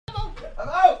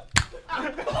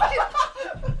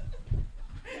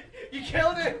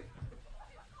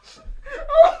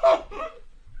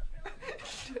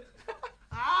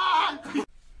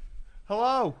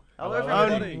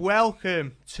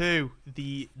welcome to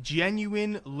the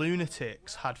Genuine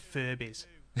Lunatics Had Furbies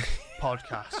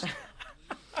podcast.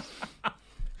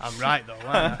 I'm right though,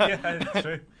 aren't I? Yeah, it's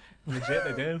true. Legit,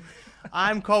 they do.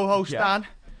 I'm co-host Dan.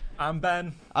 I'm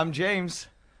Ben. I'm James.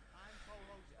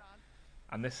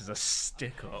 And this is a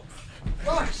stick-up.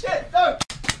 Oh shit, no!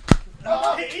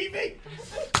 Oh, Evie!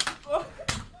 Oh,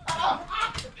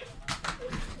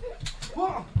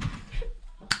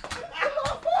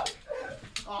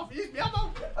 excuse me,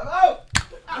 I'm out!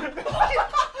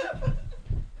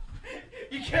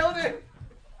 You killed him!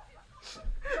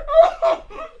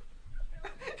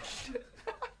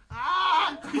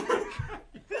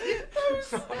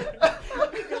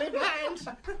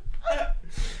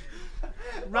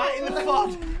 Right in the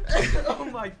fod. Oh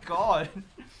my god.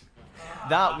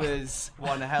 That was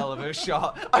one hell of a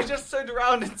shot. I just turned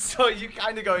around and saw you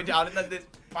kind of going down and then this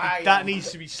bang. That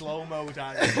needs to be slow-mo,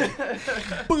 Dan.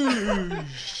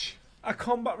 Boosh. I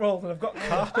combat rolled and I've got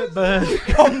carpet burn.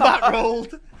 Combat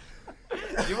rolled.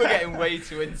 You were getting way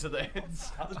too into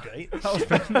this. That was great. That was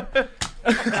Ben.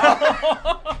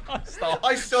 Stop.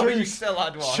 I saw you still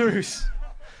had one. Truce.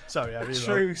 Sorry, I reloaded.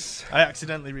 Truce. I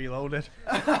accidentally reloaded.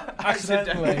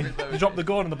 Accidentally. Dropped the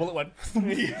gun and the bullet went. No,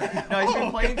 he's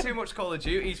been playing too much Call of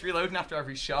Duty. He's reloading after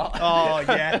every shot. Oh,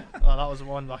 yeah. Oh, that was the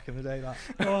one back in the day, that.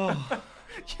 Oh.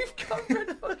 You've got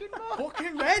red fucking mark.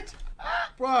 Fucking red?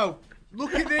 Bro,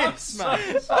 look at this, I'm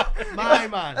man. My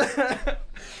man.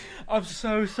 I'm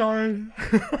so sorry.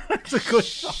 It's a good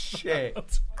shot. Shit.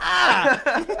 Did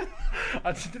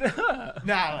it hurt?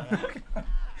 Nah.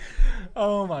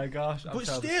 Oh my gosh. But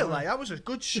still, like, that was a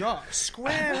good shot.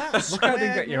 Square that. Look, I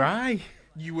didn't get your eye.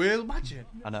 You will imagine.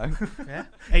 I know. Yeah.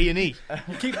 A&E.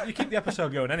 You keep the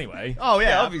episode going anyway. Oh,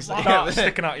 yeah. obviously. Without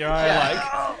sticking out your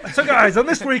eye like. So guys, on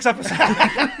this week's episode.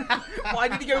 Why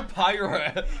did he go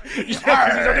pirate? He's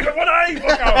only got one eye.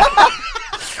 Look out.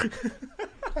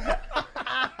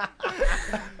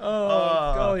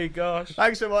 Oh, golly gosh.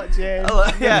 Thanks for watching. Hello.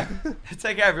 Yeah.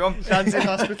 Take care, everyone. Dan's in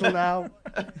hospital now.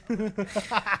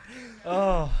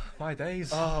 Oh, my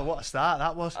days. Oh, what a start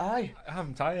that was. Aye.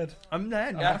 I'm tired. I'm there,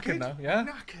 I'm knackered. knackered now, yeah?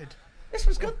 Knackered. This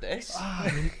was good, this. Oh,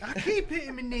 I keep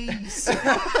hitting my knees.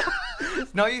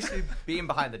 It's not used to being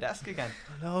behind the desk again.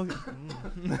 No.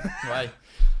 Right.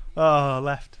 Oh,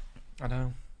 left. I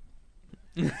know.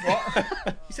 What?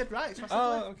 You said right. So I said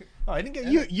left. Okay. Oh, I didn't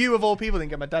get you of all people didn't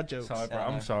get my dad jokes. Sorry, bro. Yeah,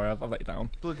 I'm no. sorry. I've let you down.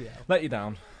 Bloody hell. Let you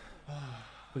down.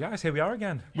 But guys, here we are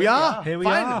again. We are. Here we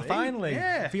finally. are, finally.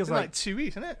 Yeah. It feels Been like 2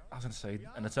 weeks, isn't it? I was going to say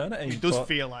an eternity. It does but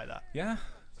feel like that. yeah.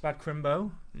 Bad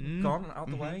Crimbo. Gone, out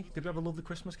the way. Did we have a lovely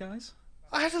Christmas, guys?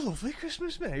 I had a lovely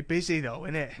Christmas, mate. Busy though,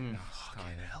 innit?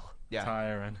 Yeah.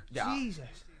 Tiring. Yeah. Jesus.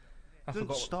 I Don't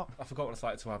forgot, stop. I forgot what it's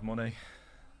like to have money.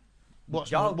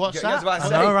 What's Y'all- what's you guys that? about to I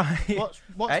say- know, right?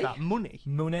 What's Hey? that? Money.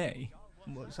 Monet.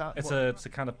 What's that? It's a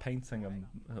kind of painting of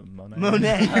Monet.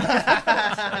 Monet.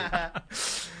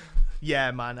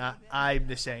 Yeah, man. I'm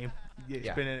the same. It's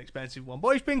Yeah. been an expensive one,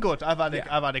 but it's been good. I've had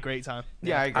a great time.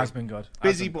 Yeah, I agree. Has been good.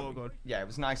 Busy Has been but good. Yeah, it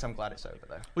was nice. I'm glad it's over,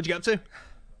 though. What'd you get up to?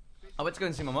 I went to go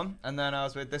and see my mum, and then I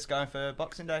was with this guy for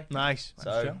Boxing Day. Nice.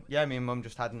 So, chill. yeah, me and mum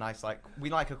just had a nice, we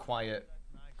like a quiet,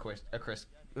 quiet Christmas.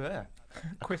 The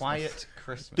quiet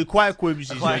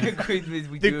quizzes. A quiet Christmas.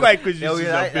 We The do. quiet quizzes Yeah, we is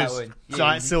like that obvious. one. So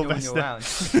Yeah, it's we do when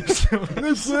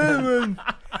Sylvester. you're around.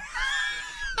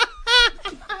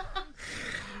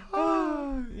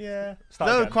 Yeah.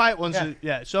 Start No, again. quiet ones. Yeah.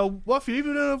 Yeah. So, what have you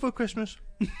been doing over Christmas?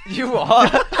 You are.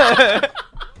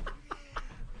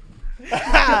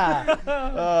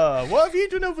 What have you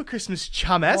done over Christmas,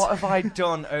 Chames? What have I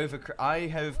done over? I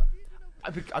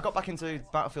got back into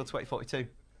Battlefield 2042.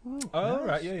 Oh,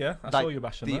 right, yeah. I saw you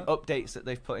bashing the that. updates that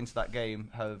they've put into that game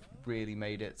have really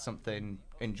made it something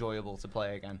enjoyable to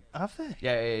play again. Have they?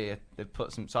 Yeah. They've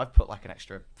put some. So I've put like an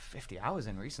extra 50 hours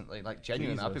in recently. Like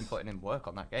genuinely, I've been Jesus. putting in work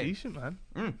on that game. Decent, man.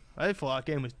 Mm. I thought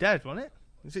that game was dead, wasn't it?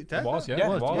 Is it dead? It was, yeah.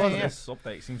 Yeah, It was. yeah. This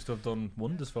update seems to have done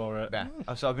wonders for it. Yeah.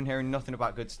 So I've been hearing nothing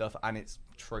about good stuff, and it's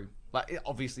true. Like it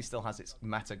obviously still has its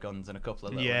meta guns and a couple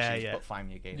of little issues, but find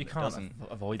me a game You that can't doesn't.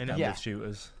 avoid them Yeah. with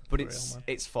shooters. But For it's real, man.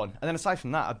 it's fun. And then aside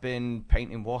from that, I've been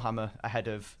painting Warhammer ahead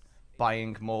of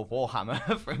buying more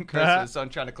Warhammer from Christmas. So I'm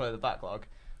trying to clear the backlog.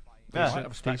 Yeah, Yeah. I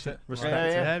respect it. Respect Yeah,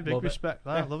 it. Yeah, big Love it. respect.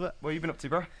 I love it. What have you been up to,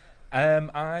 bro?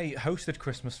 I hosted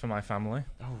Christmas for my family.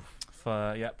 Oh,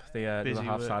 For the other Busy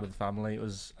half work. side of the family. It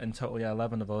was in total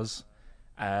 11 of us.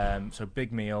 So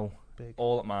big meal, Big.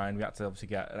 all at mine. We had to obviously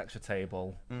get an extra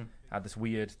table. Mm. Had this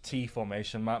weird T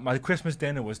formation. My Christmas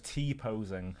dinner was T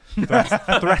posing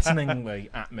threateningly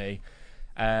at me.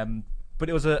 But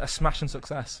it was a smashing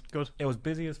success. Good. It was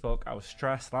busy as fuck. I was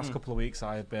stressed. Last couple of weeks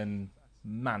I have been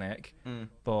manic,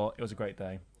 but it was a great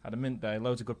day. Had a mint day,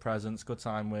 loads of good presents, good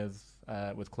time with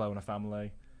Chloe and her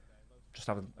family. Just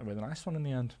have a really nice one in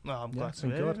the end. Well, I'm Yeah, glad it's to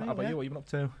been hear good. it, How about yeah. you? What you been up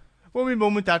to? Well, my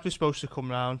mum and dad were supposed to come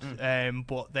round,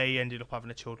 but they ended up having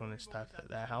a children instead at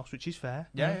their house, which is fair.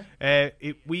 Yeah.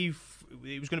 It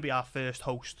was going to be our first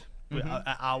host at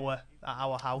our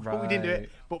house, but we didn't do it. Right.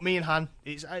 But me and Han,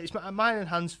 it's mine and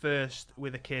Han's first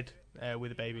with a kid,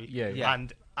 with a baby, Yeah.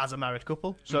 and as a married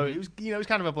couple. So it was it was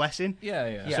kind of a blessing. Yeah.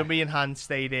 Yeah. So me and Han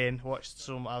stayed in, watched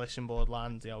some Alice in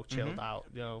Borderland, chilled out,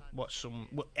 watched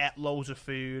ate loads of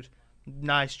food,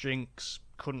 nice drinks.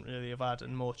 Couldn't really have had a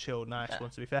more chilled, nice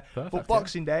one, to be fair. Perfect, But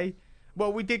Boxing Day,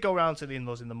 well, we did go round to the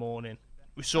in-laws in the morning.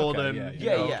 We saw Okay, them,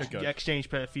 yeah. Good.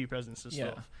 exchanged a few presents and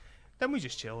Yeah. stuff. Then we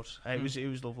just chilled. It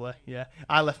was lovely. Yeah,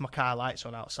 I left my car lights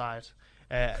on outside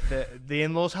the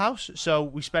in-laws' house, so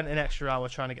we spent an extra hour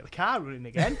trying to get the car running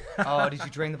again. Oh, did you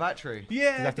drain the battery?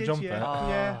 Yeah, you have to jump it?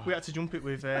 Yeah, Oh. we had to jump it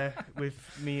with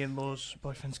me in-laws'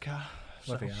 boyfriend's car.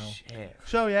 Bloody hell. Shit.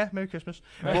 So yeah, Merry Christmas.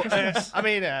 I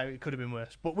mean, it could have been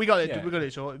worse, but we got it. Yeah. We got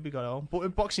it sorted. We got it home. But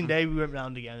with Boxing Day, we went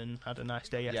round again and had a nice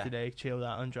day yesterday. Chilled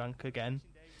out and drank again.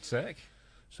 Sick.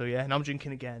 So yeah, and I'm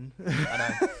drinking again. I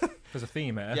know. There's a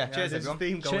theme here. Yeah, cheers, there's a everyone.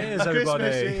 theme going. Cheers,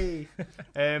 everybody.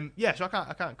 Christmassy. Yeah, so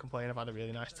I can't complain. I've had a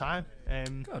really nice time.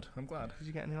 Good. I'm glad. Did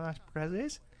you get any nice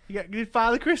presents? Did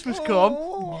Father Christmas come?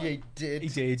 Yeah, he did. He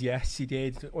did. Yes, he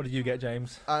did. What did you get,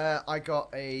 James? I got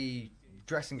a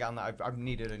dressing gown that I've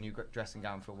needed a new dressing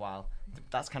gown for a while.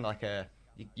 That's kind of like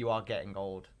you are getting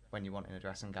old when you're wanting a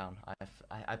dressing gown.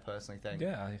 I personally think.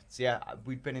 Yeah. So yeah,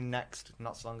 we'd been in Next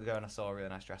not so long ago, and I saw a really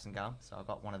nice dressing gown, so I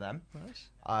got one of them. Nice.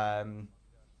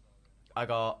 I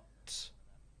got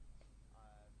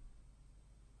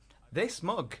this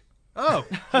mug. Oh,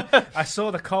 I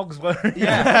saw the cogs were.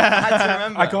 Yeah, I had to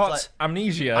remember. I got It's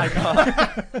amnesia. like, I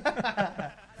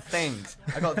got things.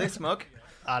 I got this mug.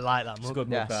 I like that It's a mug. good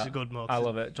mug. Yes. That. It's a good mug. I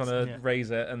love it. Do you want to Yeah. raise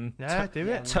it and Yeah, do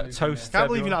it. toast? Can't believe you're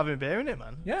everyone? not having beer in it,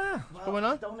 man. Yeah. What's going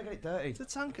on? I don't want to get it dirty. It's a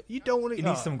tank. You don't want to. He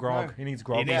needs some grog. no. He needs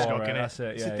grog. He needs for grog, it. innit? That's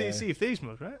it. It's Yeah. a Yeah. Sea of Thieves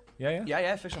mug, right? Yeah. Yeah,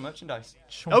 official merchandise.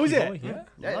 Chunky Oh, is it? boy, Yeah.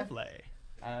 Yeah.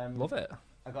 Lovely. Love it.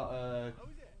 I got a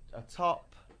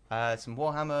top, some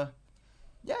Warhammer.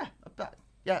 Yeah,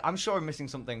 I'm sure I'm missing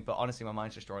something, but honestly, my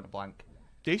mind's just drawing a blank.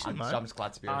 Decent, I'm man. just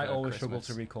glad to be I over always struggle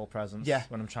Christmas. to recall presents Yeah.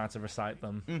 when I'm trying to recite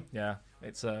them. Yeah,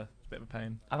 it's a bit of a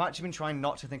pain. I've actually been trying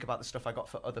not to think about the stuff I got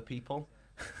for other people.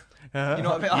 Uh-huh. You know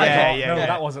what I mean? Yeah, I yeah, no, yeah.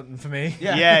 that wasn't for me.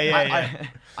 Yeah.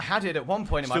 I had it at one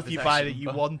point in my Stuff you buy that possession, you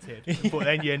but wanted, but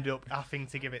then you end up having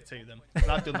to give it to them. I've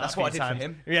done that That's a few what I did for times.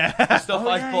 him. Yeah. Stuff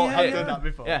I bought I've him. done that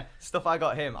before. Yeah, stuff I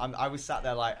got him. I was sat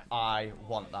there like, I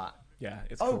want that. Yeah,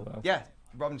 it's Oh, cool though. yeah.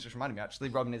 Robin's just reminded me, actually.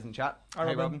 Robin is in chat. Hi,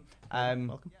 Hey, Robin. Robin.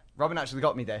 Welcome. Robin actually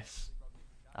got me this.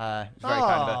 It's very kind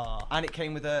of Aw. her. And it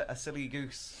came with a silly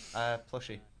goose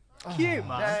plushie. Cute,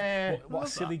 man. Yeah. What Love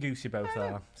silly goose you both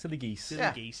are. Silly geese. Silly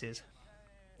Yeah. geeses.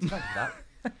 Thank you for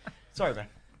that. Sorry, man.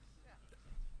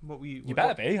 What were you? You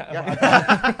better be.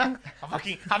 How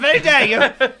very dare you?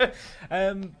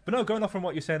 But no, going off from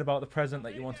what you're saying about the present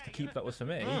that you wanted to keep, that was for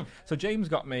me. So James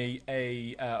got me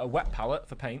a wet palette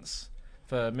for paints,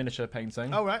 for miniature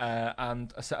painting. Oh, right.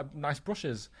 And a set of nice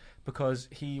brushes, because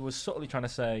he was subtly trying to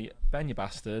say, Ben, you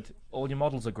bastard, all your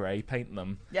models are grey, paint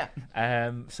them. Yeah.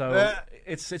 So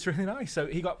it's really nice. So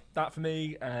he got that for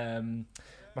me.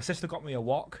 My sister got me a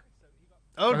wok.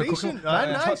 Oh, Like a decent. cooking- Right,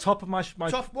 top- nice. Top of my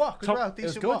Tough wok as well. it was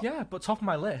Decent good, wok. yeah. But top of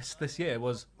my list this year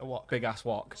was A wok. big ass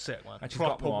wok. Sick one. And she's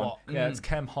got Proper me one. wok. Yeah, it's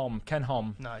Ken Hom.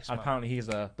 Nice, And man. apparently he's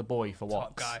the boy for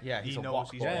Top woks. guy. Yeah, he's he a knows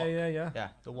wok he's boy. a Yeah, wok. yeah, yeah. Yeah.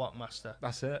 The wok master.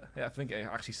 That's it. Yeah, I think it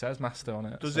actually says master on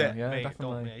it. Does so, it? Yeah, Mate,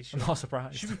 definitely. don't, mate. You I'm should- not You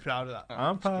surprised. should be proud of that.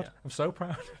 I'm proud. Yeah. I'm so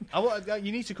proud.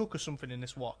 You need to cook us something in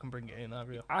this wok and bring it in,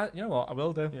 have you? You know what? I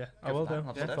will do. Yeah. I will do. I'll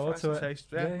Look do forward that to it. Taste.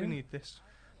 Yeah, we need this.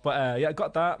 But yeah, I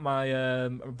got that. My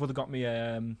brother got me.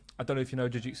 I don't know if you know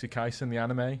Jujutsu Kaisen, the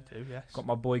anime. Do, yes. Got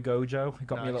my boy Gojo. He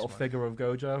got me a Nice, little man. figure of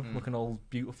Gojo, looking all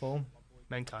beautiful.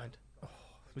 Mankind.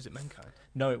 Was it Mankind?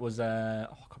 No, it was. I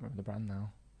can't remember the brand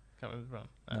now. Can't remember the brand.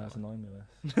 No, it's annoying me.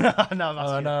 This. No,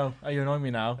 that's Oh you. no! Are you annoying me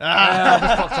now? Ah. I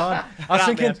just popped on. I was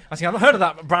thinking. I've not heard of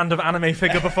that brand of anime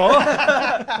figure before.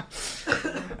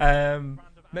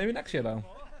 Maybe next year though.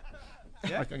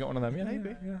 Yeah. I can get one of them. Yeah,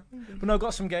 Maybe. Yeah. But no,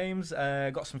 got some games.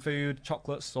 Got some food,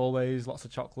 chocolates. Always lots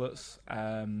of chocolates.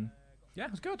 Yeah,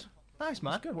 it was good. Nice, It's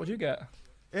man. good. What did you get?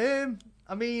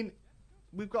 I mean,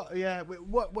 we've got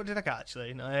What did I get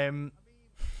actually? No,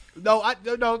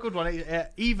 a good one.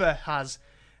 Eva has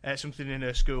something in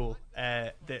her school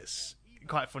that's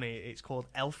quite funny. It's called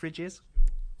Elfridges.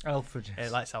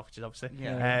 Elfridges. Like Selfridges, obviously.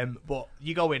 Yeah. But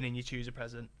you go in and you choose a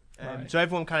present. Right. So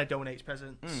everyone kind of donates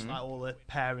presents, like all the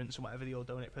parents and whatever, they all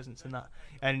donate presents and that.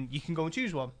 And you can go and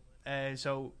choose one.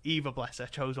 So Eva, bless her,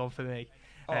 chose one for me,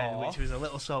 Aw. which was a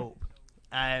little soap.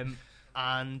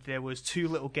 And there was 2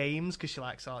 little games because she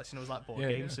likes arts, and it was like board Yeah,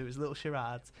 games. yeah. So it was little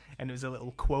charades, and it was a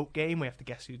little quote game. We have to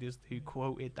guess who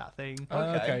quoted that thing.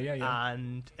 Okay, yeah.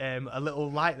 And a little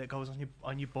light that goes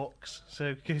on your books.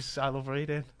 So because I love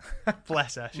reading,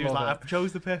 bless her, she was Love like, it. I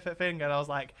chose the perfect thing, and I was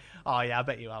like, oh yeah, I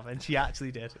bet you have, and she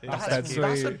actually did. It was That's so dead cute. sweet.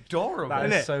 That's adorable. That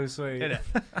Isn't is it? so sweet.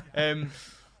 Innit?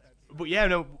 But yeah,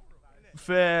 no.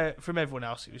 From everyone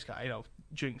else, it was kind of,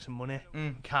 drinks and money.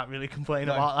 Can't really complain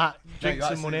No. about that. No, you Drinks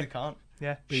and money. absolutely can't.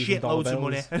 Yeah, Bees and shitloads of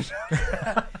money. bills.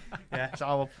 Yeah,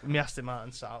 so me Aston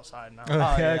Martin's outside now. Oh,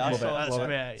 yeah, yeah, I love saw it. that. Love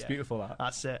it. Yeah, It's yeah. beautiful, that.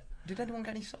 That's it. Did anyone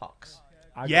get any socks?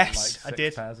 I got, Yes, like, I 6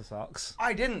 did. pairs of socks.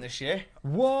 I didn't this year.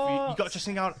 What? You got a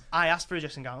dressing gown. I asked for a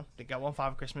dressing gown. Didn't get one.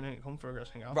 Father Christmas didn't come for a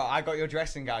dressing gown. Right, I got your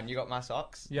dressing gown. You got my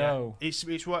socks. Yo. It's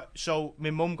what. So my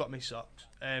mum got me socks.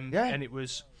 Yeah. And it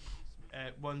was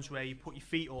ones where you put your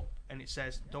feet up and it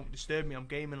says, "Don't disturb me. I'm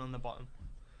gaming" on the bottom.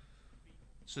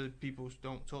 So people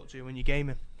don't talk to you when you're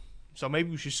gaming. So maybe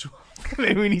we should.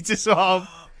 Maybe we need to swap.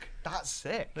 That's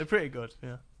sick. They're pretty good.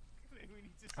 Yeah.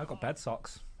 I got bed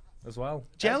socks as well.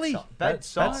 Jelly. Bed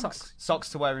socks. socks. Socks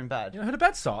to wear in bed. You know, heard of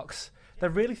bed socks? They're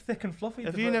really thick and fluffy.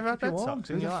 Have They're you very- never had keep you bed warm. socks?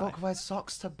 Who in the your fuck life? wears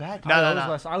socks to bed? No, I no,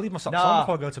 always no. wear- I leave my socks Nah. on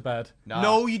before I go to bed.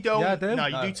 No, you don't. Yeah, I do. No,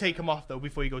 you No. do take them off though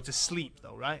before you go to sleep,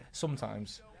 though, right?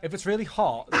 Sometimes. If it's really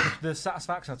hot, the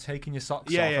satisfaction of taking your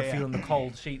socks Yeah, off yeah, and yeah. feeling the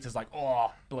cold sheets is like,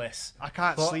 oh, bliss. I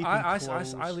can't But sleep in I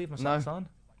clothes. leave my No. socks on.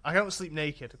 I don't sleep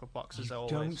naked. I've got boxers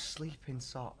always. Don't sleep in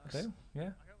socks. I do, yeah.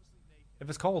 If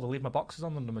it's cold, I'll leave my boxers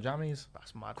on under my jammies.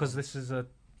 That's mad. Because this is a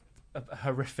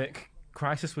horrific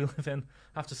crisis we live in.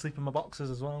 I have to sleep in my boxers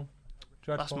as well.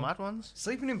 That's Dreadful. mad ones.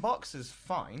 Sleeping in boxes,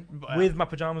 fine. But, With my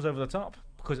pyjamas over the top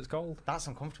because it's cold. That's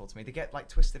uncomfortable to me. They get like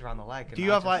twisted around the leg. do and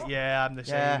you I have just- like? Yeah, I'm the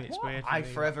same. Yeah. It's weird. for I me.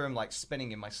 forever am like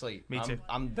spinning in my sleep. Me too.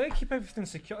 I'm They keep everything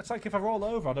secure. It's like if I roll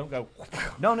over, I don't go.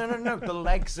 no. The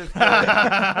legs of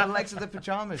the legs of the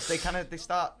pajamas. They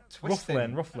start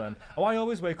twisting. Ruffling. Oh, I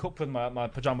always wake up with my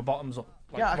pajama bottoms up.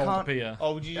 Like, Yeah, I rolled up can't- here.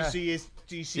 Oh, do you Yeah. see his?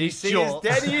 Do you see Do you his see shorts?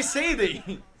 his, do you see these?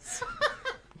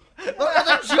 Look at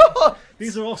them shorts.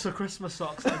 These are also Christmas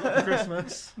socks I got for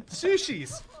Christmas.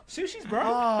 Sushis. Sushi's bro.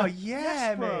 Oh yeah,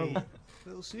 Yes, bro. mate.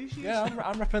 Little sushis. Yeah,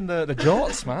 I'm repping the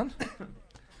jorts, man.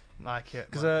 Like it.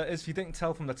 Because if you didn't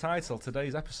tell from the title,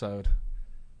 today's episode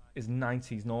is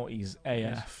 90s noughties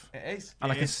AF. It is.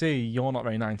 And I It can is. see you're not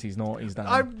very 90s noughties, Dan.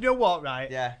 I you know what, right?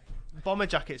 Yeah. Bomber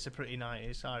jackets are pretty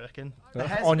 90s, I reckon. The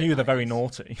hair's On a bit you, they're very 90s.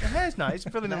 naughty. The hair's nice.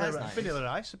 Vanilla, hair's nice. vanilla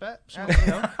rice, I bet. Yeah.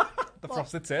 You know. The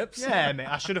frosted tips. Yeah, mate.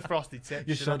 I should have frosted tips.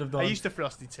 You should have done. I used to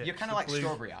frosty tips. You're kind the of like blue-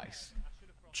 strawberry ice.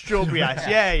 Strawberry ice.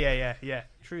 Yeah.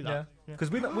 True Yeah. that.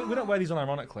 Because we don't wear these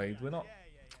unironically. We're not.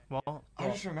 What? I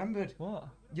just remembered. What?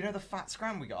 You know the fat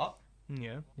scram we got?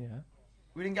 Yeah. Yeah.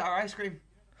 We didn't get our ice cream.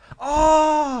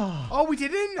 Oh! Oh, we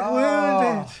didn't.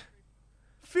 Oh.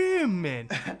 Fuming.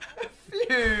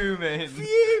 Fuming.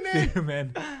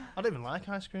 Fuming. I don't even like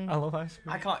ice cream. I love ice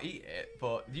cream. I can't eat it,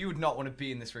 but you would not want to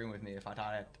be in this room with me if I'd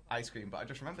had ice cream. But I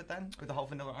just remembered then with the whole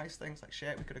vanilla ice things, like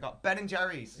shit, we could have got Ben and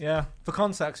Jerry's. Yeah. For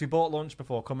context, we bought lunch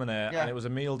before coming here, Yeah. and it was a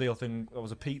meal deal thing. There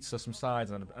was a pizza, some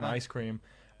sides, and an ice cream,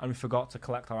 and we forgot to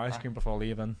collect our ice cream before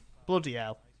leaving. Bloody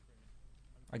hell.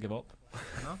 I give up.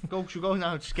 No? Should we go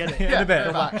now? Just get it. In a bit.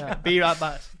 go back. Yeah. Be right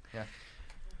back.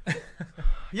 Yeah.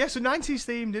 Yeah, so 90s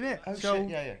themed, isn't it? Oh, so, shit,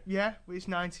 yeah. Yeah, it's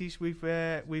 90s.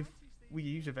 We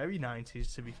use a very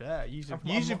 90s, to be fair. You've I'm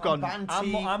gone.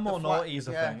 I'm more the flat- noughties,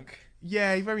 I yeah. think.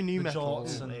 Yeah, you're very new The metal.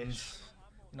 jorts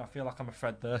and I feel like I'm a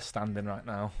Fred Durst standing right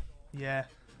now. Yeah.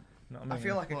 You know what I I mean?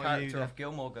 feel like a What character you of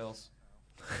Gilmore Girls.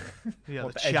 Yeah,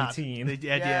 What, the the edgy Chad. teen?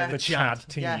 Yeah, the Chad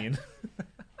teen. Yeah.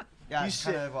 Yeah, You it's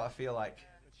kind of what I feel like.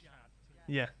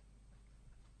 Yeah.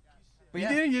 But You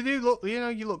yeah, do look,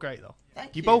 you look great though.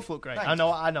 thank You both look great. Thanks. I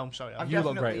know, I'm sorry. I'm You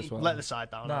look definitely- great as well. Let the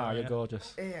side down. Nah, now, you're yeah.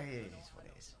 gorgeous. Yeah, it is what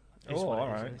it is. It's Oh, what it is,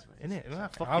 alright. Isn't it?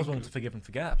 I was willing to forgive and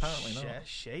forget, apparently not. Yeah,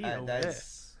 shade over there.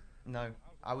 There's no.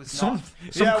 I was Some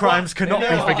not. Yeah, crimes what- cannot yeah,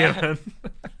 be what? forgiven.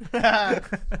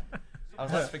 I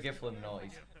was less forgetful than naughty.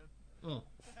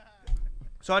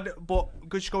 So, but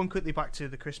just going quickly back to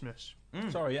the Christmas.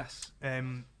 Sorry, yes.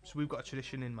 So we've got a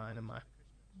tradition in mind, and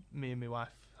me and my wife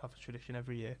have a tradition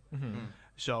every year. Mm-hmm.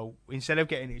 So instead of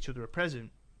getting each other a present,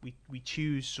 we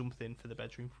choose something for the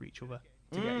bedroom for each other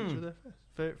to get each other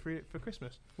for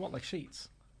Christmas. What, like sheets?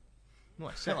 Not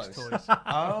like sex Pillows. toys.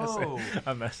 Oh,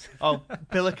 I mess. Oh,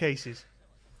 pillowcases.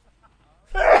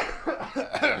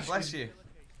 bless you.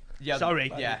 Yeah.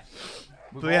 Sorry. Yeah.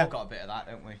 We've But all yeah. got a bit of that,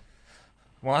 don't we?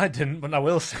 Well, I didn't, but I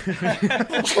will soon.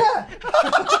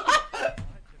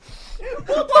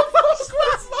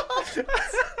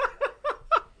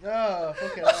 Oh,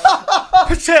 fucking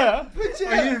Ka-chow!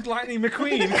 Are you Lightning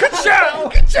McQueen? Ka-chow!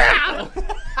 Ka-chow!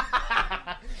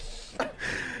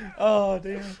 Oh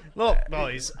dear. Look,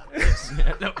 boys.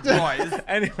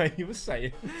 Anyway, you were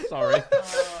saying. Sorry.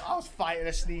 I was fighting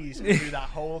a sneeze through that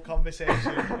whole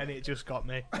conversation, and it just got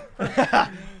me. Right,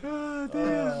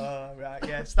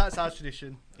 yes, that's our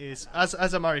tradition. Is as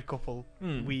a married couple,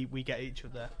 we get each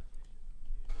other.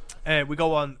 We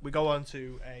go on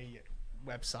to a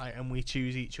website and we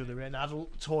choose each other an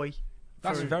adult toy.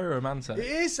 That's very romantic. It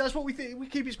is. That's what we think. We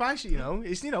keep it spicy, you know.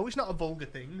 It's it's not a vulgar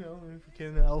thing.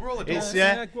 We're all adults.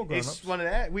 It's one of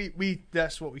that. We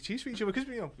that's what we choose for each other because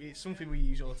it's something we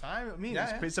use all the time. I mean,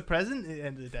 it's a present at the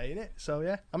end of the day, isn't it? So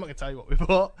yeah, I'm not gonna tell you what we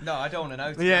bought. No, I don't want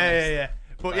to know. Yeah.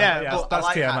 But but that's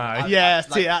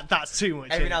TMI. That's too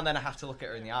much. Every now and then I have to look at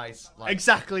her in the eyes. Like,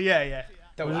 Exactly. Yeah.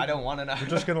 I don't want to know. We're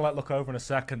just gonna look over in a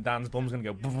second. Dan's bum's gonna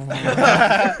go.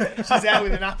 She's there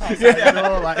with an apple.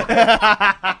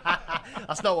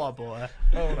 That's not what I bought her.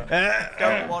 Oh, no.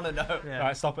 Don't want to know. Yeah.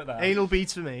 Right, stop it there. Anal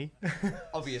beads for me.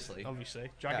 Obviously.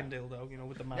 Dragon dildo,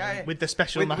 with the mound. Yeah. With the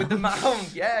special mound. With the mound.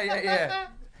 Yeah.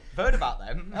 I've heard about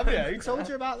them. Have you? Who told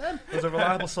you about them? There's a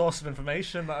reliable source of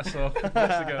information that I saw a couple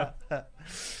weeks ago.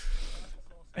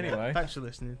 Anyway. Thanks for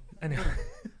listening. Anyway.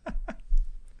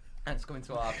 And it's coming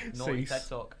to our naughty TED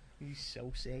Talk. He's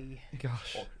so say.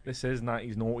 Gosh, this is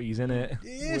 90s naughties, isn't it?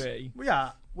 It is.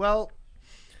 Yeah. Well,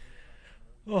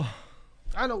 Oh.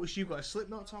 I noticed you've got a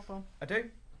Slipknot top on. I do.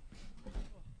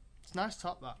 It's a nice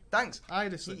top, that. Thanks. I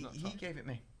had a Slipknot top. He gave it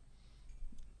me.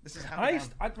 This is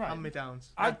hand-me-downs.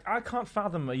 I can't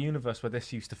fathom a universe where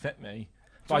this used to fit me.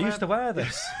 But I used to wear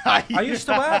this. I used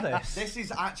to wear this. This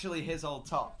is actually his old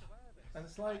top. And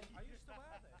it's like,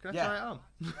 can I try it on?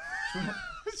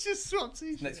 It's just swap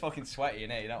t-shirt. It's fucking sweaty,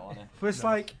 innit? You don't want to. But it's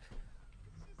like,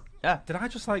 Yeah. did I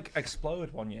just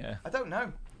explode one year? I don't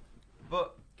know.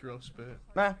 But, Gross spurt.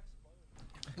 nah.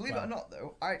 Believe it or not,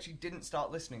 though, I actually didn't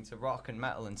start listening to rock and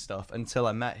metal and stuff until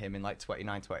I met him in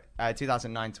 2009,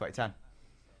 2010.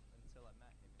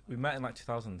 We met in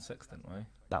 2006, didn't we?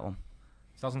 That one.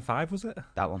 2005 was it?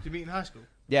 That one. Did you meet in high school?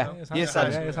 Yeah. it was Year high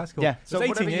seven. school. Yeah, it was high school. Yeah. It So was 18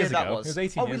 whatever years year ago. that was. It was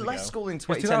 18 years we left ago. school in It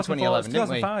was 2010, 2011, didn't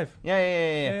we? 2005.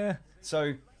 Yeah.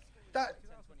 So, That.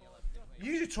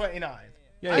 You're 29.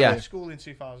 Yeah. I Yeah. left school in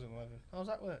 2011. How does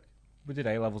that work? We did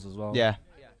A levels as well. yeah.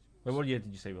 Wait, what year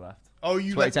did you say we left? Oh,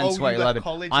 you left, 2010, you left 2011.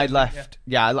 college. I and- left.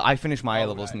 Yeah, I finished my A Oh,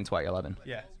 levels right. in 2011.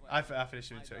 Yeah. I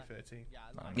finished in 2013.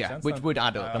 That makes Yeah, sense which then. would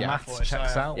add up. The Yeah. maths Sorry.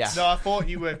 checks out. Yeah. No, I thought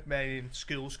you were made in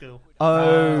school.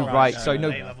 Oh, right. So no.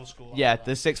 A-level school. Yeah,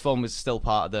 the sixth form was still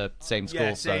part of the same school.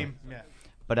 Yeah, same. So. Yeah.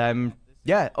 But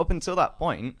yeah, up until that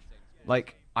point,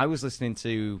 I was listening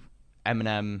to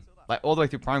Eminem, all the way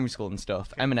through primary school and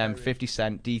stuff. Eminem, 50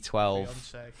 Cent, D12.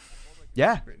 Beyonce,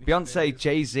 Yeah, Britney Beyonce, Spears.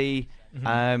 Jay-Z.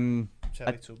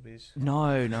 Teletubbies.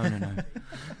 No. No,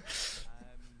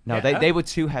 Yeah. they were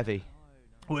too heavy.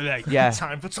 Were they? Yeah.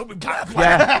 Time for something.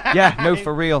 Yeah, no,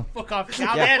 for real. Fuck off. Get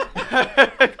out Yeah. of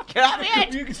Get out of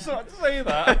here. You can start to say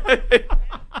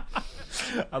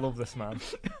that. I love this man.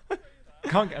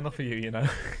 Can't get enough of you, you know.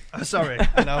 Sorry.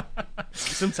 I know.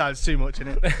 Sometimes too much in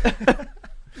it.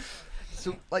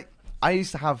 So, I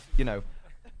used to have,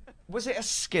 was it a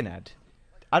skinhead?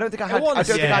 I don't think I had. want I a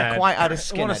don't think I skinhead. quite had a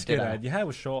I want a skinhead. Did I? skinhead. Your hair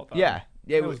was short, though. Yeah,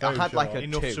 It I was very had like a short.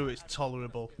 Enough 2. so it's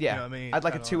tolerable. Yeah, You know what I mean? I had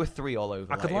like a Kinda 2 or 3 all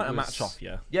over. I could like, light it a was- match off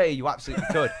you. Yeah, you absolutely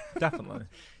could. Definitely.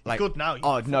 Like, good now. You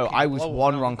oh no, fucking I was blow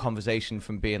one now. wrong conversation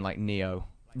from being like Neo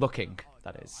looking.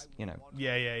 That is, Yeah.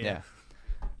 Yeah.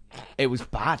 It was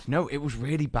bad. No, it was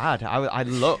really bad. I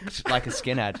looked like a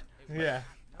skinhead. Yeah.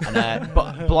 And,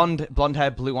 but blonde hair,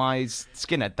 blue eyes,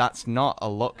 skinhead. That's not a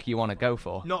look you want to go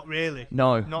for. Not really.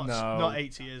 No, Not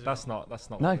 80 years ago. That's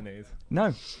not No. what we need.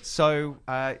 no. So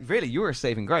really, you were a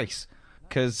saving grace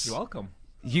because You're welcome.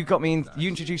 you got me. You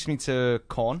introduced me to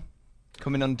Korn,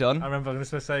 Coming Undone. I remember I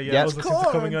was going to say, Yeah. I was listening to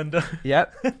Corn. Coming Under.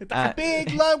 Yep.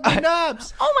 Big lumpy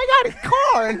knobs. Oh my God, it's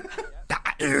Korn.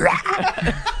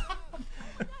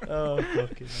 Oh,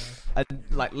 fucking hell. And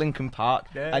like Linkin Park,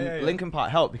 Yeah, and yeah, yeah. Linkin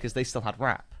Park helped because they still had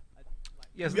rap.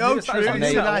 Yes, Yo, it's that true. new It's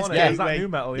a metal, nice wasn't it? It's that gateway. new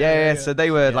metal. Yeah. So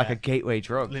they were Yeah. like a gateway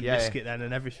drug. Limp Yeah. Bizkit then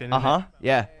and everything. Uh huh.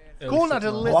 Yeah. Corn had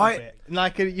a little Why- bit.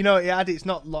 Like, it had its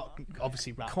not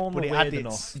obviously rap, Corn but were it had weird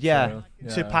its. enough. Yeah.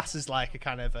 Surpasses like a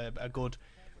kind of a good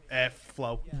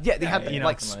flow. Yeah, they had you know,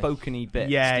 like definitely. spokeny bits,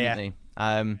 Yeah, didn't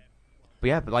yeah. they? But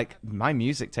yeah, but like my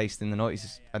music taste in the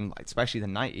noughties and like, especially the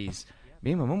 90s,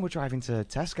 me and my mum were driving to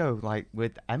Tesco like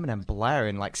with Eminem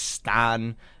blaring like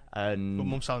Stan and. But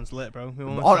mum sounds lit, bro.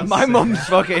 Oh, my mum's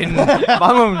fucking. My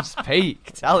mum's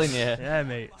peak, telling you. Yeah,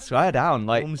 mate. Swear down,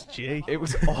 like Mum's G. it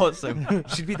was awesome.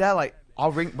 She'd be there like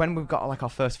our ring when we've got like our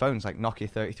first phones, like Nokia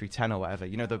 3310 or whatever.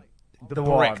 You know the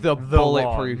one, the the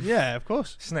bulletproof. Yeah, of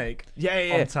course. Snake.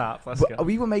 Yeah. On tap. Let's go.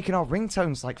 We were making our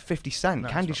ringtones like 50 Cent,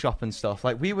 Nice, Candy man. Shop and stuff.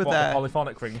 Like we were What, there. the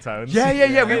polyphonic ringtones? Yeah.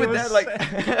 We It were was there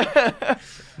like.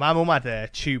 My mum had a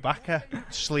Chewbacca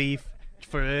sleeve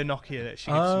for her Nokia that she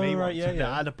gave to me. Oh, right, once, yeah, and it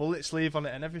yeah. had a bullet sleeve on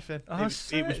it and everything. Oh, it was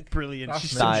sick. brilliant. That's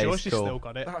She's mint. I'm That sure is she's cool. still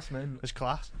got it. That's mint. It's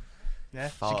class. Yeah,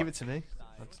 Fuck. she give it to me.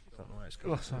 I don't know where it's Oh,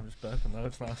 going. sorry, I'm just burping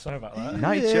loads now. Sorry about that.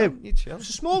 No, you Yeah. chill. You chill. It's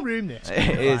a small room, this.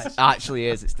 It is actually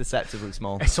is. It's deceptively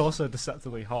small. It's also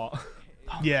deceptively hot.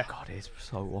 Yeah. God, it's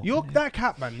so warm. You're that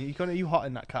cap, man. You hot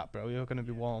in that cap, bro. You're gonna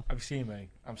be warm. Have you seen me?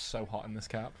 I'm so hot in this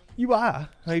cap. You are.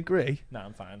 I agree. No,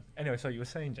 I'm fine. Anyway, so you were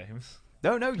saying, James?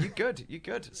 No, you're good. You're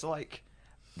good. So like,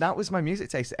 that was my music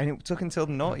taste, and it took until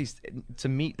the noughties to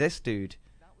meet this dude,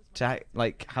 to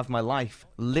like have my life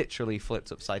literally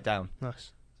flipped upside down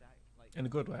Nice. In a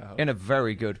good way, I hope. in a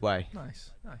very good way.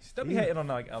 Nice. Don't be hating on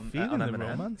Feeling the Eminem.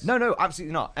 romance. No,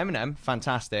 absolutely not. Eminem,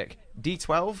 fantastic.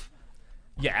 D12,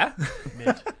 Yeah.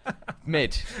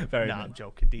 mid. Very Nah, nice. I'm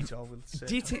joking. Detail will sit.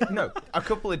 DT, no, a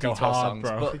couple of Go D12 hard, songs,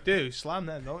 bro. They but do slam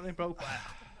them, don't they, bro?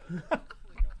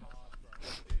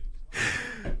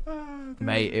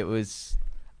 mate, it was.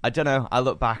 I don't know. I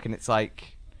look back and it's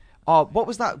like, oh, what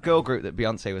was that girl group that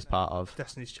Beyonce was part of?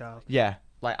 Destiny's Child. Yeah,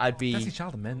 like That's your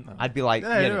child of mint, though. I'd be like,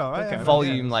 Yeah, you you're know, alright, yeah,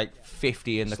 volume yeah. like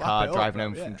 50 in the Slap car, it up,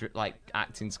 driving bro, home from yeah. like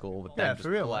acting school with Yeah, them for just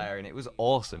real, man. blaring. It was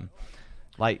awesome.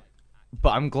 Like, but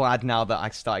I'm glad now that I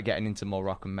started getting into more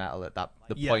rock and metal at the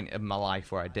Yeah. point of my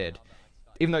life where I did.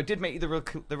 Even though it did make you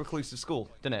the reclusive school,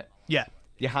 didn't it? Yeah.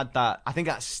 You had that. I think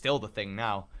that's still the thing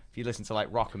now. If you listen to like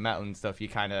rock and metal and stuff, you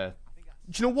kind of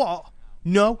Do you know what?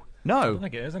 No. I no. don't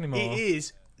think it is anymore. It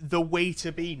is the way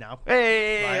to be now.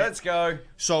 Hey, Right. let's go.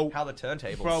 So, How the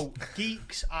turntables, bro,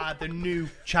 geeks are the new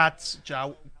Chads.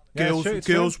 Yeah, Girls, it's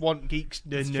girls true. want geeks,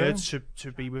 the It's nerds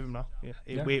to be with them now. Yeah.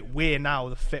 Yeah. We're now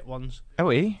the fit ones. Are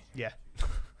we? Yeah.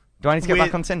 Do I need to get We're-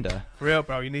 back on Tinder? For real,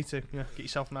 bro. You need to get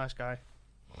yourself a nice guy.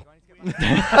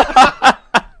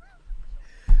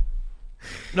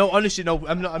 No, honestly, no.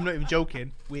 I'm not even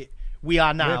joking. We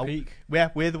are now. peak.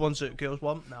 We're the ones that girls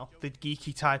want now. The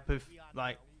geeky type of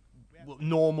like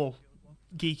normal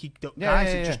geeky guys yeah,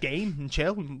 that yeah. just game and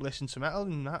chill and listen to metal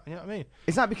and that. You know what I mean?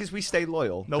 Is that because we stay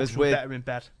loyal? No, 'Cause we're better in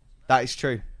bed That is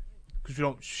true. because we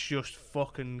don't just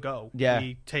fucking go. Yeah.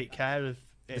 We take care of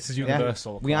it. This is Yeah.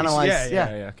 universal. We of course. analyze,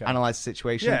 yeah, okay. analyze the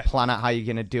situation, Yeah. plan out how you're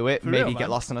gonna do it, For maybe real, get man.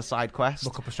 lost on a side quest.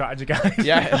 Look up a strategy, guys.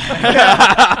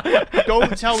 Yeah.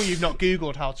 Don't tell me you've not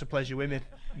googled how to pleasure women.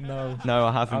 No. No,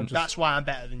 I haven't. That's why I'm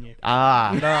better than you.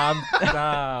 Ah.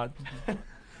 No, I'm.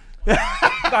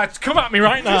 Nah, come at me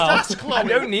right now. I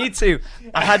don't need to.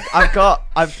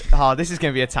 This is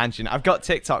going to be a tangent. I've got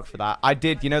TikTok for that. I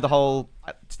did, the whole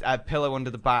pillow under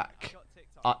the back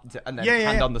and then Yeah,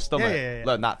 hand yeah. on the stomach. Yeah, yeah.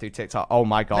 Learned that through TikTok. Oh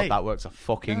my God, Mate. that works a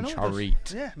fucking Yeah, I know it does.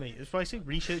 treat. Yeah, mate. That's why I say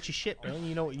research your shit, bro.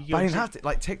 You know what you But I didn't have to,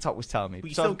 like, TikTok was telling me. But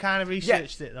you So still kind of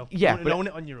researched it, though. yeah, You wouldn't but have known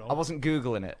it on your own. I wasn't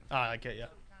Googling it. I get you.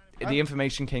 The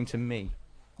information came to me.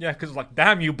 Yeah, because like,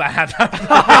 damn you bad.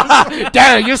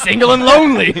 Damn, you're single and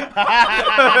lonely.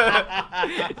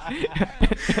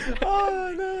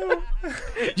 Oh no.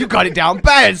 You got it down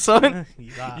bad, son.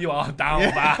 You are down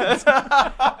bad.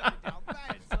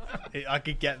 I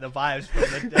could get the vibes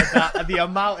from the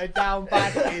amount of down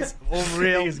bad is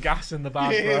unreal. He's gas in the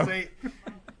bag, It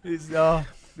is, bro. mate.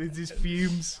 It's just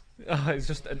fumes. Oh, it's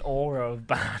just an aura of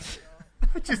bad.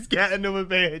 Just get another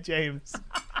beer, James.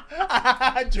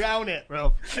 Drown it,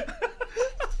 bro.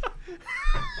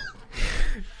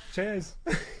 Cheers.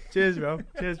 Cheers, bro.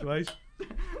 Cheers, boys.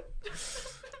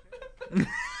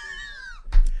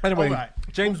 Anyway, All right.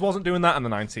 James wasn't doing that in the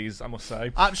 90s, I must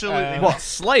say. Absolutely. What,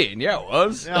 slaying? Yeah, it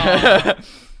was. Oh.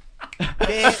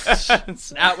 Bitch.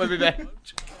 Snap with me, bitch.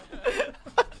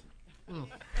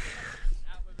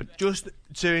 But just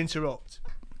to interrupt,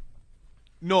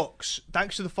 Nux,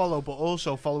 thanks for the follow, but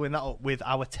also following that up with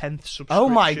our 10th subscription. Oh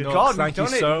my God, Thank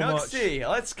we've you done it. so Nutsy.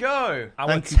 Let's go. Our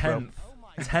Thank you, bro.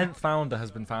 10th founder has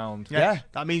been found. Yeah.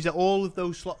 That means that all of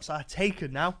those slots are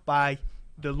taken now by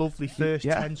the lovely first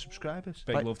Yeah. 10 subscribers.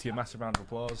 Big Like- love to you. Massive round of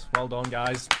applause. Well done,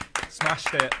 guys.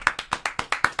 Smashed it.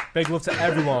 Big love to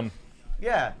everyone.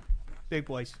 Yeah. Big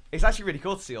boys. It's actually really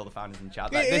cool to see all the founders in the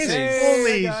chat. Like, It this is. is. All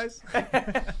Hey, these.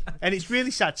 guys. And it's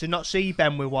really sad to not see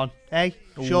Ben with one. Hey?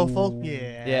 Shuffle?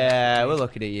 Yeah. Yeah, we're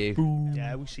looking at you.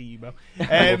 Yeah, we see you, bro.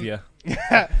 I love you.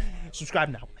 Subscribe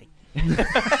now, mate.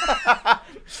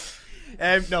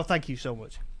 No, thank you so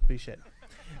much. Appreciate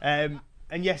it.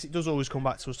 And yes, it does always come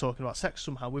back to us talking about sex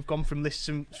somehow. We've gone from this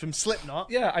from Slipknot.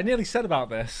 Yeah, I nearly said about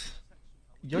this.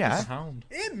 You're Yeah. just a hound.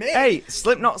 Yeah, mate. Hey,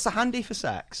 Slipknot's are handy for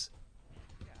sex.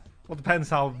 Well, depends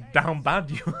how down bad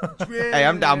you are. Hey,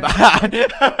 I'm down bad.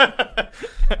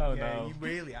 Oh Yeah, no. you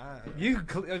really are.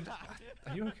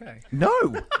 Are you okay? No,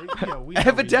 Yeah, we know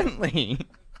evidently.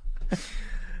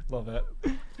 Love it.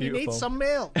 You Beautiful. need some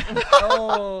milk.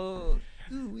 Oh.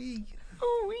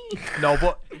 No,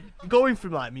 but going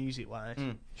from like music wise,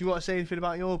 Mm. do you want to say anything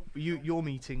about your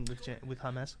meeting with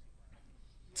James?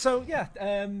 So yeah,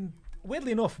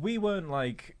 weirdly enough, we weren't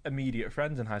like immediate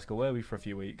friends in high school, were we? For a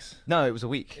few weeks. No, it was a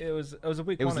week. It was a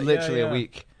week. It was wasn't literally Yeah, a yeah.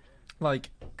 week. Like,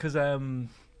 because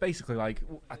basically, like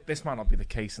this might not be the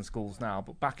case in schools now,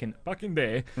 but back in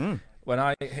day, when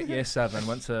I hit year 7,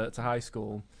 went to high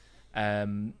school,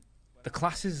 the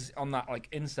classes on that like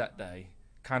inset day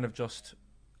kind of just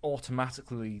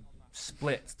automatically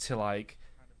split to like,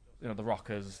 you know, the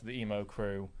rockers, the emo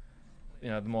crew, you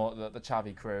know, the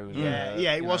chavvy crew. Yeah,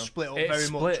 it was split up very much.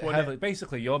 Split wasn't heavily. it?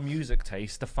 Basically, your music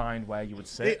taste defined where you would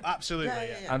sit. Absolutely.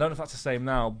 Yeah. I don't know if that's the same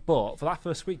now, but for that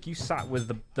first week, you sat with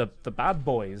the bad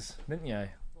boys, didn't you?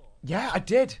 Yeah, I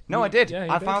did. No, I did. Yeah,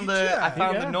 you I did. found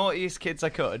Yeah. the naughtiest kids I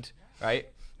could, right?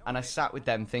 And I sat with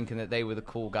them thinking that they were the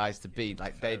cool guys to be.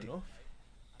 Like they'd. enough.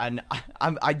 And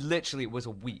I literally, it was a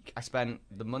week. I spent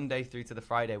the Monday through to the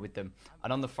Friday with them.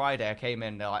 And on the Friday, I came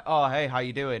in, they're like, oh, hey, how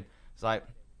you doing? It's like,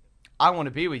 I want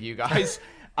to be with you guys.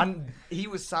 And he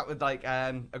was sat with like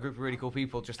a group of really cool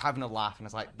people just having a laugh. And I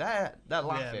was like, they're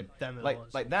laughing. them it like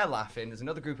was. they're laughing. There's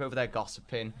another group over there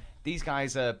gossiping. These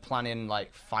guys are planning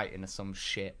like fighting or some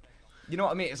shit. You know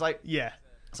what I mean? It's like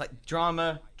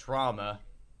drama.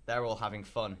 They're all having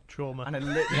fun. Trauma. And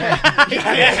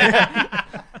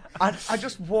I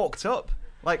just walked up,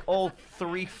 like all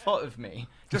 3 foot of me,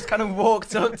 just kind of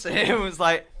walked up to him and was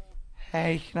like,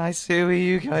 hey, can I sit with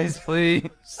you guys, please?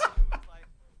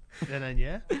 And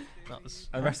then that was.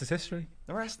 And the rest is history.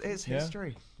 The rest is Yeah.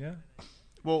 history. Yeah,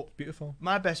 Well, beautiful.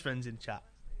 my best friend's in chat,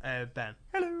 Ben.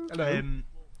 Hello.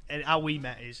 And how we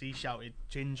met is he shouted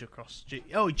Ginge across.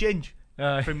 Ginge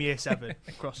from year 7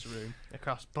 across the room,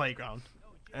 across the playground,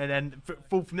 and then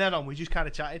from then on we just kind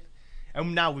of chatted,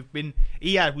 and now we've been.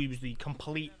 We was the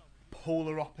complete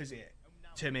polar opposite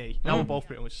to me. Now we're both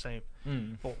pretty much the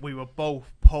same, but we were both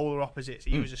polar opposites.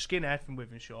 He was a skinhead from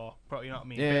Withenshaw, you know what I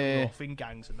mean, bit rough in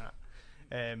gangs and that,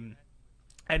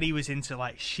 and he was into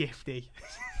like Shifty.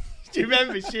 Do you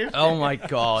remember Shifty? Oh my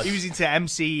god. He was into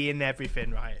MC and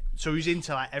everything, right? So he was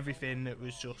into like everything that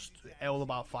was just all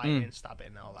about fighting and stabbing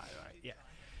and all that, right?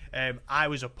 Yeah. I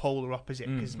was a polar opposite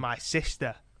because my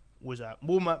sister was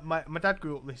my dad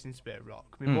grew up listening to a bit of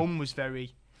rock. My mum was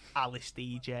very Alice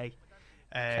DJ,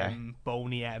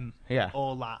 Boney M,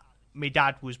 all that. My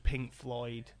dad was Pink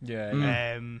Floyd.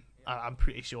 Yeah. I'm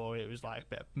pretty sure it was like a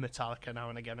bit of Metallica now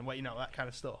and again, and you know, that kind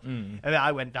of stuff. And then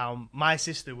I went down. My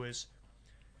sister was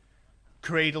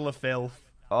Cradle of Filth.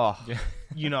 Oh.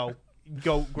 You know,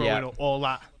 growing up, all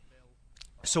that.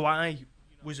 So I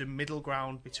was a middle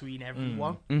ground between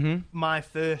everyone. My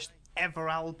first ever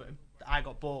album that I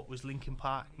got bought was Linkin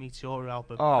Park Meteor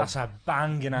album. Oh, That's a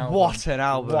banging album. what an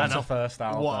album. What a first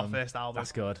album. What a first album.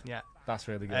 That's good. Yeah. That's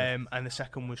really good. And the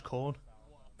second was Korn.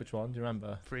 Which one? Do you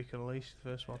remember? Freak and Unleashed, the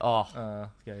first one. Oh.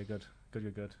 Yeah, you're good.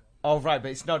 Good. Oh, right, but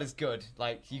it's not as good.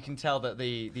 Like, you can tell that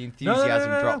the enthusiasm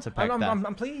dropped a peg there.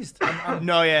 I'm pleased.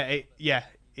 No,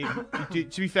 to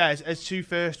be fair, as 2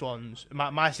 first ones,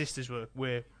 my sisters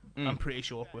were I'm pretty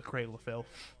sure, were Cradle of Filth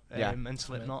and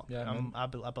Slipknot. Yeah, I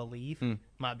believe.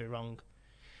 Might be wrong.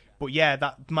 But yeah,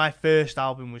 that my first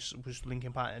album was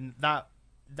Linkin Park, and that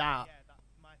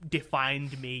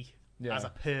defined me as a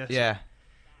person. Yeah.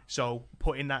 So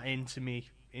putting that into me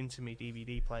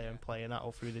DVD player and playing that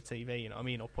all through the TV, you know what I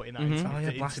mean, or putting that into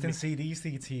blasting me. CDs to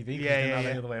your TV. 'Cause you Yeah, didn't have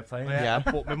any other way of playing it. Yeah.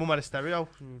 But my mum had a stereo.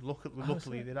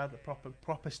 Luckily, they had a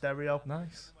proper stereo.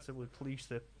 Nice. So we used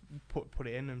to put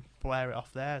it in and blare it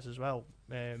off theirs as well.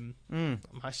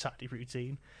 My Saturday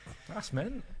routine. That's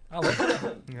mint. I love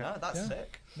it. No, that's Yeah.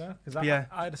 sick. No, because Yeah.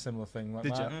 I had a similar thing. Like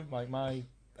Did my, you? like my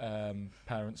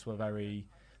parents were very.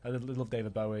 They loved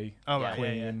David Bowie, Oh, right,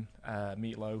 Queen,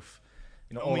 Meatloaf.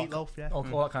 You know, Oh, all Meatloaf, that, all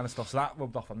that kind of stuff. So that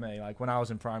rubbed off on me. Like when I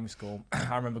was in primary school,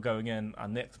 I remember going in. I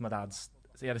nicked my dad's.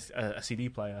 He had a CD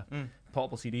player,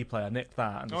 portable CD player. Nicked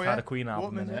that and just had a Queen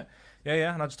album in it.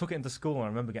 Yeah. And I just took it into school, and I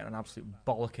remember getting an absolute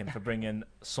bollocking for bringing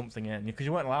something in because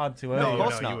you weren't allowed to. No, of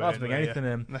course not. you Allowed to bring weren't, anything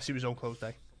in. unless it was on close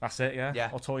day. That's it. Yeah.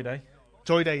 Yeah. Or toy day.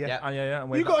 Toy day, Yeah. Yeah.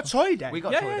 And You got a toy day. We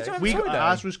got Yeah, toy yeah, days. toy- We toy got day.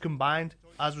 ours was combined.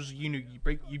 Ours was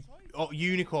unicorns.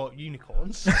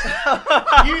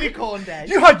 Unicorn day.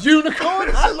 You had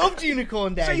unicorns. I loved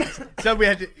unicorn day. So we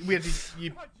had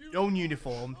your own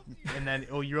uniform and then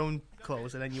or your own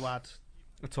clothes, and then you had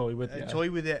A toy with a you. toy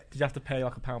with it. Did you have to pay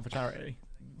like £1 for charity?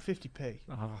 50p.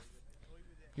 Oh,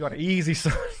 you had it easy,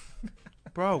 son.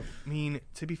 Bro, I mean,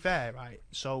 to be fair, right?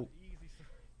 So,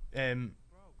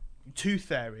 tooth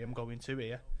fairy, I'm going to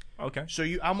here. Okay. So,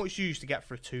 how much you used to get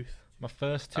for a tooth? My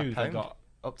first tooth, I pound. got.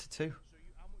 Up to £2.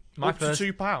 My first.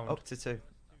 To £2. Up to 2.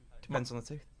 Depends on the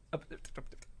tooth.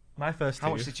 My first tooth.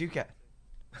 How much did you get?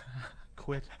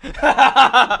 Quid.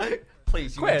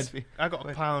 Please, you Quid? must be. I got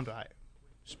 £1, right?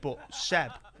 But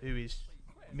Seb, who is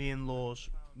me and Law's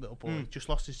little boy, just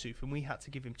lost his tooth, and we had to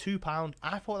give him £2.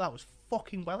 I thought that was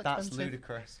fucking well That's expensive.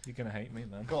 ludicrous. You're gonna hate me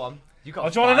then. Go on. You got. Oh,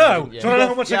 do you want to know? five, Do didn't you want to know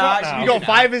how much Yeah, I got actually, now? You got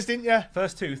fivers, didn't you?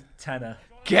 First tooth, tenner.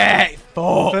 Get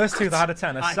fucked. First tooth, I had a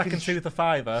tenner. I Second can tooth, a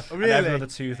fiver. Really? And every other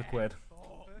tooth, a quid.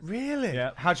 Really?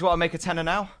 Yeah. How do you want to make a tenner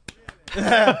now?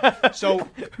 So,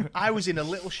 I was in a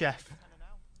Little Chef,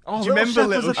 Oh, do you remember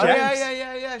Little Oh, Chef?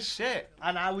 yeah. Shit.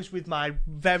 and I was with my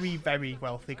very, very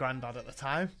wealthy granddad at the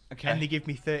time. Okay. And they give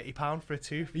me £30 for a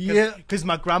tooth. Yeah. Because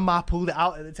my grandma pulled it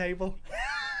out at the table.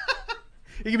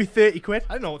 He gave me 30 quid.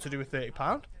 I didn't know what to do with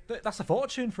 £30. That's a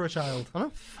fortune for a child. I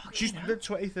know. She's 20,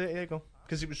 30 there you go.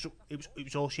 Because it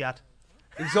was all she had.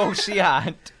 It was all she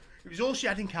had. It was all she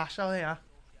had in cash. Oh yeah.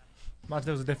 Imagine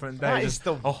there was a different day. That just, is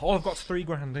the- oh, all I've got's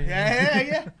 £3,000 here.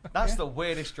 Yeah. That's the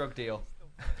weirdest drug deal.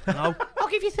 No. I'll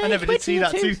give you 30 I never quid did for see your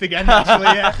that tooth. tooth again.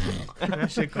 Actually, yeah. I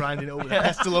should grinding it up with a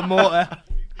pestle and mortar.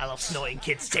 I love snorting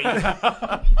kids' teeth.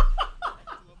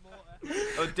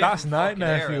 That's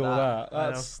nightmare fucking fuel, era,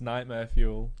 that. That's nightmare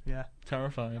fuel. Yeah.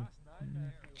 Terrifying.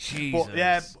 Jesus. But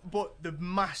yeah, but the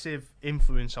massive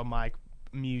influence on my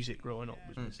music growing up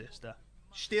was my sister.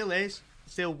 Still is.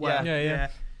 Still well. Yeah.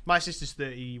 My sister's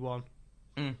 31.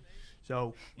 Mm.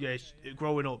 So yeah,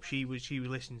 growing up, she was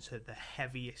listening to the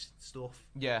heaviest stuff.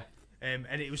 Yeah. And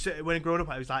it was when growing up,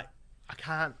 I was like, I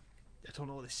don't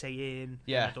know what they're saying.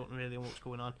 Yeah. I don't really know what's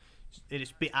going on.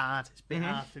 It's a bit hard. It's a bit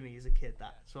hard for me as a kid.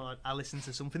 That so I listened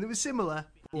to something that was similar,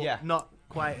 but Yeah. not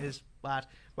quite as bad.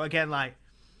 But again, like,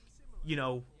 you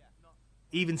know,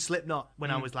 even Slipknot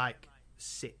when I was like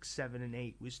 6, 7, and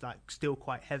 8 was like still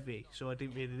quite heavy. So I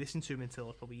didn't really listen to him until I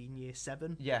was probably in year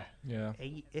 7, Yeah.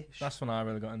 8-ish. That's when I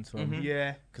really got into them.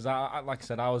 Yeah. Because I, like I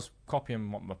said, I was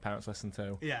copying what my parents listened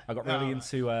to. Yeah. I got really Oh,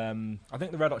 into. I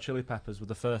think the Red Hot Chili Peppers were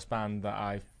the first band that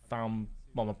I found.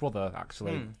 Well, my brother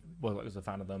actually was a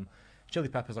fan of them. Chili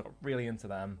Peppers, I got really into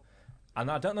them, and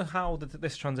I don't know how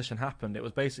this transition happened. It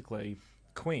was basically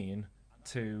Queen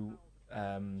to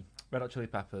Red Hot Chili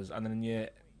Peppers, and then in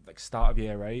start of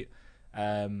year 8,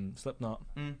 Slipknot.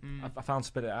 I found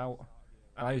Spit It Out.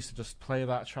 And I used to just play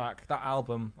that track, that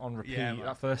album on repeat, Yeah, man.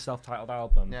 that first self-titled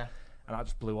album. Yeah. And that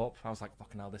just blew up. I was like,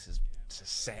 fucking hell, this is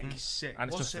sick. Sick. And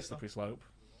it's What's just a sick, slippery slope.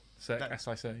 Sick, That-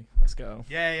 SIC. Let's go.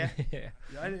 Yeah. Yeah.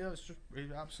 I think that's just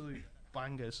absolute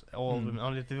bangers. All of them.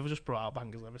 And they've just brought out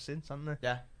bangers ever since, haven't they?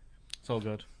 Yeah. It's all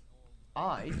good.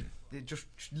 They just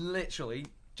literally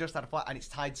just had a flat, and it's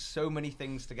tied so many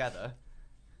things together.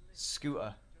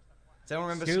 Scooter. Does anyone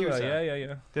remember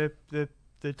Scooter? Yeah.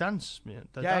 The dance, man.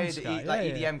 The Yeah, dance guy. like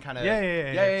EDM kind of.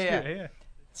 Yeah. Yeah.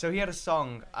 So he had a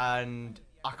song, and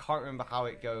I can't remember how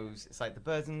it goes. It's like the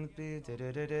birds and the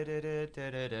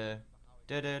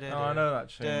Oh, I know that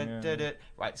tune, yeah.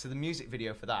 Right, so the music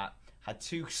video for that had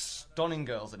 2 stunning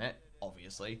girls in it,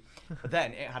 obviously. But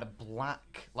then it had a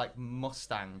black, like,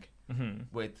 Mustang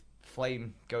with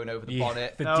flame going over the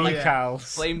bonnet. The Oh, yeah.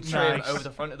 decals. Flame trim Nice. over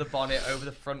the front of the bonnet, over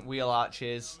the front wheel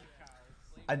arches.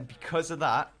 And because of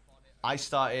that, I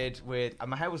started with... And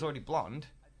my hair was already blonde,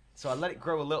 so I let it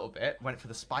grow a little bit, went for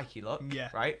the spiky look, Yeah.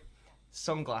 right?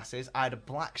 Sunglasses. I had a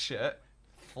black shirt,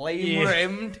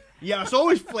 flame-rimmed. Yeah, it's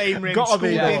always flame rim, Gotta school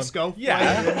be one. disco.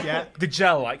 Yeah. Flame rim, yeah. The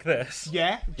gel like this.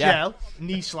 Yeah, Yeah. gel,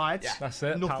 knee slides. Yeah. That's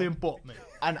it. Nothing but, mate.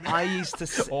 And I used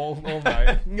to... All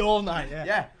night. All night, yeah.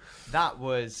 Yeah, that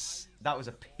was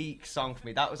a peak song for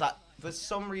me. That was for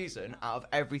some reason, out of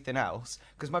everything else,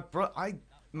 because my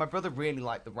brother really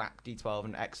liked the rap D12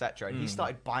 and etc. And he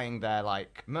started buying their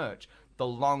like merch, the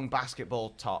long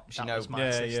basketball tops, That you know, was my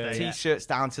sister, yeah. t-shirts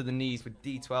down to the knees with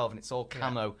D12, and it's all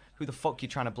camo. Who the fuck you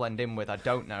trying to blend in with? I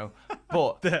don't know,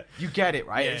 but you get it,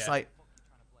 right? Yeah, It's yeah. like.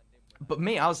 But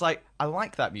me, I was like, I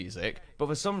like that music, but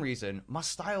for some reason, my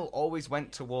style always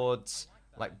went towards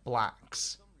like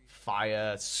blacks,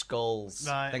 fire, skulls,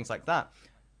 Right. things like that.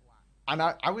 And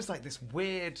I was like this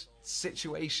weird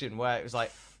situation where it was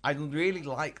like, I really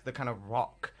like the kind of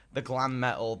rock, the glam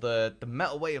metal, the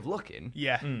metal way of looking,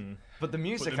 Yeah. but the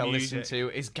music the I listen music-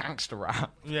 to is gangster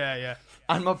rap. Yeah.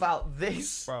 I'm about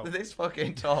this Bro.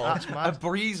 fucking tall. That's A mad.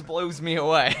 breeze blows me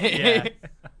away.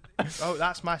 Yeah. Oh,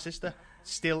 that's my sister.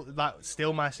 Still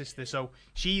my sister. So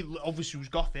she obviously was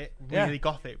gothic, really Yeah.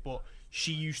 gothic, but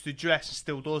she used to dress and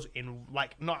still does in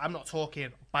like I'm not talking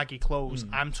baggy clothes.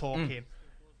 I'm talking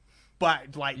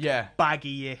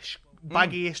baggy-ish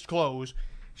clothes.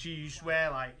 She used to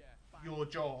wear like your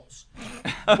jorts,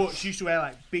 but she used to wear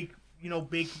like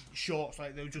big shorts,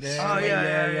 like they were just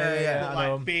but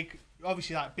like big,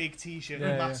 obviously like big t-shirts,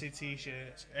 massive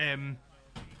t-shirts.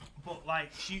 But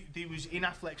like they was in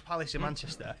Affleck's Palace in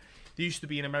Manchester. There used to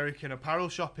be an American apparel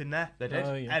shop in there. They did,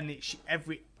 and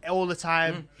all the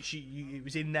time it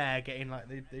was in there getting like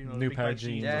the new big pair of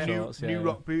jeans, new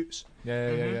rock boots.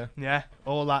 Yeah.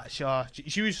 All that.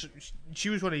 She was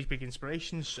one of these big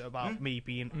inspirations about me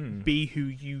being be who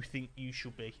you think you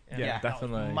should be. Yeah,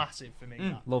 definitely. That was massive for me.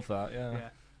 That. Love that. Yeah.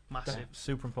 Massive.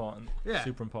 Super important. Yeah.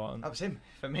 Super important. That was him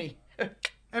for me.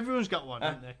 Everyone's got one,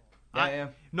 haven't they? Yeah.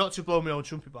 Not to blow my own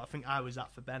trumpet, but I think I was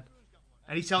that for Ben.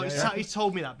 And he's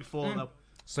told me that before though.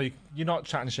 So you're not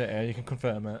chatting shit here. You can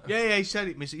confirm it. Yeah, he said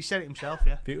it. He said it himself.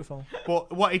 Yeah. Beautiful.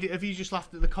 But what he did, have you just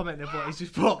laughed at the comment of what he's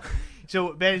just put?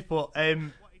 So Ben's put,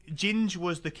 Ginge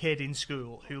was the kid in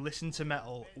school who listened to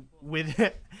metal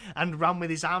and ran with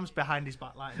his arms behind his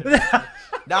back like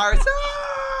Naruto.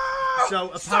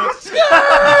 So apparently,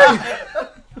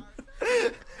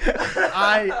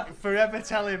 I forever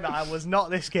tell him that I was not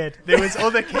this kid. There was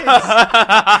other kids.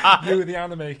 You were the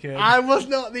anime kid. I was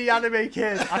not the anime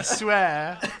kid. I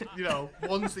swear.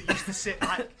 Ones that used to sit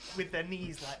like with their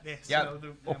knees like this. Yep.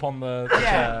 Up on the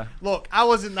chair. Look, I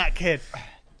wasn't that kid.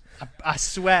 I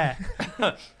swear.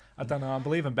 I don't know. I'm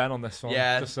believing Ben on this one.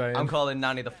 Yeah, Just saying. I'm calling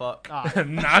Nanny the fuck.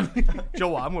 Nan. Do you know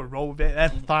what? I'm going to roll with it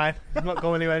then. Fine. I'm not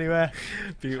going anywhere.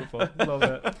 Beautiful. Love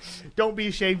it. Don't be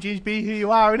ashamed, James. Be who you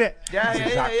are, innit? Yeah,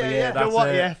 exactly it. You know That's what?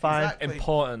 it. Yeah, fine. Exactly.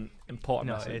 Important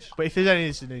No, message. it is. But if there's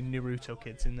any Naruto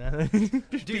kids in there,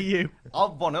 just be you.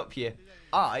 I'll one up you.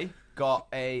 I got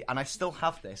and I still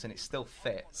have this, and it still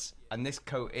fits. And this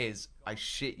coat is, I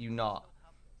shit you not,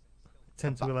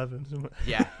 10 to 11. Something.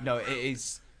 yeah, no, it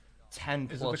is 10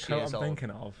 Is it the plus coat years I'm old. thinking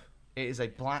of? It is a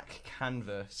black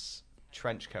canvas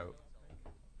trench coat.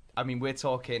 I mean, we're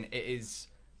talking, it is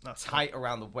That's tight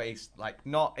around the waist. Like,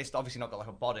 it's obviously not got like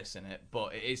a bodice in it,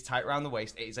 but it is tight around the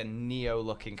waist. It is a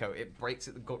Neo-looking coat. It breaks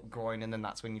at the groin, and then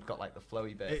that's when you've got like the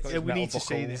flowy bit. Got we metal need to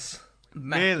see buckles. this.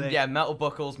 Really? Yeah, metal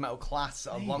buckles, metal clasps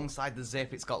alongside the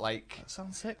zip. It's got like That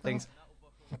sounds sick. things.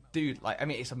 Dude, like, I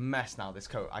mean, it's a mess now, this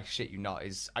coat. I shit you not.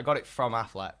 I got it from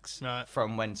Affleck's, Right.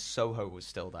 from when Soho was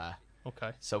still there.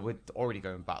 Okay. So we're already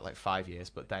going back like 5 years,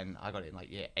 but then I got it in like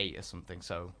year 8 or something.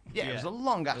 So yeah, it Yeah. was a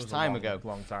long ass time ago.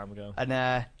 Long time ago.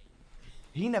 And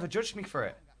he never judged me for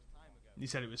it. You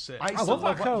said it was sick. I love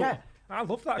that coat. Yeah, I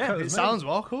love that Yeah, coat. It was sounds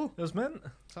well cool. It was mint.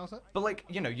 Sounds like. but like,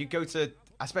 you go to,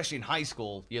 especially in high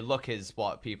school, your look is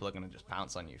what people are gonna just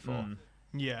pounce on you for.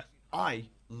 Yeah. I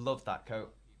loved that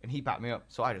coat, and he backed me up,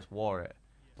 so I just wore it.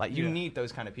 Like, you need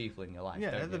those kind of people in your life.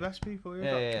 Yeah, don't they're the you? best people.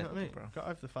 Yeah, You yeah, know what I mean? bro. Got to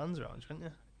have the fans around, can't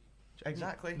you?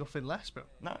 Exactly. Nothing less, bro.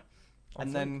 No.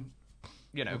 And then,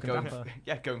 Looking going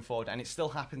dapper. going forward, and it still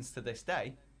happens to this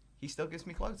day. He still gives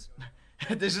me clothes.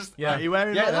 There's just Yeah. Are you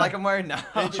wearing yeah, that? like I'm wearing now.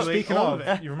 Literally. Speaking all of, of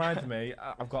it. you reminded me.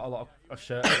 I've got a lot of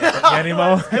shirts. I don't get any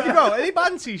more. Have you got any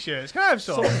band t-shirts? Can I have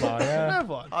some? Some are, yeah. Can I have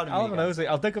one? Pardon I'll me, have a guys. nosy.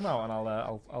 I'll dig them out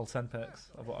and I'll send pics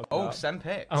of what I've got. Oh, send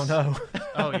pics. Oh no.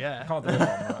 Oh yeah. Can't do it on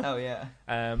that. Oh yeah.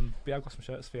 But yeah, I've got some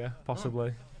shirts for you,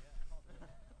 possibly.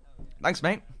 Thanks,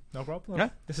 mate. No problem. Yeah.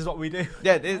 This is what we do.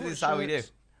 Yeah, this is how we do.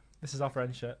 This is our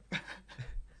friendship.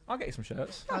 I'll get you some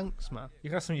shirts. Thanks, man. You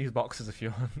can have some used boxes if you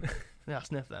want. Yeah,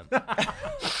 sniff them.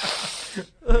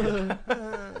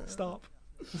 Stop.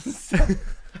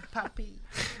 Pappy.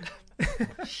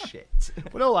 Shit.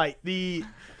 But no, like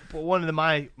but one of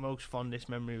my most fondest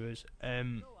memory was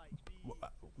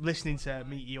listening to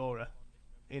Meteora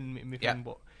in my Yeah. thing,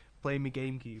 but playing my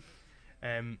GameCube,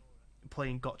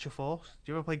 playing Gotcha Force.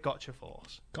 Do you ever play Gotcha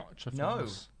Force? Gotcha. No.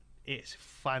 fellas. It's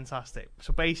fantastic.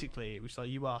 So basically, it was like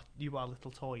you are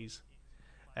little toys,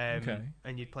 Okay.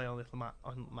 and you'd play on little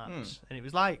maps, and it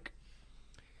was like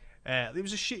it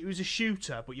was a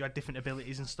shooter, but you had different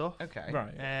abilities and stuff. Okay.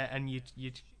 Right. And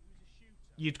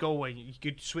you'd go away. You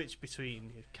could switch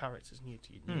between your characters,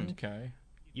 and Okay.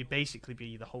 you'd basically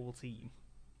be the whole team.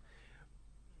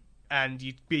 And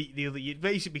you'd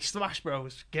basically be Smash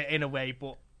Bros. Get in a way,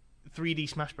 but 3D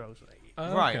Smash Bros.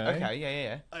 Right. Okay.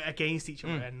 Yeah. Against each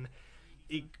other, and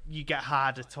you get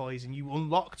harder toys, and you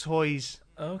unlock toys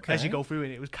Okay. as you go through,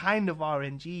 and it was kind of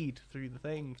RNG'd through the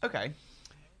thing. Okay.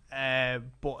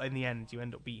 But in the end, you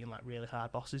end up beating like really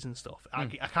hard bosses and stuff. I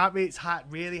can't. It's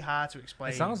really hard to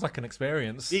explain. It sounds like an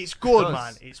experience. It's good, It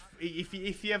man. does. It's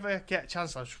if you ever get a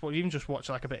chance, even just watch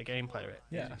like a bit of gameplay of it.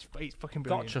 Yeah. It's fucking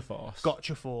brilliant. Gotcha Force.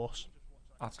 Gotcha Force.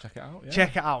 I'll have to check it out. Yeah.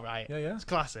 Check it out, right? Yeah, yeah. It's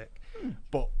classic.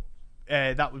 But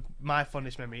that was my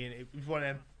fondest memory, and it was one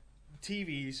of them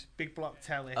TVs, big block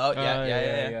telly. Oh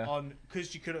yeah. On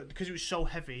because it was so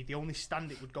heavy. The only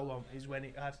stand it would go on is when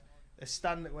it had a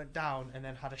stand that went down and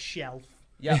then had a shelf.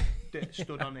 Yeah. That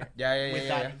stood on it.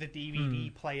 With the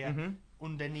DVD player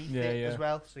underneath it as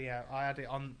well. So yeah, I had it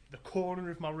on the corner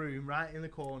of my room, right in the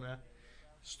corner,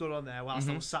 stood on there whilst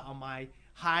I was sat on my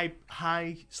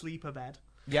high sleeper bed.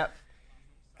 Yep.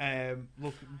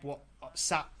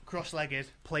 Sat cross-legged,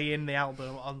 playing the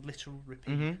album on literal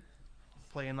repeat.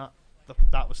 Playing that.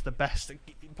 That was the best,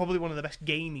 probably one of the best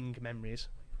gaming memories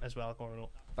as well growing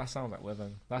up. That sounds like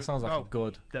living. That sounds like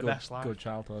a best life. good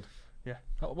childhood. Yeah.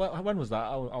 When was that?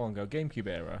 How long ago? GameCube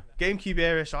era? GameCube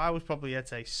era, so I was probably, I'd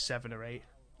say, 7 or 8.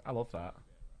 I love that.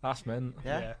 That's mint.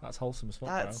 Yeah. That's wholesome as fuck,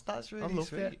 bro. That's really I loved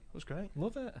sweet. it. It was great.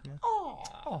 Love it. Yeah.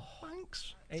 Oh,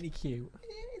 Thanks. Ain't he cute?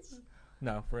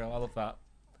 No, for real, I love that.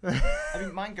 I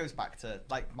mean, mine goes back to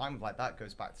that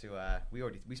goes back to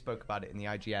we spoke about it in the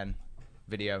IGN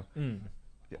video.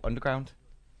 The Underground.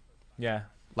 Yeah.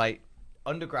 Like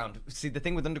Underground. See, the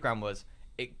thing with Underground was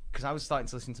because I was starting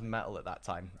to listen to metal at that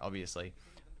time. Obviously,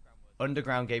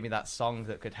 Underground gave me that song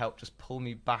that could help just pull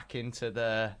me back into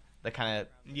the kind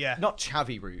of not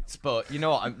chavvy roots, but you know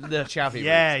what, the chavvy roots.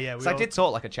 Yeah. So I did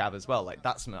talk like a chav as well. Like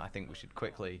that's something I think we should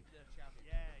quickly.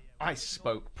 I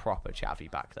spoke proper chavvy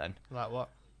back then. Like what?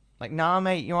 Like, nah,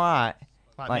 mate, you alright?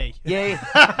 Like me.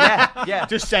 Yeah.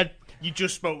 Just said you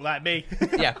just spoke like me.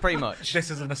 Yeah, pretty much. This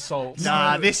is an assault.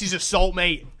 Nah, this is assault,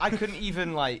 mate. I couldn't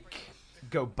even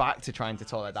go back to trying to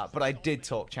talk like that, but I did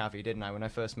talk chavvy, didn't I, when I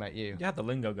first met you? You had the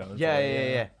lingo going.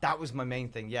 Yeah. That was my main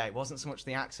thing. Yeah, it wasn't so much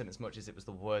the accent as much as it was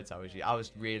the words I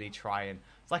was really trying.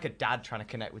 It's like a dad trying to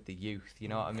connect with the youth. You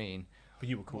know what I mean? But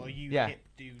you were cool. What are you hip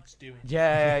dudes doing?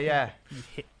 Yeah.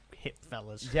 You hip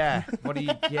fellas. Yeah. What are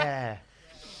you? Yeah.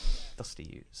 Dusty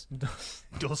use.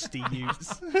 Dusty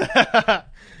use.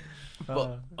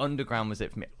 But Underground was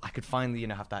it for me. I could finally,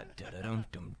 have that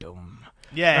dum-dum-dum.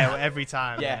 Yeah, every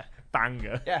time. Yeah.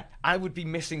 Banger. Yeah, I would be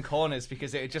missing corners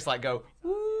because it would just go,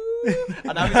 woo,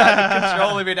 and I was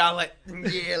controlling me down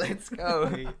yeah, let's go.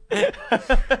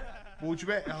 Would you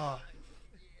bet? Oh,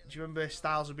 do you remember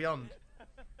Styles of Beyond?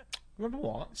 Remember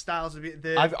what? Styles of Beyond.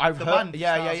 I've the heard. band,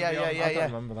 Yeah. I don't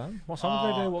remember that. What song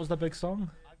did they do? What was their big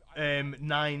song?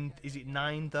 Nine. Is it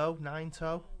Nine though? Nine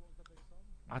toe.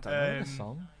 I don't know the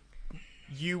song.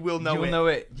 You will know You'll it. know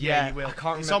it. Yeah, Yeah, you will. I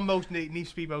can't It's remember. on most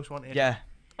needs to be most wanted. Yeah.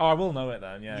 Oh, I will know it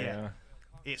then. Yeah.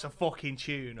 It's a fucking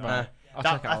tune. Right. Right? I'll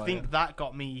check it out I think later. that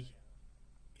got me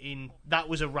in. That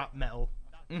was a rap metal,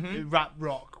 rap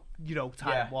rock,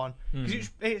 type one. Because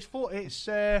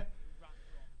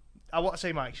I want to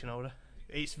say Mike Shinoda.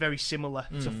 It's very similar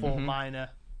to Fort Minor.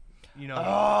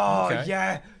 Oh Okay.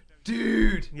 yeah,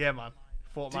 dude. Yeah, man.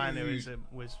 Fort Minor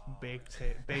was big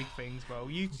things, bro.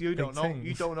 You don't know. things.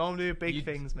 You don't know the big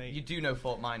things, mate. You do know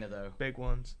Fort Minor though. Big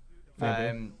ones.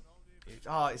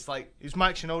 It's like It was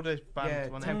Mike Shinoda's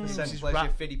band. 10%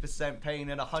 pleasure, 50% pain,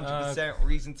 and 100%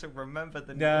 reason to remember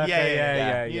the name.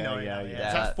 Yeah. You know.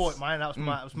 yeah. That's Fort Minor.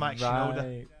 That was Mike Shinoda.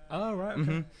 Right. Oh, right.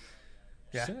 Okay.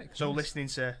 Yeah. Sick, So nice. listening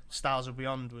to Styles of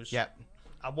Beyond was. Yeah.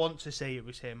 I want to say it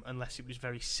was him, unless it was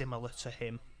very similar to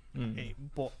him.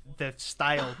 But the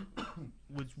style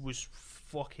was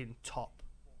fucking top.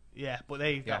 Yeah, but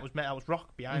that was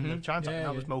rock behind the chimes. Yeah,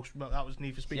 that was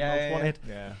Need for Speed Yeah, Most yeah. Wanted.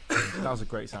 Yeah. That was a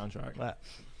great soundtrack.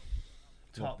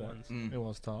 Top Loved it. ones. It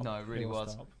was top. No, it really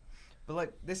was. top.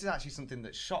 But this is actually something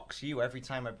that shocks you every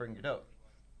time I bring it up.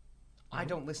 I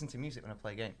don't listen to music when I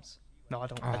play games No, I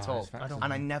don't. at all, it's fascinating.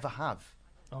 and I never have.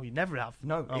 Oh, you never have.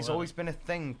 No, Oh, it's well. always been a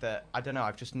thing that I don't know.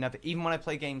 I've just never. Even when I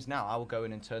play games now, I will go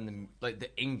in and turn the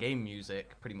in-game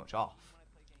music pretty much off.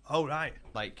 Oh right.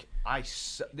 I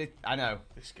know.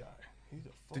 This guy. He's a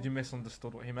fuck. Did you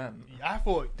misunderstood what he meant? I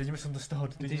thought. Did you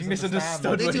misunderstood? Did you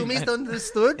misunderstood? Did you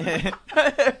misunderstood?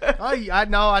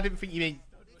 I didn't think you meant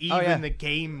even yeah. the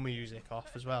game music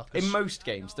off as well. 'cause- In most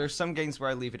games, there are some games where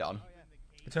I leave it on.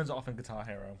 It turns it off in Guitar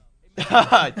Hero.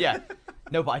 Yeah.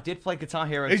 No, but I did play Guitar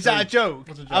Hero. Is 2. that a joke?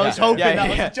 What's a joke? I was Yeah. hoping Yeah,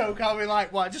 that yeah. was a joke. I'll be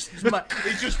like, what?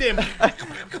 It's just him.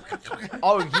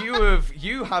 Oh,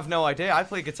 you have no idea. I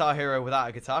play Guitar Hero without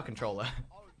a guitar controller.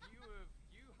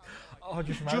 Oh,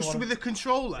 just Just with a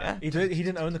controller. Yeah. He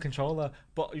didn't own the controller,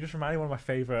 but you just reminded me of one of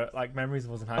my favourite memories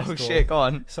was in high school. Oh shit, go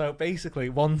on. So basically,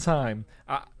 one time,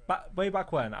 way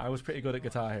back when, I was pretty good at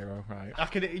Guitar Hero, right? I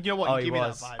could, you know what? Oh, You he give me that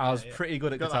was. vibe. I was yeah. pretty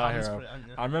good at Got Guitar that hands Hero. for it, haven't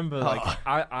you? I remember,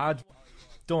 I'd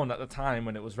done at the time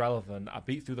when it was relevant. I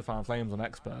beat Through the Fire and Flames on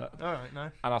Expert, All right, no.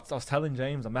 and I was telling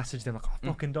James, I messaged him like, I've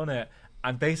fucking done it,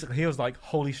 and basically he was like,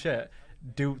 holy shit,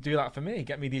 do that for me,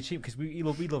 get me the achievement, because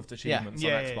we loved achievements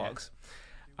Yeah, on yeah, Xbox,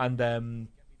 and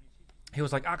he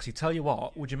was like, actually, tell you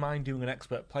what, would you mind doing an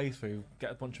expert playthrough,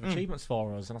 get a bunch of achievements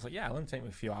for us? And I was like, yeah, it'll only take me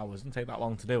a few hours. It doesn't take that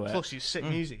long to do it. Plus, it's sick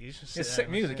music. You just It's sit sick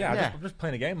there music, and- yeah. I'm just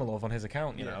playing a game I love on his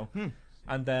account, you know.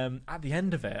 And at the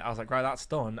end of it, I was like, right, that's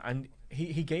done. And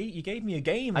he gave me a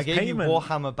game. I as gave payment. you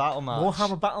Warhammer Battle March.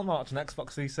 Warhammer Battle March on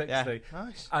Xbox 360. Yeah.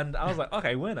 Nice. And I was like,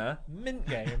 okay, winner, mint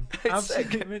game, It's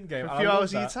absolute sick. mint game. A I few loved hours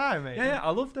of your that. time, mate. Yeah,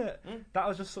 I loved it. That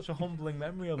was just such a humbling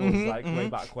memory of us, like way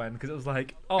back when, because it was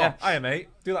like, oh, hiya mate,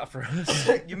 do that for us.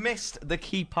 You missed the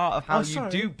key part of how you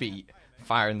sorry. do beat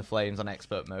Fire in the Flames on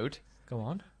expert mode. Go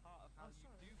on.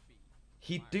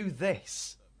 He'd do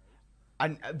this,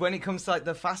 and when it comes to like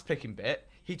the fast picking bit,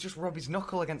 he'd just rub his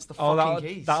knuckle against the fucking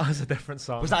keys. that was a different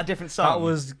song. Was that a different song? That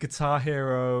was Guitar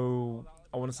Hero.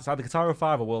 I want to say it's either Guitar Hero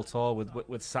 5 or World Tour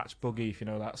with Satch Boogie, if you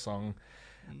know that song.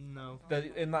 No.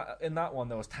 In that one,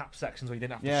 there was tap sections where you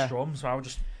didn't have to Yeah. strum, so I would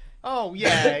just. Oh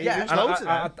yeah, Yeah, There's And loads of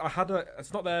them. I had a.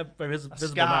 It's not there very visible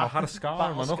scar. now. I had a scar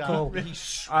on my Battle knuckle. scar.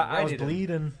 He I was shredded him.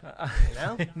 bleeding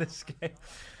know? in this game.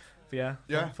 But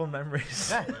yeah, fun memories.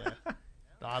 Yeah.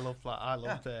 I love that. I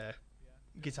loved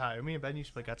Guitar Hero. Me and Ben used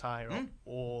to play Guitar Hero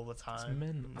all the It's time.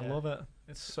 mint. I Yeah. love it.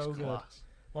 It's so good. Class.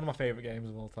 One of my favourite games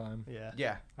of all time. Yeah.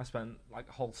 Yeah. I spent like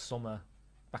a whole summer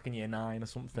back in year 9 or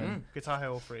something. Guitar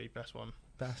Hero 3, best one.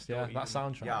 Best, yeah. Don't That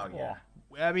even- soundtrack. Yeah,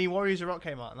 yeah. I mean, Warriors of Rock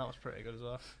came out, and that was pretty good as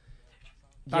well.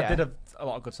 That Yeah. did a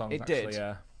lot of good songs, It actually, did.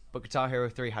 yeah. But Guitar Hero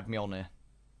 3 had Mjolnir,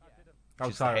 Oh,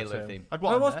 which is the Guitar Halo Hero 2. theme. I'd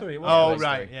Oh, it was there. 3, it was Oh, three.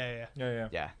 right. Yeah. Yeah.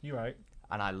 Yeah. You're right.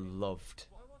 And I loved.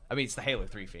 I mean, it's the Halo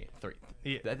 3 theme.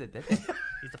 Yeah. It's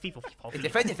He's the FIFA. the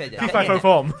FIFA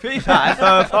form.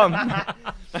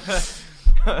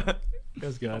 It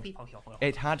was good.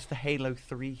 It had the Halo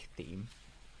 3 theme,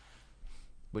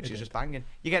 which It is did. just banging.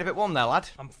 You get a bit warm there, lad.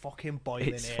 I'm fucking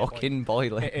boiling It's here. fucking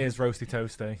boiling. It is roasty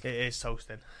toasty. It is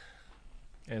toasting.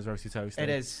 It is roasty toasty. It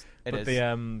is. It But is.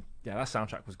 the that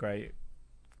soundtrack was great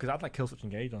because I had like Killswitch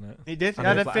Engage on it. It did. And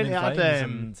Yeah, In I think it Flames had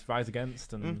and Rise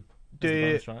Against and the- the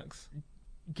bonus tracks.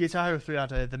 Guitar Hero 3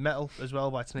 had the metal as well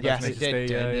by Tenacious Yes, D. it did.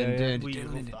 Yeah, yeah, yeah. We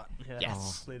love that. Yeah.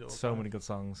 Yes. Played it all the So time. many good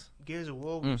songs. Gears of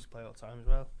War we used to play all the time as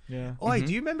well. Yeah. Oh, hey,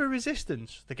 do you remember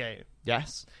Resistance, the game?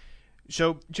 Yes.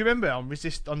 So, do you remember on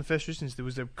the first Resistance there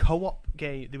was a co-op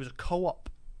game? There was a co-op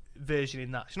version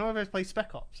in that. Do you know if I ever played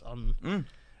Spec Ops on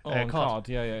Oh, on COD? COD.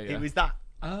 Yeah. It was that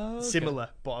Oh, okay. similar,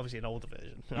 but obviously an older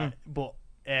version. Right? But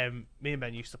me and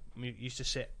Ben used to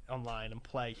sit online and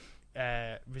play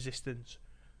Resistance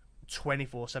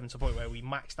 24/7 to the point where we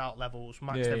maxed out levels,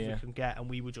 maxed everything we can get, and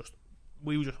we were just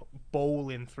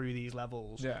bowling through these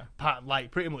levels. Yeah.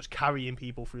 Like pretty much carrying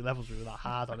people through levels. We were that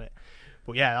hard on it.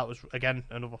 But yeah, that was again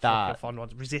another That- fucking fun one.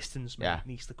 Resistance mate, Yeah.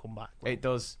 needs to come back. It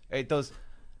does. It does.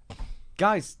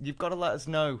 Guys, you've got to let us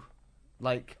know,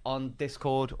 like on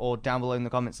Discord or down below in the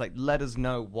comments. Like, let us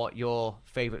know what your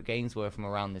favorite games were from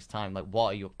around this time. Like, what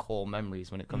are your core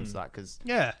memories when it comes to that? Because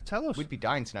Yeah, tell us. we'd be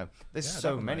dying to know. There's Yeah, so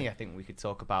definitely. many I think we could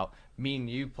talk about. Me and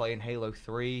you playing Halo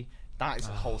 3. That is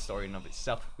a whole story in and of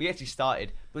itself. We actually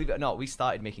started, believe it or not, we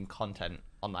started making content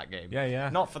on that game. Yeah.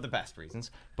 Not for the best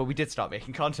reasons, but we did start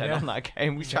making content Yeah. on that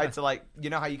game. We tried to, like, you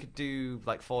know how you could do,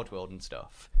 like, Forge World and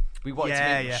stuff? We wanted to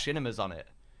make machinimas on it.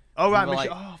 Oh right, we were like-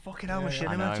 oh fucking hell, Yeah, Machinima,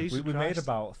 I know. Jesus We made Christ.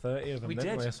 about 30 of them, We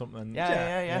didn't we, did. or something?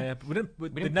 Yeah. But we didn't. We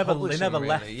They didn't never publish left. them,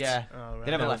 really. Yeah. Oh, right.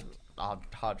 They never No. left our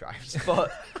hard drives,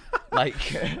 but, like...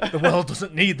 The world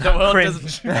doesn't need that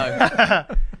cringe. No.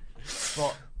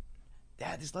 But,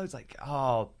 yeah, there's loads, like,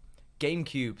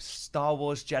 GameCube, Star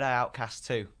Wars Jedi Outcast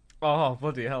 2. Oh,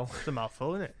 bloody hell. It's a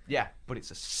mouthful, isn't it? Yeah, but it's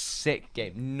a sick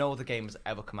game. No other game has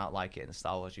ever come out like it in the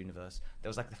Star Wars universe. There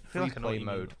was like the feel free like I know what play you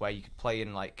mean. mode where you could play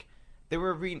in like they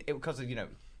were arena because of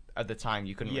at the time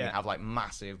you couldn't really Yeah. have like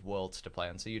massive worlds to play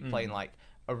on, so you'd play in like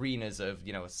arenas of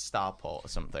a starport or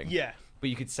something. Yeah.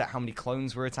 But you could set how many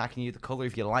clones were attacking you, the color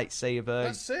of your lightsaber.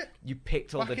 That's sick. You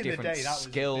picked all Back the in the different day, that was a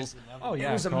skills. different level. Oh yeah,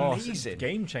 It was of course. amazing.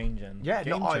 Game changing. Yeah,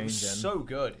 Game no, it was changing. so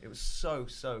good. It was so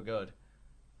good.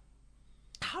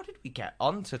 How did we get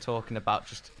on to talking about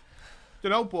just?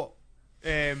 Don't know, but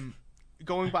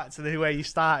going back to the way you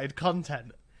started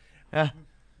content, Yeah.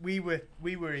 we were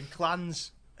in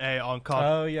clans on COD.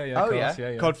 Oh yeah. Oh, Of course, yeah.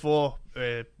 yeah. COD 4.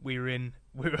 We were in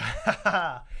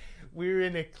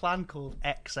a clan called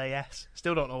XAS.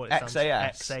 Still don't know what it stands for.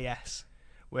 XAS? XAS.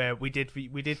 Where we did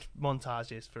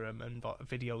montages for them and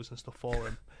videos and stuff for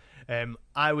them.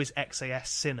 I was XAS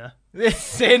Sinner.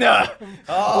 Sinner.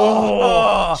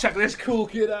 Oh, Check this cool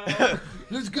kid out.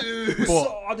 let's go.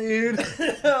 Oh, dude.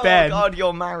 Oh Ben. God,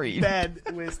 you're married. Ben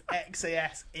was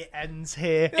XAS. It ends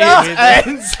here.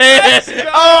 Ends here.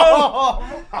 Oh.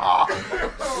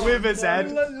 With a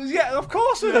Z. Yeah, of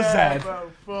course with a Z.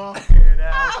 Bro, fucking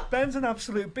hell. Ben's an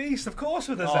absolute beast, of course,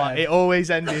 with his Oh, head. it always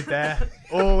ended there.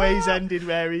 Always ended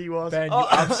where he was. Ben, you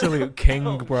absolute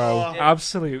king, bro. Oh.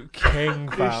 Absolute king,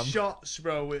 The fam. shots,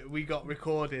 bro, we got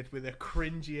recorded with the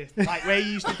cringiest, like where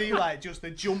he used to do like just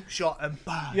a jump shot and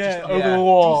bam, Yeah, just, over yeah. the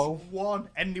wall. just one,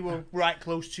 and they were right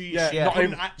close to you. Yeah, so you not couldn't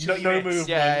even, actually no miss. movement.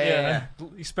 Yeah.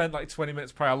 You spent like 20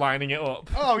 minutes prior lining it up.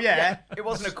 Oh yeah, It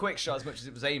wasn't a quick shot as much as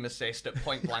it was aim assist at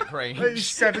point blank range. it was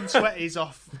 720s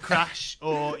off Crash,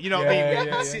 or you know what I mean. We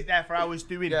had to sit there for hours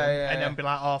doing Yeah, them, yeah, and yeah. then be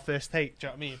like, "Oh, first take." Do you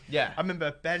know what I mean? Yeah. I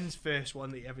remember Ben's first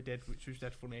one that he ever did, which was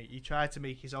dead funny. He tried to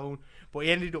make his own, but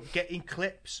he ended up getting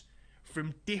clips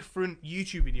from different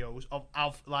YouTube videos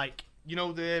of like, you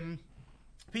know, the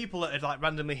people that had like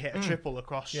randomly hit a triple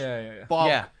across Yeah. bog.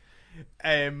 Yeah.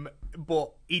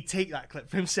 But he'd take that clip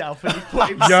for himself and he'd put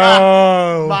himself.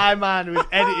 Yo! My man would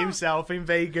edit himself in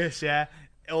Vegas, yeah.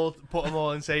 He'll put them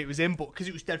all and say it was him, but because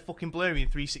it was dead fucking blurry in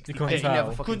 360. You couldn't tell.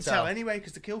 never fucking Couldn't tell tell. anyway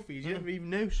because the kill feeds you never even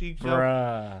knew. So you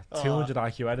Bruh. 200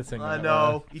 IQ editing. I right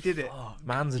know he did it. there.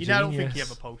 Man's a You know, I genius. don't think he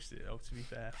ever posted it though. To be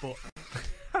fair, but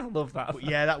I love that.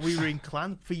 yeah, that we were in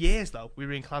clan for years though. We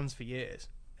were in clans for years.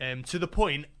 To the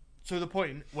point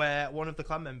where one of the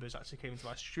clan members actually came into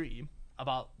my stream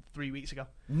about 3 weeks ago.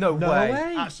 No,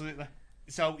 way. Absolutely.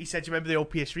 So he said, "Do you remember the old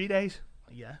PS3 days?"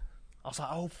 Yeah. I was like,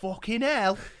 "Oh fucking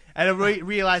hell!" And I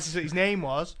realised what his name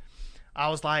was. I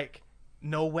was like,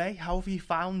 "No way! How have you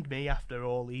found me after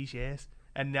all these years?"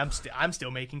 And I'm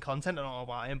still making content. I don't know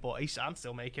about him, but I'm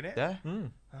still making it. Yeah.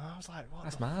 And I was like, "What?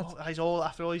 That's the mad. fuck?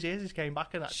 After all these years, he came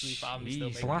back and actually found me still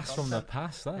Jeez. making Blast from the content.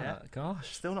 past, that. Yeah.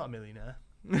 Gosh. Still not a millionaire.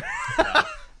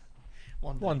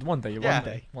 One day. One day,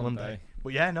 Yeah. one day.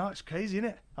 But yeah, no, it's crazy, isn't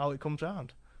it? How it comes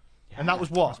round. And that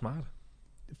was what? That's mad.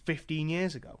 15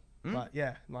 years ago.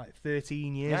 Like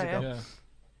 13 years Yeah, ago. Yeah.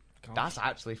 Gosh. That's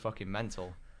actually fucking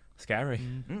mental. Scary.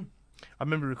 I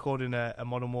remember recording a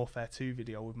Modern Warfare 2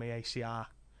 video with my ACR.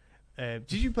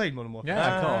 Did you play Modern Warfare?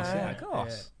 Yeah, of course. yeah, Yeah, of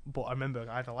course. But I remember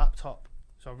I had a laptop,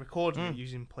 so I recorded it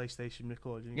using PlayStation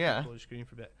recording. Yeah. Record the screen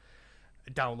for a bit.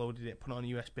 I downloaded it, put it on a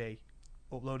USB,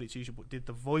 uploaded it to YouTube, but did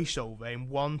the voiceover in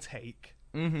one take.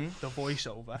 Mm-hmm. The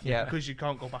voiceover. Yeah. Because you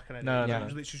can't go back and edit No, it. no, It no.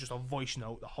 was literally just a voice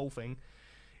note, the whole thing.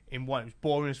 In one. It was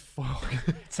boring as fuck.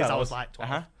 Since Tell I was us. like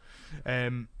 12. Uh-huh.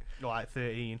 Or like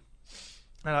 13.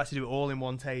 And I had to do it all in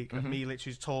one take of me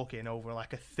literally talking over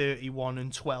like a 31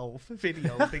 and 12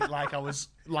 video. I think like I was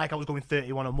going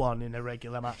 31 and 1 in a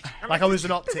regular match. Like I was an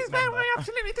optic member.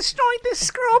 absolutely destroyed this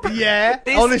scrub. Yeah,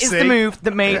 This honestly. is the move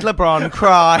that made LeBron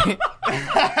cry.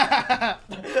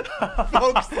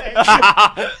 Folks,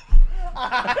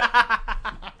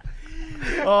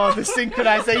 oh, the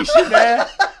synchronization there.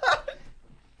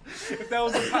 If there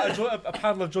was a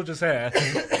panel of judges here,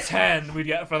 10 we'd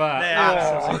get for that.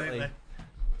 Yeah, absolutely.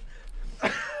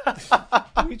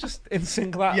 Can we just in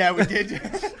sync that? Yeah, we did.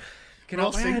 Get We're all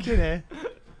out my head. syncing here.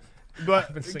 But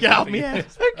I've been syncing get out for my head.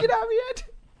 years. Get out of your head.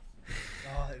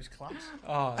 Oh, it was class.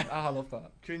 Oh, I love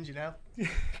that. Cringy now.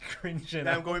 Cringing.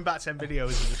 Now I'm going back 10 videos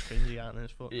and just cringy, aren't they?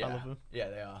 But Yeah. I love them. Yeah,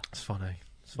 they are. It's funny.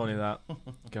 It's funny that.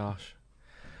 Gosh.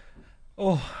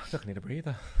 Oh, I don't need a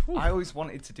breather. I always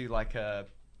wanted to do like a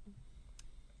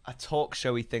talk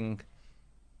showy thing.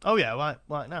 Oh yeah, like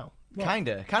now.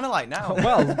 Kinda like now.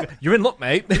 Well, you're in luck,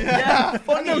 mate. Yeah,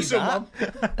 funny know that. someone.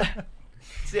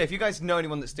 So yeah, if you guys know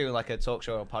anyone that's doing like a talk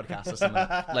show or podcast or something,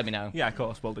 let me know. Yeah, of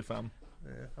course, will do, fam.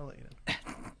 Yeah, I'll let you know.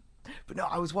 But no,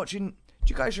 I was watching.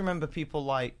 Do you guys remember people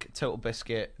like Total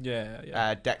Biscuit,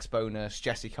 Yeah. Dex Bonus,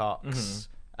 Jesse Cox,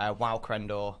 Wow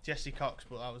Crendor, Jesse Cox,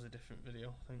 but that was a different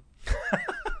video, I think.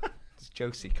 it's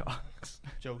Josie Cox?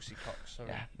 Josie Cox, sorry.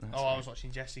 Yeah, that's I right. was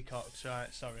watching Jesse Cox, right,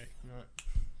 sorry. Right.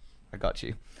 I got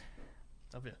you.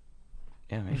 Have you?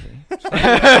 Yeah,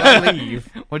 maybe. Leave.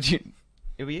 What'd you?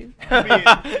 Who were you?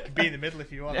 Be in the middle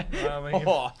if you want. I mean,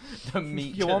 Oh, the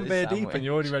meat. you're of one this beer deep sandwich. and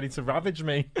you're already ready to ravage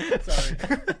me. Sorry.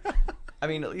 I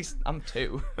mean, at least I'm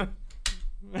 2.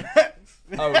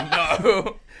 Oh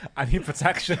no! I need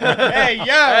protection. Hey,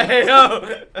 yo! Hey,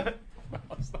 no!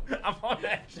 I'm on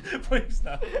edge. Please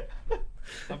no.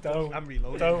 Don't. I'm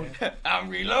reloading. Don't. I'm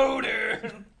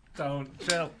reloading. Don't.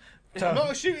 Chill. I'm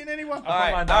not shooting anyone.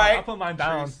 I put mine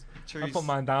down. Truce. I Truce. put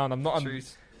mine down. I'm not.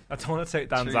 Truce. I don't want to take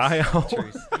Dan's Truce. eye out.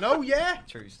 Truce. No, yeah.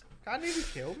 Truce. Can't even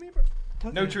kill me,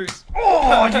 bro. No truce.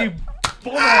 Oh, you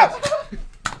bummer!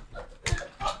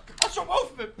 I shot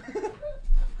both of them.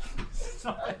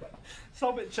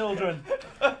 Stop it, children.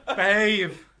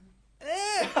 Babe.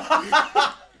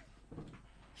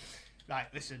 Right,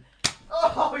 listen.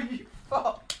 Oh, you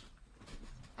fuck!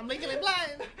 I'm legally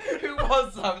blind. Who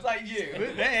was that? Was that you?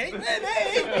 Hey,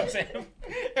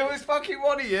 It was fucking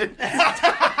one of you.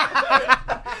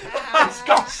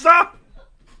 Scott, stop!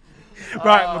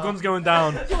 Right, my gun's going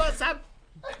down. What, Sam?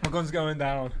 My gun's going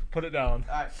down. Put it down.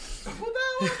 Alright.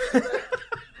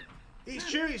 It's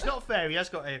true. It's not fair. He has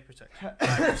got ear protection.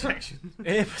 Eye protection.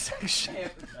 Ear protection.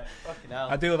 Fucking hell.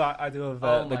 I do that. I do have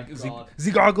Oh my the God.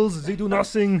 the goggles. They do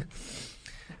nothing.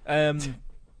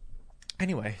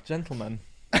 Anyway, gentlemen,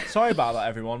 sorry about that,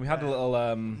 everyone. We had a little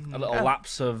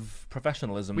lapse of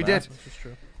professionalism. We there. did. This is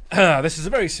true. This is a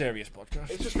very serious podcast.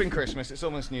 It's just been Christmas. It's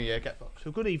almost New Year. Get fucked.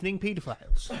 So good evening,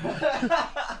 paedophiles.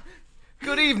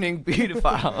 Good evening,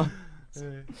 paedophile.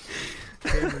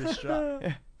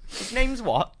 His name's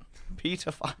what?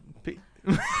 Peter Fan.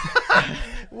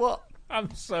 What?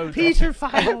 I'm so Peter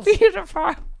Files.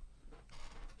 Pedophile.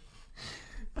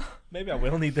 Maybe I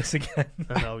will need this again.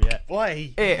 I know, yeah.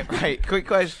 Why? Right, quick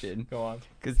question. Go on.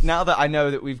 Because now that I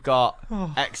know that we've got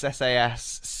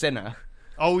XSAS Sinner,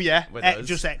 Oh, yeah. With us.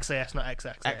 Just XAS, not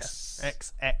XXAS.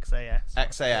 X- XXAS.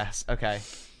 XAS, okay,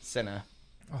 Sinner,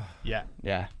 Yeah.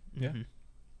 yeah. Yeah.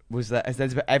 Has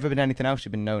there ever been anything else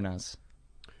you've been known as?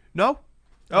 No?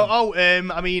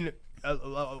 I mean,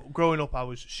 growing up, I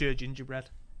was Sir Gingerbread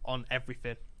on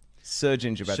everything. Sir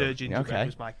Gingerbread. Sir Gingerbread Okay.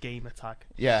 was my gamer tag.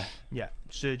 Yeah. Yeah,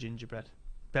 Sir Gingerbread.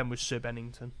 Ben was Sir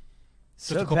Bennington.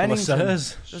 Just a couple of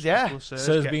sirs. Yeah. Couple of Sirs.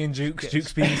 Sirs Get- being dukes, get-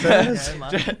 dukes being sirs. Yeah,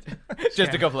 man.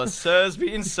 Just a couple of sirs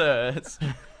being sirs.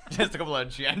 Just a couple of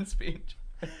gents being.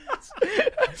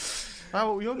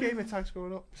 How were your gamer tags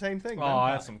going up? Same thing. Oh, then?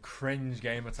 I had some cringe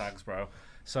gamer tags, bro.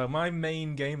 So my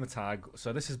main gamer tag,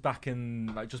 so this is back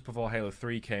in, like, just before Halo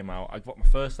 3 came out. I got my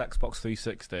first Xbox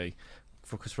 360,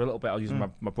 because for a little bit I was using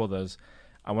my brother's.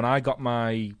 And when I got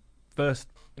my first,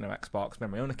 Xbox,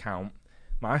 made my own account,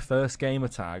 my first gamer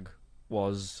tag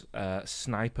was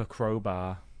Sniper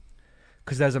Crowbar.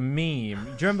 Because there's a meme. Do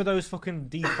you remember those fucking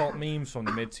default memes from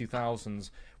the mid-2000s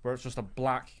where it's just a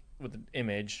black with an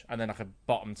image and then like a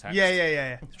bottom text?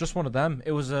 Yeah. It's just one of them.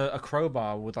 It was a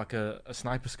crowbar with like a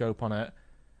sniper scope on it,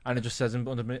 and it just says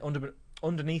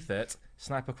underneath it,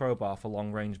 Sniper Crowbar for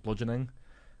long range bludgeoning,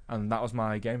 and that was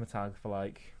my gamer tag for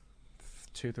like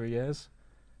 2-3 years.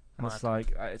 And Mad. it's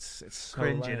like it's so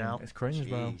Cringy lame. now. It's cringe,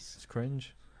 bro. Jeez. It's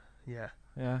cringe. Yeah.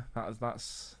 Yeah,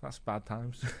 that's bad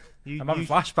times. You, I'm having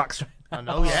flashbacks. I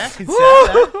know, yeah. I can see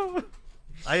that.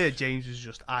 I heard James was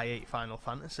just, I hate Final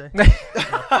Fantasy.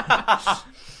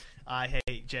 I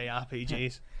hate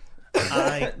JRPGs.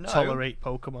 I No. tolerate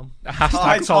Pokemon.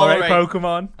 Hashtag tolerate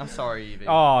Pokemon. I'm sorry, Evie.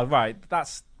 Oh, right.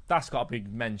 That's got to be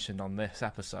mentioned on this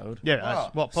episode. Yeah,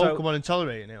 that's, what, So- Pokemon and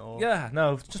tolerating it? Or? Yeah,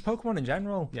 no, just Pokemon in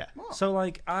general. Yeah. So,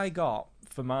 like, I got,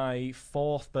 for my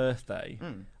 4th birthday,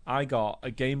 I got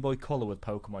a Game Boy Color with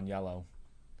Pokemon Yellow.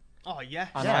 Oh, yeah.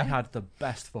 And I had the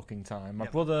best fucking time. My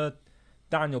brother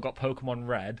Daniel got Pokemon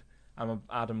Red, and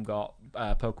Adam got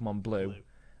Pokemon Blue.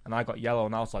 And I got Yellow,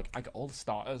 and I was like, I got all the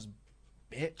starters,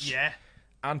 bitch. Yeah.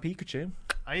 And Pikachu.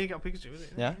 I ain't got Pikachu with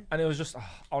it. Yeah. And it was just,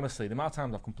 honestly, the amount of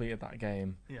times I've completed that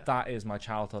game, Yeah. that is my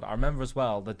childhood. I remember as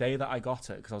well, the day that I got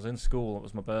it, because I was in school, it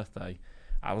was my birthday,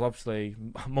 I was obviously,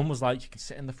 Mum was like, you can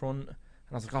sit in the front. And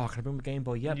I was like, oh, can I bring my Game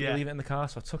Boy? Yep, Yeah. leave it in the car.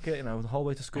 So I took it, the whole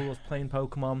way to school, I was playing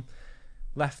Pokemon,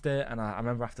 left it, and I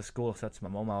remember after school, I said to my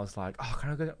mum, I was like, oh,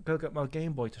 can I go get my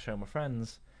Game Boy to show my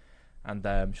friends? And she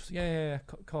was like, yeah,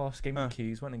 of course, gave me the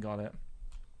keys, went and got it.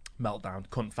 Meltdown,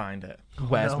 couldn't find it.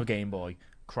 Where's no. my Game Boy?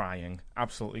 Crying,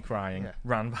 absolutely crying. Yeah.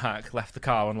 Ran back, left the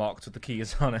car unlocked with the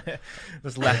keys on it,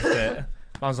 just left it.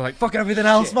 I was like, fuck everything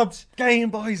else, my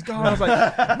Game Boy's gone. I was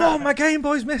like, Mum, my Game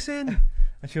Boy's missing.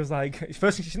 And she was like,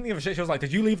 first thing she didn't give a shit, she was like,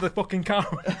 did you leave the fucking car?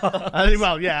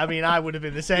 Well, yeah, I mean, I would have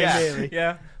been the same, really.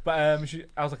 Yeah, but I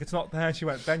was like, it's not there. And she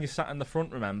went, Ben, you sat in the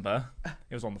front, remember?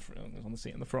 It was on the front, it was on the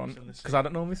seat in the front, because I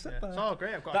don't normally sit there. Oh,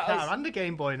 great, I've got That a car was- and a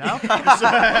Game Boy now.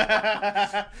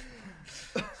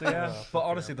 So yeah, but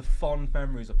honestly, the fond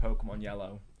memories of Pokemon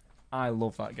Yellow, I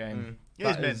love that game. It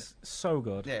is That mint. is so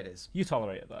good. Yeah, it is. You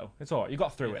tolerate it though. It's alright. You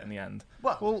got through it in the end.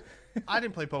 Well, I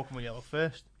didn't play Pokemon Yellow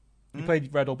first. You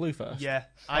played Red or Blue first. Yeah,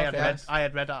 I had Okay. red. I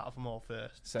had red out of them all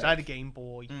first. So Sick. I had a Game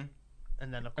Boy,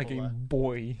 and then a A colour. Game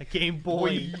Boy. A Game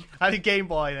Boy. I had a Game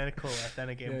Boy, then a colour, then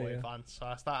a Game Yeah, Boy yeah. Advance.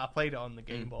 So I played it on the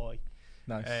Game Boy.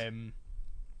 Nice.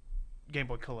 Game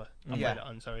Boy Color. I Yeah. played it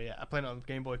on. Sorry, yeah, I played it on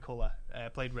Game Boy Color.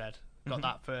 Played Red. Got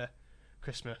that for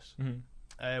Christmas,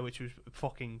 which was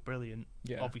fucking brilliant.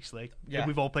 Yeah. Obviously, Yeah.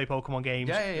 We've all played Pokemon games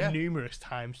Yeah. numerous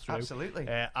times through. Absolutely.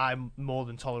 I'm more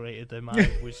than tolerated them.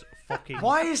 I was fucking.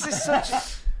 Why is this such?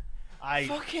 I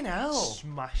Fucking hell.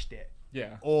 smashed it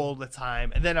Yeah. all the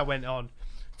time, and then I went on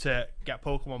to get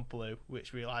Pokemon Blue,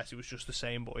 which realised it was just the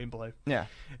same but in blue. Yeah.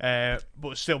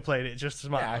 But still played it just as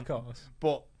much. Yeah, of course.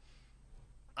 But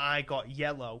I got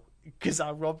Yellow because I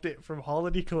robbed it from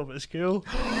Holiday Club at school.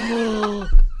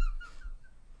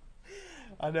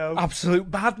 I know. Absolute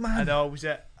bad man. I know. It was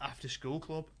at after school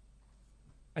club,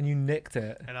 And you nicked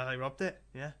it. and I robbed it.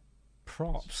 Yeah,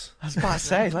 Props. I was about to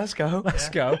say, let's go. Let's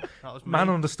go. that was me. Man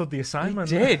understood the assignment.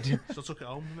 Did. So I took it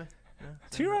home with me. Yeah.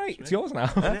 It's your right. me. It's yours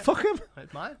now. it? Fuck him.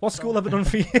 It's mine. What's school ever done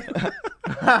for you? Yeah,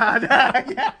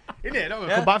 isn't it? Not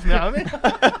gonna come back from that, have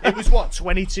it? It was what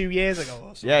 22 years ago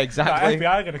or something. Yeah, The exactly. FBI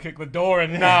are going to kick the door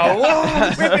in now.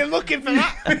 We've been looking for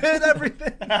that. We heard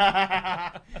everything.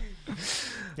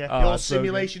 Yeah, Oh, your so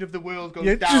simulation of the world goes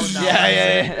Yeah, down just- now.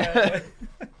 Yeah.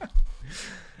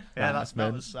 Yeah, That's that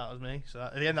men. was me. So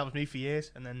at the end, that was me for years,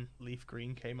 and then Leaf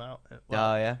Green came out.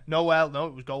 Oh, yeah. No,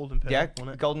 it was Gold and Pearl, Yeah,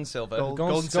 wasn't it? gold and silver. Gold.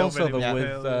 Gold Silver, Silver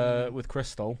yeah. with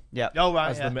Crystal Yeah. Oh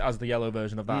right, as the yellow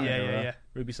version of that Yeah, era. yeah.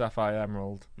 Ruby, Sapphire,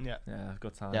 Emerald. yeah. Yeah,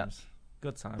 good times. Yeah.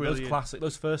 Good times. Brilliant. Those classic,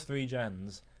 those first 3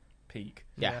 gens, peak.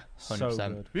 Yeah, So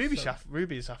 100%. good.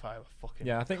 Ruby and Sapphire were fucking.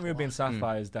 Yeah, I think Ruby and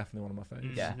Sapphire is definitely one of my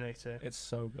favorites. Yeah. Me too. It's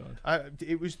so good.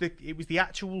 It was the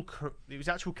actual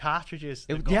cartridges.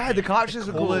 that got Yeah, me. the cartridges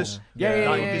were cool. colours. Yeah, Yeah, yeah,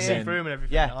 Like yeah, you could yeah, see yeah. through 'em and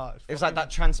everything. Yeah. Oh, It was like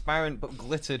that transparent but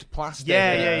glittered plastic.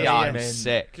 Yeah. Yeah, Man. it's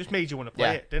sick. Just made you want to play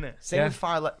Yeah. it, didn't it? Same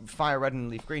Yeah. with Fire Red and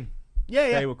Leaf Green.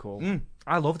 Yeah, They were cool. Mm.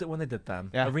 I loved it when they did them.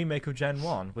 Yeah. A remake of Gen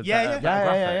 1 with Yeah, better, yeah. better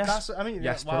Yeah, yeah, yeah, graphics. yeah. That's, I mean,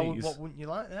 Yes, why, please. what wouldn't you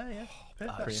like? Yeah,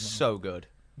 perfect. Pretty much. So good.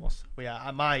 What's- But yeah,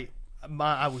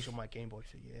 I was on my Game Boy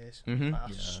for years. Mhm. That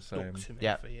Yeah, stuck same. to me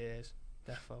Yeah. for years.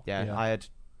 Defo. Yeah, Yeah. I had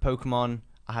Pokemon.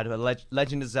 I had a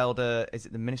Legend of Zelda. Is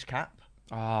it the Minish Cap?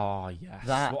 Oh, yes.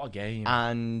 That- What a game.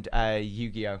 And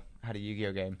Yu-Gi-Oh. I had a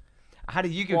Yu-Gi-Oh game. I had a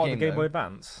Yu-Gi-Oh What, game. the Game Boy though.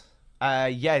 Advance?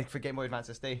 Yeah, for Game Boy Advance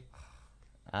SD.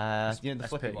 You know the SP.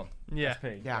 flippy one. Yeah.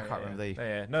 SP. Yeah, I can't remember the-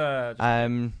 Yeah, no,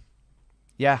 just,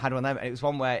 Yeah, I had one of them. And it was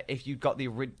one where if you got the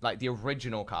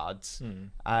original cards,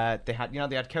 they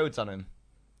had codes on them.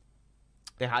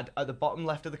 They had at the bottom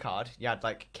left of the card, you had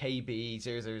like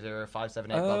KB000578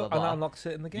 blah blah and blah. that unlocks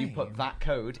it in the game. You put that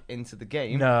code into the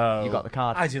game. No. You got the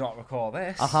card. I do not recall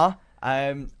this.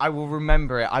 I will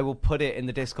remember it. I will put it in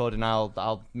the Discord and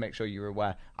I'll make sure you're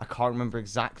aware. I can't remember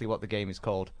exactly what the game is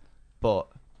called, but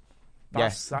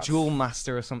That's- yes, Jewel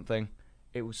Master or something.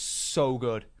 It was so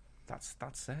good. That's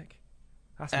sick.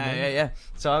 That's Yeah.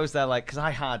 So I was there because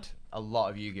I had a lot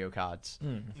of Yu-Gi-Oh cards,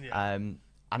 Yeah. and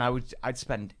I'd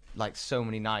spend like so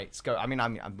many nights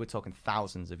we're talking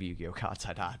thousands of Yu-Gi-Oh cards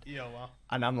I'd had. Yeah, well.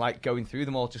 And I'm like going through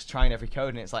them all, just trying every code,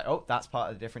 and it's like, oh, that's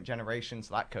part of the different generation,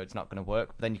 so that code's not going to work.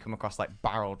 But then you come across like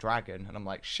Barrel Dragon, and I'm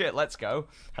like, shit, let's go.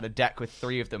 Had a deck with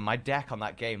 3 of them. My deck on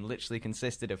that game literally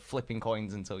consisted of flipping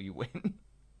coins until you win.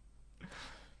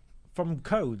 From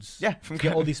codes? Yeah, from from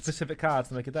get all codes. these specific cards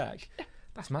to make a deck.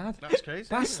 That's mad. That's crazy.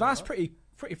 That's pretty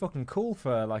pretty fucking cool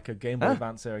for like a Game Boy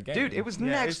Advance era game. Dude, it was Yeah,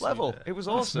 next it's- level. It was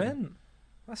That's awesome. mint.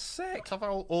 That's sick. To have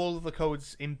all of the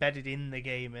codes embedded in the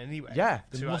game anyway. Yeah,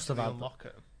 they to must have actually had- unlock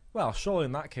it. Well, surely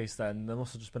in that case then there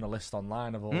must have just been a list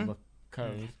online of all the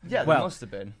codes. Yeah, well, there must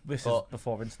have been. This but is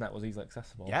before internet was easily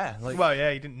accessible. yeah, like Well,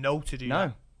 yeah, you didn't know to do No.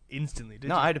 that instantly, did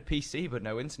no, you? I had a PC but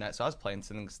no internet, so I was playing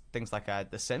things like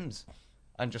The Sims,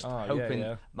 and just Oh, yeah, hoping.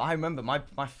 yeah. I remember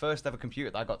my first ever computer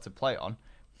that I got to play it on,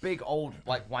 big old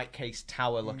like white case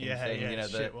tower looking Yeah, thing. yeah, You know,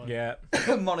 shit one. Yeah.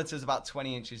 the monitor's about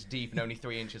 20 inches deep and only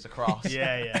 3 inches across.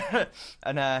 Yeah.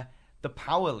 And the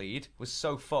power lead was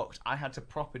so fucked. I had to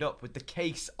prop it up with the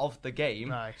case of the game.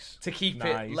 Nice. To keep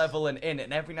Nice. it level and in,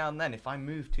 and every now and then, if I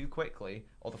moved too quickly,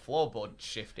 or the floorboard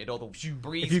shifted, or the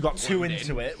breeze, If you got too blew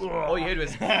into it, all you heard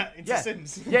was Into yeah,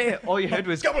 Sims. yeah. All you heard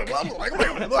was, blah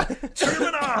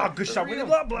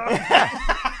blah.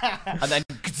 and then,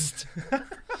 and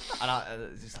I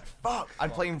just like fuck.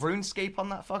 I'm playing RuneScape on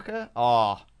that fucker.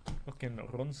 Oh, Fucking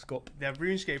run scup. Yeah,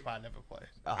 RuneScape I never played.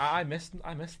 I missed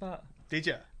that. Did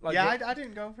you? Like, yeah, the- I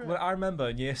didn't go for it. Well, I remember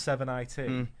in year 7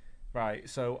 IT, right?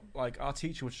 So like our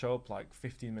teacher would show up like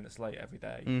 15 minutes late every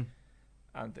day,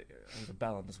 and there was a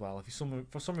bell on as well. If you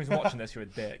for some reason watching this, you're a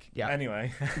dick. Yeah.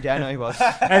 Anyway, yeah, no, he was.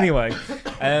 anyway,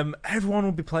 everyone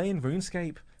would be playing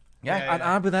RuneScape, Yeah, and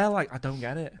I'd be there like I don't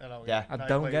get it, I don't Yeah. get it. I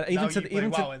don't get it. Even Now to you the- play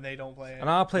even to- WoW and they don't play it. and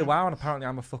I'll play WoW, and apparently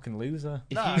I'm a fucking loser.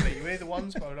 No, I mean, we're the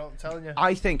ones, but I'm telling you.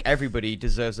 I think everybody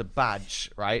deserves a badge,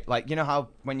 right? Like, you know how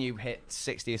when you hit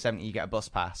 60 or 70, you get a bus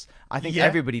pass? I think Yeah.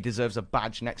 everybody deserves a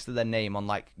badge next to their name on,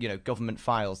 like, you know, government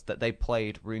files that they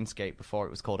played RuneScape before it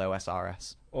was called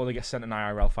OSRS. Or they get sent an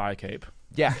IRL fire cape.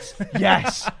 Yes.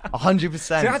 Yes. 100%.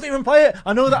 See, I didn't even play it.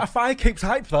 I know that a fire cape's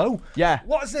hype though. Yeah.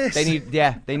 What is this?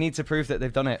 They need to prove that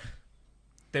they've done it.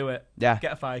 do it. Yeah.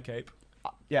 Get a fire cape.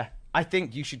 Yeah. I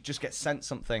think you should just get sent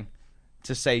something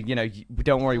to say, you know,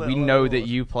 don't worry, we Little know reward. that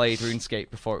you played RuneScape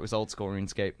before it was old school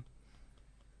RuneScape.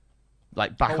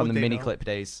 Like back How on would the they mini know? clip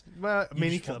days. Well, You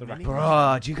mini just want clip. the Mini record. clip.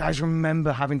 Bruh, do you guys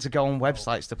remember having to go on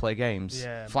websites to play games?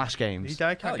 Yeah. Flash He games.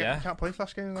 died. Hell yeah. Can't play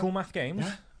Flash games. Cool math games.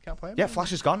 Yeah. Can't play 'em Yeah, anymore.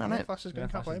 Flash is gone, hasn't Yeah, it? Flash is gone. Yeah,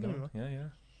 Can't Flash play is them gone. anymore. Yeah.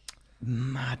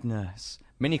 Madness.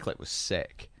 Mini clip was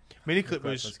sick. Mini clip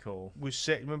That's was cool.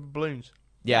 sick. Remember Balloons?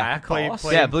 Yeah. of course.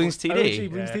 play- Yeah, Balloons TD. OG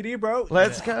Balloons Yeah. TD, bro.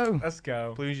 Let's go. Let's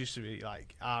go. Balloons used to be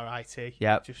like RIT.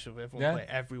 Yep. Just so Yeah.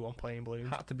 everyone playing Balloons.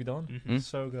 Had to be done. Mhm.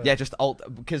 So good. Yeah, just alt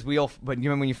because we all. When you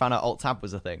remember when you found out alt tab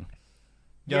was a thing?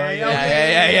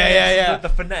 Yeah. The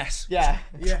finesse. Yeah.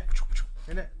 Yeah.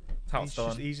 Isn't it? That's how it's It's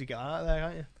just done. easy to get out of there,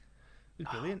 can't you? It was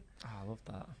brilliant. Oh, I love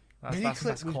that. That's Mini clip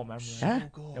a was core memory. Yeah. so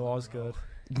good, It was bro. good.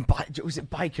 Was it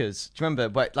bikers? Do you remember?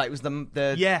 But like it was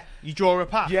the Yeah, you draw a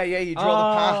path. Yeah, you draw the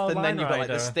Oh, path and then Line you've got like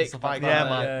the Rider, stick stuff bike. like that.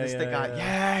 on Yeah, there, man. the stick Yeah, guy.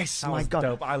 yeah. Yes, That my was god.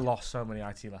 dope. I lost so many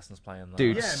IT lessons playing that.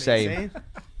 Dude, Yeah, same. same.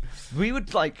 We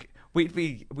would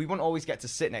we wouldn't always get to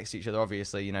sit next to each other,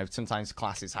 obviously, you know, sometimes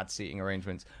classes had seating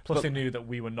arrangements. Plus, But they knew that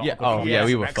we were not. Yeah, good oh, at yeah,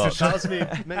 we it. were Extra- fucked. That was me.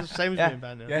 Same as Yeah. me and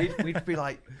Ben. Yeah. we'd be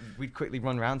like, we'd quickly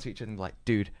run around to each other and be like,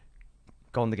 dude,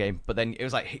 go on the game. But then it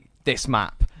was like, hey, this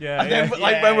map. Yeah, And then yeah.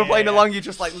 like when we're playing yeah. along, you're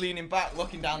just like leaning back,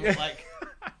 looking down, like.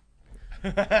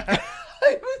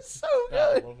 It was so I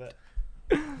good. love it.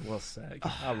 was sick.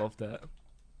 I loved it.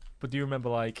 But do you remember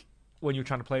like when you were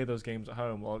trying to play those games at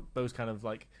home, or those kind of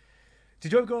like?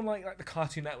 Did you ever go on like the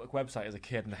Cartoon Network website as a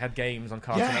kid and they had games on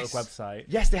Cartoon Yes. Network website?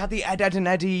 Yes, they had the Ed, Ed and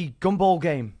Eddie Gumball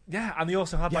game. Yeah, and they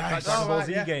also had like that Yes. Dragon Oh, Ball right,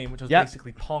 Z yeah. game, which was Yep.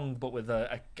 basically Pong but with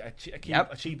a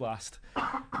Yep. chi blast.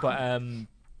 But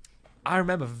I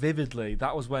remember vividly.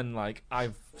 That was when like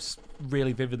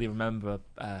really vividly remember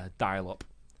dial-up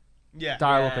Yeah.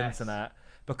 Yes. internet,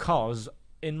 because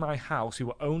in my house we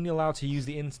were only allowed to use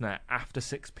the internet after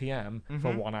 6 p.m.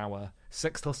 for 1 hour,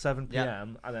 6 till 7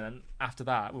 p.m. And then after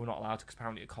that we were not allowed to because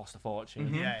apparently it cost a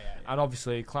fortune. Yeah. And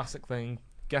obviously, classic thing.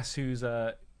 Guess who's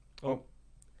Cam's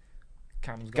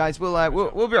gone. Guys,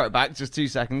 we'll be right back. Just 2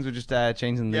 seconds. We're just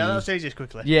changing the. Yeah, let's change this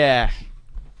quickly. Yeah.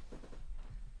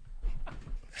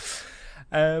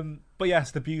 But yes,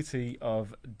 the beauty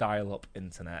of dial-up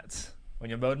internet when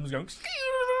your modem's going.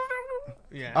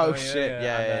 Yeah. Oh yeah, shit! yeah,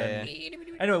 Yeah.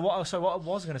 and Anyway, what I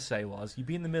was going to say was you'd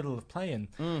be in the middle of playing,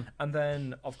 and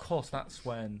then of course that's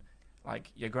when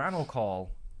like your gran will call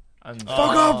and Fuck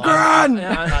off, Gran! I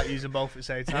Yeah, can't use them both at the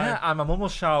same time. yeah, and my mum will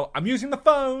shout, "I'm using the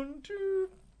phone."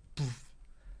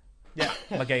 Yeah.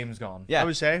 My game's gone. Yeah. I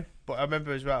would say, but I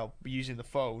remember as well using the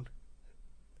phone.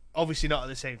 Obviously not at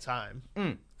the same time.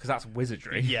 Because that's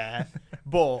wizardry. Yeah,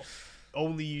 but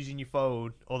only using your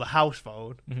phone or the house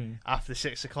phone after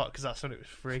 6 o'clock because that's when it was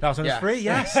free. That was when it was Yeah. free,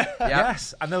 yes.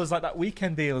 Yes. And there was like that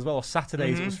weekend deal as well, or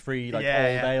Saturdays it was free like Yeah, all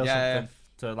yeah. day or Yeah, something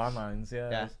to landlines, yeah.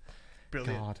 Yeah.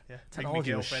 Brilliant. God. Yeah. Take my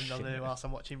Technology was girlfriend on shit. there whilst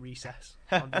I'm watching Recess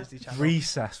on Disney Channel.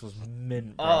 Recess was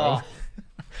mint, bro. Oh.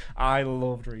 I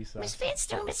loved Recess. Miss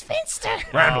Finster.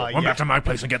 Randall, Oh, run yeah. back to my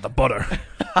place and get the butter.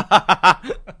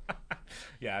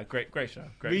 Yeah, great show.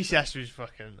 Great. Recess was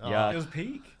fucking. Oh, Yeah. It was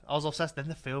peak. I was obsessed. Then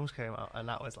the films came out, and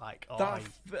that was like, oh,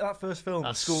 That first film That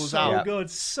was School's so Out. good,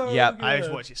 so Yep. good. I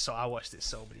watched it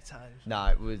so many times. Nah,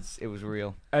 it was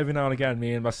real. Every now and again,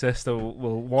 me and my sister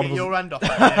will one Get of us. your hand off.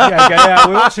 Yeah,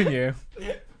 we're watching you.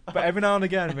 But every now and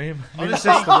again, me and my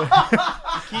sister,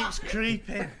 Keeps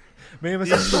creeping. me and my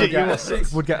This sister shit you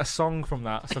watch. would get a song from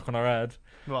that stuck on our head.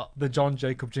 What? The John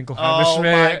Jacob Jingleheimer Oh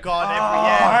Schmidt. my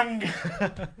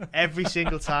god! Every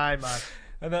single time, man.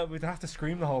 And then we'd have to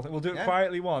scream the whole thing. We'll do it Yeah.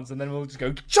 quietly once, and then we'll just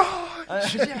go, John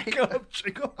Jacob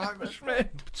Jingleheimer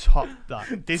Schmidt. Top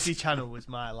that. Disney Channel was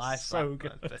my life. So back,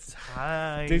 man, good. for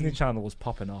time. Disney Channel was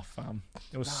popping off, fam.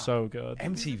 It was so good.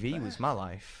 MTV was my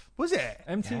life. Was it?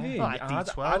 MTV. Yeah. Like I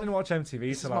D12. didn't watch MTV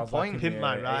is till my I was point. like Pimp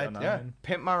My year Ride, 8 or Yeah. 9.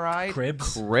 Pimp My Ride.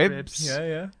 Cribs. Cribs.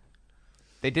 Yeah.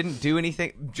 They didn't do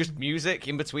anything, just music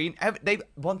in between.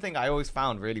 One thing I always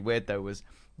found really weird though was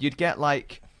you'd get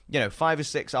like 5 or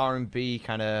 6 R&B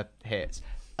kind of hits,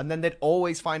 and then they'd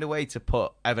always find a way to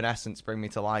put Evanescence, Bring Me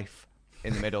to Life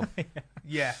in the middle.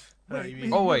 Yeah. I know what you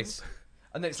mean. Always.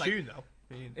 And then it's like, Tune though.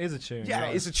 I mean, It is a tune. yeah,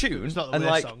 it's a tune, It's not the and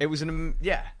worst like song. it was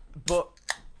but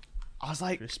I was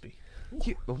like, crispy.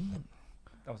 That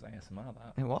was ASMR,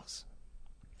 that. it was.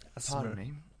 That's Pardon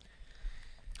me.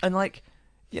 And like,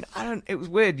 it was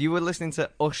weird. You were listening to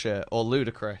Usher or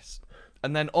Ludacris,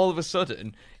 and then all of a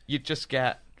sudden you'd just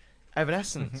get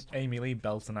Evanescence. Amy Lee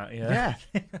belting at you. Yeah.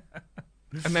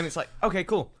 And then it's like, okay,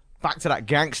 cool. Back to that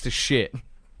gangster shit.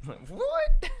 Like,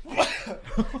 what?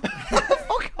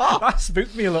 Fuck off. That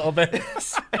spooked me a little bit.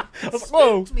 I was like,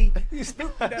 whoa. Me. You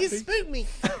spooked me, You Daddy. spooked me.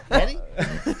 Ready?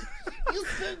 You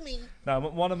spooked me. Now,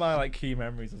 one of my like key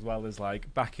memories as well is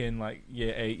like back in like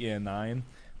year 8, year 9,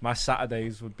 my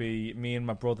Saturdays would be me and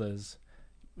my brothers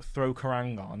throw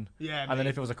Kerrang on. Yeah, And then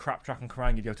if it was a crap track on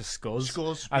Kerrang, you'd go to Scuzz.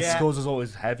 Scuzz, And yeah. Scuzz was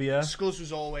always heavier. Scuzz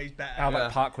was always better. Had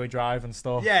like Parkway Drive and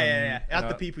stuff. Yeah, and, yeah, yeah. It you had know,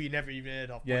 the people you never even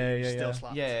heard of. But Yeah, it yeah, still yeah.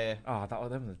 slapped. Yeah. Oh, that were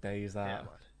them the days that. Yeah, man.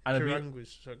 And it'd be- Kerrang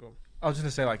was so good. I was just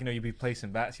gonna say, like, you know, you'd be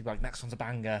placing bets. You'd be like, next one's a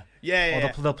banger. Yeah, yeah. Or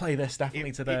yeah. they'll play this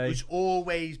definitely It today. was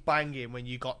always banging when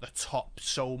you got the top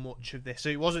so much of this. So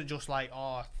it wasn't just like,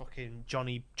 oh, fucking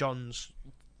John's,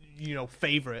 you know,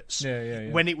 favourites. Yeah, yeah,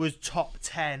 yeah. When it was top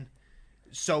 10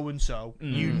 so-and-so,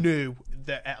 you knew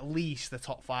that at least the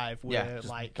top 5 were Yeah, just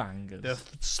like bangers. the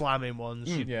slamming ones.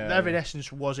 yeah,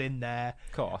 Evanescence was in there.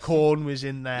 Of course. Korn was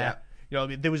in there. Yeah. You know what I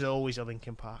mean? There was always a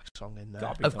Linkin Park song in there.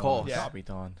 Gotta be Of done. course. Gotta be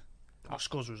done.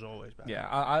 Scuzz was always better. Yeah,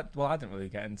 I didn't really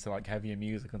get into like heavier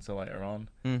music until later on.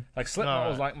 Like Slipknot Alright.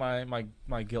 was like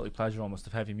my guilty pleasure almost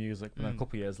of heavy music. But then a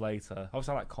couple of years later,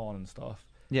 obviously I like Korn and stuff.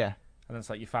 Yeah. And then it's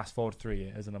like you fast forward 3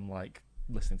 years, and I'm like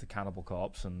listening to Cannibal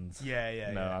Corpse, and Yeah, yeah,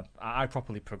 you know, yeah. I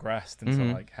properly progressed into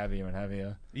like heavier and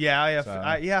heavier. Yeah, So-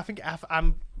 I think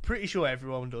I'm pretty sure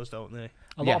everyone does, don't they?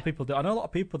 A lot of people do. I know a lot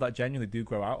of people that genuinely do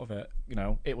grow out of it. You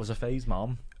know, it was a phase,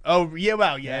 mom. Oh, yeah,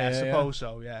 well, yeah, I Yeah, yeah, suppose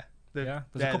so, yeah. Yeah, there's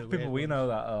they're a couple the of people weird we ones. know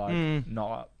that are like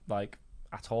not like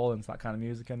at all into that kind of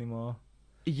music anymore.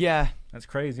 Yeah. It's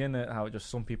crazy, isn't it? How it just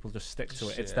some people just stick to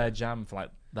it. It's Yeah. their jam for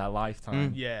like their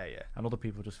lifetime, Yeah, yeah. and other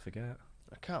people just forget.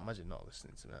 I can't imagine not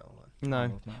listening to metal, man. I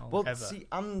No. love metal. Well, Ever. see,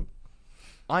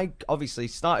 I obviously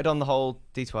started on the whole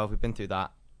D12. We've been through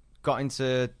that. Got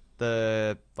into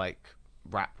the like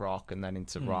rap rock and then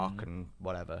into rock and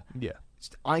whatever. Yeah.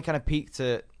 I kind of peaked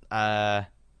at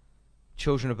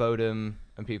Children of Bodom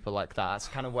and people like that. That's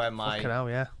kind of where Fucking hell,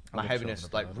 yeah. my love heaviness Children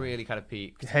of like Bodom. really kind of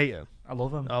peaked. You hate him. I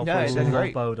love them. Oh, Yeah, fuck. they're love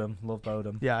great. Bodom. Love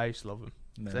Bodom. Yeah, I used to love him.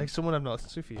 No. Like someone I've not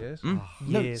listened to for years. No,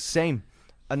 Years. same.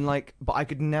 And like, but I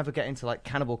could never get into like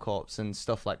Cannibal Corpse and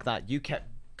stuff like that. You kept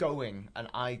going, and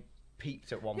I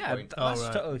peaked at one Yeah, point. that's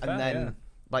right. totally fair. And then, yeah.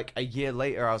 like a year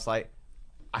later, I was like,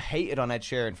 I hated on Ed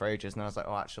Sheeran for ages, and then I was like,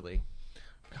 oh, actually,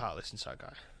 Can't listen to that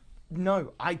guy.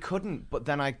 no, I couldn't. But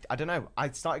then I don't know. I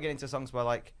started getting into songs where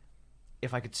like,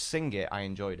 if I could sing it, I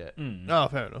enjoyed it, Oh,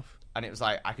 fair enough. and it was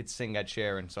like I could sing Ed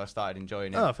Sheeran, so I started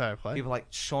enjoying it. Oh, fair play. People like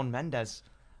Shawn Mendes,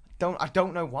 I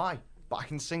don't know why, but I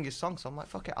can sing his song, so I'm like,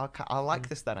 fuck it, I'll like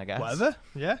this then, I guess. Whatever.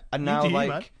 Yeah. And You now, do you, like,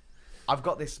 man. I've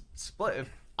got this split of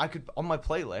I could on my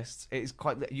playlist. It is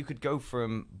quite. You could go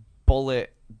from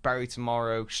Bullet, Bury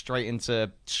Tomorrow, straight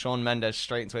into Shawn Mendes,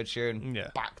 straight into Ed Sheeran, Yeah.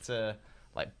 back to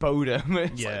like Bodom.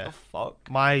 It's Yeah. like the fuck.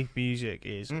 My music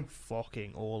is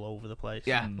fucking all over the place.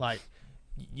 Yeah. Like,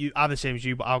 you are the same as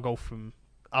you, but I'll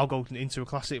go into a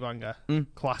classic banger,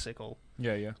 classical,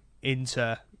 Yeah.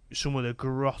 into some of the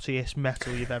grottiest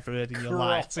metal you've ever heard in your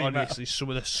life. Grotty metal. Honestly, some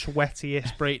of the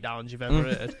sweatiest breakdowns you've ever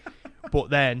heard. But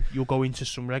then you'll go into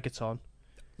some reggaeton,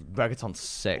 Reggaeton's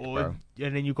sick, bro.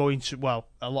 and then you go into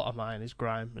a lot of mine is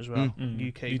grime as well. UK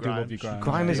You do grime. love your grime.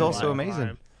 Grime Yeah, is yeah, also yeah.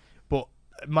 amazing. But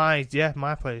my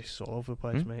place is all over the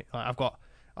place, mate. Like, I've got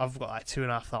like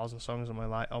 2,500 songs on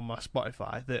my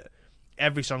Spotify that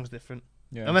every song's different.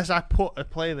 Yeah. Unless I put a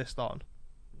playlist on,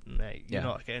 mate, you're Yeah.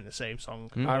 not getting the same song.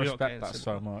 I You're not respect getting that the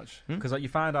so same- much because like you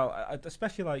find out,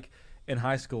 especially like in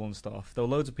high school and stuff, there were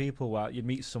loads of people where you'd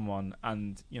meet someone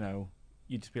and you know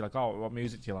you'd just be like, "Oh, what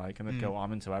music do you like?" and they'd go, oh,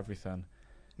 "I'm into everything,"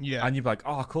 Yeah. and you'd be like,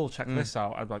 "Oh, cool, check this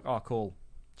out." I'd be like, "Oh, cool,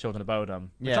 Children of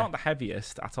Bodom," which Yeah. aren't the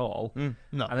heaviest at all, No.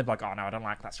 and they'd be like, "Oh no, I don't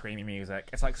like that screamy music."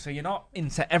 It's like, so you're not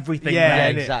into everything, Yeah, Yeah,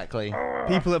 then. innit? exactly.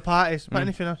 People at parties, but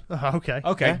anything else? Oh, okay.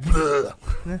 Okay,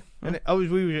 And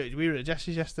we were at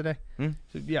Jesse's yesterday. So,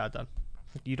 yeah, done.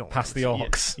 You don't Pass wanna the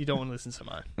listen- aux. You don't want to listen to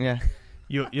mine. Yeah,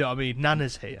 You know what I mean?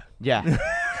 Nana's here. yeah,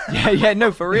 yeah.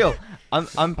 No, for real.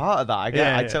 I'm part of that. I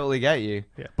Yeah, yeah. totally get you.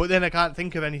 Yeah. But then I can't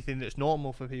think of anything that's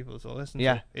normal for people to listen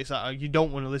Yeah. to. It's like you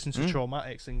don't want to listen to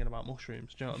Traumatic singing about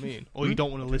mushrooms. Do you know what I mean? Or you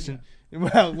don't want to listen.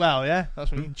 Well, yeah.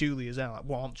 That's what I mean. Julia's out like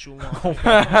once you want.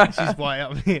 This is why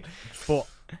I mean. But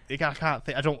I can't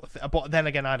think. But then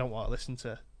again, I don't want to listen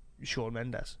to Shawn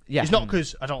Mendes. Yeah. It's not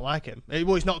because I don't like him.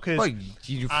 Well, it's not because. Well,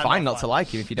 you're I'm fine not not to like-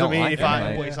 like him if you Do you know don't what I mean? like If him.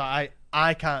 I, mate. but it's like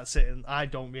I can't sit and I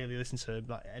don't really listen to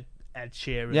like Ed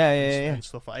Sheeran Yeah, and, yeah, yeah. and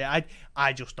stuff like that.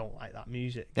 I just don't like that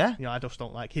music. Yeah. You know, I just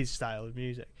don't like his style of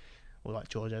music. Or like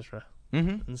George Ezra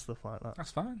Mhm. and stuff like that.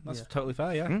 that's fine. That's Yeah. totally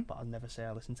fair. Yeah. But I'll never say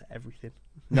I listen to everything.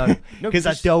 No, Because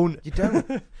I just- don't. You don't.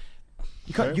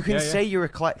 You can Yeah, yeah. say you're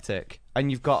eclectic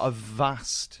and you've got a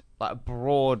vast, like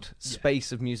broad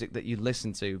space of music that you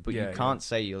listen to, but Yeah, you yeah. can't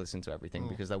say you listen to everything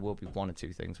because there will be one or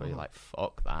two things where you're like,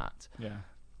 fuck that. Yeah.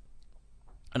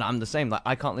 And I'm the same. Like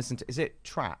I can't listen to. Is it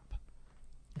trap?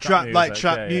 Trap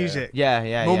music, music. Yeah,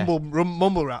 yeah,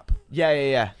 Mumble rap.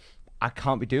 yeah. I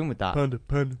can't be doing with that. Panda.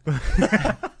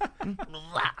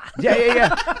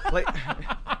 Yeah. Like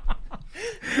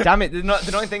Damn it! The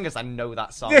annoying thing is I know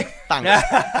that song. Thanks,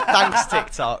 thanks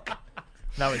TikTok.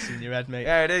 Now it's in your head, mate.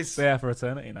 Yeah, it is. They're for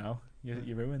eternity now. You're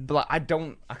ruined. But like,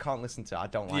 I can't listen to it. I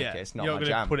don't like it. It's not you're my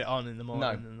gonna jam. put it on in the morning No.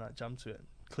 and like jam to it,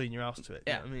 clean your house to it.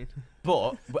 Yeah. You know what I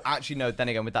mean? But actually, no. Then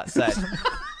again, with that said,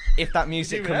 if that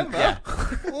music you comes, remember?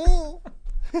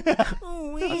 I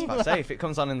was about to say, if it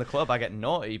comes on in the club, I get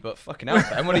naughty. But fucking hell,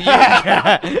 Ben, what are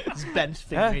you? It's Ben's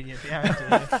fingering you behind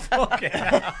you. Fuck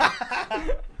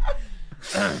it.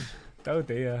 Oh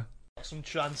dear. Some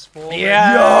Transformer.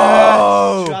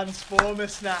 Yo! Transformer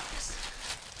snacks.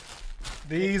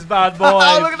 These bad boys.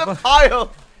 Oh, look at the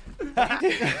pile.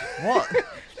 What?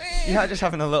 You're just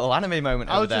having a little anime moment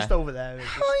I over was there. just over there.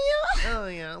 Oh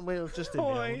yeah, we'll just do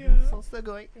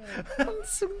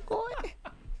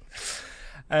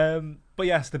But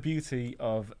yes, the beauty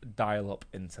of dial-up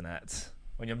internet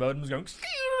when your modem's going.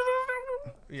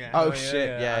 Yeah. Oh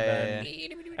shit! Yeah. and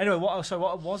then- Anyway, what I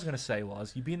was going to say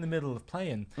was you'd be in the middle of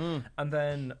playing, and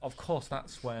then of course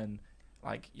that's when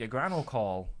like your gran will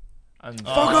call. And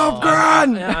Fuck off,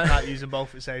 Gran! I can't use them both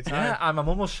at the same time. Yeah, and my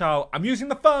mum will shout, "I'm using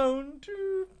the phone."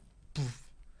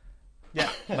 Yeah.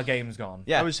 My game's gone.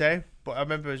 Yeah. I would say, but I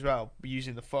remember as well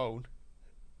using the phone.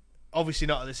 Obviously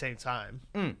not at the same time.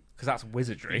 Because that's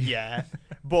wizardry. Yeah,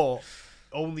 but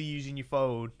only using your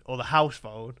phone or the house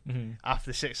phone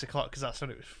after 6 o'clock because that's when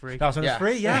it was free. That was when it was Yeah.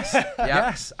 free, yes.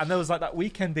 Yes. And there was like that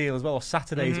weekend deal as well, or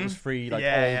Saturdays it was free, like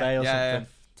Yeah, all yeah. day or Yeah, something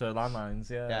to landlines.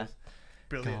 Yeah. Yeah.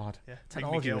 Brilliant. God. Yeah. Take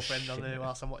my Technology was girlfriend on shit. there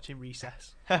whilst I'm watching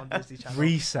Recess on Disney Channel.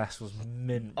 Recess was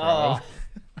mint, bro. Oh.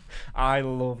 I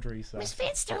loved Recess. Miss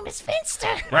Finster.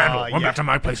 Randall, Oh, run yeah. back to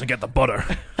my place and get the butter.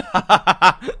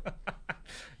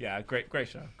 Yeah, great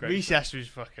show. Great. Recess was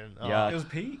fucking. Oh, Yeah. It was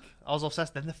peak. I was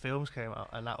obsessed. Then the films came out,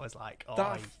 and that was like, oh,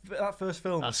 That first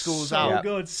film That was School's so Out.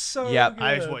 good, so Yep. good.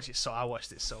 I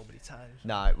watched it so many times.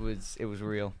 Nah, it was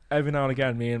real. Every now and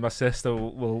again, me and my sister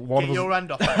will one Get of us. your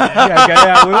hand off.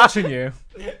 Yeah, we're watching you.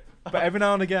 But every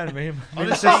now and again, me and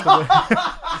my sister would,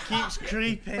 Keeps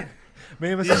creeping. me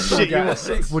and my You sister shit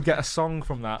yourself. would get a song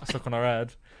from that stuck on our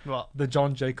head. What? The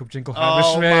John Jacob Jingle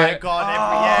Oh my Hammerschmidt.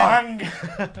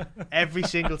 god! Every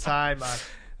single time, man.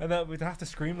 And then we'd have to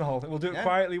scream the whole thing. We'll do it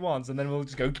quietly once, and then we'll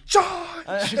just go, John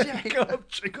Jacob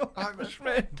Jingle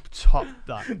Hammerschmidt. Top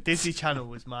that. Disney Channel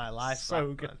was my life.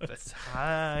 So back, man, good. for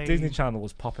time. Disney Channel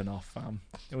was popping off, fam.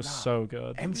 It was so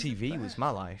good. MTV was my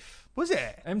life. Was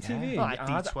it? MTV. Yeah. Like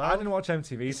I D12. didn't watch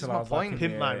MTV is till my I was like point. in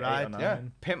Pimp year My 8 or Ride. 9. Yeah.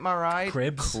 Pimp My Ride.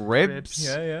 Cribs. Cribs.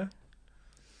 Yeah.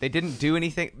 They didn't do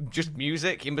anything, just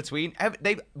music in between.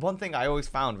 One thing I always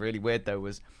found really weird though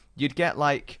was you'd get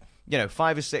like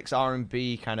 5 or 6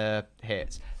 R&B kind of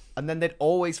hits, and then they'd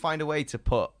always find a way to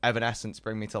put Evanescence,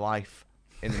 Bring Me to Life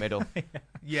in the middle.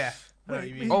 Yeah. I know what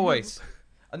you mean. Always.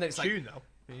 And then it's like, Tune though.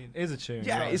 I mean, It is a tune.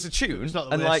 yeah, it's a tune, It's not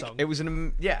the and worst like song. it was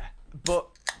but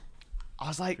I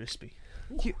was like, crispy.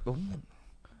 ooh,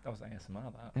 That was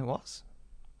ASMR, that. it was.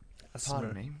 That's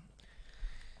Pardon me.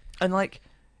 And like,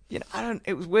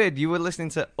 it was weird. You were listening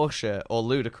to Usher or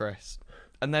Ludacris,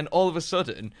 and then all of a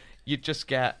sudden you'd just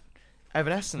get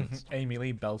Evanescence. Amy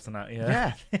Lee belting at you.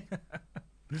 Yeah.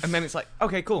 And then it's like,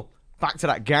 okay, cool. Back to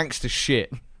that gangster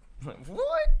shit. Like,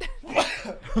 what?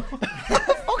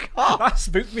 Fuck off. That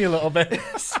spooked me a little bit.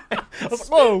 I was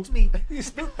like, whoa. Me. You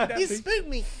spooked me, You Daddy. spooked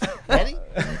me. Ready?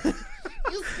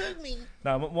 You spooked me.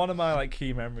 Now, one of my like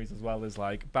key memories as well is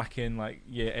like back in like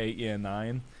year 8, year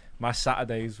 9, my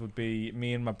Saturdays would be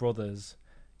me and my brothers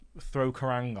throw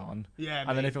Kerrang on, Yeah.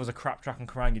 and then if it was a crap track on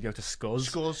Kerrang, you'd go to Scuzz.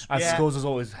 Scuzz, And yeah. Scuzz was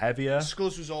always heavier.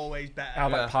 Scuzz was always better. Had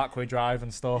Yeah. like Parkway Drive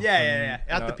and stuff. Yeah, and, yeah, yeah. It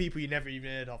you had know, the people you never even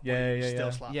heard of. Yeah, but it yeah, still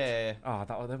yeah. slapped. Yeah.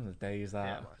 Oh, them were the days that.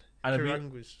 Yeah, man. And it'd be-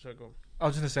 Kerrang was so good. I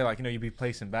was just gonna say, like, you'd be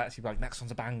placing bets. You'd be like, next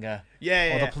one's a banger. Yeah,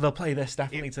 yeah. Or yeah. they'll play this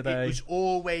definitely It today. was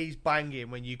always banging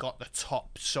when you got the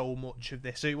top so much of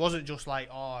this. So it wasn't just like,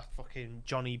 oh, fucking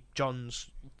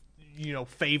John's,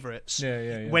 favourites.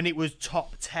 Yeah. When it was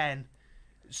top 10,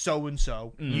 so and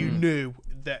so, you knew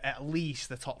that at least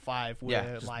the top 5 were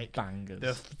Yeah, just like bangers.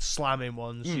 the slamming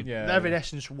ones. yeah.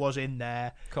 Evanescence was in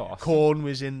there. Of course. Korn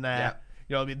was in there. Yeah.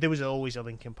 You know what I mean? There was always a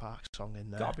Linkin Park song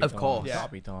in there. Gotta be Of done. course. Yeah.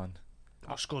 Gotta be done.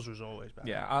 Scuzz was always better.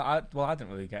 Yeah, I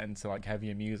didn't really get into like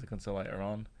heavier music until later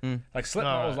on. Like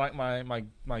Slipknot Alright. was like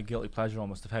my guilty pleasure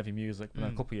almost of heavy music, but then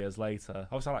a couple of years later,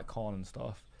 obviously I like Korn and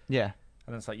stuff, Yeah. and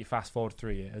then it's like you fast forward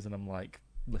 3 years and I'm like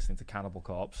listening to Cannibal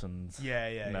Corpse and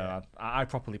Yeah. I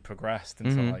properly progressed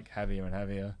into like heavier and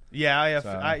heavier. Yeah,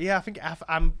 So- I think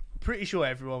I'm pretty sure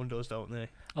everyone does, don't they?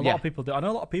 A lot of people do. I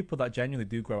know a lot of people that genuinely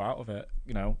do grow out of it.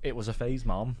 It was a phase,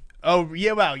 mom. Oh,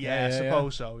 yeah, well, yeah, I Yeah,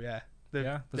 suppose so, yeah. Yeah,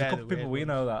 there's they're a couple the of people weird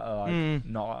we ones. know that are like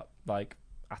not like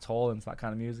at all into that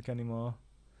kind of music anymore.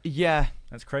 Yeah.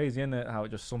 It's crazy, isn't it? How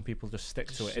it some people just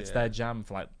stick to it. It's Yeah. their jam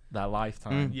for like their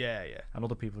lifetime, Yeah. and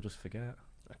other people just forget.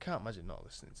 I can't imagine not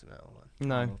listening to metal,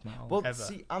 man. I No. love metal. Well, Ever.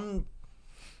 see,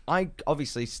 I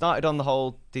obviously started on the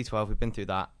whole D12. We've been through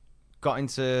that. Got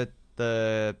into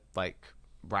the like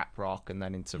rap rock and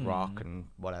then into rock and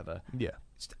whatever. Yeah.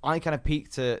 I kind of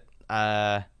peaked at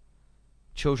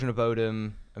Children of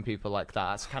Bodom and people like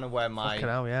that. That's kind of where my Fucking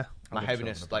hell, yeah. my love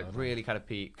heaviness Children of Bodom. really kind of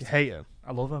peaked. You hate him.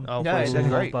 I love them. Oh, Yeah, please. they're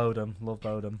love great. Bodom. Love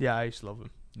Bodom. Yeah, I used to love him.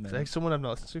 No. It's like someone I've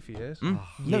not listened to for years. No,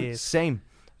 Years. same.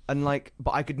 And like,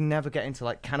 but I could never get into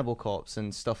like Cannibal Corpse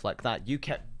and stuff like that. You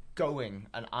kept going,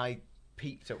 and I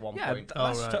peaked at one Yeah, point.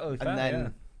 that's right. totally fair. And then yeah.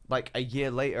 like a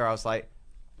year later, I was like,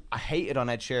 I hated on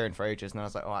Ed Sheeran for ages, and then I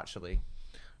was like, oh, actually,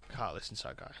 Can't listen to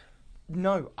that guy.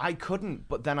 no, I couldn't.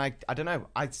 But then I don't know.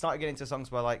 I started getting into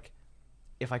songs where like,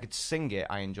 if I could sing it,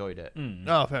 I enjoyed it,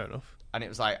 Oh, fair enough. and it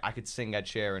was like I could sing Ed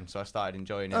Sheeran, so I started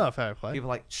enjoying it. Oh, fair play. People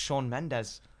like Shawn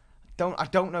Mendes, I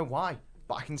don't know why,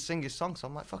 but I can sing his song, so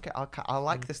I'm like, fuck it, I'll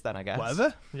like this then, I guess.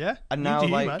 Whatever. Yeah. And You now do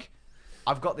you, like, man.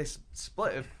 I've got this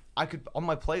split of I could on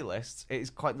my playlists. It is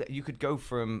quite. You could go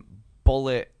from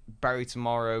Bullet, Bury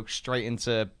Tomorrow, straight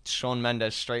into Shawn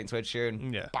Mendes, straight into Ed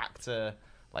Sheeran, Yeah. back to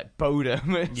like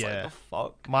Bodom. It's Yeah. like, the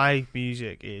fuck. My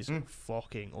music is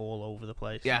fucking all over the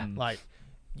place. Yeah. Like,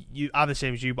 I'm the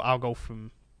same as you, but I'll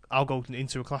go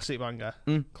into a classic banger,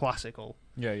 classical,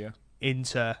 Yeah.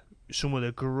 into some of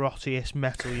the grottiest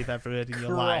metal you've ever heard in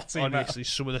your life. Grotty metal. Honestly,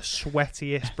 some of the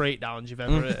sweatiest breakdowns you've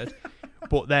ever heard.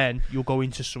 But then you'll go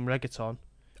into some reggaeton.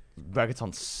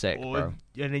 Reggaeton's sick, bro.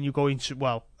 And then you go into,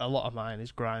 well, a lot of mine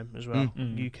is grime as well. UK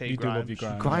You do grime. love your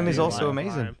grime. Grime is also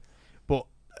amazing. But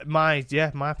my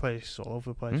place is all over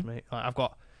the place, mate. Like, I've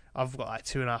got like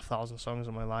 2,500 songs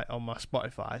on my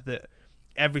Spotify that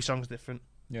every song's different.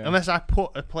 Yeah. Unless I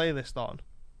put a playlist on,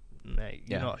 mate,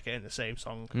 you're Yeah. not getting the same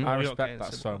song. I You're not respect getting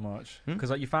that the so same- much because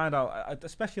like you find out,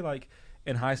 especially like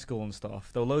in high school and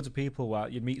stuff, there were loads of people where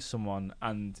you'd meet someone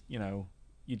and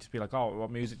you'd just be like, "Oh,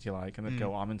 what music do you like?" and they'd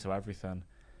go, "I'm into everything,"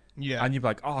 Yeah. and you'd be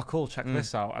like, "Oh, cool, check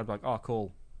this out." I'd be like, "Oh,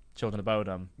 cool, Children of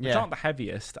Bodom," which Yeah. aren't the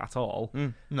heaviest at all,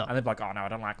 No. and they'd be like, "Oh no, I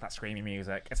don't like that screamy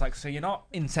music." It's like, so you're not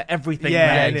into everything, Yeah,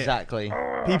 Yeah, then. innit? exactly.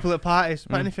 People at parties,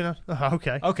 put anything on. Oh,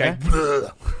 okay. Okay,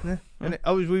 And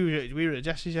we were at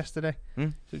Jesse's yesterday.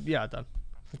 So, yeah, done.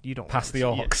 You don't Pass wanna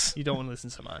the listen- aux. You don't want to listen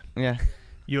to mine. Yeah,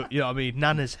 You know what I mean?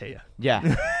 Nana's here.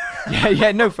 yeah,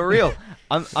 yeah. No, for real.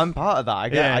 I'm part of that. I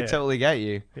Yeah. totally get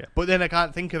you. Yeah. But then I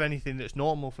can't think of anything that's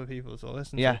normal for people to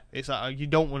listen Yeah. to. It's like you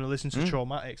don't want to listen to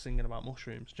Traumatic singing about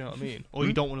mushrooms. Do you know what I mean? Or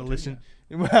you don't want to listen.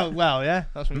 Well, yeah.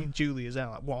 That's what I mean. Julia's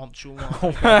out like want you want.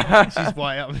 This is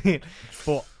why I mean.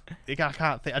 But I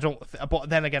can't think. But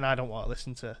then again, I don't want to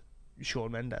listen to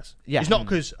Shawn Mendes. Yeah. It's not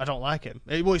because I don't like him.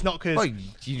 Well, it's not because. Well,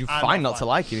 you're I'm fine not not to fine.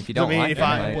 like him if you Do you don't know what I like mean?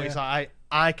 him. If mate. but it's like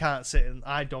I can't sit and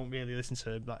I don't really listen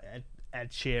to like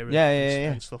Ed Sheeran Yeah,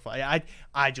 and stuff like that.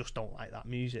 I just don't like that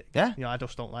music. Yeah. I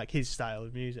just don't like his style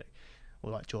of music.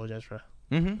 Or like George Ezra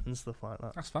Mhm. and stuff like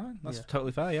that. that's fine. That's Yeah.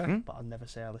 totally fair. Yeah. But I'll never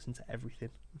say I listen to everything.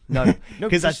 No,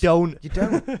 Because I just- don't. You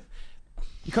don't.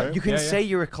 You can Yeah, yeah. say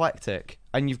you're eclectic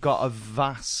and you've got a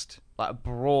vast, like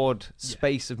broad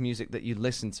space of music that you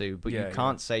listen to, but Yeah, you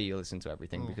can't say you listen to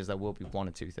everything because there will be one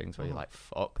or two things where you're like,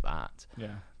 fuck that.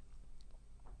 Yeah.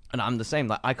 And I'm the same.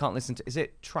 Like I can't listen to. Is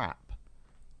it trap?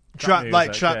 Trap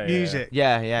music, music.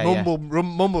 Yeah.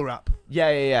 Mumble rap.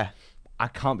 Yeah. I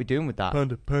can't be doing with that.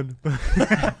 Panda.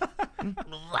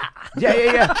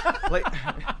 Yeah. Like,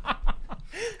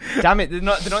 damn it. The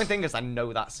annoying thing is I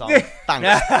know that song.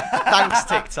 Thanks,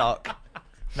 TikTok.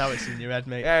 Now it's in your head,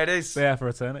 mate. Yeah, it is. So yeah, for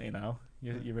eternity now,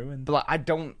 you're ruined. But like,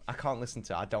 I can't listen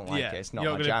to it. I don't like it. It's not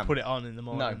You're my gonna jam. put it on in the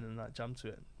morning No. and like jam to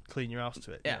it. Clean your house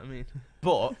to it. Yeah. You know what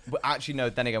I mean? But actually, no.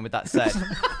 Then again, with that said,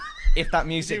 if that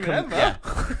music comes, yeah, I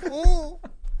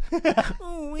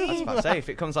was about to say if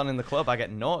it comes on in the club, I get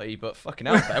naughty. But fucking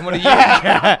hell, Ben, what are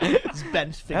you? It's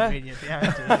Ben's fingering you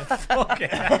behind.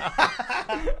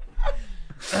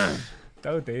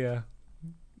 Oh dear.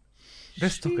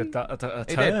 This took a It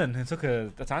turn. It took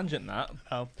a tangent. That.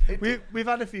 Oh. We've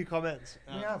had a few comments.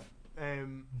 We have.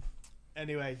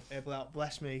 Anyway,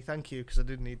 bless me. Thank you, because I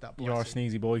did need that blessing. You're a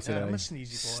sneezy boy today. I'm a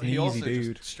sneezy boy. He Sneezy also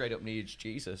dude. just straight up needs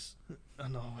Jesus. I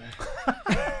know.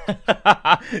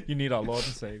 You need our Lord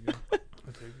and Savior. I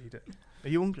do need it. Are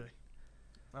you hungry?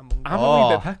 I'm hungry. I'm a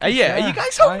wee bit peckish, yeah. Are you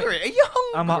guys hungry? Are you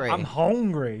hungry? I'm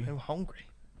hungry. I'm hungry.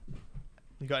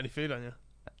 You got any food on you?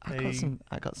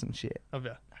 I got some shit. Have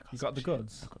you? You got the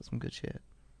goods. I've got some good shit.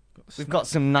 We've got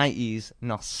some 90s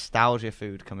nostalgia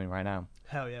food coming right now.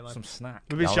 Hell yeah, man. Some snack.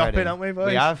 We've been Already. shopping, haven't we, boys?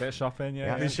 We have. Bit of shopping, Yeah.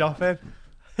 yeah. Been shopping.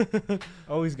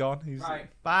 Oh, he's gone. He's Right.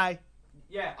 Bye.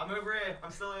 Yeah, I'm over here.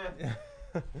 I'm still here.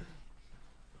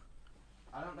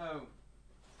 I don't know.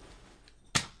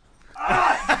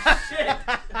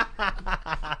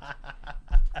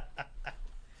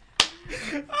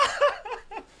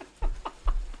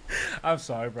 I'm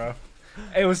sorry, bro.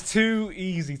 It was too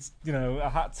easy. I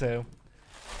had to.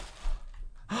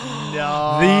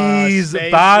 No, These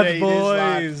Space bad Raiders,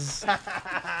 lad.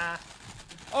 boys.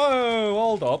 Oh,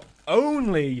 hold up.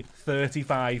 Only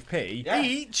 35p. Yeah.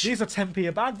 Each. These are 10p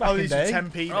a bag back Oh, in these the are day.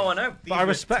 10p. Oh, I know. These But I were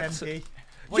respect 10p.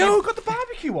 Yo, got the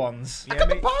barbecue ones. I got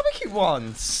the barbecue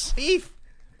ones. Beef.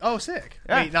 Oh, sick.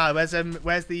 Yeah. Wait, no,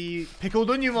 where's the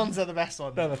pickled onion ones? Are the best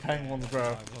ones. They're the peng ones,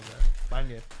 bro.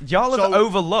 Banging. Y'all have So-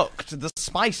 overlooked the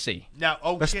spicy. Now,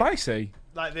 oh They're shit. spicy.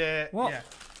 Like the What? Yeah.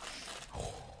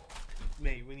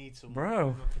 Mate, we need some.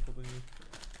 Bro. Pickled onion.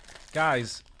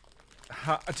 Guys,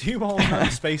 do you all know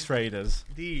Space Raiders?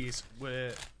 These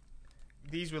were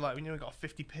like we got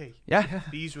 50p. Yeah.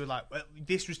 These were like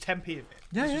this was 10p of it.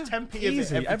 Yeah, this yeah. was 10p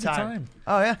Easy, of it every time.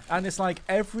 Oh yeah. And it's like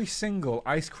every single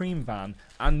ice cream van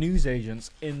and newsagents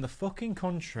in the fucking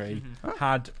country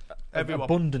had Everyone.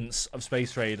 abundance of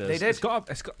Space Raiders. They did. It's got.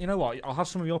 You know what? I'll have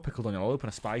some of your pickled onion. I'll open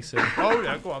a spicy. Oh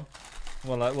yeah, go on.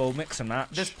 We'll mix and match.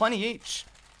 There's plenty each.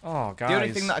 Oh, guys. The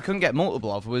only thing that I couldn't get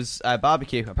multiple of was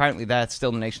barbecue. Apparently, they're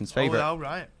still the nation's favourite. Oh,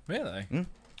 right. Really?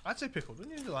 I'd say pickled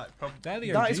onions are like probably. They're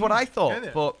the That is what I thought. Isn't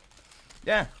it? But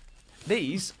yeah,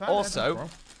 these Fair also,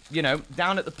 enough,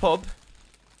 down at the pub.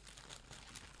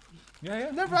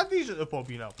 Yeah. Never had these at the pub,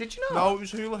 you know. Did you know? No, it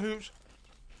was hula hoops.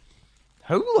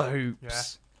 Hula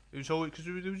hoops. It was always because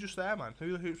they were just there, man.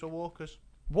 Hula hoops or walkers.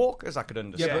 Walkers, I could Yeah,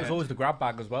 understand. but it was always the grab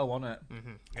bag as well, wasn't it?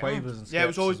 Quavers and Yeah, it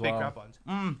was skips always as big well. crab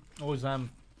ones. Always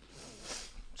them.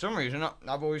 For some reason,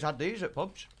 I've always had these at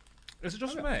pubs. Is it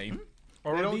just me?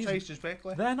 Or They are don't these... taste as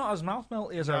pickly. They're not as mouth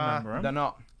melty as I Nah, remember them. They're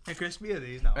not. They're crispy are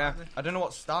these now, Yeah, aren't they? I don't know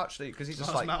what starch they because he's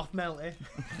just Not like as mouth melty.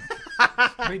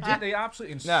 They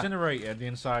absolutely Yeah. incinerated the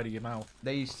inside of your mouth.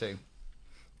 they used to,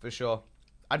 for sure.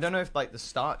 I don't know if like the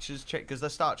starch has changed because they're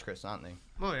starch crisps, aren't they?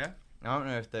 Oh yeah, I don't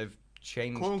know if they've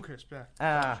changed. corn crisp.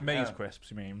 Yeah. Maize yeah.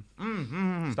 crisps, you mean?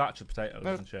 Mm-hmm. Starch of potatoes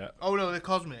and shit. Oh no, they're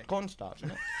cosmic. Cornstarch,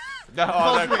 isn't it?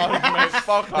 No, they're cosmic.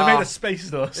 Fuck They made off. of space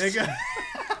dust. There you go.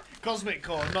 Cosmic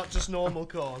corn, not just normal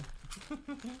corn.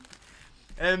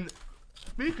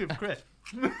 Speaking of crisp,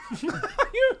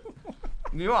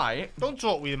 You right? don't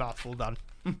talk with your mouth full, Dan.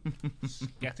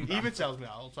 Getting Eva tells me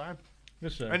that all the time.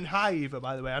 Yes, sir. And hi, Eva,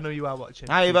 by the way. I know you are watching.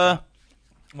 Hi, Eva.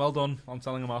 Well done. I'm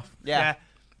telling them off. Yeah.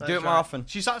 that's Do it more right. often.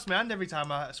 She slaps my hand every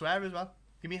time I swear as well.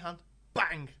 Give me a hand.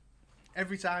 Bang.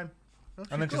 Every time. Oh,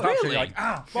 And then she's just good. actually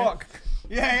like, fuck.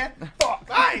 Yeah. Fuck.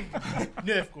 Bang.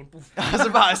 Nerf gun. I was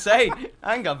about to say,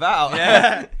 hang about.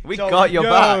 Yeah. We So- got your Yo,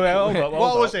 back. hold up,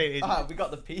 What I was saying is, Ah, we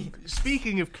got the P.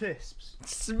 speaking of crisps,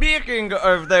 Speaking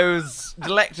of those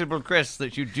delectable crisps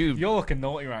that you do, You're looking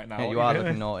naughty right now. yeah, What you are doing?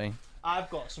 looking naughty. I've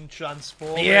got some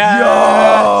Transformers.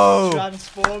 Yo!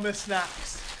 Transformer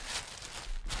snacks.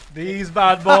 These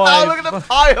bad Oh, look boys. at the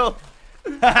pile.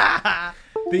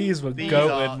 These were These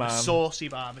goated, are man. saucy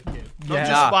barbecue. Not Yeah.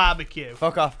 just Nah. barbecue.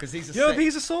 Fuck off, because these are Yo, sick.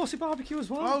 these are saucy barbecue as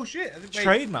well. Oh shit. Wait,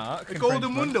 Trademark. the Golden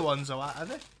infringement. Wonder ones are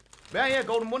they? Yeah,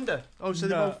 Golden Wonder. Oh, so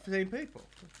they're No. both the same people.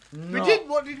 No.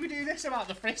 What did we do this about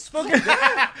the fist?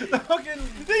 The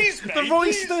fucking These, the mate,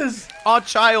 roisters. Our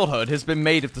childhood has been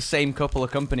made of the same couple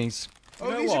of companies. Oh,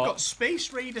 You know these what? have got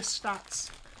Space Raider stats.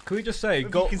 Can we just say,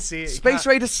 If you can see it. you Space can't-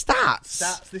 Raider stats.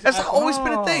 Stats. This- Has that always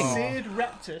been a thing? Seared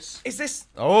Reptus. Is this?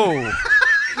 Oh,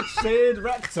 Sid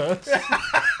Rectus.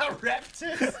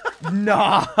 Reptus.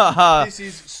 nah. This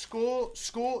is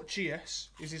Scorchius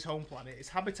is his home planet. His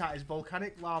habitat is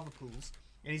volcanic lava pools,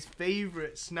 and his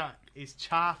favourite snack is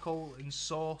charcoal and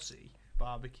saucy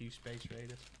barbecue Space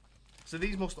Raiders. So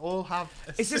these must all have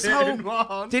a Is this certain how?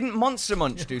 one. Didn't Monster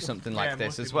Munch do something like Yeah,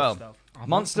 this Monster as well? Munch stuff.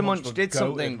 Monster Munch was did goated,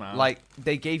 something man. like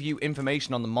they gave you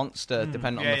information on the monster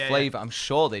depending Yeah, on the yeah, flavour. I'm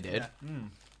sure they did. Yeah.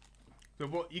 So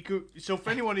what you could? So for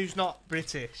anyone who's not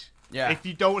British, Yeah. if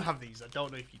you don't have these, I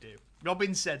don't know if you do.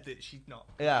 Robin said that she's not.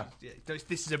 Yeah.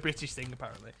 This is a British thing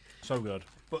apparently. So good.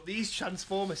 But these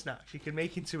Transformer snacks you can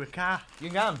make into a car. You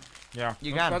can. Yeah.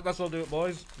 You can. That's all do it,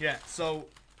 boys. Yeah. So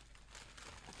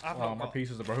I've Oh, not my got.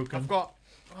 pieces are broken. I've got.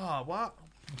 Oh, what?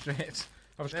 Shit.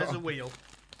 I've There's a wheel.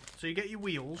 So you get your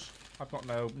wheels. I've got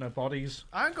no bodies.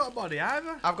 I ain't got a body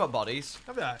either. I've got bodies.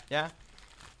 Have I? Yeah.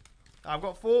 I've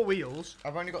got 4 wheels.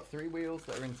 I've only got 3 wheels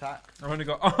that are intact. I've only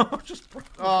got. Oh, just.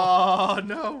 Oh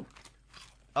no!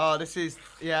 Oh, this is.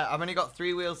 Yeah, I've only got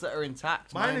 3 wheels that are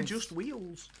intact. Mine are Mine's- just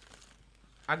wheels.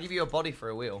 I'll give you a body for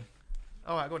a wheel.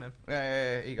 All right, go on then.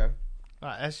 Yeah, here you go.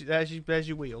 Right, there's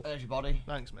your wheel. There's your body.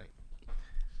 Thanks, mate.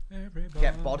 Everybody.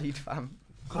 Get bodied, fam.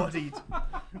 Bodied,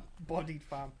 bodied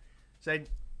fam. saying,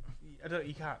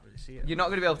 you can't really see it. You're not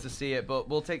going to be able to see it, but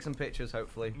we'll take some pictures,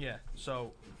 hopefully. Yeah.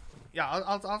 So, yeah,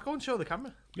 I'll go and show the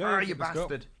camera. You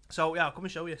bastard. So yeah, I'll come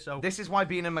and show you. So This is why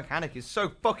being a mechanic is so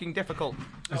fucking difficult.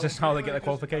 Is this how they get their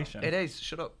qualification? It is.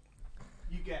 Shut up.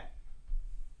 you get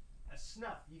a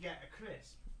snap, you get a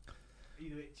crisp,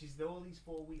 which is all these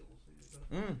four wheels.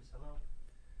 Hello.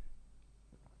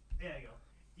 There you go.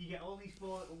 You get all these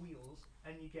four little wheels,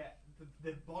 and you get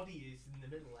the body is in the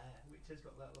middle there, which has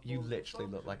got that. You literally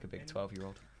look like a big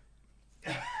 12-year-old.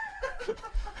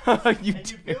 You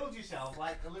build yourself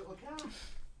like a little car.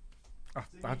 I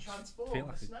feel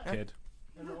like a kid.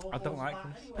 I don't like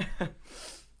them. Anyway.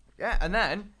 Yeah, and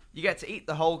then you get to eat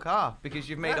the whole car because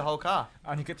you've made a whole car.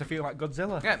 And you get to feel like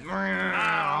Godzilla. Yeah.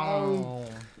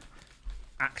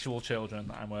 Actual children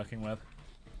that I'm working with.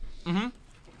 Mm-hmm.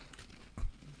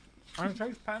 And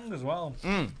Chase Pang as well.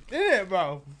 Isn't it,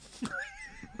 bro?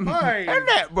 Hey, Isn't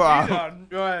it, bro?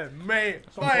 Mate,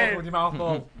 Some water with your mouth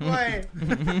full.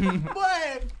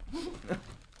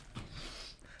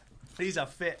 These are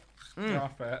fit. They're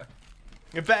fit.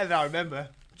 You're better than I remember.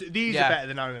 These are better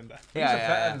than I remember. These are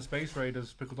better than Space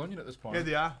Raiders Pickled Onion at this point. Yeah,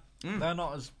 they are.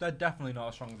 They're definitely not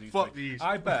as strong as these. Fuck these.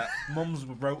 I bet mums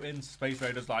wrote in Space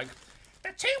Raiders like,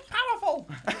 they're too powerful.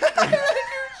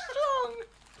 Strong.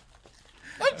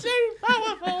 I'm too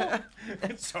powerful.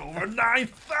 It's over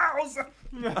 9,000.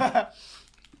 I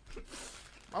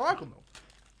like them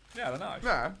though. Yeah, they're nice.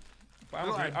 Yeah. But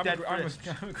Like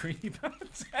I'm a greedy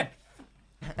bad.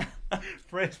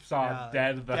 Crisps are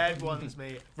dead though. Dead ones,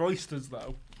 mate. Roysters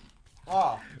though.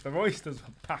 Oh. The Roysters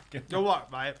are packing. You know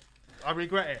what, mate? I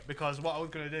regret it because what I was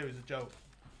going to do as a joke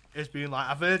is being like,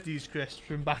 I've heard these crisps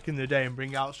from back in the day and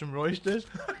bring out some Roysters.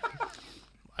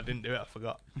 I didn't do it, I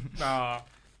forgot. Nah,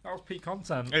 that was peak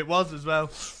content. It was as well.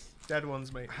 Dead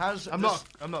ones, mate. I'm this-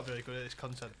 not very good at this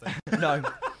content thing. No.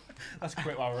 Let's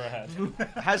quit while we're ahead.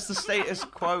 Has the status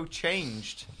quo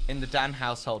changed in the Dan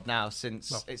household now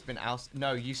since it's been out?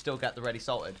 No, you still get the ready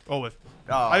salted. Always.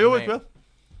 Oh, I always mate. will.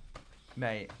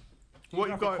 Mate. What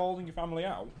you you got got? calling your family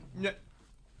out? Yeah.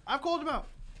 I've called them out.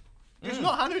 It's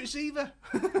not Hannah, it's either.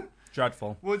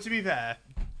 Dreadful. Well, to be fair,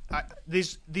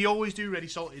 they always do ready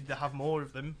salted. They have more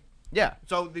of them, Yeah.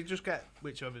 so they just get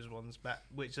which are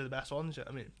the best ones.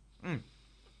 I mean,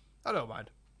 I don't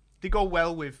mind. They go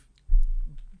well with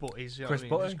butties. You know Crisp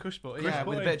what I mean? butty? Just crisp butty. Yeah, Yeah.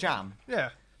 with a bit of jam. Yeah.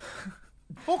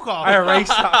 Fuck off. I erased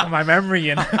that from my memory,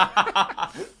 you know.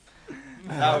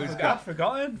 That was I'd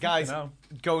forgotten. Guys, No.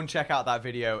 go and check out that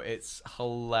video. It's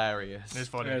hilarious. It's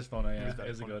funny. It is funny, yeah. It is very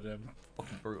It is a funny. good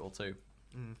fucking brutal too.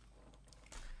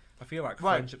 I feel like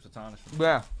Right. friendships are tarnished.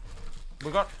 Yeah.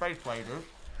 We got Space Raiders.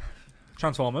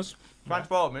 Transformers.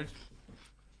 Transformers.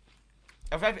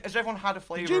 Has everyone had a Did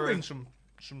flavour? you bring some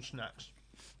snacks?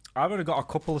 I've only got a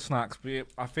couple of snacks, but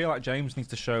I feel like James needs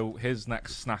to show his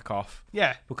next snack off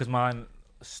Yeah. because mine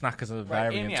snack is a hear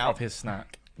variant me out. of his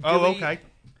snack. Oh, we- okay.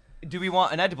 Do we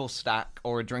want an edible stack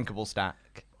or a drinkable stack?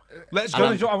 Let's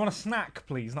I go. want a snack,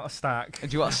 please, not a stack. Do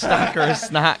you want a stack or a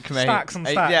snack, mate? Stacks on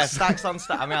Yeah, stacks. stacks on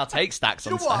stacks. I mean, I'll take stacks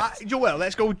You on know what, stacks. Joel?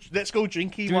 Let's go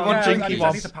drinky. Do we one. want I drinky need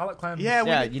ones? a palate cleanse. Yeah,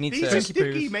 Yeah, we- you need these to- are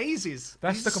sticky Poos. mazes.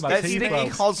 They're These stuck on my That's teeth, sticky bro.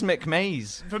 cosmic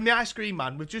maze. from the ice cream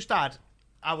man. We've just had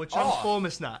our Transformer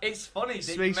snack. It's funny that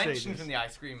Space you mentioned Raiders. from the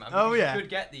ice cream man. Oh, because yeah. You could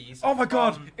get these. Oh my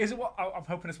god! Is it what I'm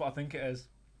hoping it's what I think it is?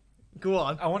 Go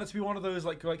on. I want it to be one of those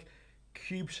like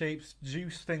cube-shaped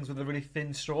juice things with a really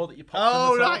thin straw that you pop.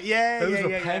 Oh, in the top. right, yeah, Those yeah, are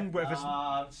yeah, pen, yeah. but if it's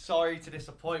I'm sorry to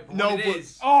disappoint, but No, what it but-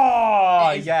 is. oh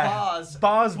it is yeah,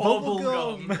 Bars bubble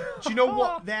Bubblegum. gum. Do you know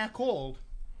what they're called?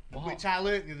 What? Which I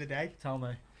learnt the other day. Tell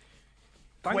me.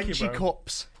 Thank you, Quenchy bro.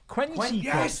 cups. Quenchy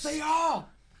Yes, cups. they are.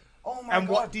 Oh my And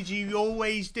god. what did you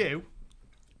always do?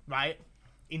 Right?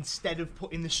 Instead of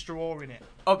putting the straw in it.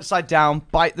 Upside down,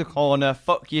 bite the corner,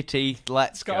 fuck your teeth,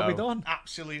 let's It's gotta go. be done.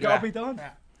 Absolutely. Gotta be done.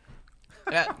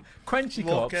 Yeah, Quenchy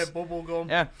Look cups. at bubble gum.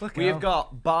 yeah. Look We've out.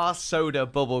 got bar soda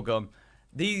bubblegum.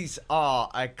 These are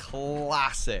a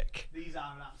classic. These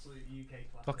are an absolute UK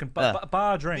classic. Fucking Yeah.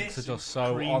 bar drinks This are just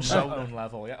so cream on their soda. own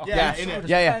level. Yeah. Yeah, Okay, innit? soda's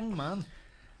Yeah. bang, man.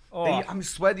 Oh, I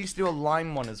swear they used to do a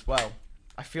lime one as well.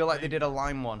 I feel like they did a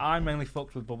lime one. I mainly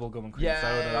fucked with bubblegum and cream Yeah.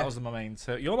 soda. That was my main.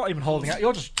 So you're not even holding it.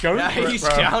 You're just going Yeah, for he's it,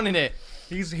 bro. down in it.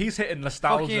 He's hitting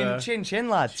nostalgia. Fucking chin chin,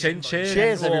 lads. Chin chin.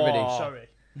 Cheers, everybody. Oh. Sorry.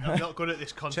 I'm not good at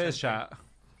this content. Cheers, chat.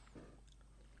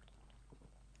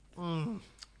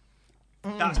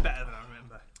 That's better than I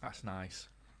remember. That's nice.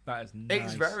 That is nice.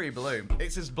 It's very blue.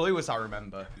 It's as blue as I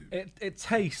remember. It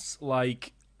tastes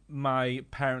like my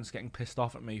parents getting pissed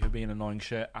off at me for being annoying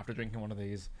shit after drinking one of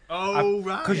these. Oh,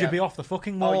 right. Because you'd be off the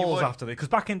fucking Oh, you walls would. after this. Because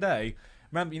back in day,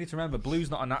 remember, you need to remember, blue's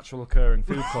not a natural occurring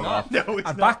food colour. No, it's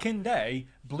and not. back in day,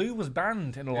 blue was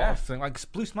banned in a lot of things.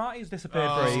 Like blue Smarties disappeared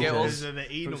for ages. Skittles.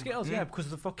 The E number. Skittles, yeah, because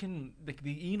the fucking the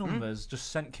E numbers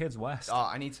just sent kids west. Oh,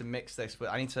 I need to mix this.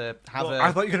 I need to have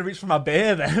I thought you were gonna reach for my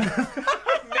beer then.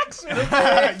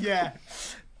 Yeah.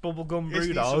 Bubblegum It's brew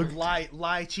these dog. some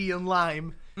lychee and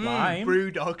lime Lime. brew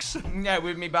dogs. yeah,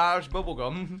 with me bars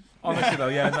bubblegum. Honestly though,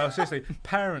 yeah, no, seriously,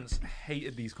 parents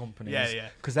hated these companies. Yeah.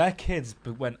 Because their kids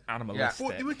went animalistic.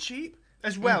 But they were cheap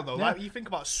as well, though. Like, you think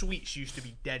about sweets used to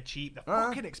be dead cheap. They're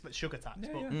fucking expensive. Sugar tax,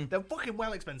 but they're fucking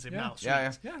well expensive now.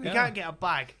 Sweets. Yeah. You can't get a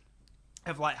bag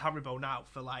of like Haribo now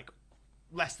for like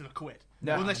less than £1.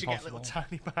 No, unless you get a impossible. little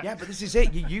tiny bag. Yeah, but this is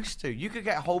it. You used to. You could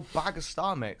get a whole bag of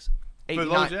Star Mix. For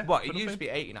loads, yeah. What? For It used to be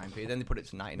 89p. Then they put it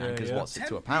to 99 because what's it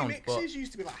to a pound? mixes But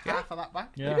used to be like half of that bag.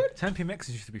 Yeah, 10p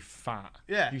mixes used to be fat.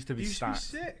 Yeah, used to be stacked.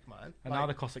 sick, man. And now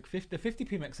they cost like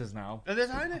 50p mixes now. Are they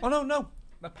tiny? Oh no,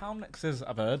 the pound mixes.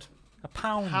 I've heard a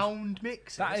pound. Pound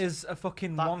mixes. That is a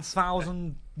fucking That's-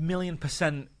 1,000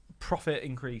 million% profit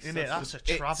increase. Isn't it? That's a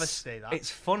travesty. That it's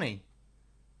funny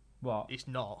What? it's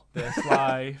not. This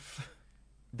life.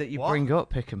 that you What? bring up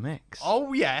pick and mix.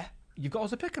 Oh yeah. You've got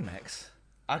us a pick and mix.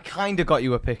 I kind of got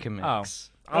you a pick and mix.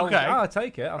 Okay. I'll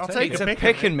take it. I'll take It's it. a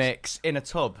pick and mix in a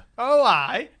tub. Oh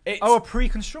aye. It's, Oh, a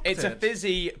pre-constructed. it's a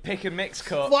fizzy pick and mix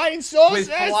cup Flying saucers.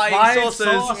 with flying saucers.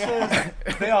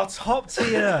 saucers. They are top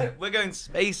tier. We're going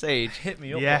space age. Hit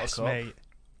me up. Yes, Buttercup. mate.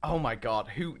 Oh my god.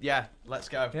 Who? Yeah, let's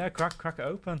go. Yeah, crack it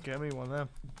open. Get me one of them.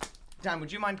 Dan,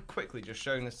 would you mind quickly just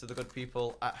showing this to the good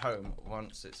people at home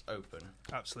once it's open?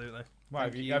 Absolutely. Why,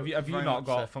 Thank have you very not much,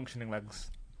 got sir. functioning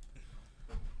legs?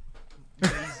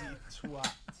 Lazy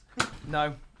twat.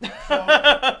 No.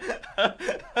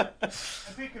 A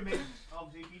pick and mix.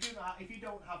 Obviously, if you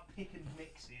don't have pick and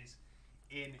mixes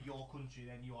in your country,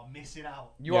 then you are missing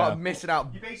out. You Yeah. are missing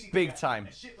out You basically big get time. a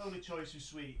shitload of choice of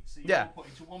sweets. So you Yeah. all put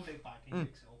into one big bag and you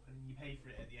mix it up, and you pay for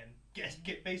it at the end.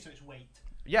 Get based on its weight.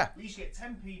 Yeah. We used to get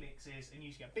 10p mixes, and you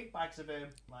used to get big bags of them,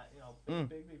 like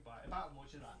big bag. About how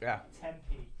much of that? Yeah.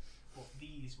 10p. But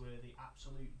these were the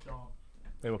absolute dawn.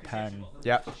 They were 'Cause this pen. has got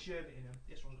Yep. little sherbet in them.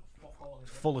 This one's got fuck all in it.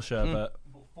 Full of sherbet.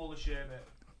 But full of sherbet,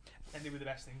 and they were the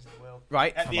best things in the world.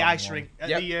 Right. At the Come on, ice one. rink, at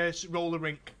Yep. the roller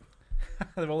rink.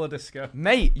 The roller disco.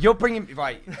 Mate, you're bringing...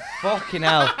 Right. Fucking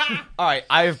hell. All right,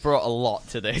 I have brought a lot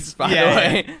to this, by Yeah. the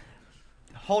way.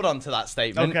 Hold on to that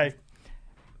statement. Okay.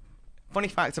 Funny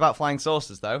fact about flying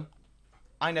saucers, though.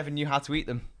 I never knew how to eat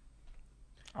them.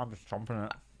 I'm just chomping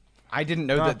it. I didn't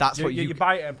know that that's what you... You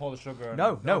bite it and pour the sugar in.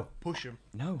 No. Push them.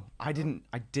 No, I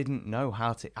didn't know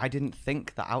how to... I didn't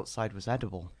think the outside was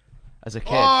edible as a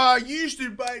kid. Oh, I used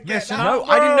to get Yes, that. No,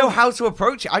 I didn't know how to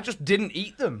approach it. I just didn't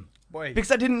eat them. Wait.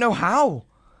 Because I didn't know how.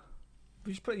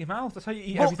 You just put it in your mouth. That's how you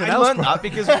eat Well, everything I else. learned bro. that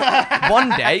because one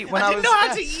day when I, didn't was... know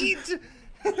how to eat.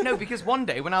 No, because one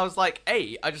day when I was like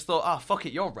 8, I just thought, fuck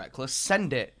it, you're reckless,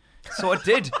 send it. So I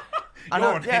did. And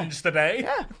You're I- unhinged today.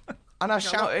 Yeah. And I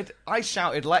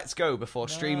shouted, let's go before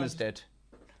streamers did.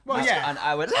 Well, yeah. And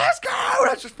I went, let's go! And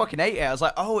I just fucking ate it. I was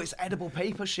like, oh, it's edible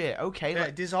paper shit. Okay. Yeah,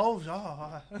 it dissolves.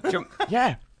 Oh.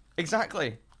 Yeah,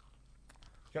 exactly.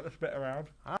 Get this bit around.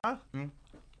 Ah.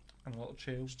 And a little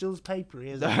chew. Still as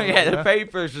papery, isn't So, it? yeah, the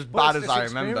paper is as bad as I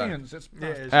remember. Experience. It's Yeah,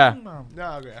 it is. Yeah.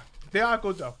 No, yeah. They are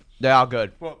good though. They are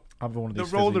good. But I've one of the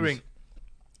these roller fizzies. rink.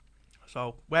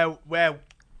 So where we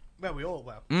all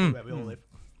where we all live,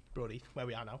 Brody, where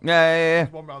we are now. Yeah.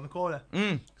 One round the corner.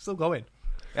 Mm. Still going.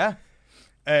 Yeah.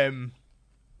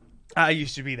 I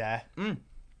used to be there Mm.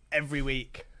 every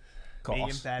week. Me and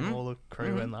Course. Ben, all the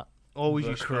crew and that. Always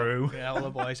The used crew. to go. Yeah, all the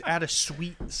boys. I had a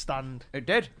sweet stand, It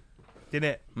did. didn't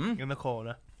it? Mm. In the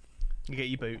corner. You get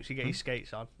your boots, you get your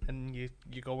skates on, and you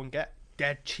go and get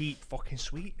dead cheap fucking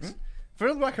sweets.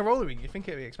 For like a roller rink, you think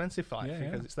it'd be expensive for Yeah,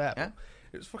 because yeah. it's there. Yeah.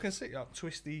 But it was fucking sick. Like,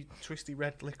 twisty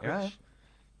red licorice. Yeah. Do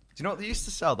you know what they used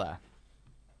to sell there?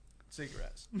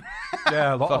 Cigarettes.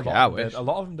 Yeah, a lot Fuck it, I of them wish. did. A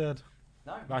lot of them did.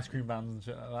 No. Ice cream vans and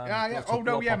shit like that. Yeah, yeah. Lots Oh of-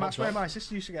 no, lot of yeah. pop-up That's where shops. my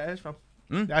sister used to get hers from.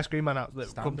 Mm. The ice cream man out that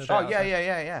come Standard. straight Oh, out yeah,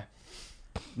 there. yeah.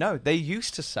 No, they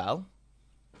used to sell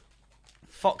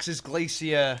Fox's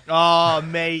Glacier. Oh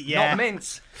mate, yeah. Not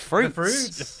mints.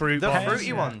 Fruits. The fruit The ones. fruity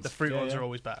Yeah. ones. The fruit Yeah, ones yeah. are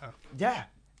always better. Yeah.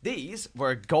 These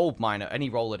were a gold mine at any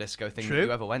roller disco thing that True.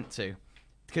 you ever went to.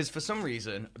 Because for some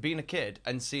reason, being a kid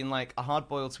and seeing like a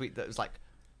hard-boiled sweet that was like,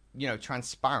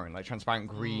 transparent, like transparent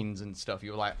greens and stuff,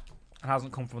 you were like, It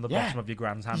hasn't come from the Yeah. bottom of your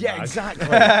grand's handbag. yeah, exactly,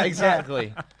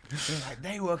 exactly. Like,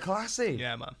 they were classy.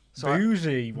 Yeah, man. So I-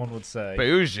 Bougie, one would say.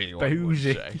 bougie.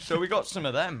 Bougie. So we got some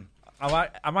of them.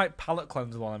 I might palate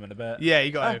cleanse one of them in a bit. Yeah,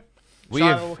 you got to. We Shall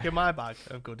I have. look in my bag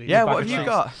of goodies? Yeah, bag what of have you treats.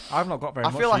 got? I've not got very I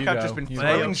much. feel like You I've go. just been You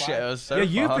throwing go. shit at us so Yeah,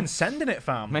 you've far. been sending it,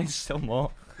 fam. Maybe still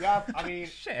more. Yeah, I mean,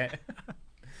 Shit.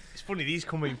 it's funny. These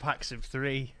come in packs of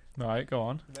 3. Right, go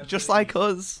on. Just like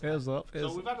us. Here's up.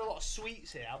 So we've had a lot of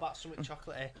sweets here. How about something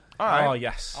chocolatey? All Oh right.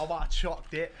 yes. How about a choc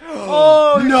dip?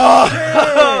 Oh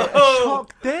no!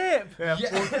 Choc dip. Yeah,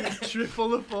 fucking triple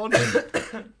the fun.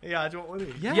 Yeah, I don't want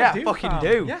it. Yeah, Yeah, I do, fucking fam.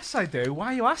 do. Yes, I do. Why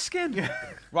are you asking?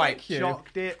 Right. Thank you.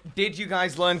 Choc dip. Did you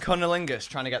guys learn cunnilingus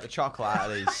trying to get the chocolate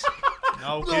out of these?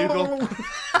 No, Google.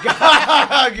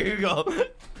 Google.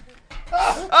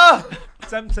 Oh.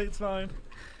 It's empty. It's fine.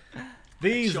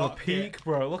 These are Choc peak,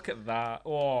 bro. Look at that.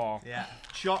 Oh. Yeah,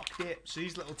 choc dips.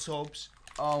 These little tubs.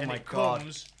 Oh and my it god.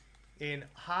 comes in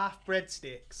half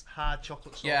breadsticks, hard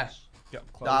chocolate sauce. Yeah.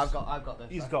 Get close. No, I've got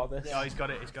this. He's got this. Oh, he's got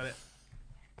it. He's got it.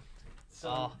 So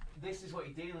Oh. this is what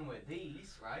you're dealing with.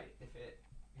 These, right?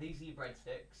 These are your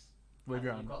breadsticks. With and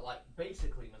your you've hand. got like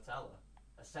basically Nutella,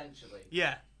 essentially.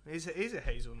 Yeah, is it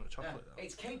hazelnut chocolate though?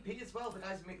 It's KP as well. The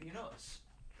guys who make the nuts.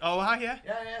 Oh, yeah.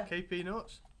 Yeah, yeah. KP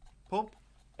nuts. Pub.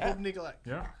 Yeah. Pub neglect.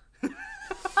 Yeah.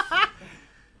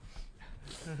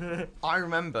 I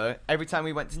remember every time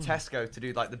we went to Tesco to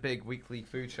do like the big weekly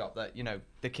food shop that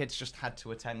the kids just had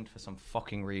to attend for some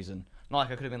fucking reason. Not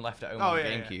like I could have been left at home Oh, on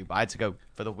yeah, GameCube. I had to go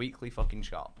for the weekly fucking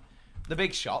shop, the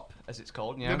big shop as it's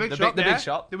called. You know, The big shop. the yeah. big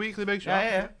shop. The weekly big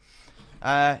shop.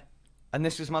 Yeah. And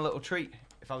this was my little treat.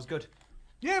 If I was good,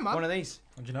 Yeah, man. one of these.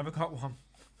 And you never got one.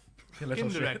 You little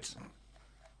Kinder Egg. shit.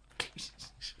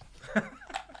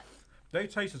 They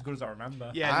taste as good as I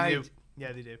remember. Yeah, they do.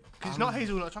 Yeah, they do. Because it's not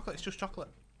hazelnut chocolate. It's just chocolate.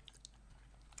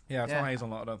 Yeah, it's Yeah. not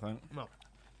hazelnut, I don't think. No.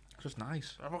 It's just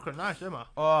nice. They're fucking nice, isn't it?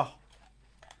 Oh,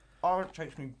 it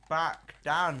takes me back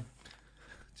down.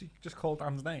 Just call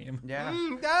Dan's name. Yeah.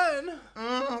 Dan.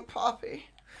 Poppy.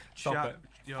 Stop it.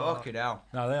 Fucking hell.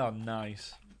 No, they are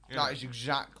nice. That is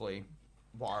exactly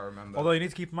what I remember. Although you need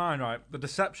to keep in mind, right, the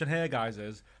deception here, guys,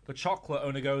 is the chocolate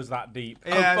only goes that deep.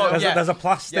 Yeah, Oh, There's, yeah. there's a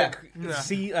plastic Yeah.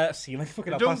 ceiling.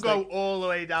 Fucking Don't plastic. go all the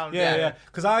way down. Yeah.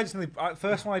 Because I just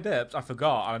first one I dipped, I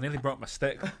forgot, and I nearly broke my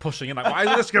stick pushing in. Like, why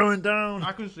is this going down?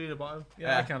 I can see the bottom. Yeah,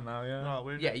 I Yeah. can now. Yeah. Oh,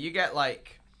 weird. Yeah, you get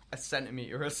like a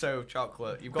centimetre or so of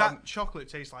chocolate. You've That got. chocolate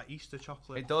tastes like Easter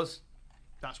chocolate. It does.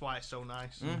 That's why it's so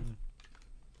nice.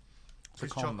 It's a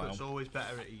Because con, chocolate's though. always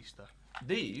better at Easter.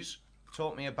 These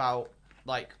taught me about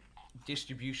like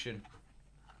distribution,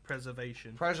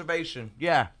 Preservation. preservation.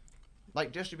 Yeah.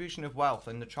 Like distribution of wealth,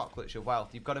 and the chocolate's your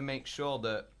wealth. You've got to make sure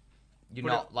that you're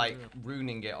Put not it- like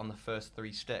ruining it on the first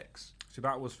 3 sticks. See,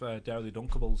 that was for Dairy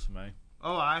Dunkables for me.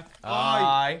 Oh, aye.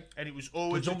 Aye. And it was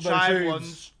always the jumbo child tubes.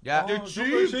 ones. Yeah. The jumbo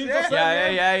tubes, tubes, yeah. that's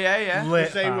Yeah. Lit,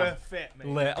 Because they fam. were fit, mate.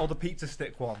 Lit. All the pizza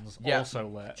stick ones Yeah. also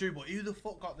lit. True, but who the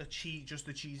fuck got the just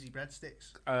the cheesy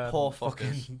breadsticks? Poor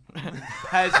fucking- fuckers.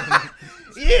 Peasant.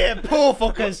 Yeah, poor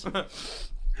fuckers.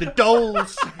 The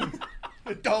doles.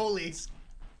 The dolies.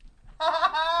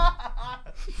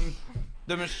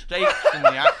 The mistakes and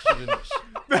the accidents.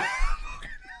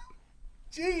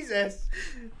 Jesus.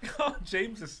 God,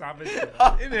 James is savage.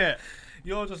 Isn't it?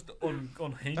 You're just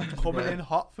unhinged. Coming bro. in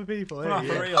hot for people, No, eh?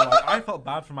 for real, like, I felt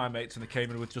bad for my mates when they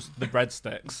came in with just the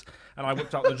breadsticks, and I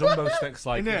whipped out the jumbo sticks.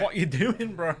 Like, Innit? what you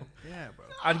doing, bro? Yeah, bro.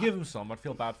 I'd give him some. I'd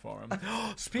feel bad for him.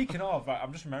 Speaking of,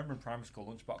 I'm just remembering primary school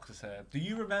lunchboxes here. Do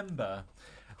you remember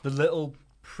the little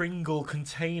Pringle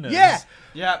containers? Yeah.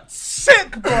 Yeah.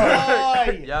 Sick, bro.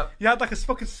 Aye. Yep. You had like a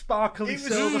fucking sparkly It was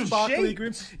silver, sparkly shaped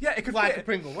green. Yeah, it could like fit, a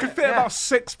Pringle, could wasn't fit it? about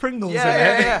 6 Pringles in it.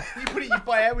 Yeah. You put it in your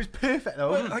bite, it was perfect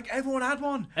though. But, like everyone had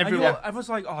one. And Everyone. everyone's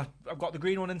like, "Oh, I've got the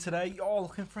green one in today. Oh,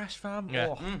 looking fresh, fam."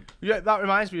 Yeah. Oh. Yeah, that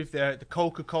reminds me of the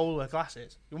Coca-Cola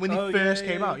glasses. When Oh, they first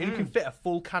yeah, came yeah, out, you can fit a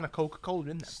full can of Coca-Cola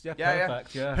in there. Yeah, Yeah, yeah.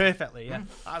 perfect. Yeah. Perfectly, yeah.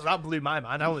 That blew my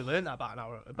mind. I only learned that about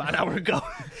an hour ago.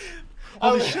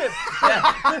 Holy shit!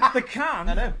 The can.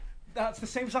 I know. That's the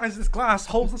same size as this glass.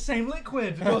 Holds the same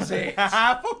liquid. Does it?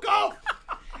 Fuck off!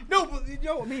 No, but you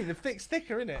know what I mean. The thick's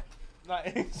thicker, innit?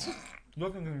 Like, it's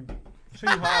Looking too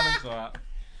hard into that.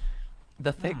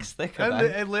 The thick's thicker. I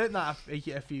Then. learned that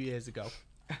a few years ago.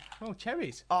 Oh,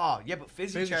 cherries. Oh yeah, but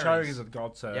fizzy, Fizzy cherries. cherries are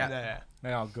godsend. Yeah. Yeah,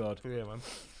 They are good. for real, man.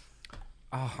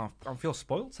 Oh, I feel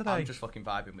spoilt today. I'm just fucking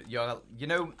vibing with you. You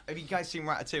know, have you guys seen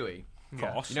Ratatouille? Of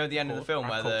course. You know the end of the film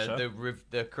where Culture.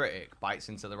 the critic bites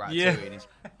into the Ratatouille Yeah. and he's,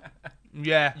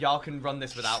 Yeah. y'all can run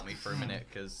this without me for a minute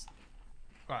because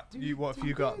Right. What have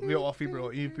you got? What have you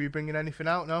brought? You bringing anything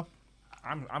out now?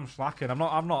 I'm slacking. I'm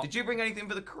not. did you bring anything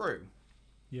for the crew?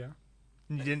 Yeah.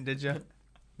 You didn't, did you?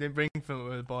 Didn't bring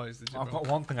from the boys, did you? I've bro?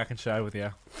 got one thing I can share with you.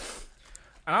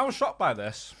 And I was shocked by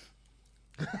this.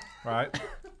 Right?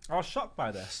 I was shocked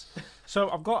by this. So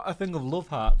I've got a thing of love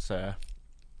hearts here.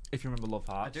 If you remember Love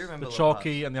Hearts. I do remember the Love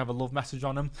chalky, Hearts. and they have a love message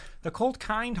on them. They're called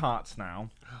Kind Hearts now.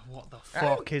 What the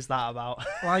fuck is that about?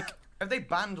 Like, Have they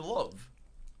banned love?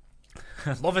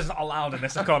 love isn't allowed in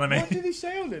this economy. What did he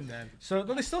say on him then? So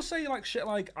do they still say like shit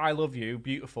like "I love you,"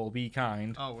 "Beautiful," "Be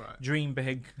kind," Oh right. "Dream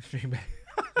big," "Dream big"?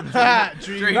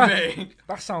 Dreaming.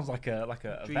 That sounds like a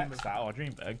Dream vet big. stat or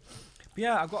Dream big. But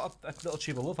yeah, I've got a little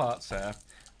tube of Love Hearts here,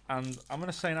 and I'm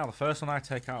gonna say now the first one I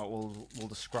take out will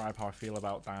describe how I feel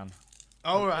about Dan.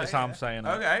 Oh right. That's how I'm saying it.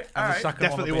 Okay, And the alright. second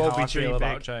Definitely one will won't be be how I feel Dream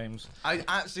about Big. James. I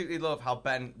absolutely love how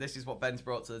this is what Ben's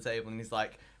brought to the table, and he's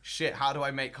like, shit, how do I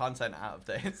make content out of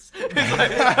this? He's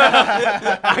like,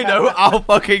 I know, I'll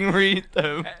fucking read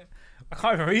them. I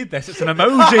can't even read this. It's an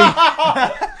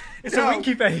emoji. It's a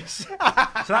winky face. So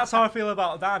that's how I feel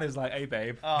about Dan. Is like, hey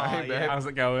babe, Oh, Hey, yeah. babe. how's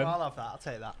it going? I'll have that. I'll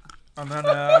take that. And then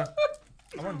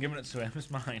I'm not giving it to him. It's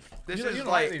mine. This you is don't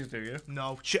like- like these, do you?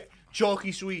 No,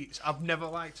 chalky sweets. I've never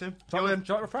liked them. Do you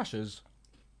like refreshers?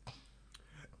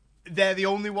 They're the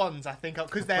only ones I think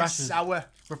because they're Refreshers. sour.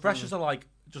 Refreshers are like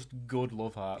just good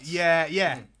Love Hearts. Yeah,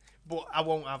 yeah. But I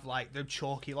won't have like the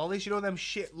chalky lollies. You know them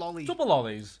shit lollies. Double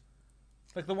lollies.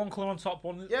 Like the one colour on top,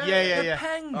 one. Yeah. They're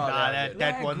peng. Nah, they're they're good.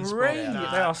 dead ones. great. But,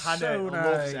 nah, They are Hannah so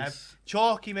loves them. nice.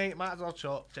 Chalky, mate. Might as well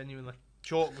chalk. Genuinely,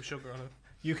 chalk with sugar on them.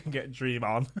 You can get Dream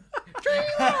on.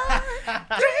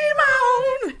 Dream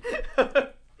on!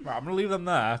 Right, I'm gonna leave them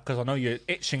there because I know you're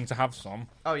itching to have some.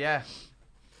 Oh, yeah.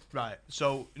 Right.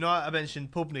 So you know I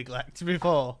mentioned pub neglect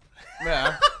before.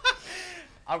 Yeah.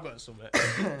 I've got something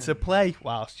to play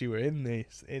whilst you were in the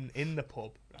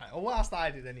pub. Right. Or whilst I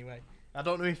did anyway. I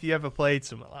don't know if you ever played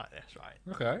something like this. Right.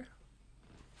 Okay.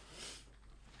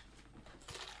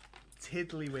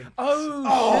 Tiddlywinks.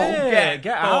 Oh, shit.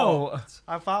 Get out.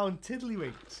 I found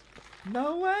Tiddlywinks.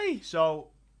 No way. So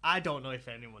I don't know if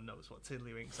anyone knows what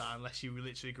Tiddlywinks are unless you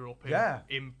literally grew up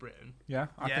in Britain. Yeah,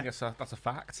 I Yeah. think that's a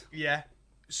fact. Yeah.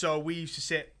 So we used to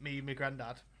sit, me and my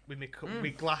granddad, with me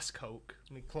glass Coke,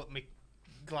 me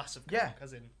glass of Coke, Yeah.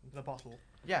 as in the bottle,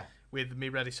 Yeah. with me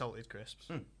ready salted crisps.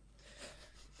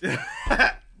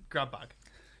 Grab bag.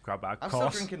 Grab bag, I'm of still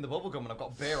course. drinking the bubblegum and I've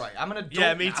got beer right. I'm an adult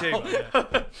Yeah, me now. too.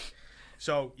 Yeah.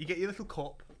 So you get your little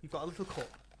cup. You've got a little cup,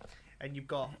 and you've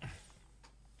got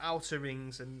outer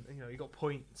rings, and you've got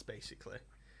points basically,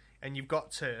 and you've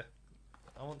got to.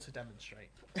 I want to demonstrate.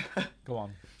 Go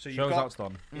on. So you've Show us got how it's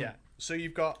done. Yeah. So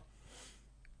you've got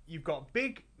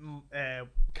big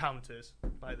counters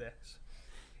like this,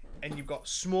 and you've got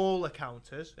smaller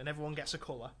counters, and everyone gets a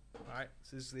colour. Right.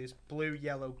 So there's blue,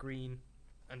 yellow, green,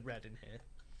 and red in here.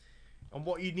 And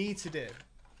what you need to do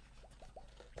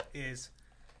is.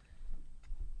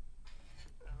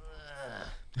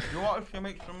 Do you want us to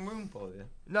make some room for you?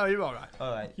 No, you're all right.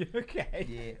 All right. You okay?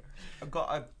 Yeah. I've got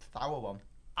a sour one.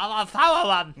 I'll have sour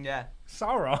one. Yeah.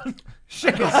 Sauron.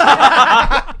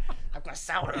 I've got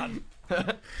sour on.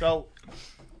 So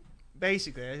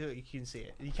basically, you can see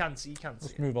it. You can see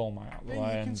Let's it. move all my out of the Yeah, way.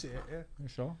 you can and- see it. Yeah. You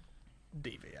sure?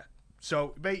 Diva, yeah.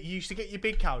 So you used to get your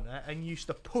big counter and you used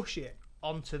to push it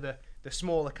onto the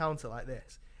smaller counter like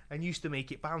this, and used to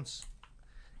make it bounce,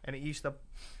 and it used to.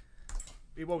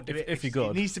 It won't do If- it. if you're It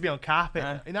good. needs to be on carpet.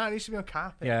 Uh. No, it needs to be on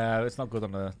carpet. Yeah, it's not good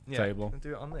on the Yeah. table. I'll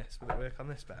do it on this. Will it work on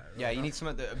this better? Yeah, you need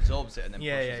something that absorbs it and then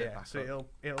Yeah, pushes yeah, it yeah. back So up. it'll.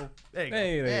 There you go.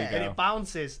 Hey, there you And go. it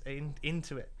bounces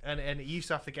into it, and it used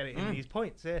to have to get it in these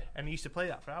points, yeah. And it used to play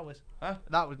that for hours. Huh?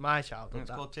 That was my childhood. It's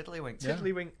that. called Tiddlywinks. Yeah.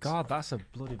 Tiddlywinks. God, that's a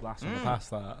bloody blast from the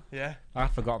past. That Yeah. I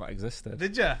forgot that existed.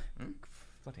 Did ya?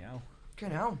 Bloody hell.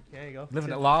 Good hell. There you go.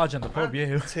 Living it large in the pub,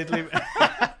 you. Tiddly.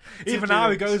 Even now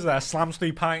he goes there, slams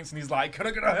 3 pints, and he's like, "Can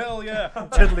I get a hell yeah?"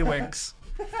 Tiddlywinks.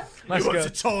 Let's You go.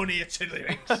 want to Tony a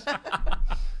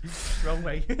Tiddlywinks? Wrong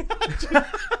way.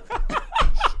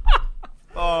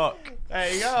 Fuck.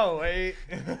 There you go. Hey.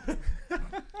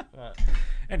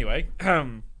 Anyway,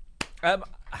 I've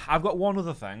got one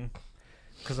other thing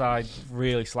because I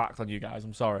really slacked on you guys.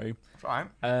 I'm sorry, It's alright.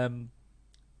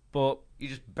 but You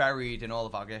just buried in all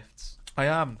of our gifts. I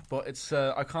am. But it's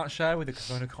I can't share with you because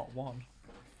I only got one.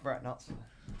 Right, nuts.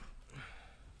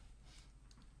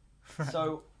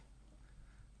 So,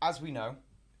 as we know,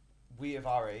 we of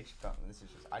our age. This is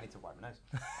just. I need to wipe my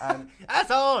nose.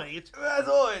 That's all. It's That's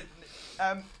all.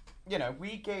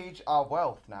 We gauge our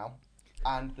wealth now,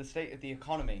 and the state of the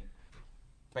economy,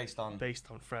 based on. based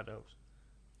on Freddo's.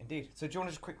 Indeed. So, do you want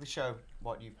to just quickly show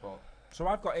what you've brought? So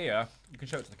I've got here. You can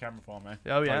show it to the camera for me.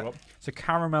 Oh, yeah. Hold up. It's a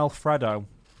caramel Freddo.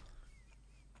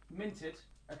 Minted,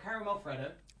 a caramel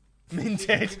Freddo.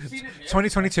 Minted. You've seen it here.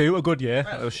 2022, a good year.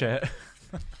 Oh shit.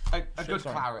 A good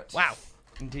sorry. claret. Wow.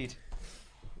 Indeed.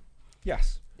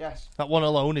 Yes. Yes. That one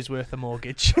alone is worth a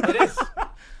mortgage. It is.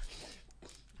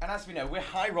 And as we know, we're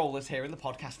high rollers here in the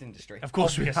podcast industry. Of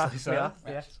course we are. Obviously so. We are.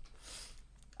 Yes.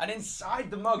 And inside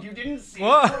the mug, you didn't see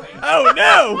What? it coming. Oh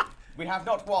no! We have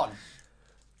not one,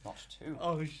 not two,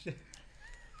 Oh shit!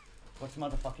 but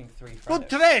motherfucking 3 What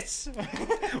Freddos. this?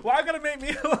 Why are you gonna make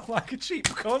me look like a cheap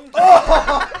cunt?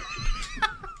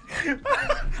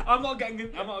 I'm not getting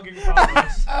part of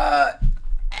this.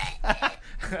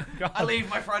 God, I leave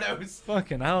my Freddos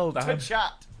fucking hell, to Dan.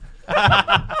 chat.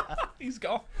 He's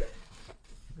gone.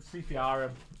 CPR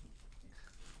him.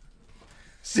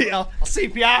 See, I'll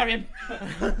CPR him.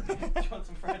 Do you want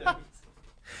some Freddos?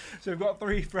 So we've got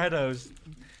 3 Freddos.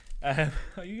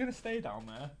 Are you gonna stay down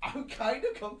there? I'm kind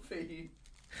of comfy.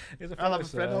 Here's a I'll have a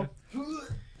Freddo, Freddo.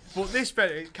 sir. But this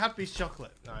Freddo, Cadbury's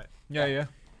chocolate, right? Yeah.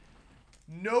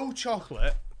 No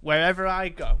chocolate wherever I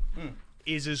go Mm.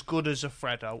 is as good as a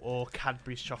Freddo or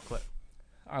Cadbury's chocolate.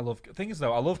 Thing is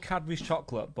though, I love Cadbury's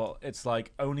chocolate, but it's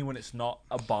like only when it's not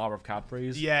a bar of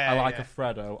Cadbury's. Yeah, I like yeah. a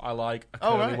Freddo. I like a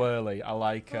Oh, Curly right. Whirly. I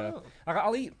like. Oh.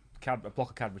 I'll eat a block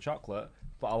of Cadbury chocolate,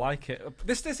 but I like it.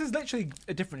 This is literally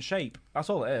a different shape. That's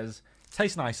all it is.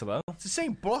 Tastes nicer though. It's the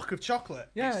same block of chocolate.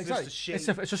 Yeah, it's exactly. Just a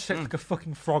shape. It's just shaped like a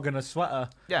fucking frog in a sweater.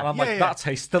 Yeah. And I'm Yeah, like, yeah. that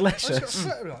tastes Oh, it's got a delicious.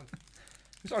 sweater on.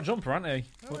 He's got a jumper, hasn't he?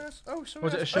 Oh, yes. Oh, sorry.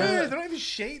 Was it a Oh, shirt? yeah, they're not even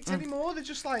shaped anymore. They're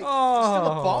just like Oh.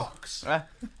 still a box.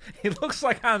 He looks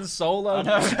like Han Solo.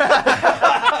 So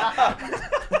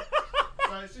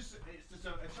it's just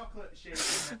a chocolate shape.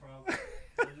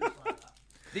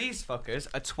 These fuckers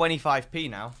are 25p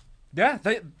now. Yeah,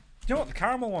 you know what the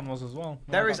caramel one was as well.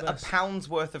 There What is about a this? pound's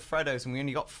worth of Freddos, and we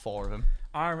only got 4 of them.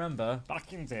 I remember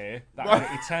back in day that would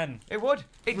be 10. It would.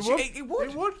 It would.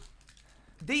 It would.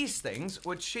 These things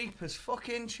were cheap as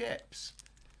fucking chips.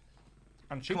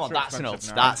 And Come on, chips are that's an old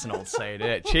expensive now. that's an old saying,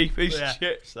 isn't it? Cheap as Yeah.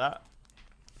 chips. That.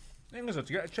 Thing is, though,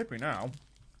 to get a chippy now,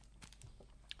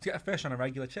 to get a fish on a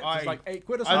regular chip, I- it's like £8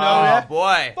 or I something. know, Oh yeah.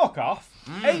 boy. Fuck off.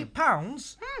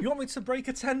 £8? You want me to break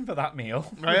a 10 for that meal?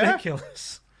 Oh, yeah?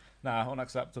 Ridiculous. Nah,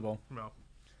 unacceptable. No.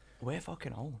 We're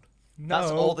fucking old. No,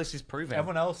 That's all this is proving.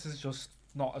 everyone else is just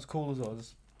not as cool as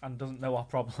us and doesn't know our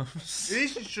problems.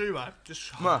 This is true, man.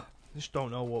 Just Mwah. don't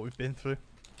know what we've been through.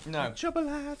 No. Trouble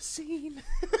I've seen.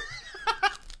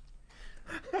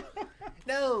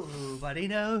 Nobody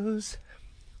knows.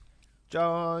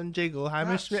 John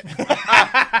Jingleheimer Smith.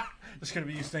 It's going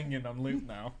to be you singing on loop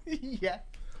now. Yeah.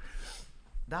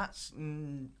 That's.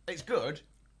 It's good.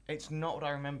 It's not what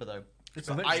I remember though. It's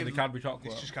But literally Cadbury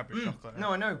chocolate. It's just Cadbury chocolate.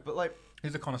 No, I know, but like,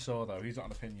 He's a connoisseur, though. He's got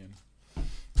an opinion.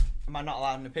 am I not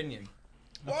allowed an opinion?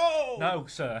 Whoa! No,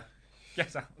 sir.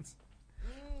 Get out.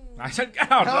 I said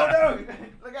get out. Oh there.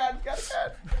 no! Again.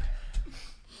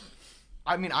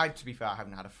 I mean, to be fair, I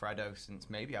haven't had a Freddo since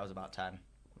maybe I was about 10.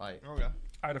 Like, Okay.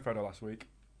 I had a Freddo last week.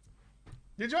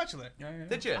 Did you actually? Yeah.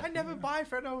 did you? I never buy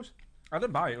Freddos. I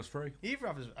didn't buy it. It was free. Either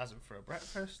of us has them for a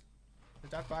breakfast. My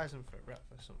dad buys them for a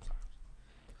breakfast sometimes.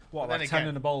 What, But like then 10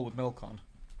 in a bowl with milk on?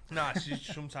 No, it's just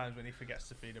sometimes when he forgets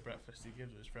to feed a breakfast, he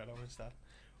gives us Freddo instead.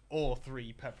 Or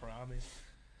 3 pepperonis.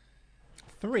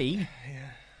 3? Yeah.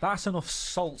 That's enough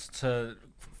salt to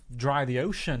dry the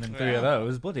ocean in 3 of Yeah.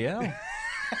 those. Bloody hell.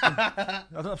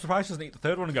 I'm surprised he doesn't eat the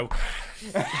third one and go,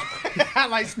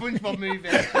 Like SpongeBob movie.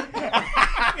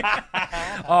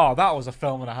 oh, that was a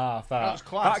film and a half. That was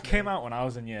class, That came mate. out when I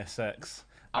was in year 6.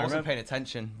 I wasn't remember paying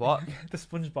attention. What? the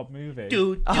SpongeBob movie.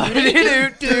 Dude.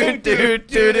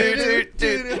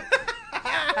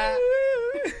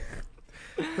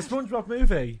 The SpongeBob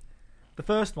movie. The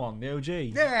first one, the OG.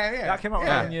 Yeah. That came out when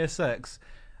I was in year 6.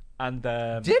 And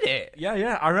Did it?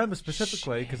 Yeah. I remember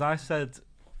specifically because I said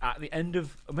at the end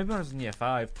of, maybe when I was in year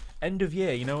 5, end of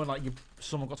year, you know, when like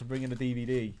someone got to bring in a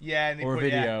DVD Yeah, and they or a put,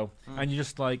 yeah. video, and you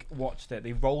just like watched it.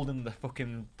 They rolled in the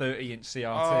fucking 30-inch CRT,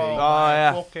 Oh,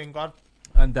 yeah. fucking God.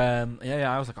 and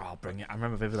I was like, oh, I'll bring it. I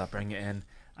remember vividly, I'll bring it in,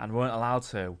 and we weren't allowed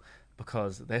to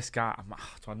because this guy.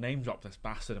 So I name dropped this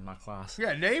bastard in my class.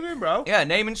 Yeah, name him, bro. Yeah,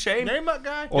 name and shame. Name that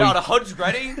guy. Yeah, the HUD's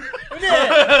ready.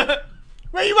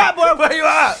 Where you at, boy? Where you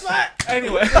at?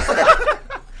 Anyway.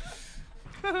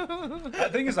 The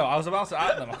thing is, though, I was about to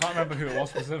at them. I can't remember who it was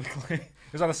specifically.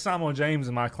 It was either Sam or James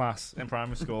in my class in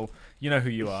primary school. You know who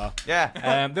you are.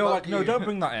 Yeah. They were Fuck like, no, you. don't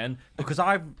bring that in because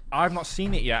I've not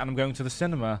seen it yet and I'm going to the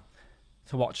cinema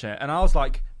to watch it. And I was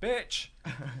like, bitch,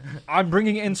 I'm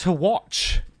bringing it in to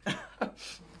watch.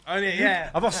 Yeah.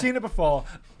 I've not seen it before.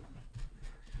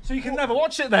 So you can never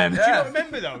watch it then. Do you not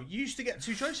remember though? You used to get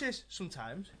 2 choices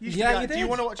sometimes. You used to Yeah, be like, you do you did.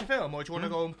 want to watch a film or do you want to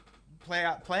go and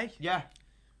play? Yeah.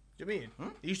 Do you mean?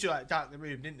 They used to like dark the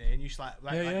room, didn't they? And you used to like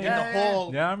Yeah, in yeah. the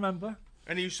hall. Yeah, I remember.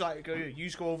 And he used to like go, you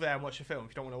just go over there and watch a film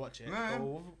if you don't want to watch it. Yeah.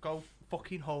 Go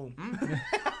fucking home.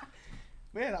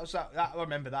 Yeah, that was that. I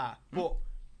remember that. But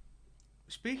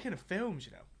Speaking of films,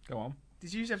 you know, Go on.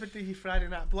 did you ever do your Friday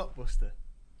night blockbuster?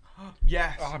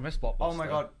 Yes. Oh, I miss Blockbuster. Oh my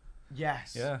god.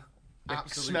 Yes. Yeah. The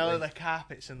Absolutely. smell of the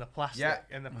carpets and the plastic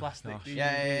and the plastic. gosh. DVDs.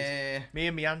 Yeah. Me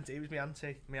and my auntie. It was my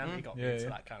auntie. My auntie got me Yeah, into yeah.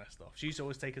 that kind of stuff. She used to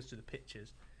always take us to the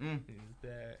pictures. Mm.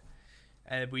 But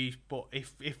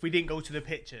if we didn't go to the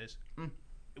pictures,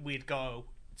 we'd go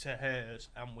to hers,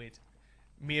 and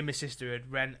me and my sister would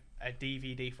rent a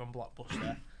DVD from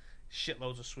Blockbuster,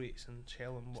 shitloads of sweets, and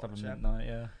chill and Just have watch a them. midnight,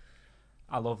 yeah.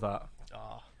 I love that.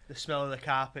 Oh, the smell of the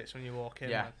carpets when you walk in.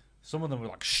 Yeah. man. Some of them were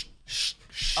like, shh, shh,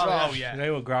 shh. Oh, yeah. They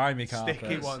were grimy carpets.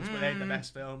 Sticky ones, but they're the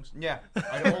best films. Yeah.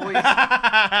 I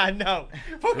always, No,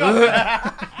 fuck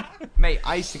off. mate.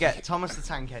 I used to get Thomas the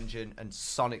Tank Engine and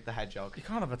Sonic the Hedgehog. You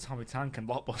can't have a Tommy Tank and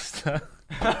Blockbuster.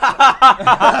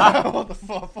 What the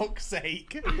for fuck's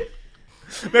sake?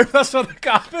 Maybe that's why the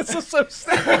carpets are so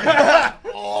sticky.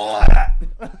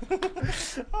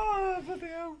 Oh, bloody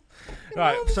hell.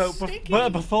 Right, so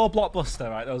before Blockbuster,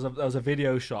 right, there was a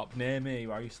video shop near me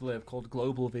where I used to live called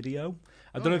Global Video.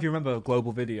 I don't know if you remember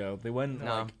Global Video. They went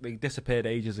No. they disappeared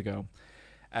ages ago.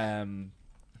 And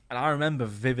I remember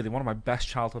vividly, one of my best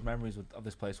childhood memories of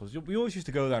this place was we always used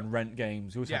to go there and rent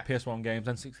games. We always had PS1 games,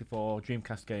 N64,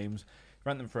 Dreamcast games,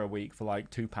 rent them for a week for like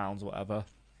 £2 or whatever.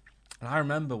 And I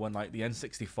remember when like the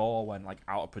N64 went like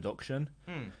out of production,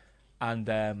 and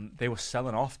they were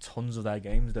selling off tons of their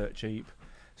games dirt cheap.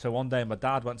 So one day my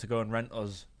dad went to go and rent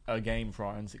us a game for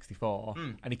our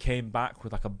N64, and he came back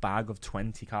with like a bag of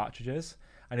 20 cartridges,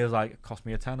 and he was like, it cost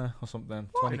me a tenner or something,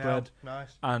 20 quid.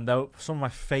 Nice. And some of my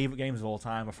favourite games of all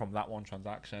time are from that one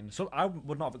transaction. So I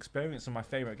would not have experienced some of my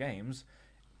favourite games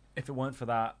if it weren't for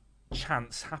that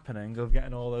chance happening of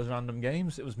getting all those random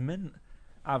games. It was mint.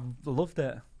 I loved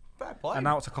it. Fair play. And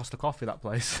now it's a Costa Coffee, that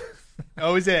place.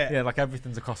 Oh, is it? Yeah, like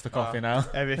everything's a Costa Coffee now.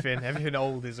 Everything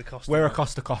old is a Costa. We're a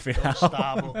Costa Coffee now.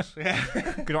 Starbucks.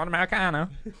 Yeah. Good on Americano.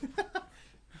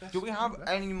 Do we have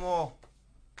any more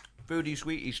foodie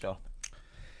sweetie stuff?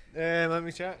 Let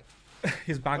me check.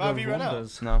 His bag Well, of have you run out?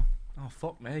 wonders. No. Oh,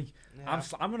 fuck me. Yeah.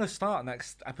 I'm going to start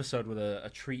next episode with a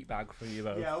treat bag for you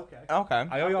both. Yeah, okay. Okay.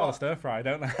 I owe you all a stir fry,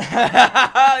 don't I?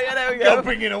 Yeah, there we Go go.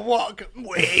 bring in a wok.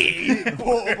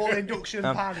 Portable induction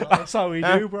pan. Like. That's how we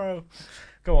do, bro.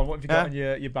 Go on, what have you got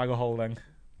in your bag of holding?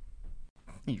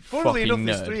 You Funnily fucking enough,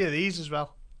 there's nerd. 3 of these as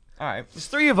well. All right. There's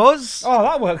 3 of us. Oh,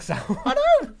 that works out. I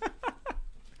know.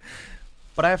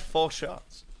 But I have 4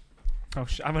 shots. Oh,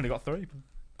 shit, I've only got 3.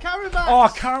 Caramax. Oh,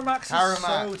 Caramax is so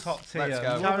Caramax. top tier. Let's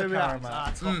go. Love a Caramax.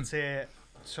 Caramax. Top tier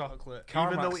chocolate. Caramax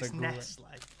Even though are it's great. Nestle.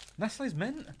 Nestle's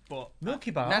mint. But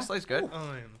Milky Bar. Nestle's good.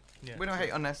 yeah. We don't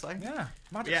hate on Nestle. Yeah.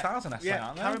 Magic Yeah. Stars are Nestle, Yeah,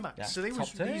 aren't they? Caramax. Yeah. So Top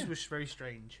tier. these were very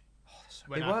strange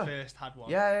when They I were. first had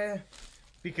one. Yeah.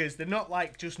 Because they're not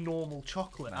like just normal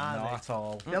chocolate, are Not they? at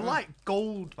all. They're like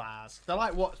gold bars. They're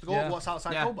like what's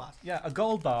outside Yeah. gold bars. Yeah, a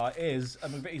gold bar is a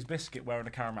McVitie's biscuit wearing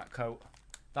a Caramac coat.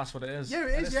 That's what it is. Yeah,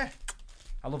 it And is. Yeah.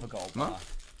 I love a gold Huh? bar.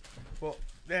 But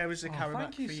there was a Oh, Caramac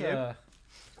thank you, for sir.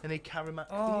 And a Caramac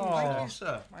for Oh. you. Thank you,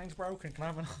 sir. Mine's broken. Can I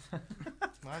have another?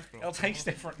 Mine's broken. It'll taste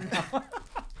different now.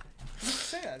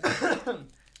 Yeah.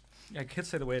 Yeah, kids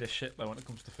say the weirdest shit though when it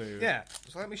comes to food. Yeah.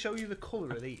 So let me show you the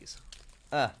colour of these.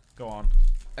 Go on.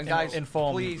 And guys,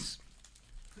 Inform. please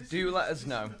do let us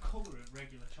know. The colour of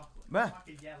regular chocolate. Where? It's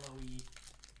like a yellowy,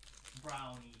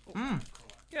 browny Mm. colour.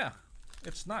 Yeah,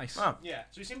 it's nice. Oh, Yeah.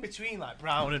 So it's in between like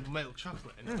brown and milk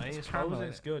chocolate in a way. It's It's caramel. frozen.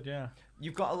 It's good. Yeah.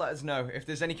 you've got to let us know if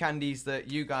there's any candies that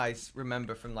you guys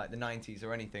remember from like the 90s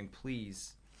or anything.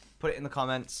 Please put it in the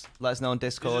comments. Let us know on Is there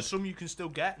Discord. some you can still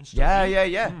get and stuff?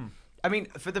 Yeah. Mm. I mean,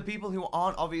 for the people who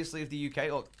aren't obviously of the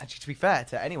UK, or actually to be fair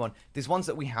to anyone, there's ones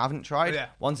that we haven't tried, Yeah.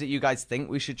 ones that you guys think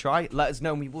we should try. Let us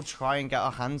know and we will try and get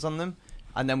our hands on them.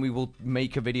 And then we will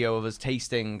make a video of us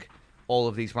tasting all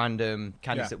of these random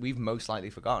candies Yeah. that we've most likely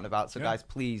forgotten about. So Yeah. guys,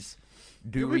 please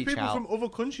do There'll be reach people out. from other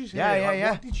countries here. Yeah, like,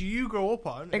 yeah. What did you grow up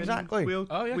on? And Exactly. we Oh,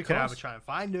 yeah, we of could course. either try and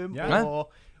find them, Yeah. or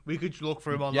we could look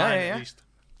for them Yeah, online yeah. at least.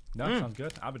 No, sounds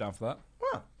good. I'll be down for that.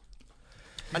 Wow.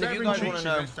 And if you guys want to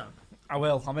know, I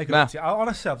will. I'll make it Nah. up to you.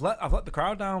 Honestly, I've let the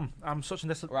crowd down. I'm such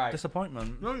a Right.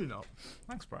 disappointment. No, you're not.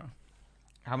 Thanks, bro.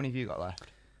 how many have you got left?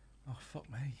 Oh fuck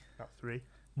me. About 3.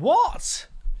 What?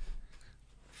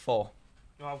 4.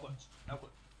 No, I've got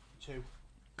 2.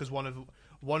 Because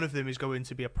one of them is going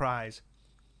to be a prize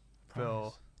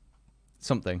for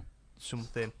Something.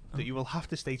 something that you will have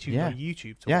to stay tuned Yeah. on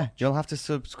YouTube to Yeah, watch. you'll have to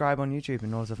subscribe on YouTube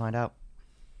in order to find out.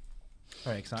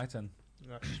 Very exciting.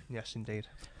 Yes, indeed.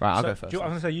 Right, I'll So, go first. I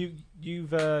was going to say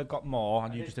you've got more,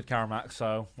 and you just did Caramac.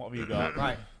 So what have you got?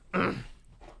 Right.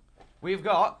 We've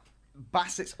got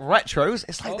Bassett's Retros.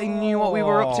 It's like they knew what we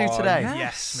were up to Oh, today. yeah.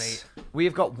 Yes, mate.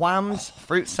 We've got Whams,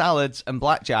 fruit salads, and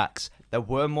blackjacks. There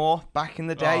were more back in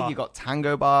the day. Oh. You got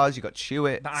Tango bars, you got Chew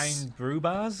Its. The Iron Brew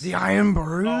bars. The Iron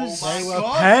Brews. Oh my They were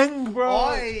God. peng, bro.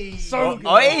 Oi. So good.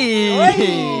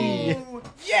 Oi!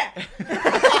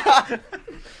 Yeah.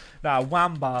 Nah,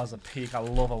 wham bars are peak. I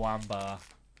love a wham bar.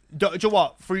 Do you know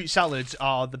what? Fruit salads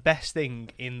are the best thing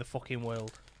in the fucking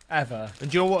world. Ever.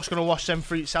 And do you know what's going to wash them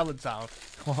fruit salads down?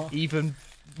 What? Even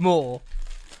more.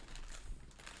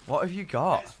 What have you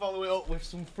got? Let's follow it up with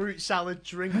some fruit salad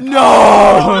drink. No!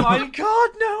 Oh my god,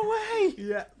 no way!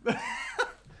 Yeah.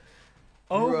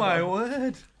 Oh Bro. my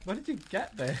word. Where did you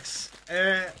get this?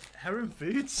 Heron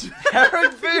Foods.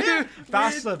 Heron Food!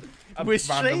 That's a We're random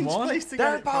strange one. place to They're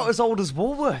get it about from. as old as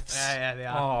Woolworths. Yeah, they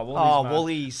are. Oh, Woolies, Oh, man.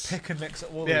 Woolies. Pick and mix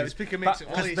at Woolies. Yeah, it was pick and mix at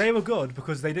Because Woolies. they were good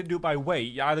because they didn't do it by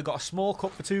weight. You either got a small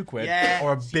cup for £2 Yeah.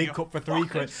 or a So big you cup for fucking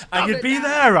 £3, stab and you'd it be down.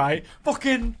 there, right?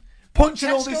 Fucking punching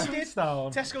all these Tesco sweets did.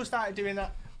 down. Tesco started doing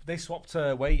that. They swapped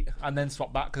weight and then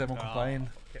swapped back because everyone complained.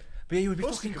 okay. But yeah, you would be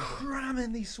Busty fucking could do it.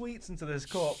 cramming these sweets into this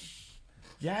cup.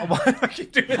 Yeah. Why do I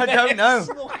keep doing I don't know.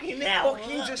 Fucking hell.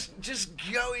 Fucking just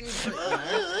going.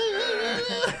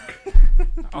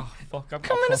 Oh, fuck. I'm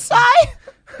Come not inside.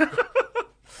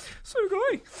 so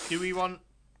good. Do we want...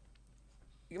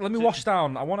 Let me wash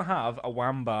down. I want to have a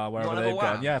wham bar wherever wanna have they've a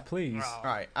wham? gone. Yeah, please. Oh.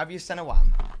 Right, have you sent a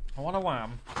wham? I want a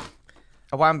wham.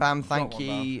 A wham bam, thank one,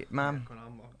 you, ma'am. I'm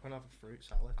going to have a fruit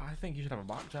salad. I think you should have a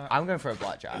blackjack. I'm going for a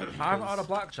blackjack. I haven't had a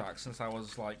blackjack since I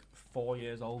was like 4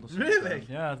 years old or something. Really?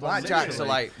 Yeah. Blackjacks are literally.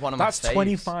 like one of my That's faves.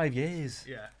 25 years.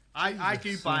 Yeah. I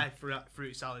do buy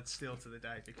fruit salads still to the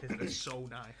day because they're so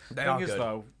nice. They Thing are is, good.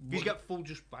 though, You get full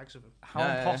just bags of them. how Yeah,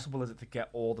 yeah. impossible is it to get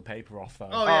all the paper off though?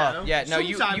 Oh, Oh, yeah, no,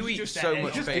 you Sometimes eat just so there.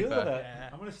 much just paper. deal with it. Yeah.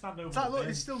 I'm gonna stand over. It's like, the look, bin.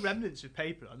 there's still remnants of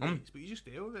paper on these, but you just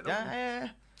deal with it. don't Yeah, you? yeah, yeah.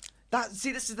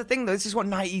 See, this is the thing, though. This is what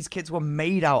 90s kids were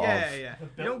made out Yeah, of. yeah.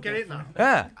 You don't get it now.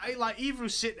 Yeah. I like Eva will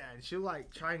sit there and she'll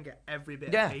like try and get every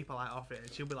bit Yeah. of paper like off it,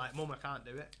 and she'll be like, "Mum, I can't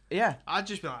do it." Yeah. I'd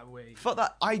just be like, "Wait." Fuck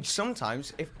that. I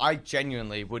sometimes, if I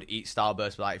genuinely would eat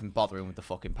Starburst without even bothering with the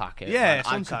fucking packet, Yeah, man,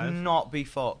 I sometimes. could not be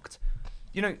fucked.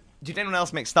 You know, did anyone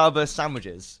else make Starburst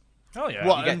sandwiches? Oh yeah.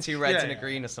 What? You get two reds Yeah, and a yeah.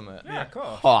 green or something. Yeah, of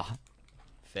course. Oh,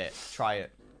 fit. Try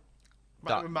it.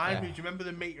 That reminds yeah. me. Do you remember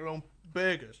the make your own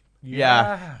burgers?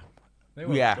 Yeah. They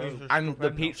were Yeah. good. And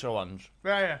the pizza ones.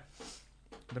 Yeah.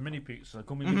 The mini pizza,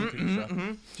 gummy mini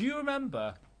pizza. Do you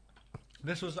remember?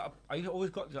 This was I always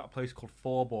got to that place called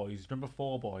Four Boys. Remember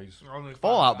Four Boys? Only five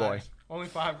Fallout guys. Only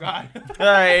 5 guys.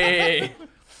 Hey.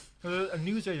 There's a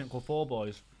newsagent called Four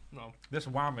Boys. No. This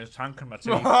wham is tanking my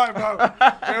teeth. Right, bro.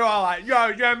 They're all like,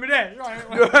 "Yo, get me there." You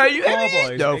Four hear me?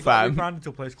 Boys. No, they got fam. rebranded to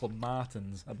a place called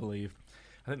Martin's, I believe.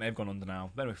 I think they've gone under now.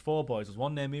 But anyway, Four Boys. There's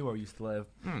one near me where I used to live.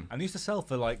 And they used to sell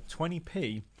for like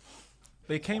 20p.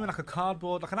 They came in like a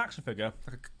cardboard, like an action figure,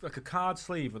 like a card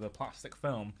sleeve with a plastic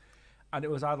film. And it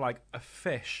was either like a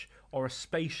fish or a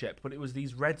spaceship, but it was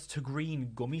these red to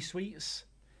green gummy sweets.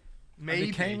 Maybe.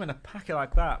 And they came in a packet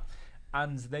like that.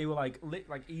 And they were like lit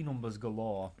like E-numbers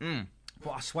galore. But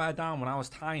I swear down, when I was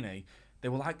tiny, they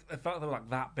were like, I felt they were like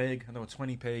that big, and they were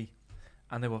 20p.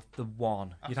 And they were the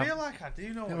one. I feel like I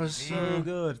do know They what were you so mean.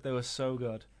 good. They were so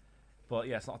good. But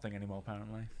yeah, it's not a thing anymore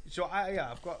apparently. So I've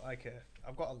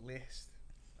got a list.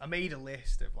 I made a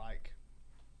list of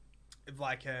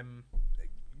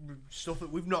stuff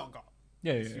that we've not got.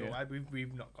 Yeah, So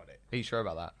we've not got it. Are you sure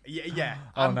about that? Yeah.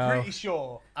 Oh, I'm no. pretty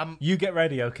sure. You get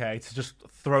ready, okay, to just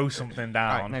throw something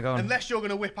down. Right, now go on. Unless you're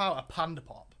gonna whip out a Panda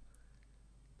Pop,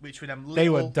 which were them They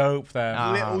little, were dope then.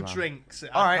 Ah. little no. drinks.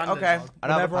 that All had right, Pandas okay. on. I'd have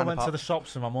a Whenever I Panda went to Pop. the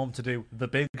shops with my mum to do the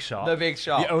big shop, The big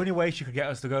shop. the only way she could get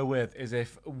us to go with is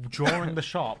if during the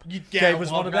shop You'd get gave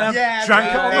us one of them, Yeah, drank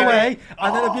it yeah, on the yeah. way,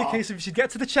 and then it'd be a case of she'd get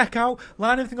to the checkout,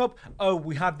 line everything up. Oh,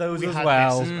 we had those We as had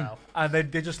well, this as well. and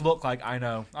they just look like I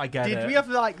know, I get it. Did we have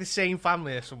like the same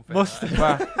family or something? Must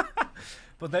Like? have.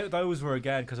 But those were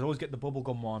again because I'd always get the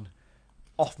bubblegum one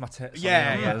off my tits. on the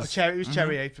Yeah, yeah. others. It was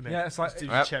cherry aid for me. Yeah, it's like- It was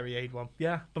Yep. cherry aid one.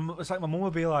 Yeah, but it's like my mum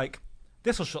would be like,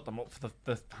 "This will shut them up for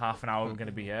the half an hour we're going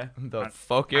to be here." The And-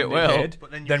 fuck it and will. did.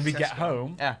 But then you Then we Tesco. get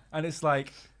home, Yeah. and it's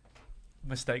like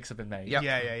mistakes have been made. Yep.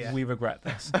 Yeah. We regret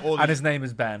this. All And the- his name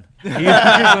is Ben. He's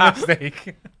a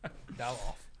mistake. Now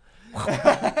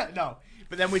off. No,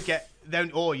 but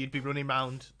then or you'd be running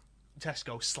around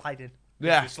Tesco sliding.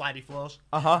 Yeah. With slidey floors.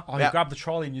 Uh-huh. Oh, you grab the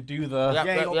trolley and you do the. Yep,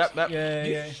 Yeah, yep, you yep, yep. Yeah,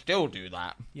 You yeah. still do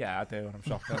that. Yeah, I do, and I'm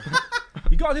shocked.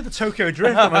 You gotta do the Tokyo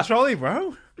Drift on a trolley,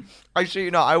 bro. I see you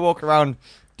know, I walk around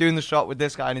doing the shot with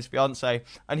this guy and his fiance,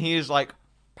 and he is like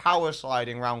power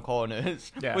sliding round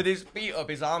corners Yeah. with his feet up,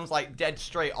 his arms like dead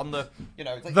straight on the, you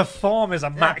know, it's like, The form is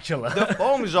immaculate. the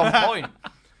form is on point.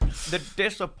 The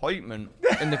disappointment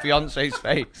in the fiance's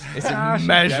face is Ah,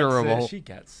 immeasurable. She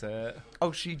gets it.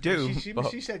 Oh, she do. but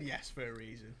She said yes for a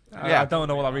reason. Yeah. I don't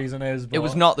know what that reason is. But it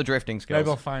was not the drifting skills. Maybe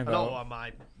I'll find I don't know out. why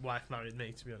my wife married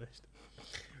me, to be honest.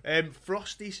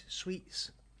 Frosties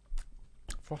sweets.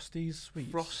 Frosties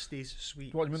sweets. Frosties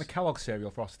sweets. What do you mean the Kellogg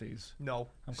cereal Frosties? No.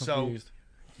 I'm So confused.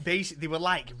 basically, they were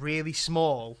like really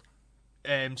small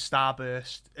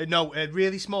Starburst.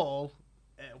 Really small.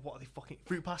 What are they fucking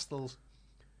fruit pastels?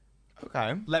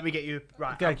 Okay. Let me get you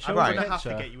right. Okay, I'm show us a gonna have to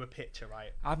picture. get you a picture,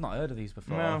 right? I've not heard of these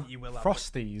before. No. You will have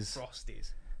Frosties.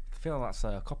 Frosties. I feel that's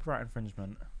a copyright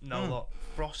infringement. No, look,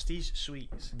 Frosties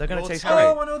sweets. They're gonna You're taste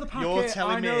telling- great. I know the packet. You're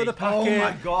telling I know me- the packet. Oh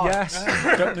my God.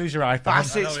 Yes. Don't lose your iPhone.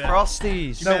 Bassett's yeah.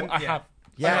 Frosties. No, Remember- I yeah. have.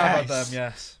 Yes. I have them.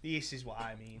 Yes. This is what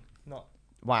I mean, not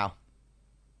Wow.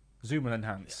 Zoom and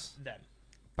enhance. them.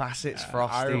 Bassett's I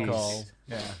Frosties. recall.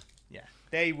 Yeah. Yeah,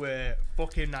 they were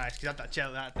fucking nice because had that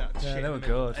gel, that Yeah, shit. they in were the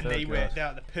middle. good, and they they were were good.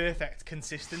 they're the perfect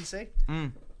consistency.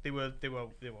 Mm. They were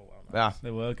well nice. Yeah.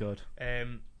 They were good.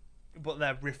 But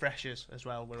their refreshers as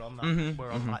well were on that. Mhm,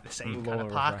 Were on like the same kind Lower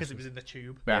of par because it refreshers. was in the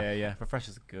tube. Yeah. Yeah.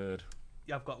 Refreshers are good.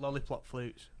 Yeah, I've got lollipop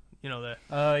flutes. You know the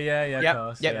Oh yeah. Yep. Of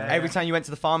course. Yep. Yeah. Every time you went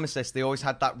to the pharmacist, they always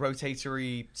had that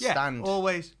rotatory stand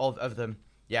always. of them.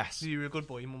 Yes. You're a good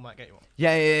boy. Your mum might get you one.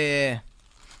 Yeah. Yeah.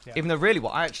 Even though really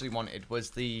what I actually wanted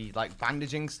was the like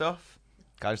bandaging stuff.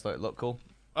 I just thought it looked cool.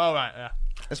 Oh right, yeah.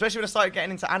 Especially when I started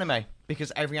getting into anime.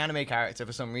 Because every anime character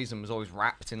for some reason was always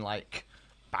wrapped in like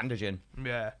bandaging.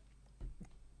 Yeah.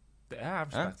 Yeah, I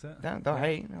respect it. Don't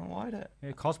hate. No, why it?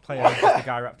 Yeah, cosplayer is just a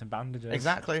guy wrapped in bandages.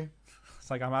 Exactly. It's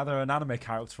like I'm either an anime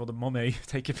character or the mummy.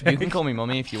 Take your You pick. can call me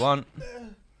mummy if you want.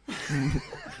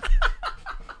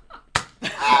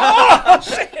 Oh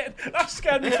shit! That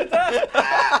scared me to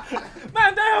death.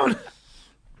 Man down.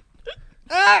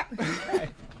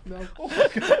 No. Oh my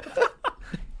God.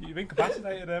 You've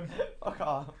incapacitated him. Fuck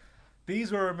off.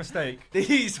 These were a mistake.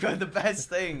 These were the best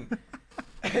thing.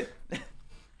 I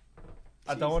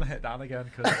don't want to hit down again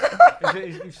because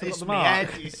you've still got It's the me mark.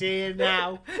 head. You see it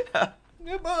now.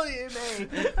 You're bullying me.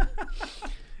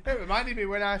 It reminded me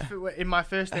when in my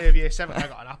first day of year 7, I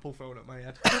got an apple thrown at my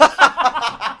head.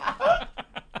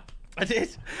 I did.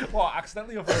 What?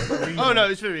 Accidentally or for a reason? Oh no,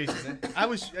 it's for a reason. I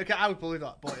was bullied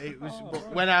that, but it was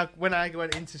but when I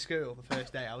went into school the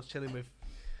first day, I was chilling with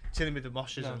the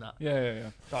moshers and that. Yeah.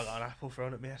 So I got an apple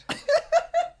thrown at me head.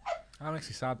 That makes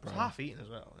you sad, bro. It's half eaten as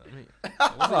well. I mean,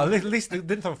 Well, at least they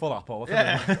didn't throw a full apple.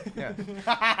 yeah. Yeah.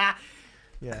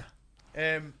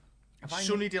 yeah.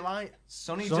 Sunny Delight.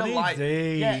 Sunny Sunny Delight.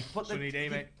 D. Yeah, but Sunny D,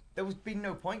 mate. there was been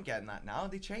no point getting that now.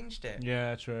 They changed it.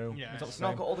 Yeah, true. Yeah, It's not the it's It's not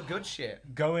same. got all the good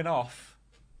shit. Going off,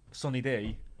 Sunny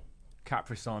D,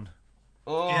 Capri Sun.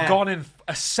 Oh. Yeah. Gone in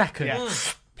a second. Yeah.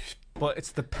 But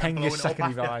it's the blowing pengiest it second up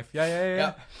of your after. life. Yeah.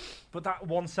 Yeah. But that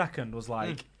 1 second was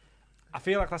like, I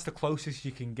feel like that's the closest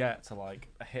you can get to like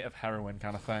a hit of heroin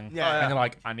kind of thing. Yeah. And you're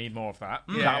like, I need more of that.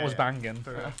 Yeah, that yeah, was yeah. banging.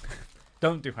 For real.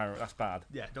 Don't do heroin. That's bad.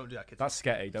 Yeah, don't do that, kids. That's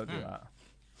sketty. Don't do that.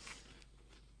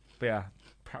 But yeah,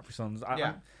 Capri Suns.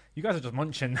 Yeah. You guys are just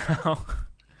munching now.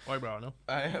 Oi, bro, no.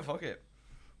 Fuck it.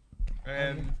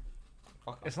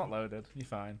 It's not loaded. You're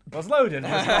fine. Well, it's loaded.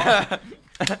 But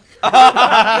it's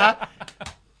not.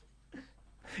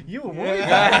 You were worried.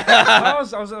 I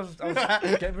was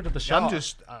getting rid of the shot. I'm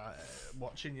just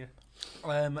watching you.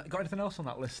 Got anything else on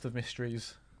that list of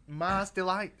mysteries? Mars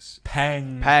Delights.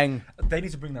 Peng. They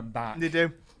need to bring them back. They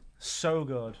do. So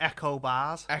good. Echo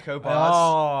Bars Echo bars.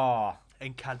 Oh.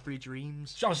 and Cadbury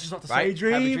Dreams. I was just about to Right, say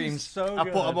dreams. Happy Dreams. So I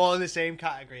good. put them all in the same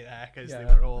category there because Yeah. they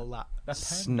were all that. That's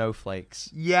Peng. Snowflakes.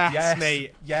 Yes,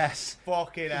 mate. Yes.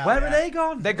 Fucking hell. Where yeah. are they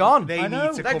gone? They're gone. They I know.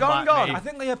 need to They're come gone, back, gone. mate. I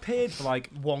think they appeared for like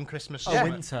One Christmas a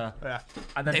summer. winter, Yeah.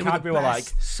 and then They were the Cadbury were like,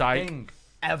 best "Psych." thing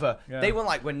ever. Yeah. They were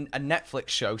like when a Netflix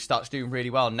show starts doing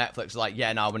really well, Netflix is like,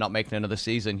 yeah, no, we're not making another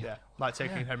season. Yeah. Like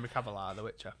taking Henry Cavill out of The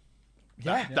Witcher.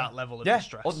 Yeah. That level of Yeah.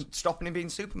 distress. Or stopping him being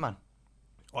Superman.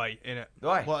 Oi, innit?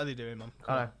 Oi. What are they doing, man?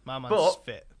 I know. My man's But-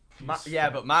 fit.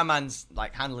 But my man's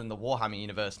like handling the Warhammer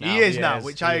universe now. He is He now, is,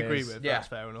 which I he agree is. with. Yeah. That's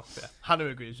fair enough. Yeah. Hannah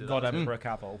agrees with God that. ever for a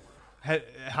Cavill.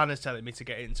 Hannah's telling me to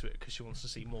get into it because she wants to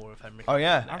see more of Henry. Oh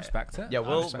yeah. I respect it. Yeah, I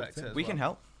we'll, respect it. we can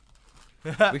help.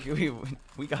 we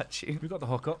got you. We got the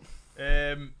hookup.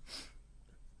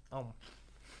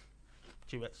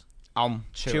 Chewits.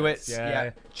 Chewits.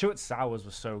 Yeah. Chewits sours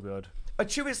was so good.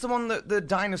 Chewits the one that the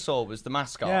dinosaur was the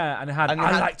mascot. Yeah, and it had. And it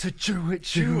I had- like to chew it,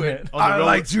 chew it. On the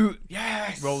roller, to.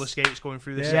 Yes. roller skates going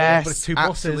through the Yeah. city. Yes. but it's two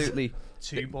buses. Absolutely.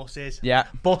 Two buses. Yeah.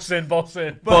 Bossing. Boss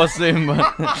him.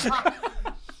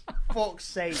 Fuck's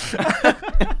sake.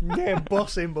 Yeah,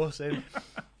 bussing.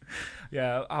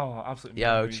 Yeah. Oh, absolutely. Yo,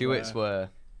 memories Chewits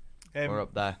there. were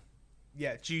up there.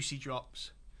 juicy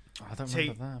drops. Oh, I don't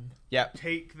Take- remember them. Yep.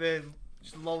 Take the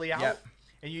lolly out, Yep.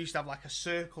 and you used to have like a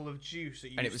circle of juice that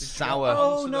you And it used was to drop sour. onto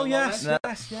Oh, the no, lolly. yes, No.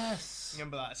 yes.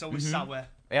 Remember that? It's always sour.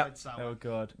 Yep. Red sour. They were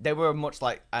good. They were much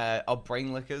like our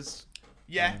brain lickers.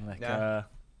 Yeah. Like, Yeah.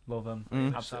 love them.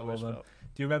 Mm. Absolutely Sour love them. as well.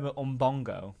 Do you remember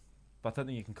Umbongo? But I don't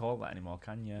think you can call it that anymore,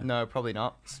 can you? No, probably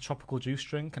not. It's a tropical juice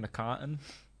drink in a carton.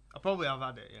 I probably have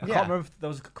had it. I Yeah. can't remember if there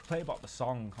was a complaint about the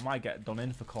song. I might get done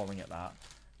in for calling it that.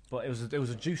 But it was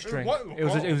a juice drink. what it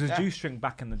was It was a called. juice drink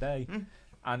back in the day.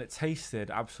 And it tasted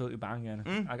absolutely banging.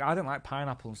 I didn't like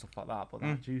pineapple and stuff like that, but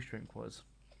that juice drink was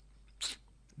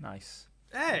nice.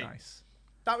 Hey, Nice.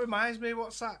 that reminds me.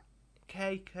 What's that?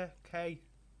 K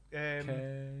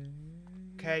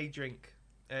drink.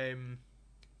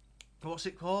 What's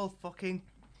it called? Fucking.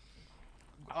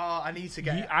 Oh, I need to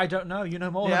get it. I don't know. You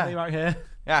know more Yeah. than me right here.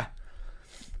 Yeah.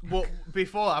 But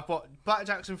before I bought Black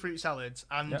Jackson fruit salads,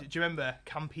 and Yep. do you remember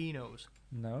Campinos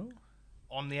No.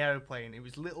 on the aeroplane? It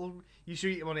was little. You used to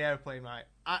eat them on the aeroplane, right?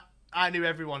 I knew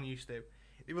everyone used to.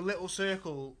 They were little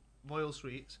circle royal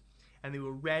sweets, and they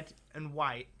were red and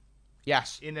white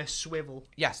Yes. in a swivel.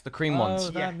 Yes. The cream Oh,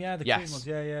 ones. them, yeah, the Yes. cream ones.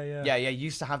 Yeah. Yeah. Yeah. You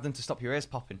used to have them to stop your ears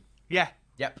popping. Yeah,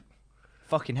 Yep.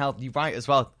 Fucking hell. You're right as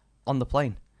well. On the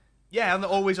plane. yeah,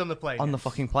 always on the plane. On the yes.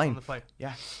 fucking plane. On the plane.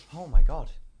 Yeah. Oh my god.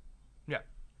 Yeah.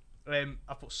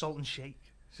 I put salt and shake.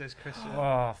 Says Chris.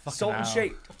 Oh, fucking Salt and hell.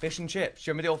 shake, fish and chips. Do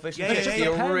you remember the old fish and Yeah, chips? yeah, The yeah.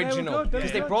 They were original. good, they Because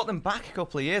were they good. brought them back a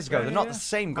couple of years ago. Yeah, They're not yeah. the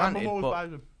same, My mum granted, always but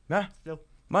buys them. yeah. Still.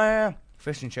 My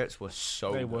fish and chips were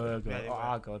so They good. were good. Yeah, they Oh, were.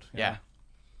 are good. Yeah.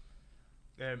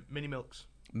 Mini milks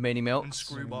Mini and milks.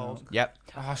 screwballs. Yep.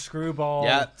 Oh, screwball.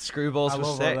 Yeah. Screwballs I were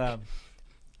love sick. all them.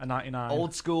 A 99.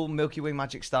 Old school Milky Way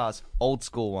Magic Stars. Old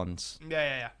school ones.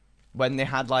 Yeah. When they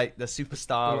had like the the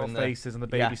superstar little and the faces and the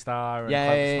baby yeah. star and Yeah,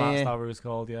 Clever yeah, Smart yeah. Star, it was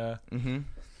called. Yeah. Mhm.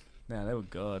 Yeah, they were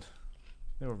good.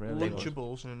 They were really good.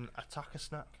 Lunchables and attacker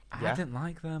snack. I didn't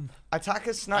like them.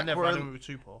 Attacker I snack never were had them with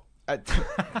too poor. uh,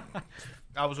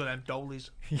 I was one of them dollies.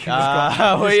 You just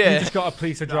oh you yeah. just got a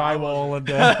piece of No, I drywall and,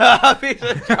 A piece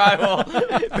of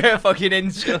drywall. Bit of fucking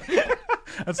insul.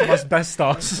 and some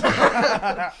asbestos.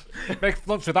 Make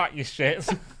lunch with that, you shit.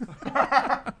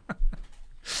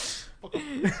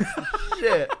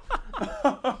 Shit.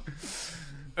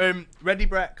 Ready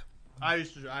Breck. I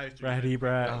used to Ready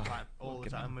bread. all the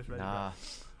time with Ready Nah.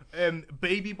 Breck.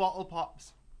 Baby bottle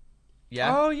pops.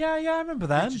 Yeah. Oh yeah, I remember You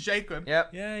them. used to shake them. Yep.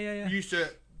 Yeah. You used to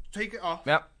take it off.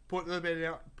 Yep. Put the bit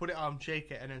out, put it on,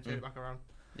 shake it, and then turn it back around.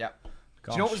 Yep.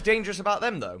 Do you know what was dangerous about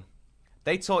them though?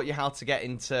 They taught you how to get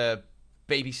into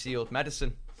baby sealed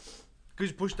medicine.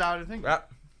 Because push down, I think.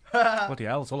 Yep. Bloody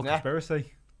hell, it's all a Yeah.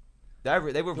 conspiracy. They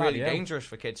were Bloody really hell. dangerous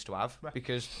for kids to have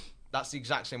because that's the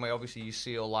exact same way. Obviously, you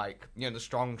seal like the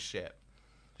strong shit.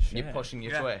 You're Shit. pushing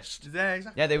your Yeah. twist. Yeah,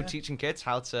 exactly. Yeah, they were teaching kids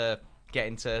how to get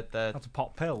into the. How to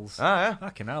pop pills. Oh yeah.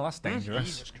 Fucking hell, that's dangerous.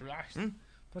 Jesus Christ.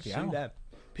 Bloody Sue hell. them.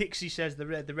 Pixie says the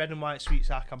red and white sweets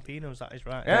are Campinos. That is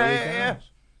right. Yeah.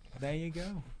 There you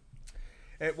go.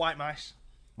 White mice.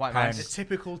 White Pine. mice. The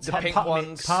typical The top pink pot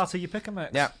ones. Part of your pick and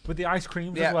mix. Yeah. With the ice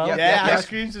creams Yeah, as well. yeah, Yeah, yeah. ice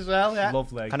creams as well. Yeah.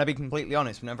 Lovely. Can I be completely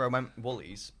honest? Whenever I went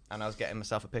Woolies and I was getting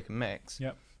myself a pick and mix,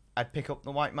 Yep. I'd pick up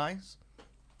the white mice,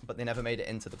 but they never made it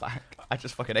into the bag. I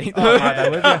just fucking ate Oh, them. right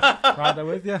there with you. Right there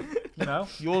with you. You know,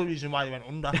 You're the reason why they went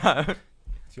under.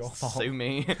 it's your fault. Sue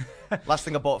me. Last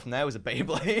thing I bought from there was a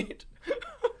Beyblade.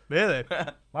 Really?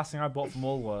 Last thing I bought from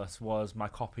Woolworths was my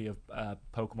copy of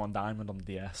Pokemon Diamond on the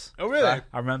DS. Oh, really?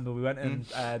 I remember we went in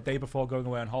day before going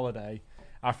away on holiday.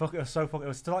 It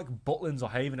was still like Butlins or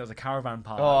Haven. It was a caravan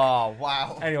park. Oh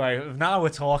wow. Anyway, now we're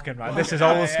talking, right? This is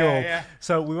old school. yeah.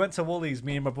 So we went to Woolies,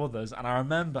 me and my brothers, and I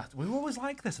remember we were always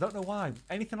like this. I don't know why.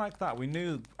 Anything like that, we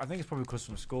knew. I think it's probably because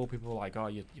from school, people were like, "Oh,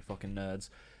 you fucking nerds."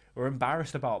 We're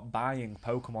embarrassed about buying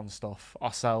Pokemon stuff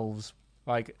ourselves.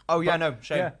 Like, Oh yeah, no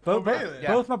shame. yeah, both, really?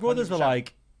 Yeah, both my brothers were 100%.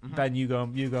 like, "Ben, you go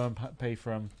and pay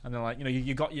for them," and they're like,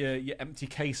 you got your empty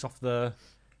case off the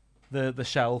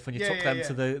shelf, and you Yeah, took yeah,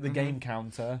 them to yeah. the game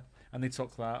counter, and they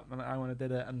took that, and I went and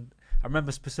did it, and I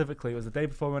remember specifically it was the day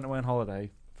before we went away on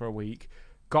holiday for a week,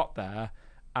 got there,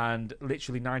 and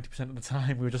literally 90% of the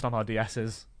time we were just on our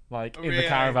DSs. Like in the Really?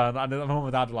 caravan, and my mum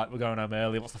and dad were like, "We're going home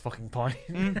early. What's the fucking point?"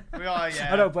 We are,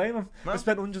 yeah. I don't blame them. No. They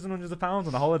spent hundreds and hundreds of pounds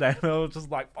on a holiday, and I was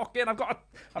just like, "Fucking, I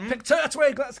picked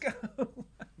Turtwig. Let's go."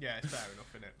 Yeah, it's fair enough,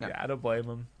 isn't it? Yeah. Yeah, I don't blame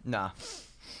them. Nah.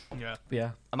 Yeah.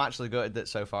 Yeah, I'm actually gutted that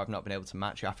so far I've not been able to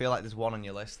match you. I feel like there's one on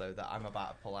your list though that I'm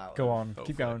about to pull out. go on,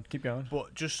 Hopefully. keep going.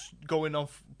 But just going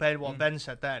off what Ben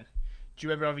said then, do you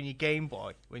remember having your Game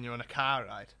Boy when you're on a car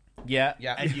ride? Yeah,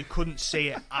 Yeah. And you couldn't see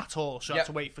it at all, so you had Yep.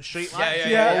 to wait for street Yeah, lights yeah, to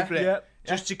yeah, open it, yeah.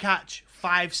 just to catch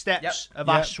 5 steps Yep. of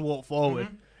Yep. Ash to walk forward.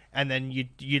 and then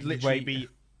you'd literally Wait. be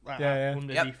like Yeah, yeah.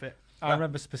 underneath it. I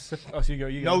remember specific. Oh, so you go.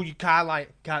 You No, go. you can't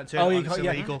turn. Oh, it you on, can't. it's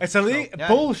Yeah. illegal. It's illegal. Yeah.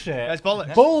 Bullshit. It's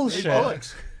bollocks. Bullshit.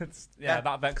 It's bollocks. Yeah,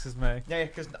 that vexes me. Yeah,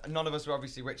 because none of us were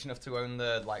obviously rich enough to own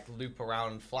the like loop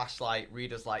around flashlight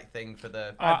reader's light thing for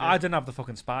the. I didn't have the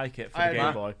fucking spy kit for I the had Game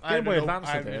no- Boy. I Game had Boy no- Advance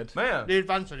I I had no- did. Man. The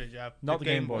advanced one, did you have? Not the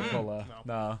Game Boy Boy. Color.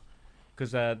 No. No.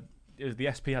 Because the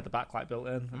SP had the backlight built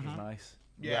in, which was nice.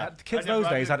 Yeah. The kids I never those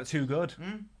had days it. had it too good.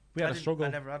 We had a didn't- struggle. I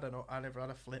never had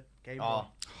a flip Game Boy. Oh,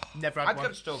 Never had I've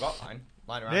one. still got mine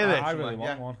lying around. Really? I really somewhere,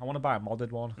 want yeah. one. I want to buy a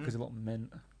modded one because it look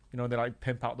mint. You know, they like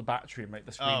pimp out the battery and make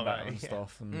the screen Oh, better right, and yeah.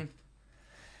 stuff. And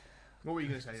What were you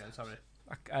going to say then? Sorry.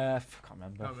 I can't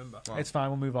remember. Can't remember. It's fine.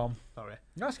 We'll move on. Sorry.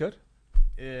 No, that's good.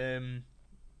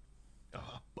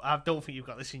 I don't think you've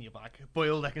got this in your bag.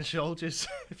 Boiled egg and soldiers.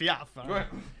 If you have, No,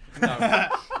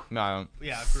 no. I don't.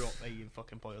 yeah, I grew up eating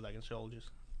fucking boiled egg and soldiers.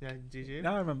 Yeah, did you?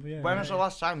 No, I remember. Yeah. When was the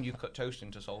last time you cut toast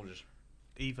into soldiers?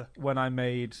 Either. When I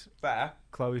made Fair.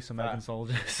 Chloe some egg and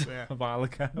soldiers Yeah. a while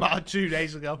ago. About 2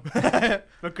 days ago.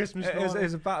 For Christmas. It was,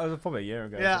 morning. it was probably a year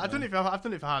ago. Yeah, or I've done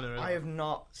something. it for Hannah.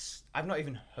 I've not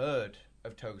even heard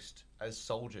of toast as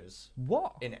soldiers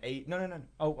What? in no.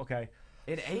 Oh, okay.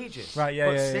 In ages. Right, yeah,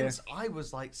 But yeah, since I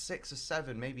was like 6 or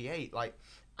 7, maybe 8, like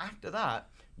after that,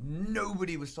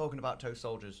 nobody was talking about toast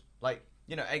soldiers. Like,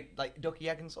 you know, like ducky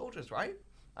egg and soldiers, right?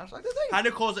 I was like, the thing.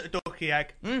 Hannah calls it a ducky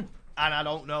egg, and I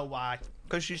don't know why.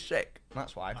 Because she's sick.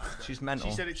 That's why. She's mental.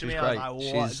 She said it to She's me. great. I was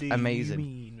like, "What She's do amazing. you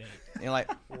mean, mate? You're like,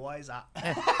 What is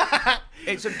that?"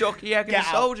 it's a ducky egg Get and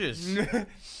out. soldiers.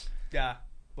 Yeah,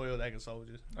 boiled egg and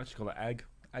soldiers. I just call it egg.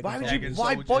 Egg Why and would Egg you? and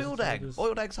Why soldiers. boiled egg? Soldiers.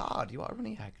 Boiled egg's hard. You want a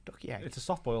runny egg, ducky egg. It's a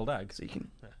soft boiled egg. So you can.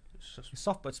 It's just, It's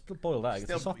soft, but it's boiled egg.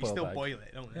 still, it's a soft you boiled still egg. boil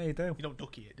it, don't you? Yeah, you do. You don't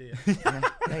ducky it, do you?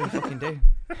 Yeah, you fucking do.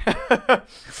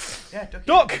 Yeah, ducky.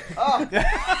 Duck!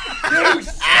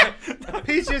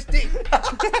 He's just dick.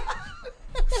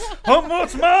 Humble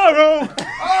tomorrow!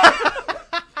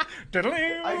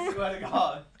 I swear to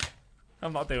God.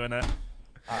 I'm not doing it.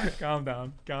 Alright. Calm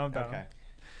down. Calm down. Okay.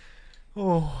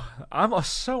 Oh, I'm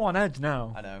so on edge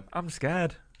now. I know. I'm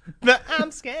scared. But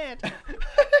I'm scared.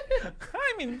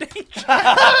 I'm in danger.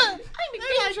 I'm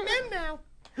men now.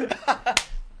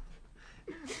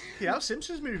 Yeah,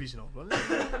 Simpsons movies and all, wasn't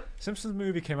it? Simpsons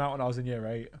movie came out when I was in year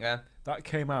 8. Yeah. That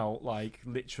came out like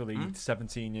literally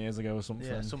 17 years ago or something.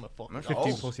 Yeah, some are fucking 15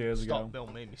 15 old. plus years Stop, ago.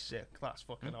 don't make me sick. That's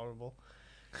fucking horrible.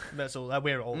 That's all.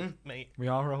 We're old, mate. We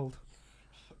are old.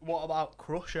 What about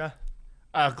Crusher?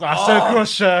 A glass of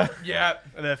crusher. Yeah.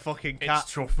 The fucking cat.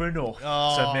 It's tough enough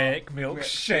Oh. to make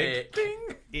milkshake. Milkshake. Ding.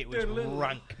 It was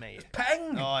rank, mate. Peng.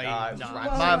 Oh, Nah, it was nah,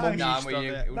 rank. my mum Nah, used were to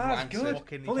you- have it. it was That's rancid. good.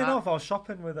 Fucking Funny cat. enough, I was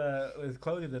shopping with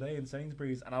Chloe the other day in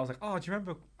Sainsbury's, and I was like, "Oh, do you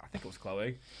remember?" I think it was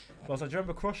Chloe. But I was like, "Do you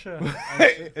remember Crusher?"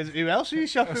 Who else are you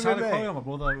shopping with, Chloe mate? and my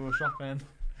brother. We were shopping. and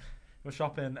I was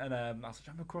like, "Do you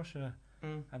remember Crusher?"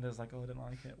 And they was like, "Oh, I didn't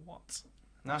like it." What?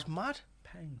 That's mad.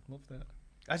 Peng. Loved it.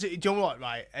 Do you know what,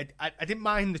 right? I didn't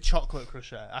mind the chocolate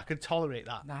Crusher. I could tolerate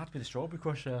that. Nah, it had to be the strawberry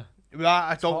Crusher.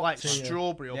 I don't Top like tier.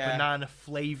 strawberry or Yeah. banana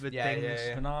flavoured Yeah, things. yeah,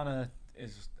 yeah. Banana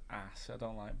is ass. I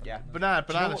don't like Yeah. banana. Banana,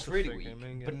 Do you know what's stuff's really freaking weak?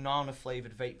 amazing. Banana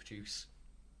flavoured vape juice.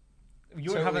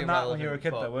 You were Totally having that when you were a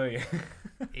kid, irrelevant, though,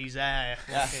 were you? He's there,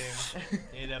 Yeah. fucking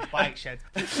in a bike shed.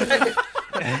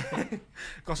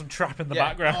 Got some trap in the Yeah.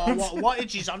 background. Oh, what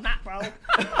is on that, bro?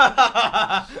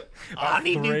 I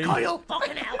need new 3. coil.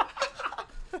 Fucking hell.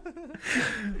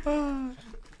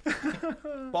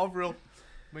 Bovril.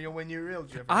 When you're real,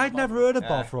 do you ever I'd have never Bovril? heard of Yeah.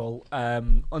 Bovril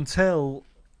until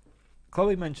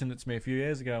Chloe mentioned it to me a few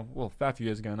years ago. Well, a fair few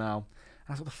years ago now.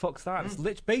 I was like, "What the fuck's that?"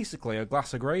 It's basically a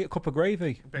glass of a cup of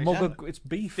gravy. Basically. It's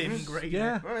beef. Thin gravy.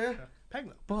 Yeah, Oh, yeah.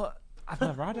 but I've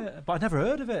never had it. But I've never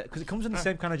heard of it because it comes in the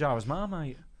same kind of jar as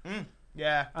Marmite,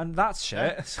 Yeah. and that's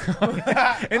shit. So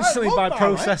instantly, love by Marmite.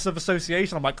 process of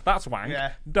association, I'm like, "That's wank.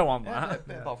 Yeah. Don't want Yeah, that."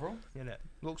 bit of Bovril. Innit?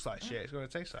 Looks like shit. It's going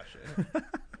to taste like shit. Innit?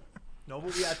 No,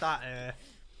 but we had that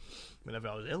whenever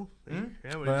I was ill. Yeah, when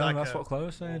it was Well, like that's what Chloe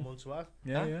was 4 saying. months away.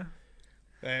 Yeah, yeah.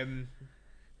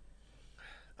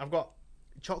 I've got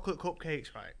chocolate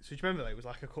cupcakes, right? So do you remember like, it was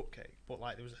like a cupcake, but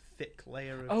like there was a thick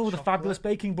layer of Oh, the chocolate? Fabulous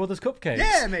Baking Brothers cupcakes.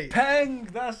 Yeah, mate. Peng,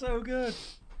 that's so good. Do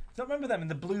you remember them in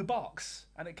the blue box?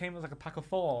 And it came as like a pack of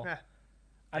 4. Yeah. And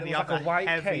And it you was like have a that white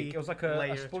heavy cake. It was like a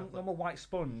layer of sponge, chocolate. normal white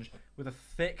sponge with a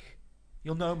thick.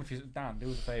 You'll know them if you Dan.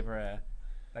 Do us a favour here.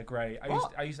 They're great.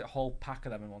 I used a whole pack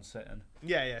of them in one sitting.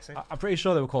 Yeah, yeah. Same. I'm pretty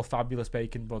sure they were called Fabulous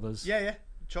Baking Brothers. Yeah, yeah.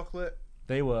 Chocolate.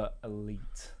 They were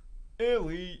elite.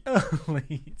 Elite.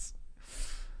 Elite.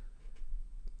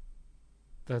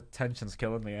 The tension's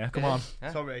killing me here. Come on.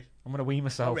 Yeah. Sorry. I'm gonna wee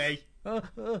myself. Sorry.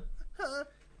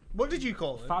 What did you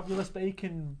call it? Fabulous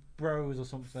Baking Bros or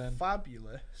something.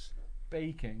 Fabulous.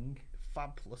 Baking.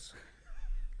 Fabulous.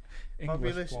 English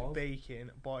Fabulous was. Baking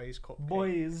Boys Cupcake.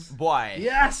 Boys. Boy.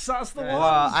 Yes, that's the one.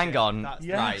 Well, hang on. That's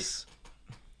Yes.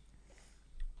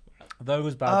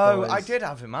 Those bad Oh, boys. I did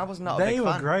have him. I was not a They big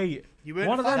were fan. great. You weren't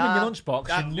One of a them fan? in your lunchbox,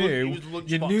 That you look- knew, it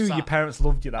was you lunchbox knew that. your parents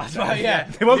loved you that day. right, yeah.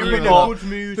 They woke You were up. in a good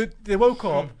mood. They woke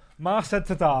up. Ma said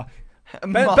to Dar,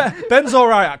 Ma- Ben's all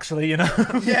right, actually. You know.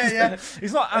 Yeah.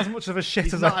 He's not as much of a shit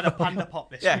He's as not I had a thought. panda pop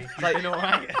this Yeah, week. like- You know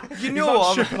what? You He's know not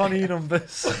what? shook on E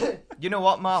numbers. You know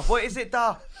what, Ma? What is it,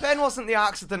 Da? Ben wasn't the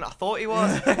accident I thought he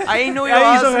was. I ain't know he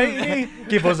Yeah, he's was. alright, ain't he?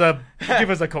 Give us a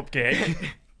cupcake.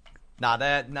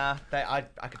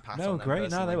 I could pass on No, them. great. No,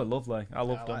 personally. they were lovely. I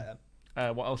loved I like them.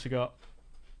 them. What else you got?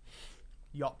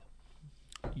 Yop.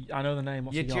 I know the name.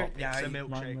 What's You a ju- yop? Yeah, It's a you milkshake.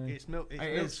 remind me. It's milk. It's It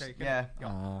is, milkshake. yeah.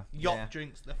 Ah, Yop Yeah.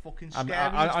 drinks the fucking I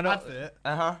scariest mean, I know- advert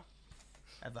Uh-huh.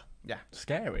 ever.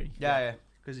 scary. Yeah.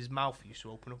 Because his mouth used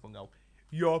to open up and go,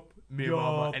 "Yop, me Yop.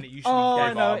 mama," and it used to Oh, be I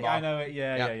dead know it. mama. I know it.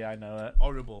 Yeah, Yeah. yeah, I know it.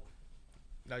 Horrible.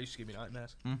 That used to give me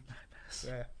nightmares. Hmm.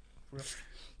 Yeah.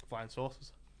 Flying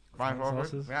saucers. Fine,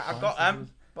 sauces. Yeah, I've Fine got them.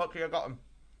 sauces. Luckily, I got them.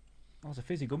 That was a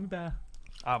fizzy gummy bear.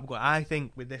 I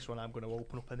think with this one, I'm going to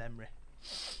open up a memory.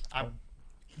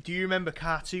 Do you remember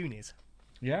cartoonies?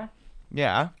 Yeah.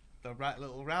 Yeah. The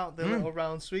little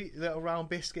round sweet, little round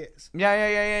biscuits.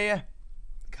 Yeah.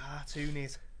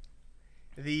 Cartoonies.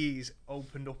 These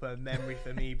opened up a memory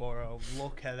for me, bro.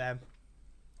 Look at them.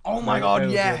 Oh my They God, were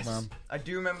good, yes. man. I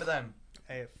do remember them.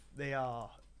 They are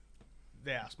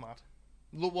smart.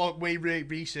 Look what we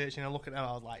researching and looking at them.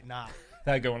 I was like, nah,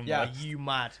 They're going. Yeah. are you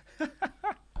mad?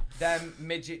 Them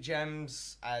midget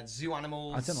gems, zoo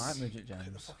animals. I didn't like midget Look at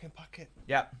the gems. fucking packet.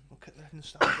 Yeah. Look at the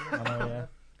nostalgia. I know. Yeah.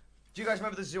 Do you guys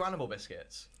remember the zoo animal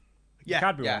biscuits? Yeah.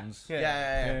 Cadbury Yeah. ones. Yeah.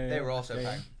 Yeah, They yeah, were also yeah,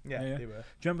 bang. Yeah, Yeah. they were. Do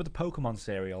you remember the Pokemon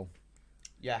cereal?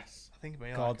 Yes. I think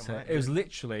it God, it was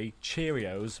literally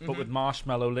Cheerios, but with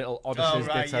marshmallow little Oh Odysseys,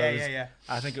 right, Dittos. yeah.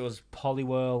 I think it was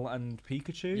Poliwhirl and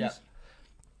Pikachu's. Yeah.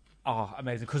 Oh,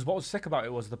 amazing! Because what was sick about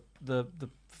it was the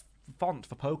font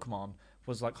for Pokemon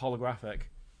was like holographic.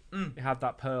 It had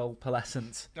that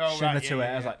pearlescent Oh, shimmer right, to yeah,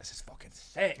 it. I was yeah. like, this is fucking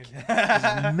sick. This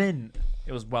is mint.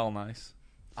 It was well nice.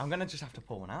 I'm gonna just have to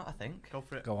pull one out, I think. Go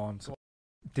for it. Go on.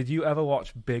 Did you ever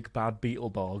watch Big Bad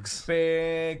Beetlebugs?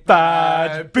 Big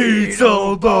Bad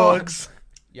Beetlebugs.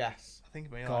 Yes. I think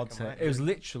it God, it was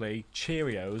literally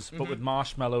Cheerios, but with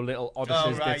marshmallow little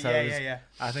Odysseys, Oh right, Dittos. yeah.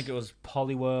 I think it was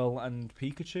Poliwhirl and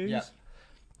Pikachu's. Yeah.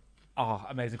 Oh,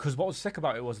 amazing! Because what was sick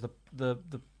about it was the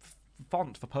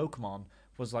font for Pokemon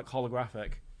was like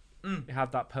holographic. It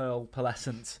had that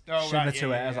pearlescent Oh, shimmer right, to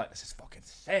yeah, it. I yeah, was yeah. like, this is fucking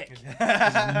sick.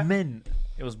 This is mint.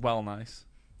 It was well nice.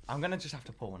 I'm gonna just have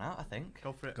to pull one out, I think.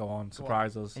 Go for it. Go on,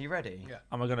 surprise us. Are you ready? Yeah.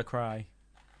 Am I gonna cry?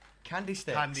 Candy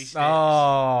sticks. Candy sticks.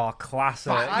 Oh,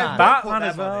 classic! Batman. Batman Put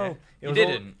as them on well. here. It You was all-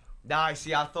 didn't? Nah,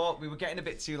 see, I thought we were getting a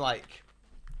bit too, like,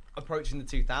 approaching the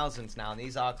 2000s now, and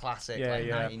these are classic, Yeah, like,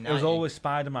 yeah. 1990. It was always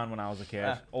Spider-Man when I was a kid.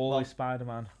 Yeah, Always well-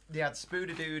 Spider-Man. They had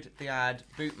Spooder Dude, they had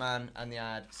Bootman, and they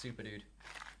had Super Dude.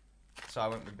 So I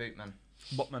went with Bootman.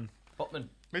 Buttman. Buttman.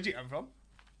 Where'd you come from?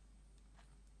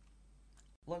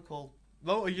 Local.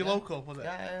 Are you Yeah. local? Was it?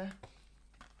 Yeah.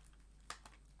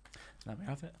 Let me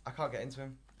have it. I can't get into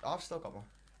him. Oh, I've still got one.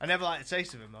 I never liked the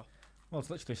taste of him though. Well, it's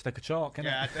literally a stick of chalk, isn't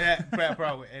Yeah, it? yeah,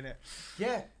 bro, in it.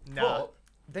 Yeah, Nah. but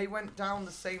they went down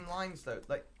the same lines though.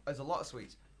 Like, as a lot of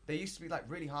sweets, they used to be like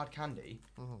really hard candy,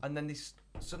 and then they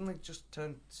suddenly just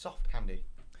turned soft candy.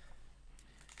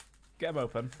 Get them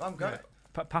open. I'm good.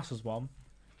 Pass us one.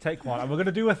 Take one. And we're going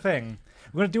to do a thing.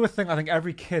 We're going to do a thing I think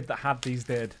every kid that had these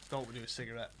did. Don't do a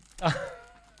cigarette.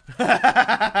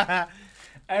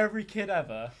 Every kid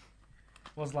ever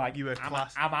was like, You were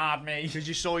class. I'm hard, me. Because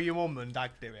you saw your mum and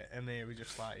dad do it, and they were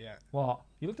just like, yeah. What?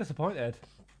 You look disappointed.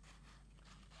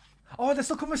 Oh, they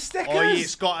still come with stickers. Oh,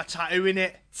 it's got a tattoo in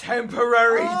it.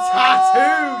 Temporary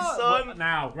tattoo, son. What?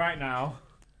 Now, right now.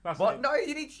 That's What? it. No,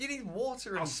 you need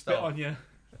water and I'll spit stuff. on you.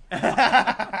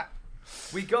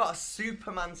 We got a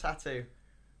Superman tattoo.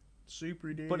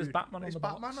 Super dude. But it's Batman on It's the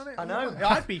Batman box. on it. I know.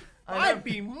 I'd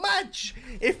be mad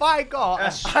if I got.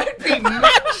 I'd be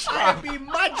mad. I'd be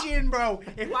imagine, bro.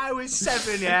 If I was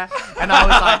 7, yeah, and I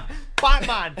was like,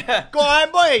 Batman, go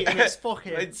on, boy, and it's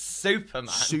fucking It's Superman.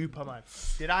 Superman.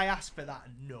 Did I ask for that?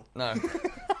 No. No.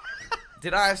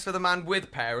 Did I ask for the man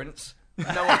with parents? No,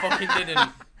 I fucking didn't.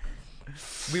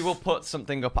 We will put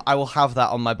something up. I will have that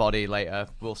on my body later.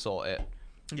 We'll sort it.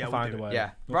 Yeah, We'll we'll find do a it. way. Yeah.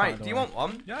 We'll Right. find a Do you way. want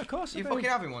one? Yeah, of course I You do. fucking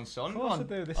having one, son? Of Go course I on.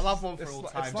 do. This I'll have is- one for it's all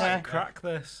like- time. It's like Yeah. crack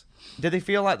this. Do they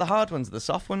feel like the hard ones, the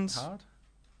soft ones? Hard.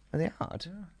 Are they hard?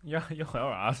 Yeah, you're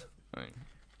alright. Right.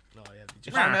 No, yeah. They If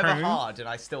just, I'm ever hard and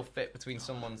I still fit between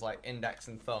someone's like index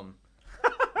and thumb.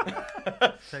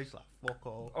 tastes like fuck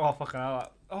all. Oh, fucking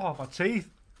hell. Oh, my teeth.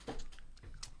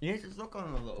 You need to suck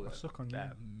on them a little bit. Suck on you.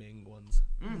 They're Ming ones.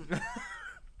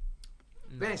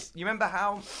 This, you remember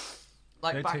how,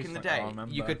 like They back taste in the like- I day,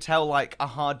 remember. you could tell like a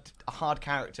hard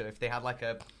character if they had like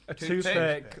a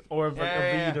Toothpick or like Yeah.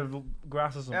 a reed of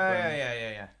grass or something.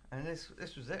 Yeah. And this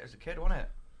was it as a kid, wasn't it?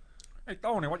 Hey,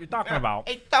 Tony, what you talking about?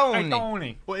 Hey, Tony. Hey,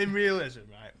 Tony. But in realism,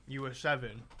 right, you were 7.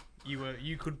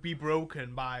 You could be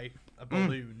broken by a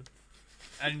balloon,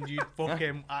 and you'd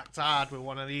fucking act hard with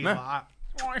one of these. Yeah. Like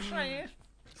that. What I say is...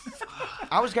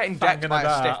 I was getting decked Banging by it a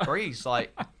out. stiff breeze.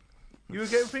 Like You were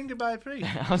getting fingered by a tree.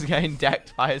 I was getting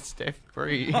decked by a stiff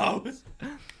breeze. Oh.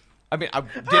 I mean,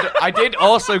 I did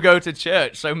also go to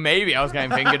church, so maybe I was getting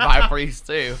fingered by a priest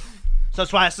too. So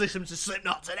that's why I listened to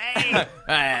Slipknot today.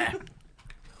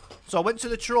 So I went to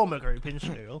the trauma group in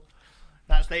school.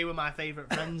 They were my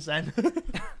favourite friends then.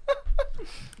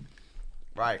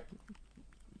 Right.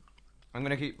 I'm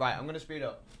gonna speed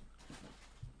up.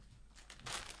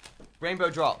 Rainbow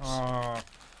drops. Oh,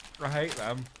 I hate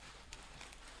them.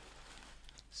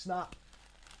 Snap.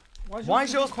 Why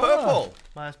is yours purple?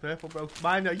 Mine's purple, bro.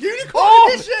 Mine are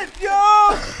unicorn edition. Yo!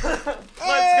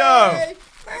 Let's go.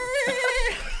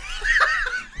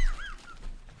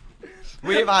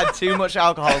 We have had too much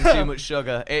alcohol and too much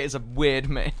sugar. It is a weird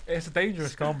mix. It's a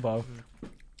dangerous combo.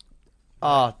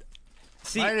 Oh,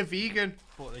 see, Mine are vegan,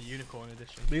 but the unicorn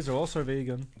edition. These are also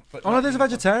vegan. but Oh no, there's a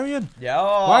vegetarian. yeah,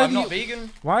 oh, Why I'm do not you-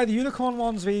 vegan. Why are the unicorn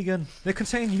ones vegan? They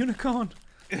contain unicorn.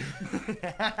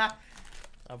 I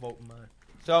vote mine.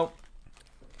 So,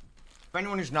 for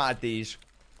anyone who's not had these,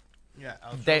 Yeah,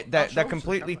 they're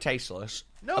completely tasteless.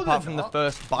 No, apart they're from not. the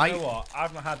first You bite. know what?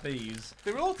 I've not had these.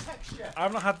 They're all texture.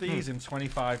 I've not had these in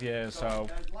 25 years, so...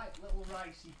 They're like little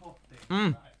ricey puff things.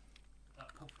 Mm. Right? That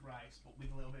puffed rice, but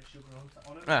with a little bit of sugar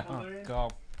on it. Yeah. Oh,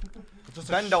 God. Just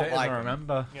Ben as don't shit as like I them.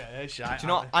 remember. Yeah, they're shite. Do you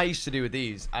know what I used to do with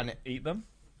these? And Eat them.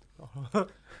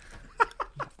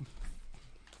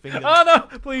 Fingers. Oh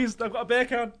no! Please, I've got a beer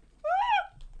can.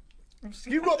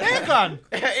 You got bacon?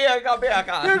 yeah, I got beer. I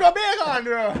can't. You got bacon,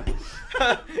 bro?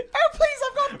 Oh, please,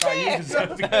 I've got Right, you beer. deserve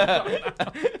to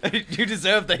get You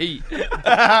deserve the heat.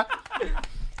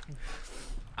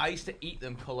 I used to eat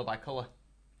them colour by colour.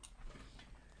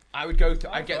 I would go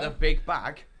to, I'd get the big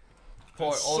bag,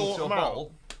 pour it all Sort into a them out.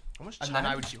 bowl, How much and then I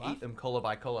time would did just you have? eat them colour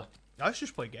by colour. I used to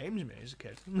just play games, mate, as a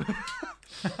kid.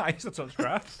 I used to touch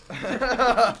grass.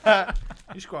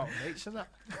 You just go out with mates and that.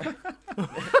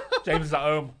 James is at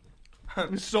home.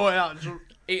 Sort it out.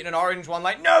 Eating an orange one,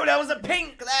 like, no, that was a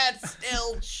pink, that's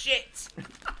still shit.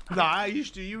 Nah, I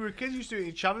used to. You were a kid, you used to do it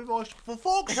in Chavy voice. For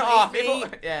fuck's sake, Oh,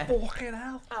 mate. yeah. Fucking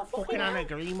hell. Fucking Anna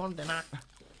Green one, didn't I?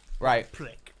 Right,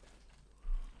 Prick.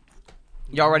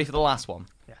 y'all ready for the last one?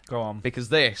 Go on. Because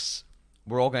this,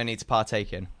 we're all going to need to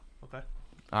partake in. Okay.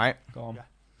 Alright? Go on. Yeah.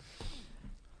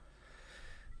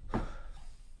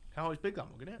 How is big that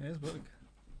mug, isn't it? Here's big.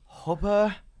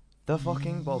 Hubba the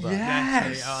fucking bubba.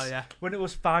 Yes! Oh, yeah. When it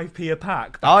was 5p a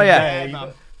pack. Oh, back in yeah. the day.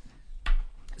 man.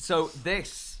 So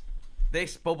this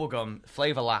bubblegum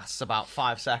flavour lasts about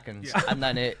 5 seconds, Yeah. and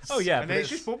then it's... Oh, yeah. And But then it's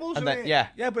just bubbles, And isn't then, it? yeah.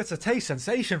 Yeah, but it's a taste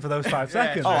sensation for those 5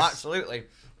 seconds. Oh, absolutely.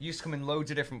 Used to come in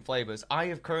loads of different flavours. I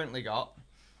have currently got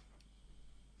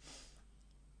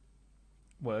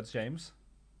Words, James.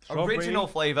 original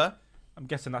flavour. I'm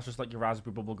guessing that's just like your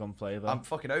raspberry bubblegum flavour. I'm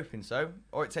fucking hoping so.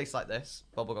 Or it tastes like this,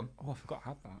 bubblegum. Oh, I forgot I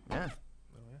had that. Yeah.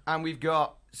 And we've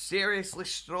got seriously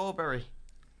strawberry.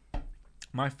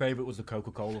 My favourite was the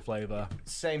Coca-Cola flavour.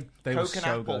 Same. They were Coke and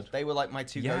so apple. good. They were like my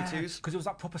two go-tos. because it was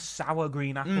that proper sour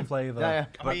green apple flavour. Yeah,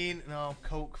 yeah. I mean, no,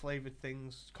 Coke flavoured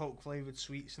things, Coke flavoured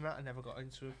sweets and that, I never got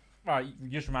into. Right, you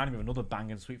just reminded me of another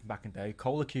banging sweet from back in the day.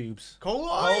 Cola cubes.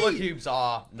 Cola? Cola cubes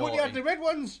are But naughty. you had the red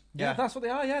ones. Yeah, Yeah. that's what they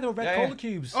are. Yeah, they were red Yeah, Cola yeah.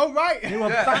 cubes. Oh, right. They were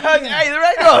Yeah. banging. Hey, the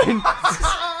red one!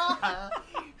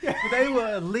 But they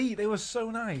were elite. They were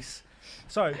so nice.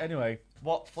 Sorry, anyway.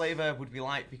 What flavour would we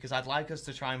like? Because I'd like us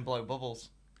to try and blow bubbles.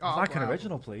 I'd like an wow.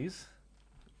 original, please.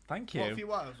 Thank you. What if you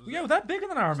was? Yeah, well, they're bigger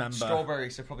than I remember. Strawberry,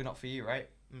 so probably not for you, right?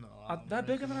 No. They're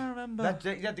bigger than I remember.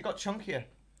 Yeah, they got chunkier.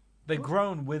 They've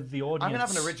grown with the audience. I'm gonna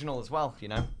have an original as well, you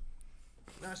know.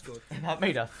 That's good. That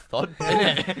made a thud,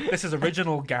 didn't it? This is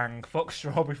original gang. Fuck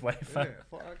strawberry flavour. Yeah,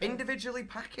 fuck that guy. Individually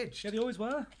packaged. Yeah, they always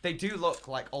were. They do look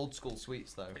like old school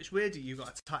sweets, though. It's weird that you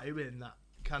got a tattoo in that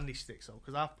candy stick, though,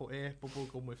 because I've put here bubble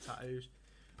gum with tattoos.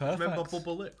 Perfect. Remember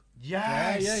Bubble Lip?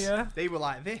 Yeah, yeah, yeah. They were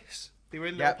like this. They were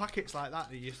in Yep. little packets like that.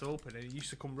 They used to open, and it used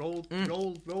to come rolled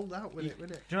out with it,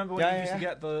 wouldn't it? Do you remember when Yeah, you used yeah. to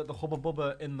get the Hubba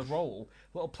Bubba in the roll?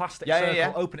 Little plastic Yeah, yeah, circle,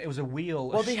 yeah. open it, was a wheel.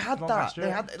 Well, they had long that. string.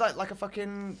 They had like a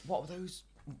fucking what were those?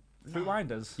 Fruit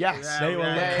Winders. Yes. Yeah, They were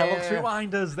yeah, Kellogg's yeah. Fruit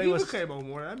Winders. They You were. came home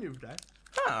one of them the other day.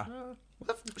 Huh.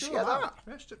 Still She had about.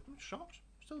 that. Yeah, shops.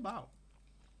 Still about.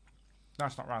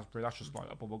 That's not raspberry. That's just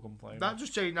like a bubblegum flavour. That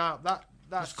just changed now. That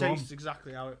Just gum. tastes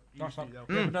exactly how it used That's to not. be, though.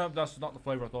 Yeah, but no, that's not the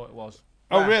flavour I thought it was.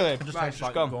 Oh, Yeah. really? It just Right, tastes just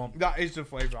like gum. gum. That is the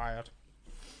flavour I had.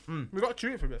 Mm. We got to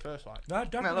chew it for a bit first, like. They're a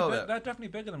little definitely, bit. they're definitely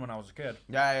bigger than when I was a kid.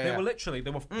 Yeah, yeah, They yeah. were literally,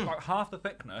 they were like half the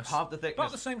thickness. Half the thickness.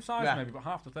 About the same size Yeah. maybe, but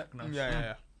half the thickness.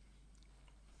 Yeah.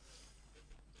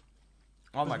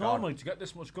 Oh my 'Cause god. normally to get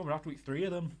this much gum, you have to eat 3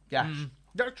 of them. Yeah.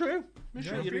 That's true. Yeah,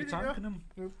 you you'd be did it, tanking them.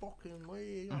 You fucking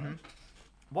way. Mhm.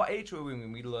 What age were we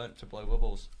when we learnt to blow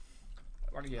bubbles?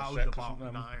 Like a year I was 6 or about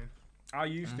something. 9. I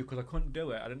used to because I couldn't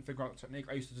do it. I didn't figure out the technique.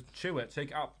 I used to just chew it, take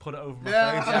it out, put it over my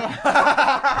Yeah. face.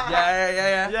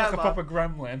 Yeah. Yeah, Like a man. proper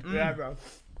gremlin. Yeah, bro.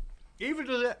 He even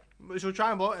does it. She'll try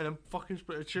and blow it and then fucking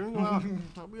spit a chewing gum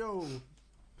out. Yo.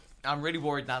 I'm really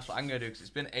worried that's what I'm going to do because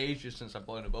it's been ages since I've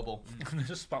blown a bubble. And I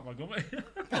just spat my gummy.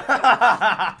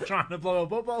 Trying to blow a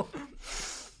bubble.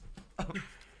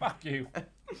 Fuck you.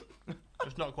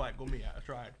 It's not quite gummy yet. I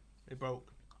tried. It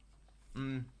broke.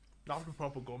 Mm. That's a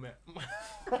proper gummy.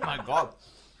 Oh my god.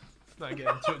 Not getting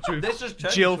in touch with This has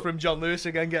turned Jill into- from John Lewis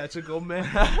again. Get her to gummy.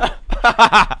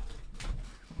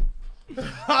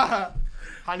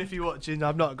 And if you're watching,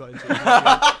 I've not got into it.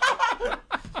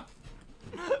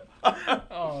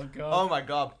 Oh god. Oh my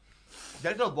god.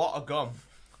 There's a lot of gum.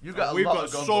 You got a We've lot got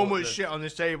of gum. so over much this. shit on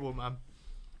this table, man.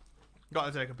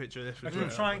 Got to take a picture of this. For I keep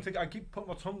Twitter. trying to. I keep putting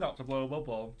my tongue out to blow a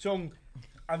bubble, Tongue.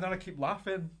 and then I keep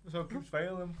laughing, so it keeps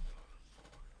failing.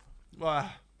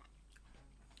 Ah.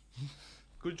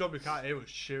 Good job you can't hear us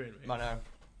chewing. I know.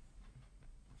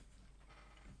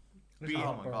 It's Oh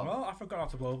not my going God. well. I forgot how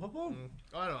to blow a bubble.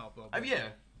 I don't know how to blow. Have you?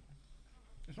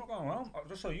 It's not going well.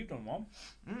 Just so you've done one.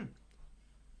 Mm.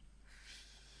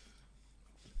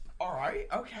 Alright,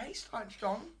 okay, start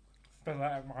strong. Better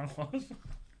like mine was.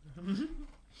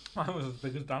 Mine was as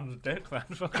big as Dan's dick then.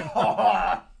 Fucking.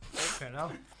 Okay,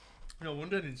 now. No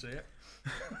wonder I didn't see it.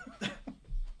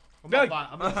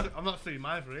 I'm not seeing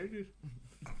mine for ages.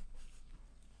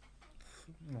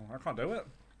 No, I can't do it.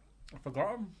 I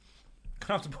forgot them.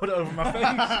 I have to put it over my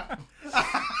face.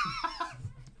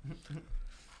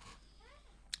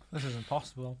 This is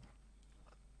impossible.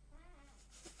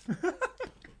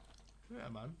 Yeah,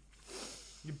 man.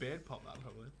 Your beard popped that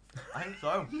probably. I think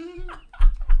so.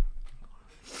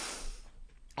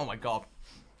 Oh my god.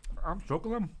 I'm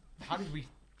struggling. How did we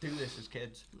do this as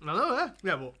kids? I know, yeah.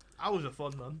 Yeah, but I was a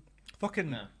fun man. Fucking.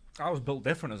 No. I was built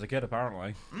different as a kid,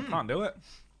 apparently. I can't do it.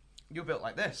 You're built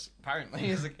like this, apparently,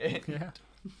 as a kid. Yeah.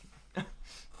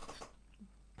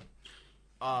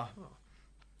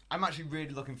 I'm actually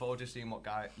really looking forward to seeing what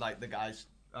the guys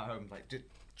at home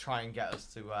try and get us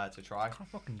to try. I can't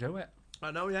fucking do it.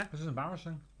 I know, yeah. This is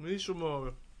embarrassing. We need some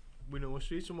more. We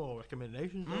need some more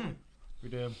recommendations. don't we? We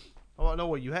do. I want to know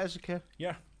what you had as a kid.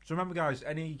 Yeah. So remember, guys,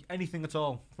 anything at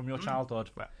all from your childhood,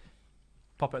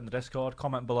 pop it in the Discord,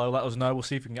 comment below, let us know. We'll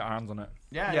see if we can get our hands on it.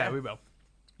 Yeah, we will.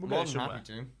 We'll more get it than somewhere.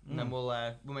 happy to. And then we'll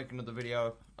make another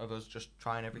video of us just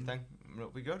trying everything. It'll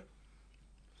be good.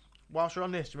 Whilst we're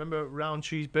on this, do you remember round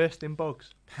cheese bursting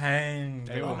bugs? Pain.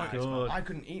 They Oh were my nice, god. I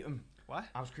couldn't eat them. What?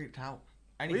 I was creeped out.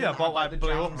 Anything yeah, that but had, like the blew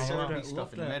jam up and and syrupy loved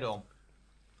stuff in it. the middle.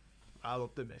 I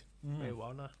loved them, mate. They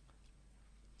were nice.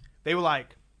 They were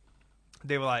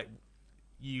like,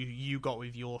 you got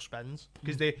with your spends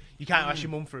because you can't ask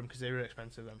your mum for them because they were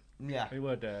expensive. Then Yeah. They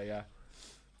would, yeah.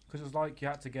 Because it was like you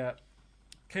had to get.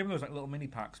 Came in those like little mini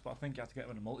packs, but I think you had to get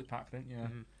them in a multi pack, didn't you?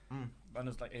 Mm. And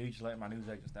it's like ages later, my news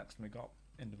agents next to me got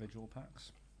individual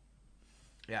packs.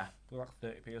 Yeah. They were like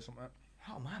 30p or something.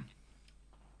 Oh man.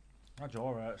 My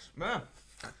jaw hurts. Yeah.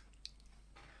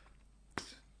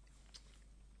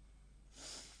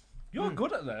 You're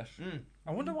good at this. Mm.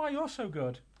 I wonder why you're so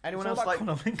good. Anyone It's all else that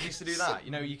cunnilingus. used to do that?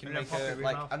 You know, you can Yeah, make pop it a in your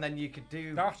like, mouth. and then you could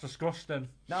do. That's disgusting.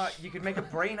 No, you could make a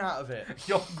brain out of it.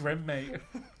 You're grim, mate.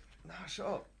 No, shut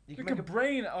up. You You can can make a.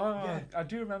 brain. Oh, Yeah. I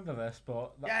do remember this,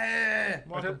 but that, Yeah. I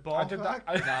Like a did, ball I did that.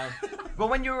 sack? No. But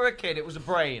when you were a kid, it was a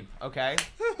brain. Okay.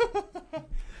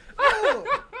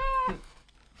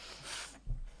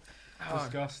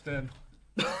 Disgusting.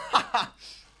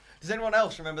 Does anyone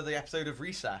else remember the episode of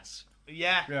Recess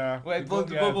yeah, Yeah. where it blew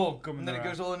the Yeah, bubble gum in and then the it eye.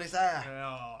 goes all in its hair?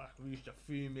 oh, it used to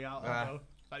fume me out. Yeah. Though.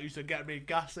 That used to get me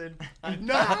gassing.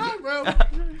 Nah, bro,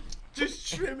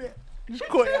 just trim it. Just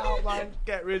cut it out, man.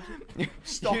 Get rid.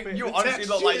 Stop you, it. You The honestly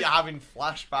look like texture. you're having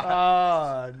flashbacks.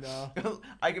 Ah, no.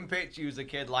 I can picture you as a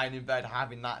kid lying in bed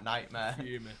having that nightmare.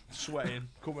 Fuming, sweating,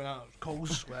 coming out, cold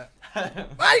sweat.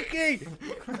 Mikey!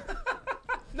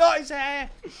 Not his hair!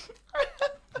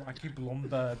 Mikey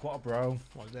Blumberg, what a bro.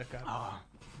 What a dickhead. Ah.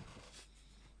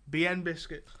 BN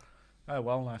biscuits. Oh,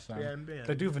 well, nice then. BN.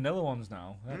 They do vanilla ones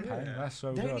now. They're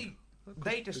so good.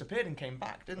 They disappeared and came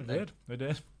back, didn't they? They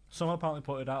did. Someone apparently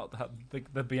pointed out that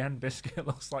the BN biscuit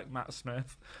looks like Matt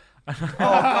Smith. Oh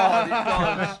God, it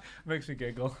does. Makes me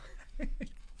giggle.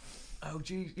 Oh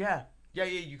geez, yeah.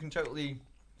 You can totally.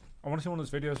 I want to see one of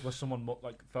those videos where someone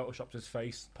like photoshopped his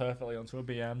face perfectly onto a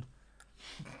BN.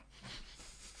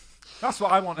 That's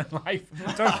what I want in life.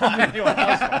 Don't want anyone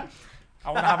else. I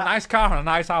want to have a nice car and a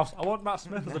nice house. I want Matt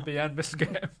Smith as a BN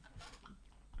biscuit.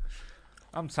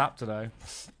 I'm tapped today.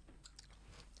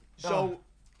 So,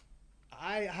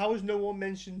 how has no one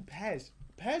mentioned Pez?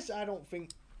 Pez, I don't think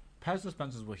Pez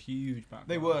dispensers were huge back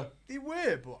They then. were. they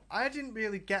were, but I didn't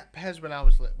really get Pez when I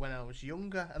was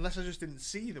younger, unless I just didn't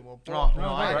see them or bought them.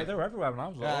 No, They were everywhere when I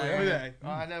was little. Yeah, Were yeah. they? Oh,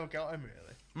 I never got them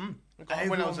really. I got 'em Everyone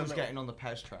when I was, was a getting on the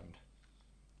Pez trend.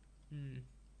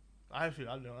 I didn't.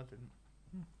 I didn't.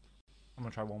 I'm gonna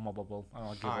try one more bubble and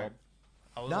I'll give Alright. up.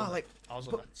 I was No, on, like, I was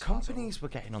on but that companies were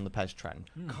getting on the Pez trend.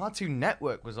 Cartoon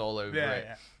Network was all over Yeah, it.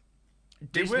 yeah.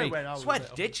 Disney. They were when I was swear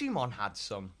little. Digimon had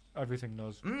some. Everything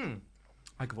does.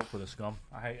 I give up with the scum.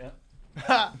 I hate it.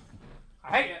 I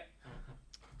hate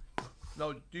it.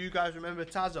 No, do you guys remember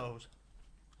Tazos?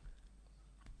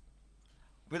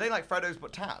 Were they like Frodo's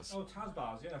but Taz? Oh, Taz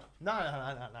bars, yeah. No.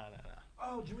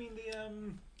 Oh, do you mean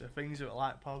the The things that were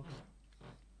like Pogs.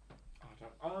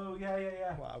 Oh,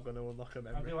 yeah. Well, I'm gonna unlock a I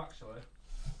memory. do actually.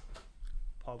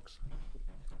 Pogs.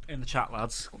 In the chat,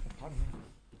 lads.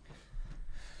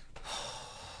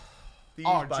 These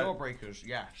Oh, bad- Jawbreakers,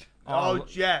 yeah. Oh,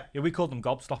 yeah. Yeah, we called them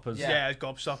gobstoppers. Yeah,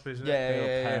 gobstoppers. Isn't Yeah, it? They were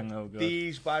yeah, paying no good.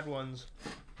 These bad ones.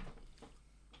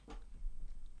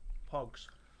 Pogs.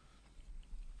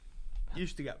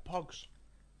 Used to get Pogs.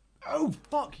 Oh,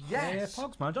 fuck, Yeah, yes.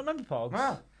 Pogs, man. I don't remember Pogs.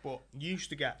 Ah. But used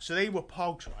to get, so they were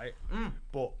Pogs, right?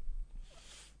 But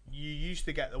you used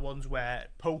to get the ones where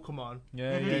Pokemon,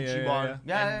 Yeah, Digimon, Yeah, and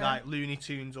yeah. like Looney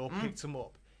Tunes all picked them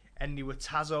up, and they were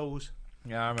Tazos.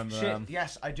 Yeah, I remember Shit, them.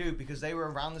 yes, I do, because they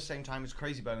were around the same time as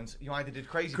Crazy Bones. You either did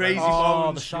Crazy Crazy Bones, Oh,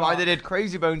 Bones, the you shark. either did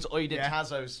Crazy Bones or you did Yeah.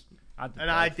 Tazos. did and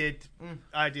I both. did,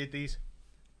 I did these,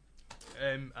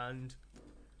 and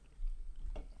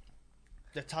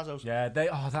the Tazos. Yeah,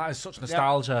 that is such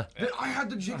nostalgia. I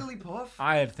had the Jigglypuff.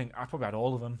 I probably had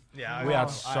all of them. Yeah, We I had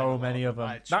had so a many lot. of them.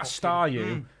 I had That Star fucking-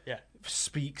 You Yeah.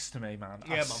 speaks to me, man.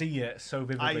 Yeah, I man. see it so I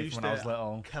vividly used from when I to was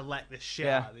little. collect the shit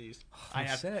Yeah. out of these. I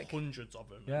had sick. hundreds of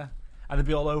them. Yeah. And they'd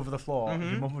be all over the floor. And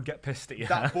your mum would get pissed at you.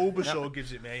 That Bulbasaur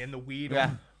gives it me, and the weed. Yeah.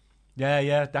 one.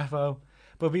 Yeah, defo.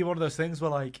 But it'd be one of those things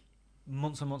where, like,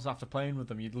 months and months after playing with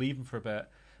them, you'd leave them for a bit.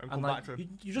 And And come like, back to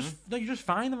 'em. you just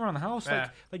find them around the house. Yeah.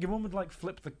 Like your mum would like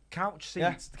flip the couch seats,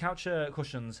 Yeah. the couch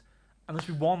cushions, and there'd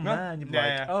be one Yeah. there, and you'd be Yeah,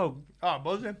 like, yeah. "Oh, Oh,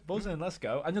 buzzing. buzzing, let's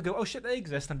go!" And you'll go, "Oh shit, they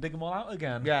exist," and dig them all out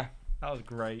again. Yeah. That was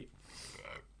great.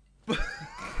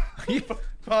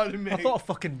 Pardon me. I thought a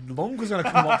fucking lung was gonna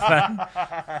come up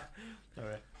then.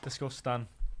 Sorry. Disgusting.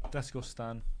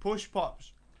 Push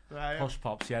pops. Right. Push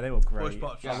pops, yeah, they were great. Push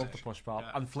pops, I yeah. love the push pop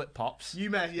Yeah. and flip pops. You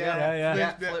met,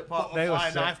 Yeah. Flip pop. They were Butterfly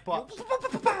sick. knife pops.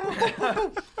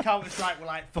 Counter Strike were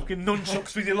like Fucking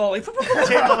nunchucks with your lolly.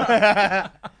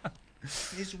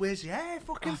 Fizz Whiz, yeah,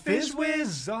 fucking Fizz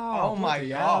Whiz. Oh my bloody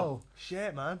God. hell.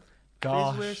 Shit, man.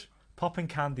 Gosh. Fizz Whiz. Popping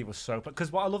candy was so...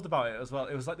 Because what I loved about it as well,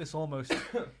 it was like this almost...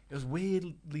 it was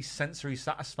weirdly sensory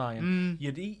satisfying.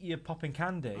 You'd eat your popping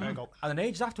candy, There you go. and then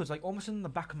ages afterwards, like almost in the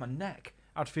back of my neck,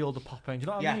 I'd feel the popping. Do you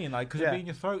know what Yeah. I mean? Like, because Yeah. it'd be in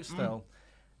your throat still.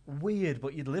 Weird,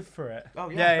 but you'd live for it. Oh,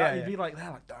 yeah. Yeah, That- yeah. You'd be like,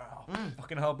 they're like, oh,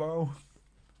 fucking hell, bro.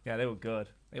 Yeah, they were good.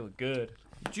 They were good.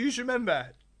 Do you remember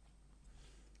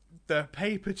the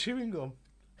paper chewing gum?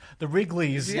 The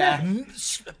Wrigley's. Yeah.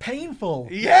 Painful.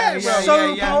 Yeah, yeah, So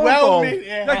yeah, yeah. powerful. Well,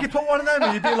 yeah. Like, you put one of them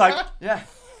and you'd be like, Yeah.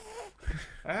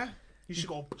 Huh? You should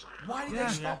go. Why did Yeah.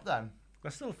 they stop them?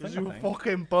 they're still a Because thing, you I were think.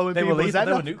 fucking blowing They were people's lethal, head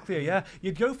they were off. nuclear, yeah.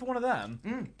 You'd go for one of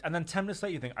them, and then 10 minutes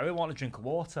later you think, I really want a drink of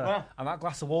water. Yeah. And that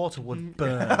glass of water would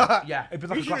burn. Yeah. It'd be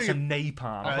like You a glass of should've-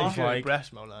 napalm. I I was like, like, breast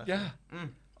smell nice. yeah.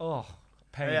 Oh,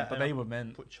 pain. Yeah, but I they know. were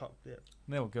mint. Put chocolate.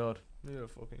 They were good. They were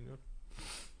fucking good.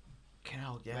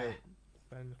 Hell, yeah. Mate,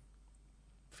 Ben.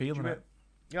 Feeling it.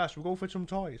 Yeah, so we'll go for some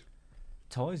toys.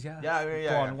 Toys, yeah. Yeah, Go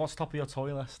yeah. on, what's top of your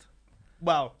toy list?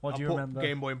 Well, What do I you put remember?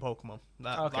 Game Boy and Pokemon.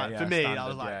 That, Okay, like, yeah, for me, that standard,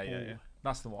 was like, yeah, ooh. yeah.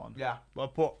 That's the one. Yeah. Well, I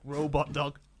put Robot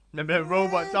Dog. Remember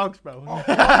Robot Dogs, bro? Oh, it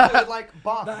was like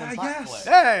bark and yes. backflip.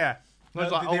 Yeah. I No,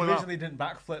 was like, they oh, wow. originally didn't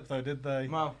backflip though, did they?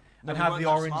 No. And had the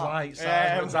orange lights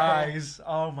Yeah, out of its yeah. eyes.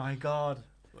 Oh my god!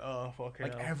 Oh, fucking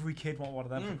Like hell. every kid wanted one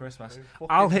of them for Christmas. Fucking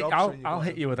I'll hit. jobs I'll, when you I'll got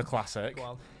hit them. you with a classic. Go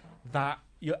on. That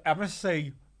I'm gonna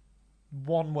say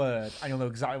one word, and you'll know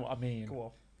exactly what I mean. Go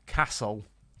on. Castle.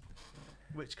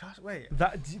 Which castle? Wait.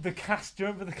 The castle. Do you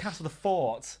remember the castle, the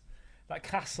fort? That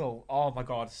castle. Oh my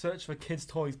god! Search for kids'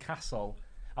 toys castle.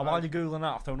 And while you're googling that,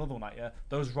 I'll throw another one at you.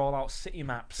 Those rollout city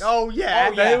maps. Oh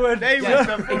yeah, They were. They were.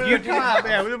 If you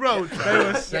Yeah, with the road. They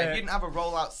were. Yeah, you didn't have a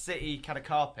rollout city kind of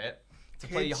carpet to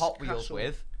play your Kids' Hot Wheels castle.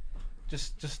 with.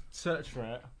 Just search for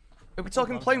it. Are we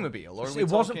talking Playmobil or are we It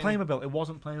wasn't talking Playmobil. It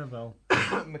wasn't Playmobil.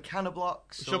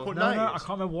 Mechanoblocks? Shall I or- put No, I 90s? can't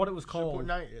remember what it was Put called.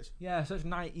 90s. Yeah, such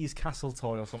 90s castle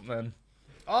toy or something.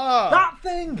 Oh, That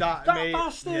thing! That mate,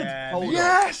 bastard! yeah, Hold mate.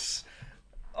 Yes!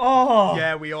 Oh!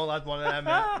 Yeah, we all had one of them.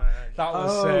 mate. That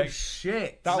was Oh sick.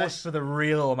 shit! That was for the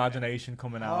real imagination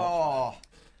coming out. Oh.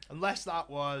 Unless that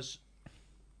was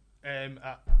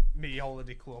at me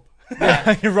holiday club.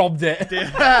 You robbed it.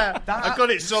 I got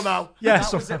it somehow. Yeah, that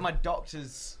so was at my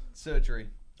doctor's surgery.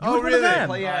 Oh, was one of really? them?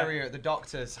 Play area at the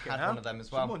doctor's had hell. one of them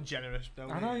as well. Someone generous, don't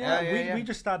I know, we? yeah. Yeah, yeah. We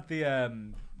just had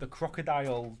the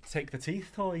crocodile take the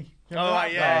teeth toy. You Oh, remember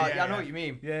right, that? yeah. I know what you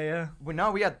mean. Yeah. Well,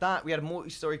 no, we had that. We had a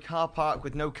multi-story car park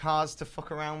with no cars to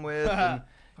fuck around with, and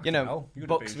you know, hell, you got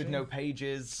a books bougie. with no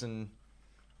pages, and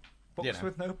Books you know.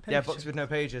 with no pages. yeah, books with no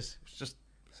pages. It's just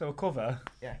So a cover.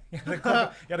 yeah, You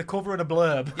had a cover and a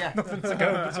blurb. yeah, Nothing to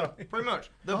go between. pretty much.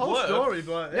 The whole story,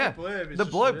 but Yeah, blurb is the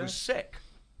just- blurb yeah. was sick.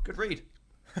 Good read.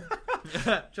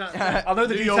 I'll know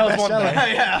the Do your details one bestseller.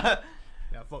 day. yeah.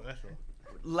 Yeah, fuck this one.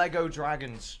 Lego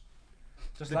dragons.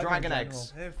 Just The Lego dragon in general.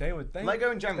 eggs. They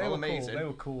Lego in general, they were amazing. Cool. They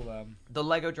were cool. The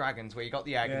Lego dragons, where you got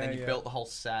the egg and then Yeah, you yeah. built the whole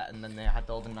set, and then they had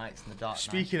all the knights in the dark.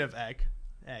 Speaking of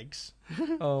eggs,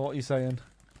 Oh, what are you saying?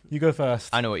 You go first.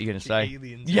 I know what you're gonna the say.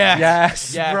 aliens. Yeah.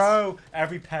 Yes, Yes. bro.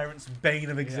 Every parent's bane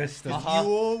of existence. Uh-huh. You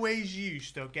always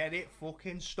used to get it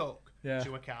fucking stuck Yeah.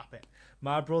 to a carpet.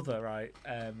 My brother, right,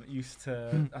 used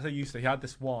to. I say used to. He had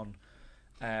this one.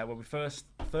 When we first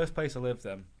place I lived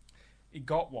in, he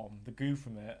got one, the goo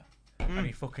from it, and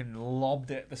he fucking lobbed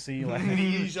it at the ceiling.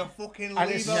 Use a fucking And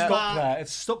it's lever stuck mat. there.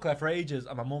 It's stuck there for ages,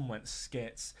 and my mum went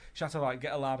skits. She had to like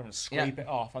get a ladder and scrape Yeah. it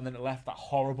off, and then it left that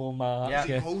horrible mark. Yeah.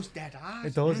 It goes dead hard.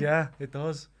 It does, yeah, it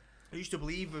does. I used to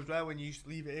believe as well when you used to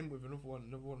leave it in with another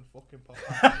one fucking pop.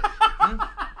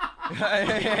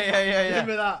 yeah.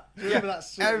 Remember that? Remember that?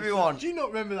 Everyone. Do you not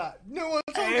remember that? No one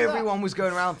told you Everyone was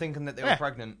going around thinking that they were Yeah.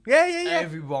 pregnant. that. Yeah.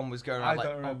 Everyone was going around I like,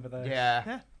 don't remember oh, this. yeah.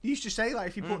 Yeah. You used to say like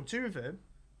if you put two of them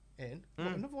in,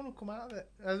 another one will come out of it.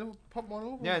 They'll pop one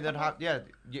over. Yeah, they'd have. Yeah,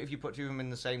 if you put two of them in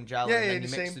the same gel Yeah, and yeah, then the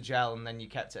you mix same- the gel and then you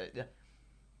kept it. Yeah.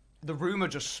 The rumor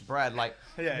just spread. Like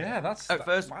Yeah, that's at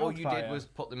first, all you wildfire. did was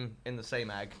put them in the same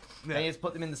egg. Yeah. Then you had to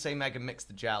put them in the same egg and mix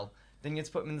the gel. Then you had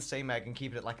to put them in the same egg and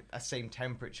keep it at like a same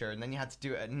temperature. And then you had to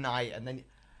do it at night. And then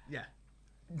Yeah.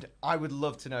 I would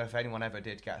love to know if anyone ever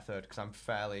did get a third because I'm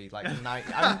fairly like 90.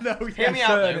 No, Hear yeah. me out.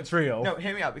 certain Though. it's real. No,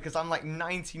 hear me out because I'm like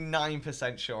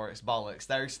 99% sure it's bollocks.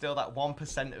 There is still that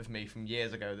 1% of me from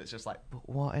years ago that's just like, but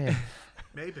what if?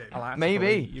 Maybe. I like to Maybe.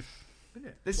 believe.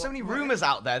 There's so many rumors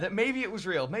out there that maybe it was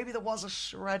real. Maybe there was a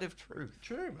shred of truth.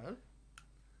 True, man.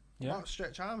 Yeah. What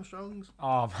Stretch Armstrongs?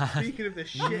 Oh man, Speaking of this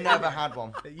shit, Never had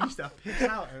one. It used to piss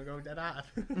out and go dead hard.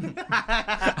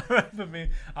 I remember me.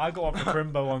 I got one for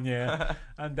Crimbo one year,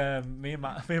 and me and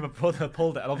my brother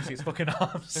pulled it, and obviously it's fucking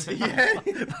arms. Yeah.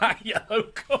 That yellow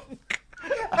gunk.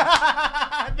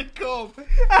 The cum.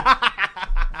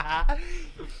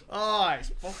 Oh, it's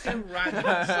fucking random,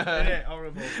 isn't it?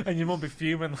 Horrible. And your mum be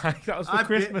fuming like that was for I bit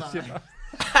Christmas, you mine. know.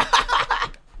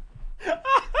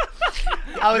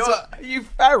 I was, You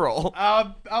feral.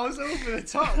 I was over the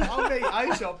top. I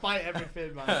used to bite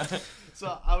everything, man.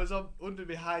 So I was under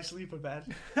my high sleeper bed.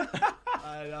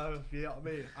 And you know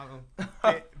what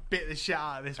I mean? Bit the shit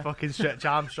out of this fucking Stretch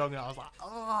Armstrong, and I was like,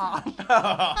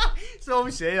 oh. So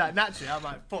obviously, like naturally, I'm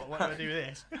like, fuck, what do I do with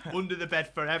this? Under the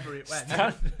bed forever it went.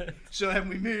 Standard. So then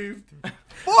we moved.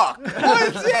 Fuck!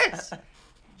 What is this?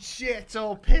 Shit,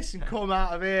 all piss and come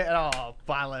out of it. And oh,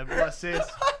 ballin', what's this?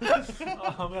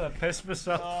 Oh, I'm gonna piss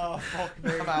myself. Oh, fuck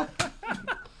me. Come out.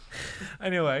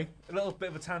 Anyway, a little bit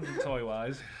of a tangent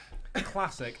toy-wise.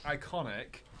 Classic,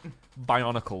 iconic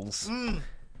Bionicles.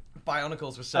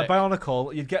 Bionicles were A sick.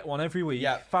 Bionicle, you'd get one every week.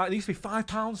 Yeah. It used to be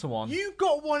 £5 for one. You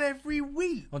got one every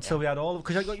week. Until we had all of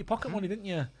because you got your pocket money, didn't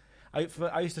you?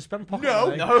 I used to spend pocket No.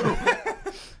 money. no.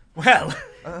 Well,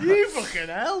 You fucking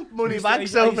hell. Money I used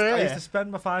bags to- I used over to- I here. used to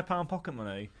spend my £5 pocket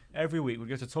money every week. We'd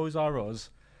go to Toys R Us,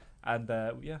 and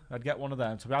yeah, I'd get one of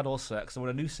them. So we had all sets. So when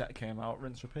a new set came out,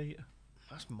 rinse repeat.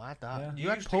 That's mad, that. Yeah. You You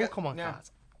had used to get- Pokemon yeah.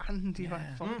 cards. And you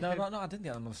had fucking... No, I didn't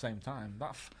get them at the same time.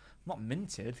 Not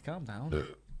minted. Calm down.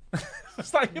 What's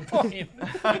that your point?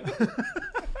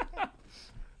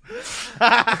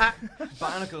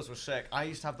 Bionicles were sick. I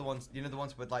used to have the ones, you know, the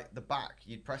ones with like the back.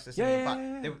 You'd press this Yeah, on the yeah, back.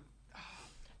 yeah, yeah.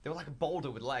 They were like a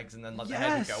boulder with legs, and then like the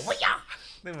head would go. Yes. Wah-yah!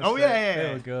 They were Oh, sick. yeah.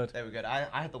 They were good. They were good.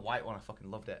 I had the white one. I fucking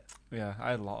loved it. Yeah,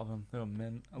 I had a lot of them. They were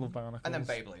mint. I love Bionicles. And then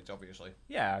Beyblades, obviously.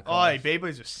 Yeah, of Oh, course.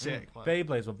 Beyblades were sick, man.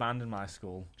 Beyblades were banned in my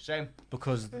school Shame.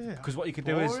 because Yeah, what you could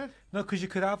do is boring. because you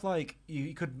could have like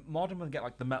you could mod them and get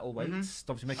like the metal weights,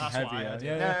 obviously make That's them what I heavier. had,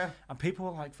 Yeah, yeah. and people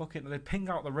were like fucking they ping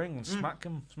out the ring and smack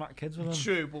kids with them.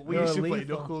 True, but we They used were to play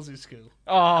lethal. Knuckles in school.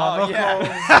 Oh, Knuckles.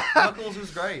 yeah. Knuckles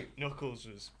was great. Knuckles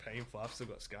was painful. I've still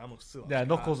got scar. Still Yeah,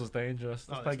 Knuckles was dangerous.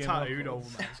 Oh, Let's play a it's game of tattooed Knuckles.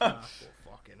 over my scarf.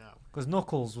 But fucking hell. Because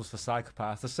Knuckles was for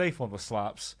psychopaths. The safe one was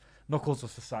slaps. Knuckles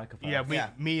was for psychopaths. Yeah,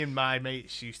 me and my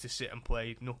mates used to sit and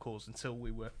play Knuckles until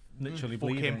we were literally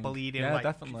fucking bleeding. bleeding, Yeah, like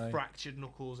definitely. fractured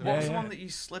knuckles. And What was Yeah, the yeah. one that you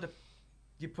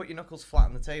you put your knuckles flat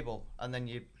on the table, and then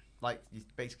you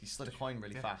basically slid a coin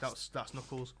really fast? That's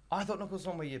Knuckles. Oh, I thought Knuckles was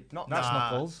one where you not. That's Nah.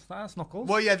 Knuckles. That's Knuckles.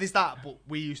 Well, yeah, there's that, but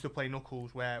we used to play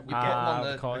Knuckles where we'd get them on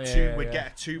the- we'd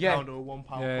get a £2 Yeah. or a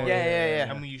 £1 Yeah, coin,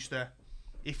 yeah. and we used to,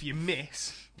 if you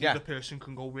miss, the Yeah. other person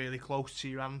can go really close to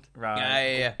your hand, Right.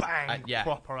 Yeah. bang, yeah.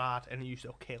 proper hard, and it used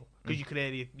to kill because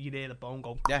you'd hear the bone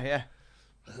go. Yeah.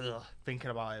 Ugh, thinking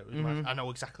about it, was mad. I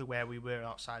know exactly where we were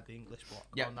outside the English block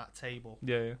Yeah. on that table.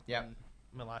 Yeah. Yeah. And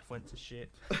my life went to shit.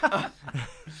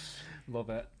 Love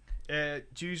it.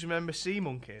 Do you remember Sea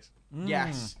Monkeys?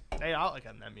 Yes. They're out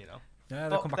again, them, you know. Yeah,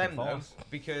 they Fuck come back them and though, forth.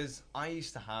 because I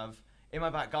used to have in my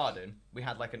back garden. We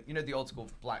had like the old school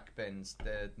black bins,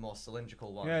 the more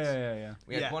cylindrical ones. Yeah.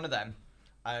 We had Yeah. one of them,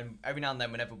 and every now and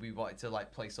then, whenever we wanted to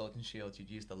like play Sword and Shield, you'd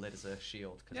use the lid as a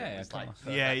shield because Yeah, it was come like on.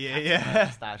 perfect Yeah.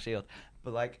 style shield.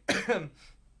 But like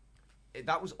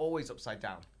that was always upside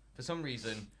down. For some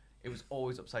reason, it was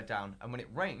always upside down, and when it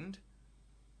rained,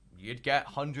 you'd get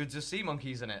hundreds of sea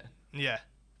monkeys in it Yeah.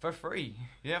 for free.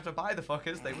 You didn't have to buy the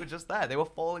fuckers; they were just there. They were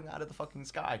falling out of the fucking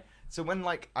sky. So when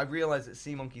like I realized that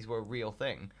sea monkeys were a real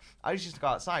thing, I just used to go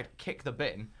outside, kick the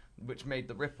bin, which made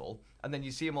the ripple, and then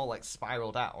you see them all like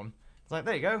spiral down. It's like,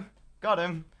 there you go, got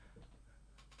him.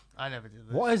 I never did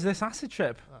this. What is this acid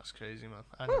trip? That's crazy, man.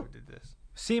 I never did this.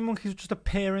 Sea monkeys just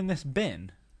appear in this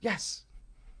bin. Yes.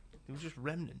 It was just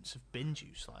remnants of bin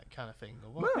juice, like, kind of thing. Or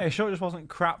what? Hey, sure, it just wasn't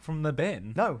crap from the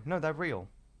bin. No, they're real.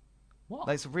 What?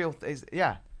 That's real.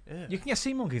 Yeah. Yeah. You can get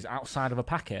sea monkeys outside of a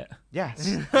packet. Yes.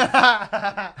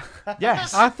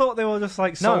 Yes. I thought they were just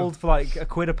like No. sold for like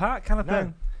 £1 a pack kind of No.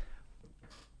 thing.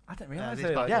 I didn't Yeah, realise this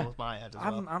they like. baffles my head as well.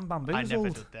 I'm I never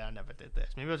bamboozled. did that. I never did this.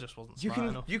 Maybe I just wasn't You smart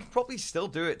can enough. probably still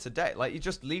do it today. Like you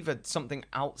just leave something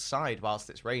outside whilst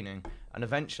it's raining, and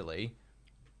eventually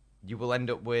you will end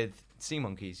up with sea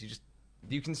monkeys.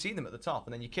 You can see them at the top,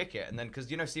 and then you kick it, and then because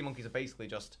sea monkeys are basically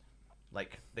just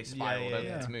like they spiral, don't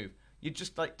yeah. they, to move. You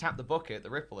just like tap the bucket, the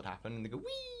ripple would happen, and they go wee.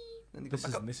 And they go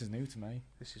back up. This is new to me.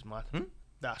 This is mad. Hmm?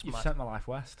 That's You've mad. sent my life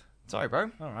west. Sorry, bro.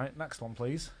 All right, next one,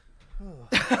 please.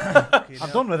 Fucking I'm hell.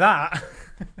 done with that.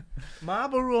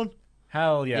 Marble Run.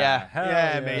 Hell yeah. Yeah. Hell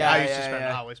Yeah, mate. Yeah, I used to yeah, spend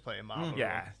yeah. hours playing Marble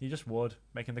Yeah, Run. you just would.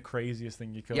 Making the craziest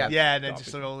thing you could. Yeah. Yeah, and then That'd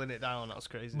just be- rolling it down. That was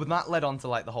crazy. Well, that led on to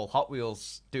like the whole Hot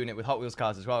Wheels, doing it with Hot Wheels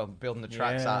cars as well, building the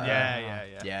tracks Yeah. out. yeah.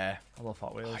 Yeah. I love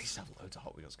Hot Wheels. I used to have loads of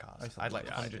Hot Wheels cars. I used to I had like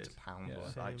have- yeah, I hundreds did. of pounds Yeah.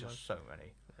 worth. I had Same, just so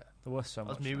many. There was so That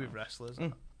was much. me now. with wrestlers.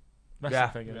 Mm. Wrestling Yeah.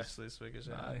 figures. Wrestlers figures.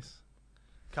 Yeah. Nice.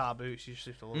 Car boots. You just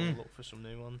have to look for some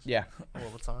new ones Yeah. all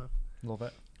the time. Love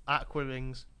it. Aqua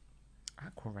rings.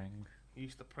 Aqua ring. You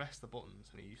used to press the buttons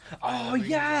and it used to. fire Oh the rings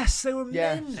yes, they were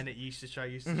Yeah. mint. And it used to try.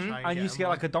 Mhm. I used to get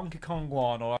like a Donkey Kong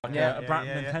one or like a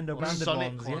Nintendo Or branded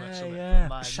Sonic ones. one or Yeah, something yeah. from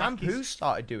my Shampoo Mackey's.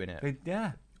 started doing it.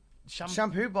 Yeah.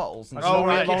 Shampoo bottles. And Oh, stuff.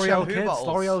 right. Shampoo L'Oreal kids. bottles.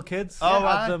 L'Oreal kids. Oh, had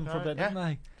right, them for a right, bit, yeah. didn't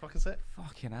they? Fucking sick.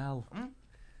 Fucking hell. Mm.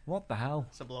 What the hell?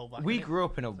 It's a blowback. We innit? grew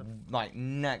up in a like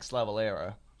next level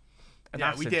era. An Yeah,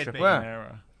 acid we did, trip mate. Yeah.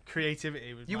 era.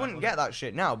 Creativity was. You mad, wouldn't wasn't get that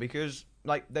shit now because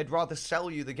like they'd rather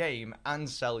sell you the game and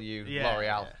sell you Yeah, L'Oreal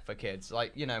yeah. for kids.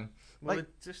 Like Well, like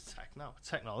it's just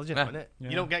technology, Yeah. isn't it? Yeah.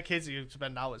 You don't get kids who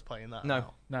spend hours playing that. No.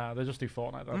 now. Nah, they just do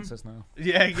Fortnite dances now.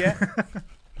 Yeah, yeah.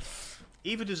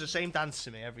 Eva does the same dance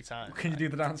to me every time. Can you do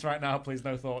the dance right now, please?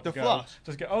 No thought. The Go. floss?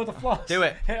 Just go. Oh, the floss. Do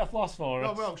it. Hit a floss for No,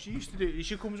 us. bro, she used to do.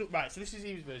 She comes up right. So this is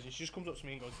Eva's version. She just comes up to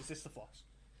me and goes, "Is this the floss?"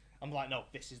 I'm like, "No,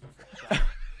 this is the floss." Right?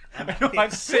 I'm You're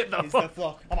like, "Sit the "It's fuck."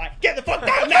 floss." I'm like, "Get the fuck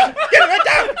down now! Get it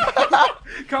right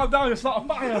down!" Calm down, it's not a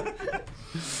fire.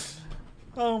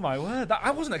 Oh my word!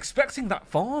 I wasn't expecting that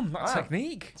form, that Wow.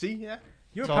 technique. See, yeah.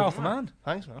 You're So- a powerful man.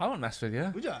 Thanks, man. I won't mess with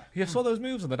you. Would you? If you saw those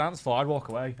moves on the dance floor, I'd walk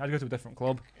away. I'd go to a different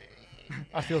club.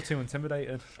 I feel too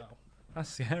intimidated. That's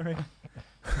scary.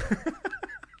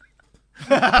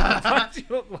 Why do you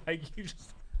look like you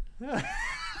just?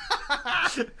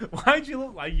 Why do you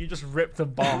look like you just ripped a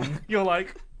bong? You're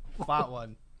like, That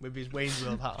one with his Wayne's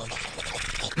World hat on.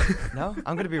 no,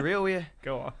 I'm gonna be real with you.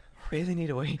 go on. really need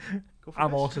a wee.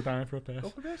 I'm also dying for a piss. Go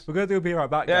for this. We're going to be right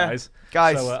back, Yeah. guys.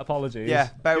 Guys. So, apologies. Yeah,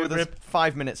 bear with us Rip.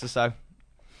 5 minutes or so.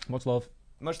 Much love.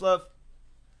 Much love.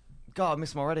 God, I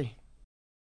miss him already.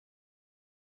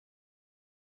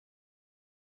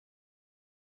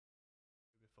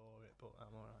 Before it, but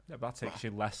I'm alright. Yeah, but that takes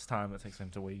you less time than it takes him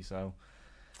to wee, so.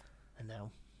 And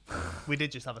now. We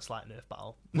did just have a slight nerf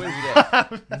battle. We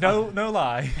did. No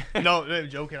lie. No, I'm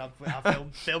joking. I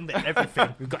filmed it and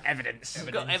everything. We've got evidence.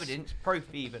 We've got evidence, proof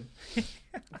even.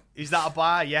 Is that a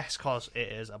bar? Yes, cause it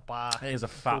is a bar. It is a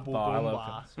fat Double bar. I bum love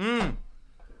bar. Mm.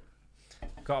 it.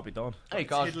 Gotta be done. Hey,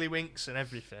 God. Tiddlywinks and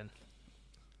everything.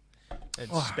 And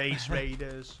Oh. Space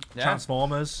Raiders. Yeah.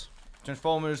 Transformers.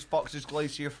 Transformers, Fox's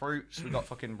Glacier Fruits. We got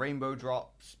fucking Rainbow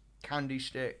Drops, Candy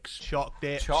Sticks, Chalk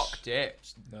Dips. Chalk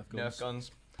Dips, Nerf Nerf guns.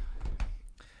 Guns.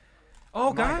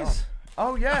 Oh, my guys.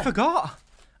 Oh, I yeah. forgot.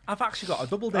 I've actually got a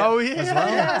double dip Oh, yeah. as well.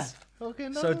 Yes.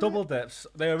 Okay, So double dips.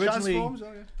 They originally Transforms.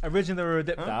 Oh, yeah. they were a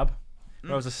dip dab.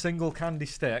 There was a single candy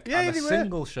stick Yeah, and a they were.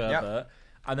 single sherbet,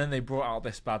 and then they brought out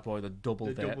this bad boy, the double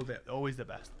The dip. double dip. Always the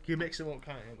best. Can you mix them up,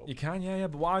 can't you? You can, yeah.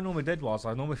 But what I normally did was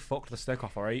I normally fucked the stick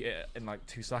off or ate it in like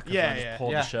 2 seconds. Yeah, and yeah. just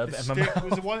poured Yeah. the sherbet The in my stick mouth.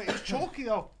 was the one. It was chalky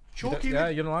though. Chalky. Yeah,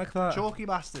 you don't like that? Chalky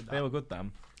bastard. They That. were good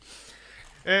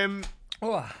then.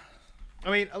 Oh. I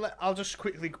mean, I'll just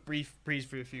quickly breeze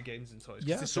through a few games and toys.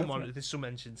 Yeah, There's go for it. there's some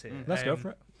mentions here. Let's go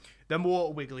for it. Them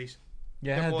water wigglies.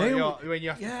 Yeah, Them they water- were. when you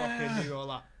have to yeah. fucking do all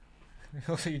that.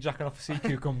 Looks like you're jacking off a sea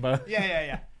cucumber.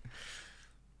 Yeah.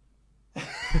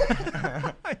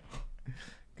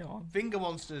 Go on. Finger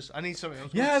monsters. I need something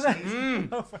else.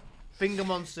 Yeah, Finger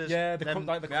monsters. yeah, them-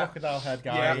 like the yeah. crocodile head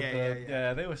guy. Yeah, with yeah, the- yeah,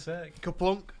 yeah. They were sick.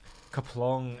 Kaplunk.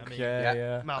 Kaplunk. I mean,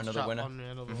 yeah. Mousetrap Another winner. on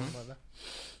another one like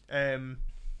that.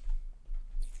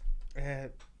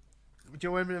 Do you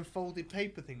remember them folded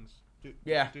paper things?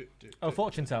 Yeah. Oh,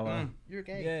 fortune teller. You're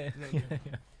gay.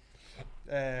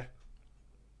 Yeah.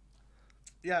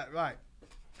 Yeah, right.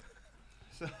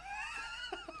 So,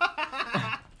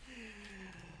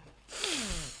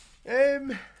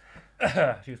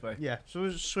 Excuse me. yeah.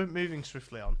 So we're moving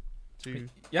swiftly on to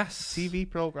Yes. TV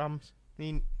programs. I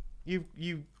mean,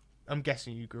 you. I'm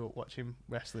guessing you grew up watching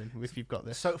wrestling. If you've got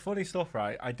this, So funny stuff,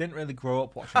 right? I didn't really grow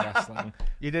up watching wrestling.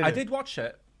 you did. I did watch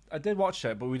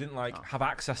it, but we didn't Oh. have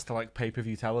access to like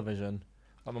pay-per-view television.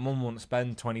 Like, my mum wouldn't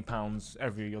spend £20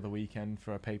 every other weekend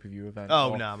for a pay-per-view event.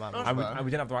 Oh or- no, man. That's And we, fair. and we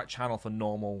didn't have the right channel for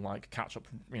normal like catch-up.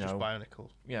 Just Bionicle.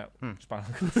 Yeah, just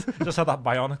Bionicle. Just had that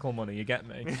Bionicle money. You get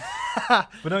me?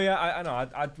 But no, yeah, I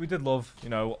know. We did love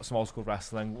some old school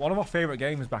wrestling. One of our favourite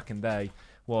games back in the day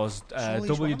was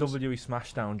Sully WWE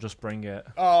SmackDown. Just Bring It.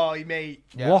 Oh, mate.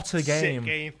 Yeah. What a Sick game!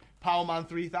 game. Power Man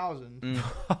 3000.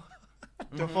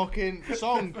 The fucking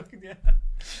song. Yeah.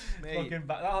 Mate. Fucking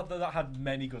that had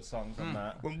many good songs on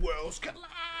that. When worlds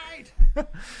collide.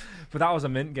 But that was a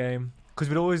mint game because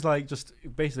we'd always like just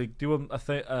basically do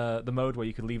the mode where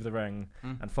you could leave the ring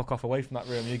and fuck off away from that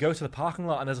room. You go to the parking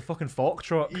lot and there's a fucking fork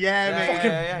truck. Yeah,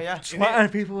 mate. Yeah. Sweating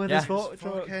people with Yeah. this fork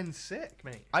truck. Fucking sick,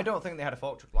 mate. I don't think they had a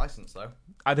fork truck license though.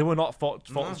 They were not fork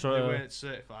They truck weren't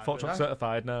certified. truck no.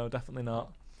 certified. No, definitely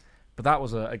not. But that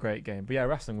was a great game. But yeah,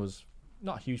 wrestling was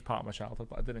not a huge part of my childhood,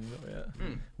 but I did enjoy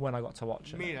it when I got to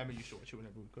watch it. Me and Emma used to watch it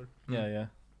whenever we could. Yeah.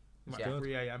 Like Yeah.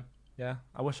 3 a.m. Yeah,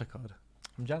 I wish I could.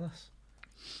 I'm jealous.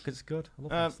 Because it's good. I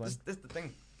love wrestling. This is the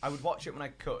thing. I would watch it when I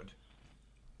could,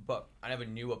 but I never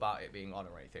knew about it being on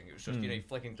or anything. It was just you're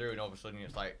flicking through and all of a sudden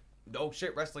it's like, oh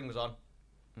shit, wrestling was on.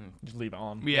 Just leave it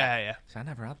on. Yeah. See, I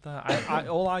never had that.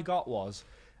 All I got was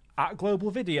at Global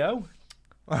Video,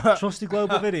 trusty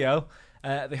Global Video.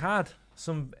 They had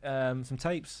some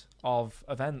tapes of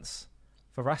events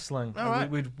for wrestling. All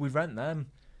And right. we'd rent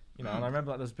them, and I remember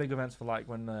like those big events for like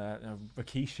when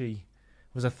Rikishi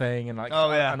was a thing, and like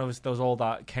Oh, yeah. and there was all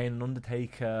that Kane and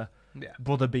Undertaker, Yeah.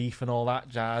 brother beef and all that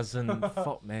jazz, and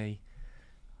fuck me,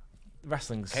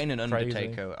 wrestling's Kane and crazy.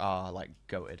 Undertaker are like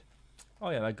goated. Oh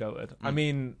yeah, they're goated. I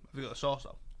mean, Have you got a sauce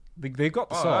though? they've got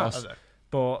the Oh, sauce. have they?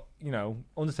 But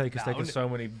Undertaker's Nah, taken so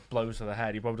many blows to the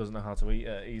head. He probably doesn't know how to eat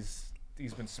it.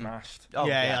 He's been smashed. Oh,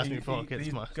 yeah, yeah. that's me fucking He's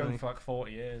smashed. going for like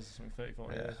 40 years, 30,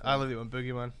 40 Yeah. years. I love it when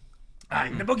Boogeyman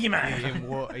I'm the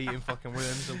boogeyman. eating fucking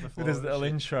worms on the floor. With his and little shit.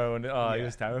 intro, and he Yeah.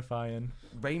 was terrifying.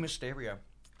 Rey Mysterio.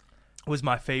 Was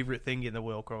my favourite thing in the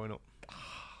world growing up.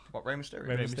 What, Rey Mysterio?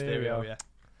 Rey Rey Mysterio. yeah.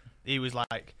 He was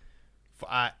like,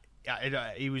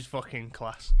 he was fucking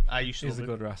class. I used to He's a love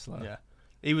him. good wrestler. Yeah.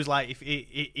 He was like, if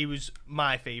he was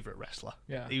my favourite wrestler.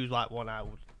 Yeah. He was like one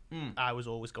I was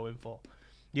always going for.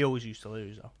 He always used to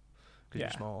lose though, because Yeah.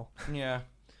 he's small, Yeah.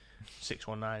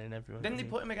 6'19" and everyone. Didn't they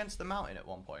put him against the mountain at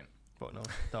one point? But no,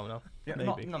 don't know. Yeah,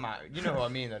 Maybe. no matter. You know what I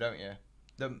mean, though, don't you?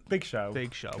 Big Show.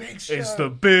 Big Show. It's the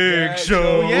Big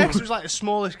Show. Yeah, 'cause it was like the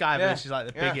smallest guy Yeah. versus like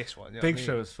the Yeah. biggest one. You know Big what I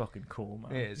Show mean? is fucking cool,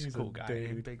 man. Yeah, he's a cool guy.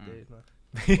 dude. Big dude, man.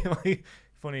 Like,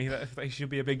 funny that he should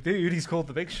be a big dude. He's called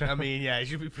the Big Show. I mean, yeah, he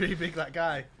should be pretty big, that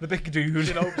guy. the big dude.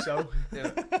 Should hope so.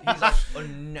 Yeah. He's like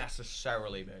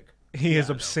unnecessarily big. He is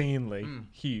I know. obscenely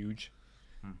huge.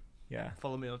 Yeah,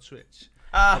 Follow me on Twitch.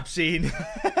 Ah, Obscene.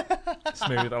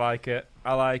 smooth. I like it.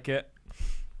 I like it.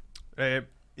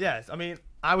 Yeah, I mean,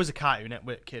 I was a Cartoon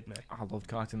Network kid, mate. I loved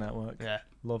Cartoon Network. Yeah.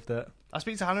 Loved it. I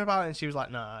speak to Hannah about it, and she was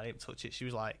like, "Nah, I didn't touch it." She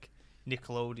was like,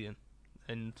 Nickelodeon,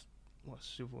 and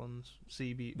what's the other ones?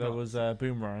 CB. There no, was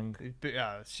Boomerang. but,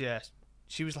 yeah.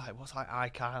 She was like, "What's like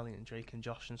iCarly and Drake and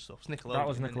Josh and stuff?" It's Nickelodeon. That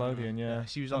was isn't it? Nickelodeon, yeah.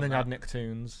 She was And on then you that. had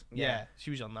Nicktoons. Yeah,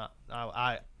 she was on that.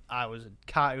 I was a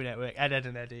Cartoon Network, Ed, Ed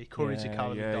and Eddie, Courage the Yeah,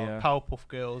 Cowardly yeah, Dog, yeah. Powerpuff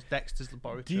Girls, Dexter's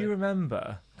Laboratory. Do you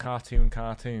remember Cartoon?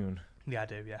 Yeah, I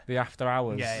do. Yeah. The After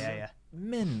Hours. Yeah.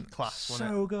 Mint. Class, wasn't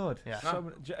So good. Yeah.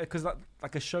 Because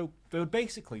like a show, they would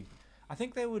basically, I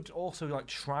think they would also like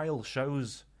trial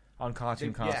shows on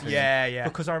Cartoon. Yeah.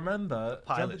 Because I remember,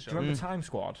 Pilot do you remember show. Time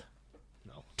Squad?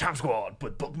 No. Time Squad,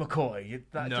 but Buck McCoy. Do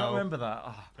you No. remember that?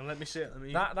 Oh, And let me see it. Let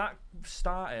me. that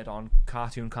started on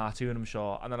Cartoon, I'm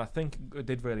sure, and then I think it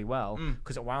did really well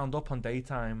because it wound up on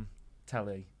daytime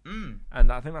telly, and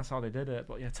I think that's how they did it.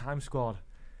 But yeah, Time Squad,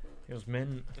 it was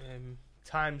mint.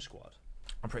 Time Squad.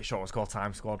 I'm pretty sure it was called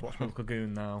Time Squad. Watch me look a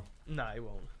goon now. No, it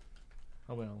won't.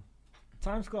 I will.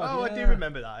 Time Squad. Oh, yeah. I do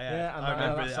remember that. Yeah, Yeah, and I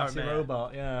remember that it. sassy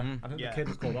robot. Yeah, I think Yeah. the kid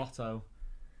was called Otto.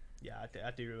 Yeah, I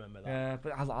do remember that. Yeah,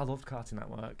 but I loved Cartoon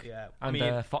Network. Yeah, And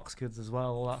I mean, Fox Kids as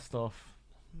well, all that stuff.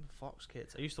 Fox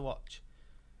Kids. I used to watch,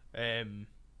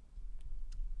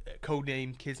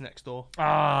 Codename Kids Next Door.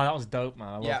 Ah, that was dope, man.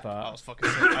 I love Yeah, that. That was fucking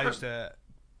sick. I used to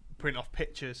print off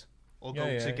pictures or go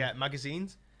Yeah, to yeah. get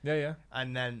magazines Yeah.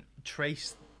 and then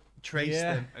trace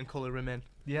Yeah. them and colour them in.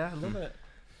 Yeah, I love it.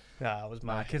 Yeah, that was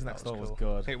Nah, my Kids that Next Door was cool.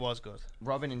 good. It was good.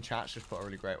 Robin in chat's just put a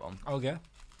really great one. Oh, yeah.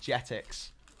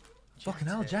 Jetix. Fucking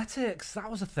hell, Jetix. That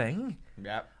was a thing.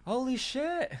 Yep. Holy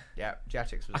shit. Yep.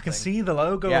 Jetix was. I a can thing. see the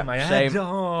logo Yeah, in my head. same.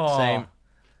 Oh. Same.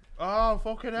 Oh,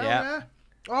 fucking hell, Yeah. yeah.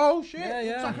 Oh, shit. Yeah,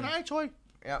 yeah. It's like an eye toy.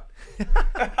 Yep.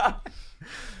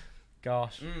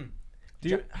 Gosh. Do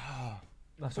you...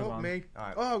 That's Fuck what me.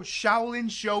 Alright. Oh, Shaolin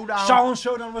Showdown. Shaolin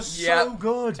Showdown was Yep. so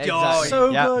good. Exactly. So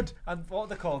Yep. good. And what are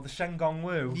they called? The Shengong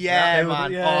Wu. Yeah, they were-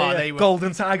 man. yeah. They were...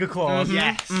 Golden Tiger Claws.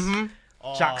 Yes.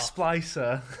 Oh. Jack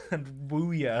Splicer and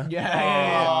Wooya.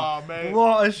 Oh, mate.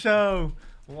 What a show.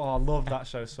 Oh, I love that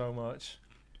show so much.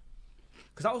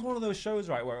 Because that was one of those shows,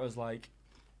 right, where it was like,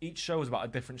 each show was about a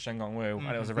different Shengong Wu,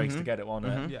 and it was a race to get it,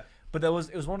 wasn't it? Yeah. But it was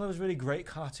one of those really great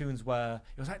cartoons where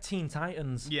it was like Teen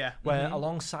Titans. Yeah. Where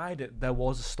alongside it, there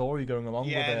was a story going along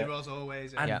with it. Yeah, there was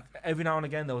always. And Yeah. every now and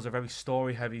again, there was a very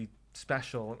story-heavy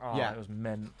special. And, Yeah. it was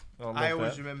mint. I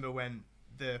always remember when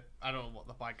I don't know what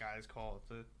the bad guy is called,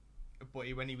 but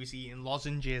when he was eating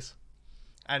lozenges,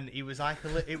 and he was like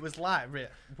it was like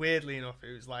weirdly enough,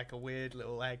 it was like a weird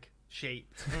little egg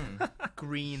shaped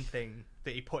green thing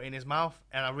that he put in his mouth,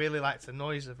 and I really liked the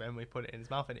noise of him when he put it in his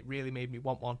mouth, and it really made me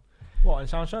want one. What, in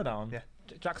Shaolin Showdown? Yeah.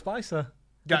 Jack Splicer.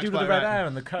 Jack the dude with the Splicer, red right. hair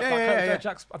and the coat. Yeah.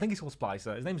 Jack, I think he's called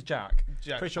Splicer. His name's Jack.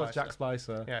 Jack Pretty sure it's Jack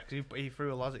Splicer. Splicer. Yeah, because he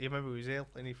threw a lozenge. You remember he was ill,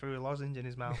 and he threw a lozenge in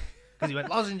his mouth. Because he went,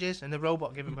 lozenges, and the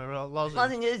robot gave him a lozenge.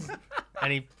 Lozenges.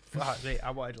 And he, mate, I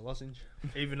wanted a lozenge.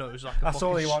 Even though it was like a That's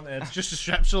all he fucking wanted. just a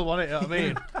strepsil, wasn't it? You know what I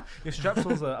mean? Your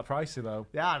strepsils are pricey though.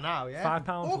 Yeah, now, yeah. £5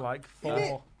 for like four. innit?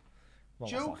 Well,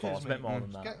 that's not four, Jokers, it's a bit mate. more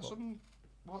than that. Get but- some,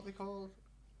 what are they called?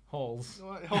 Halls.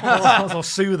 What- Halls or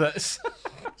soothers.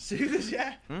 Soothers,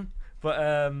 yeah. But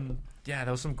yeah,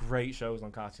 there was some great shows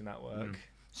on Cartoon Network.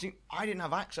 See, I didn't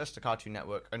have access to Cartoon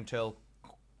Network until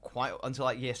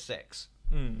like year 6.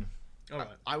 Alright.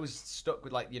 I was stuck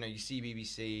with like your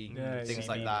CBBC, Yeah, things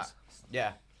yeah. like that.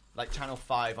 Yeah, like Channel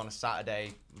 5 on a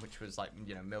Saturday, which was like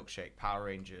Milkshake, Power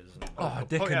Rangers, and Oh,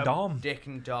 Dick yeah. and Dom. Dick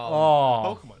and Dom,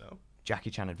 Oh, Pokemon, though. Jackie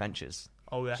Chan Adventures.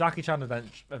 Oh, yeah. Jackie Chan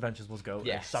Adventures was goated.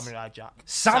 Yes. Samurai Jack.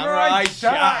 Samurai Samurai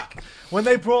Jack! When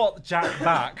they brought Jack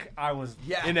back, I was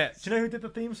Yeah. In it. Do you know who did the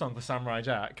theme song for Samurai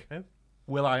Jack? Who?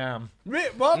 Will I Am.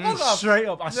 What? Fuck off. Straight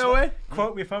up. No way.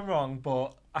 Quote me if I'm wrong,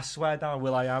 but I swear down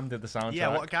Will I Am did the soundtrack. Yeah,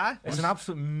 what guy? It's an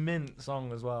absolute mint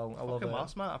song as well. I love Fucking it. well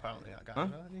smart, apparently, that guy. Huh?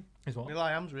 Isn't he? Is what? Will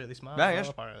I Am's really smart. Yeah, as yeah. well,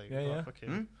 apparently. Yeah, yeah. Fuck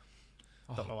him.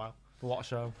 Don't know how. But what a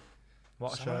show.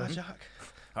 What a Samurai show. Jack.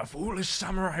 A foolish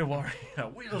samurai warrior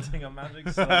wielding a magic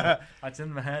sword. It's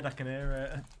in my head, I can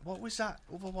hear it. What was that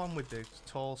other one with the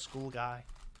tall school guy?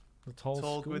 The tall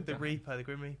Tall school with the guy. Reaper, the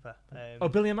Grim Reaper. Oh,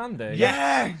 Billy and Mandy?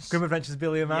 Yes. Grim Adventures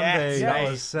Billy and Mandy. Yes, That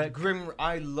yes. was sick.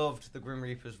 I loved the Grim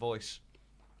Reaper's voice.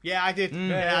 Yeah, I did.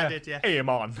 Yeah, I did. Yeah. Hey,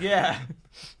 man. Yeah.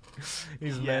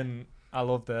 He's mint. I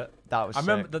loved it. That was I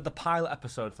remember sick. the pilot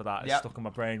episode for that is Yep. stuck in my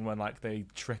brain when like they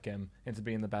trick him into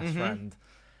being the best friend.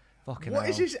 Fucking What hell.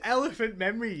 is this elephant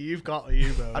memory you've got of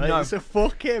you, bro? I know. It's a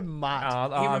fucking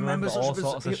mad. I remember remembers such all a biz-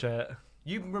 sorts of he- shit.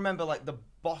 You remember like the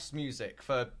boss music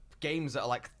for games that are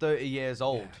like 30 years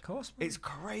old. Of course, man. It's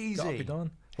crazy. Gotta be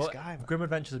done. But guy, man. Grim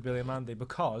Adventures of Billy and Mandy,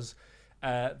 because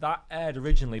that aired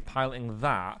originally piloting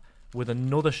that with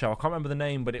another show. I can't remember the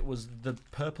name, but it was the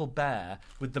purple bear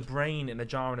with the brain in a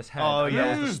jar in his head. Oh, and yeah.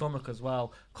 there was the stomach as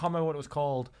well. Can't remember what it was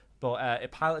called, but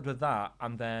it piloted with that,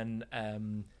 and then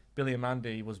Billy and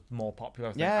Mandy was more popular,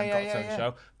 I think, and got its own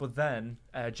show. But then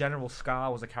General Scar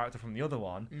was a character from the other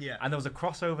one, Yeah. and there was a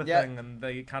crossover Yeah. thing, and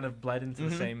they kind of bled into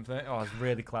the same thing. Oh, it was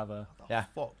really clever. Yeah.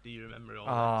 Fuck, do you remember all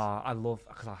I love,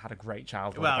 because I had a great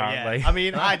childhood, Well, apparently. yeah. I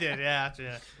mean, I did, yeah, actually,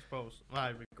 yeah, I suppose.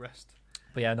 I regressed.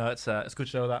 But yeah, no, it's a good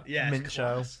show, that. Yeah, it's Mint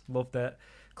show. class. Loved it.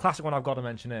 Classic one I've got to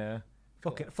mention here.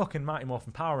 Fucking Mighty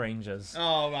Morphin Power Rangers.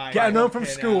 Oh, right. Get a note fucking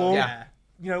from school. hell, Yeah.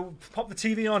 You know, pop the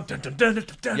TV on. Dun, dun, dun, dun,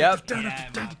 dun, Yep. dun, Yeah,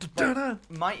 dun, man. dun, dun, dun.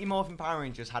 Mighty Morphin Power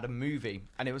Rangers had a movie,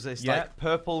 and it was this Yeah. like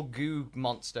purple goo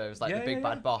monster. It was like Yeah, the big yeah,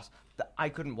 bad yeah. boss. That I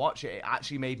couldn't watch it. It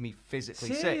actually made me physically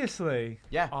sick. Seriously?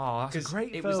 Yeah. Oh, that's a 'Cause great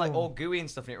it film. was like all gooey and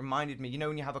stuff, and it reminded me, you know,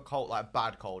 when you have a cold, like a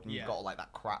bad cold, and Yeah. you've got like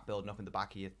that crap building up in the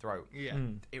back of your throat. Yeah.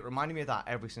 It reminded me of that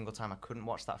every single time. I couldn't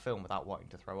watch that film without wanting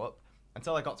to throw up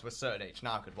until I got to a certain age.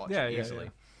 Now I could watch Yeah, it yeah, easily.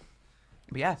 yeah.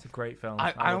 But yeah, It's a great film.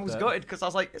 I loved was it. gutted because I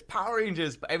was like, it's Power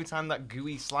Rangers. But every time that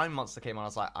gooey slime monster came on, I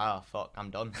was like, ah, fuck, I'm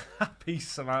done.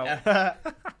 Peace, I'm out. Yeah.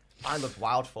 I loved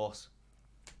Wild Force.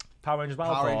 Power Rangers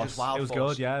Wild Power Force. Rangers Wild it was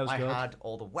Force. good, yeah, it was I good. had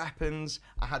all the weapons.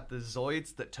 I had the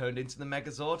Zoids that turned into the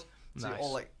Megazord. So Nice.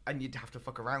 all like, and you'd have to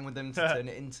fuck around with them to turn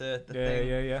it into the Yeah,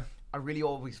 thing. yeah. I really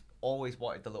always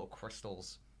wanted the little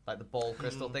crystals, like the ball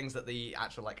crystal things that the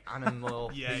actual like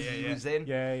animal Yeah, yeah, yeah. use in.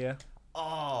 Yeah, yeah.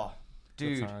 Oh,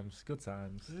 Good dude. times. Good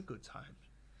times. This is a good time.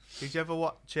 Did you ever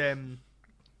watch?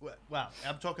 Well,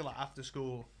 I'm talking like after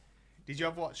school. Did you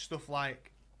ever watch stuff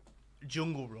like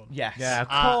Jungle Run? Yes. Yeah, of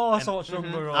Ah, course. and- I watched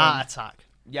Jungle Run. Art Attack.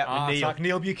 Yep. Art Neil. Attack.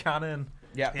 Neil Buchanan.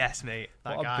 Yep. Yes, mate.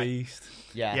 That What guy. a beast.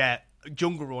 Yeah. Yeah,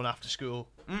 Jungle Run after school.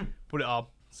 Mm. Put it on.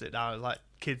 Sit down. It was like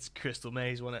kids' crystal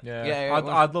maze, wasn't it? Yeah, Yeah, it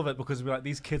was. I'd love it because it'd be like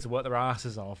these kids work their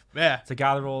asses off Yeah. to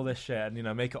gather all this shit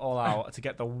and make it all out to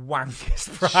get the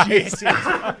wankest prize.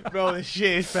 Shit. Bro, the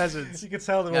shittest presents. You could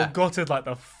tell they're Yeah. all gutted. Like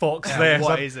the fuck's Yeah, this?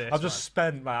 what I've, is this, I've just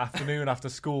spent my afternoon after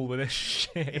school with this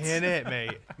shit. In it,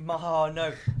 mate. Oh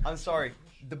no, I'm sorry.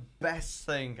 The best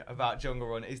thing about Jungle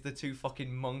Run is the two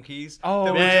fucking monkeys. Oh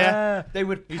They would- yeah. They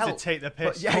would Used to pelt. take the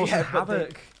But piss. yeah, Causing yeah. But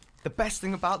havoc. the best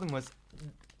thing about them was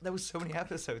there was so many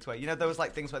episodes where there was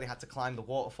like things where they had to climb the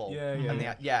waterfall. Yeah, yeah,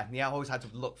 And yeah. they always had to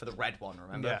look for the red one.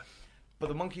 Remember? Yeah. But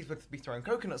the monkeys would be throwing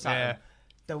coconuts at Yeah. them.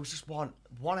 There was just one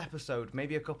episode,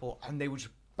 maybe a couple, and they would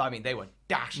just. I mean, they were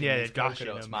dashing Yeah, these dashing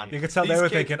coconuts, them, man. mate. You could tell they These were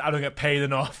kids- thinking, I don't get paid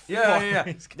enough. Yeah, yeah,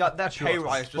 yeah. Fuck. That pay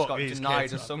rise just Fuck got these denied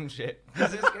kids, or man. some shit.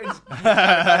 Because it's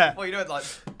before you know it, like,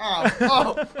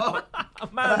 oh,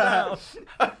 Man down.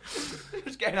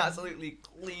 just getting absolutely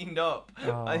cleaned up.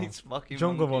 Oh. by these fucking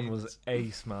Jungle Run monkeys. was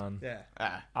ace, man. Yeah.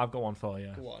 Ah. I've got one for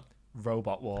you. Go on.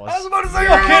 Robot Wars. I was about to say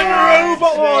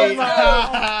Robot Wars, Mate.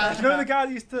 man. Do you know the guy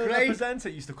that used to Great. present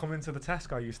it? Used to come into the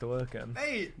Tesco I used to work in.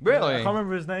 Mate. I Really? can't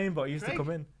remember his name, but he used Craig? to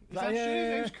come in. Is that yeah, sure his yeah,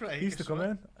 name's yeah. Craig? He used to come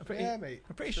in. I'm pretty, Yeah, mate.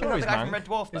 I'm pretty Sure, sure the he's guy from Mank. Red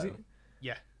Dwarf, Is though. he?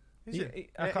 Yeah. Is Yeah, it?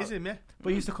 I can't- Is him, yeah. But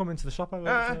he used to come into the shop I Uh.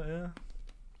 worked at, yeah.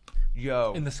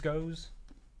 Yo, In the SCOs.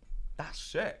 that's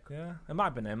sick. Yeah. It might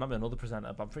have been him, it might have been another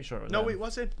presenter, but I'm pretty sure it was No, him. it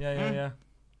wasn't. Yeah, yeah, yeah.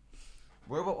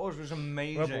 Robot Wars was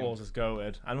amazing. Robot Wars was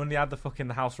goated. And when they had the fucking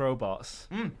house robots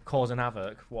causing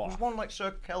havoc, There what? was one like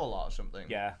Sir Kellalot or something.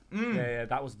 Yeah. Mm. Yeah, yeah,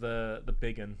 that was the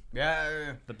big one.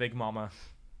 Yeah. The big mama.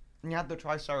 And you had the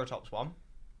Triceratops one.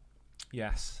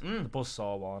 Yes. Mm. The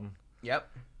Buzzsaw one. Yep.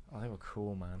 Oh, they were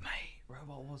cool, man. Mate,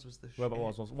 Robot Wars was the shit. Robot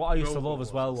Wars was. What I used to Robot love as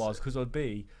Wars well was was because it would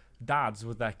be dads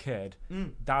with their kid.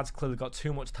 Dad's clearly got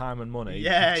too much time and money.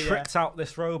 Yeah, he yeah. tricks out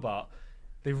this robot.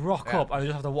 They rock Yeah. up and they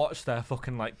just have to watch their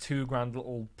fucking like $2,000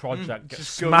 little project get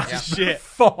Just go smashed to shit.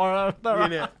 far out of their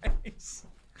Innit? eyes.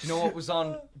 Do you know what was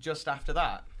on just after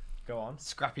that? Go on.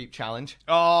 Scrap Heap Challenge.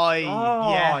 Oh,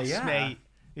 yes, yeah. mate.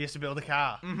 You used to build a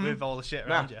car with all the shit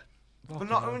around you. But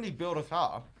not only build a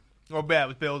car, Or yeah,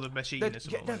 with build a machine or they'd,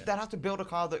 something. they'd have to build a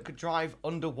car that could drive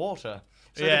underwater.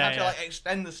 So they Yeah, had to yeah. like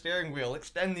extend the steering wheel,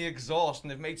 extend the exhaust, and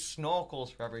they've made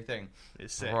snorkels for everything.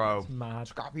 It's sick. Bro, Mad.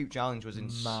 Scrap Heap Challenge was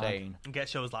insane. You get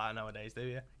shows like that nowadays, do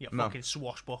you? You No. fucking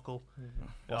swashbuckle.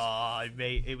 Oh,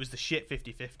 mate, it was the shit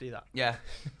 50-50, that. Yeah.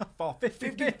 For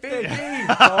 50 50-50.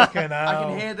 Fucking hell. I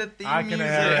can hear the theme I can music.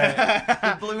 hear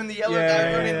The blue and the yellow Yeah,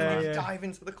 guy running, yeah, and yeah. you dive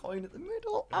into the coin at the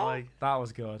middle. Oh. Aye. That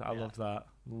was good. I loved that.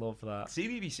 Love that.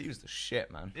 CBBC was the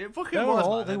shit, man. It fucking was,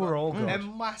 man. They were all good.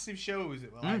 Them massive shows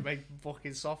that were like big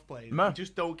fucking soft plays. Man. You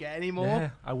just don't get anymore. Yeah,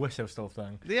 I wish they were still a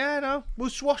thing. Yeah, no. Well,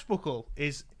 Swashbuckle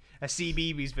is a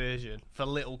CBeebies version for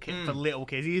little kids.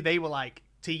 They were like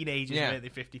teenagers, Yeah. weren't they?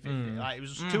 50-50. Like it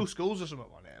was two schools or something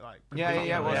on it. Like Yeah, it was.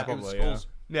 Yeah. It was Probably, schools.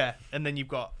 yeah. And then you've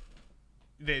got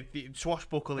the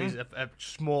Swashbuckle is a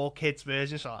small kids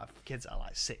version, so like kids that are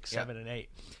like 6, 7, and 8.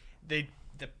 They're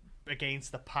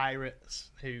against the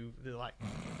pirates, who they're like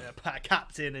a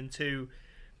captain and two,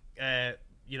 men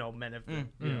of the,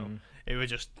 who were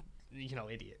just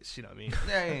idiots. You know what I mean?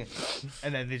 Yeah.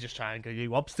 And then they just try and go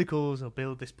do obstacles or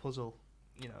build this puzzle.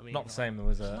 You know what I mean? Not the same, though,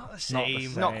 is it? Not the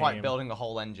same. Not quite building a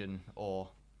whole engine or.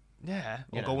 Yeah,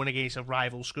 or You know. going against a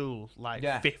rival school like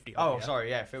 50. Oh,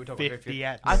 sorry, yeah. If we were talking 50,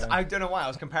 yeah. I don't know why I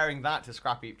was comparing that to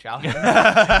Scrap Heap Challenge.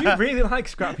 You really like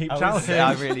Scrap Heap Challenge. Yeah,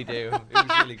 I really do. It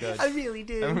was really good. I really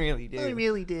do. I really do. I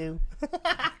really do.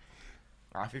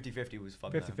 50-50 was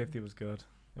fun. 50-50 was good.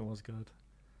 It was good.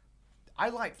 I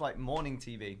liked like morning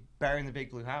TV, Bear in the Big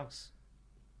Blue House.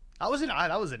 That was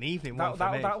an evening one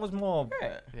for me. That was more.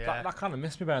 Yeah. That kind of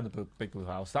missed me behind the Big Blue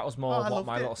House. That was more I what loved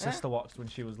my it, little sister watched when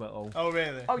she was little. Oh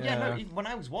really? Oh yeah, no. Yeah. When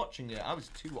I was watching it, I was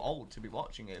too old to be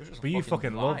watching it. It was just. But a you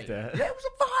fucking fucking vibe. loved it. Yeah, it was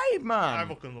a vibe, man. I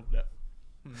fucking loved it.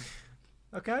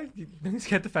 Okay, you didn't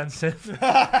get defensive.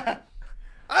 I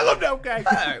loved it. Okay.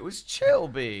 Yeah, it was chill,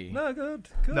 B. No, good.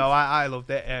 No, I loved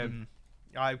it.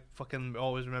 I fucking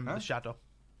always remember Huh? the Shadow.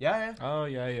 Yeah. Oh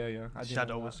yeah. I didn't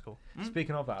Shadow know was that. cool.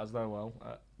 Speaking of that, as well,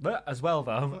 though, As well.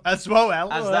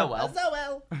 As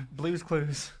well. Blue's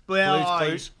Clues. Well, Blue's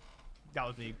Clues. That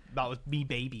was me. That was me,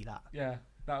 baby. That. Yeah,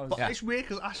 that was. But it's weird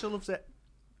because Asher loves it.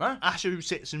 Huh? Asher who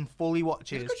sits and fully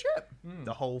watches It's good shit.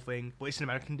 the whole thing, but it's an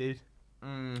American dude.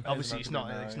 Obviously, it's not.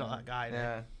 It's not that guy.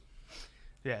 Yeah.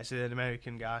 Yeah, it's an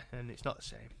American guy, and it's not the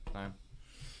same. No.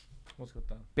 What's good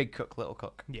though? Big Cook, Little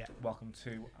Cook. Yeah. Welcome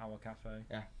to our cafe.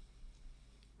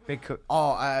 Big Cook.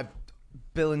 Oh,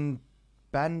 Bill and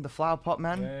Ben, the Flower Pot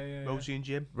Men. Yeah. Rosie and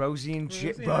Jim. Rosie and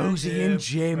Jim. Rosie Rosie and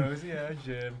Jim. Rosie and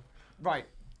Jim. Right.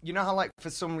 You know how, like,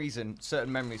 for some reason,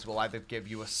 certain memories will either give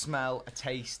you a smell, a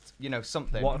taste,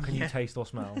 something. What can you taste or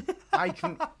smell? I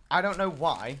don't know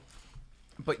why,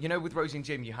 but with Rosie and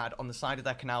Jim, you had on the side of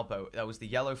their canal boat, there was the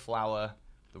yellow flower,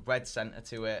 the red centre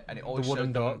to it, and it always The wooden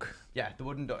showed them, duck. Yeah, the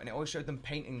wooden duck, and it always showed them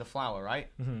painting the flower, right?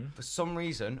 Mm-hmm. For some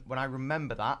reason, when I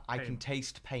remember that, I can Paint.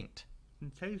 taste paint.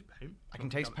 Taste paint. I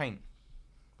can taste paint.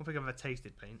 I don't think I've ever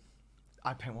tasted paint.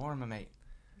 I paint warmer, mate.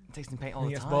 I'm tasting paint all He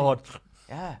the gets time. bored.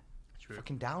 Yeah. True.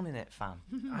 Fucking down in it, fam.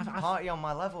 I- Party on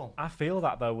my level. I feel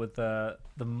that though with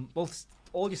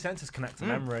all your senses connect to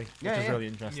memory, Yeah, which is yeah. really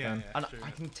interesting. Yeah. And True, I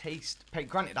yeah. can taste paint.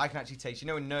 Granted, I can actually taste.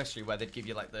 In nursery where they'd give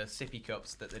you like the sippy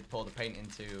cups that they'd pour the paint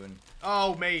into, and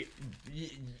Oh, mate,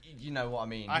 you know what I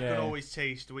mean. I could Yeah. always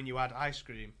taste when you had ice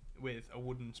cream with a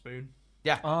wooden spoon.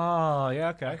 Oh, yeah, I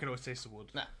okay. could always taste the wood.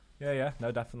 Nah. Yeah,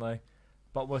 no, definitely.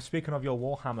 But we're speaking of your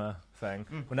Warhammer thing.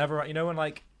 Whenever when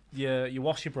like you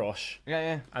wash your brush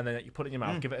Yeah. and then you put it in your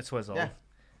mouth, give it a twizzle. Yeah.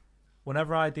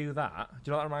 Whenever I do that, do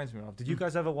you know what that reminds me of? Did you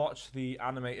guys ever watch the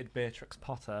animated Beatrix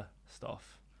Potter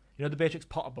stuff? You know the Beatrix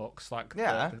Potter books, like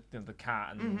Yeah. the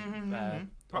cat and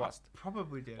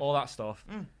Probably did. all that stuff.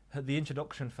 The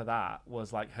introduction for that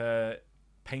was like her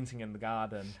painting in the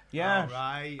garden. Yeah. Oh,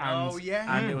 right. And,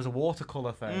 yeah. and it was a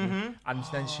watercolor thing, and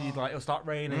then she'd like it'll start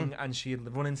raining, and she'd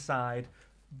run inside,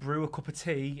 brew a cup of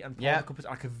tea, and pour Yeah. the cup of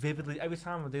tea. I could vividly every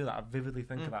time I do that, I vividly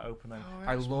think of that opening. Oh,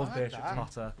 I that's love mad, Beatrix that.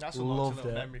 Potter. That's a Loved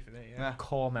little it. memory for me. Yeah.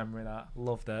 Core memory that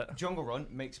loved it. Jungle Run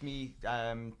makes me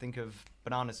think of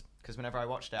bananas because whenever I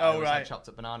watched it, I Oh, always had right. chopped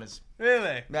up bananas.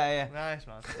 Really? Yeah. Nice,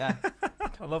 man. Yeah.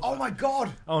 I love Oh that. my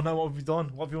god! Oh no, what have you done?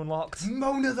 What have you unlocked?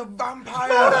 Mona the Vampire!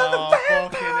 Oh,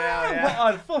 fucking hell, yeah.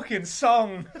 What a fucking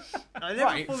song! I never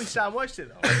Right. fully sat and watched it,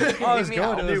 though. Oh, it was me good.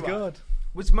 out. It was New one. good.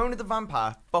 Was Mona the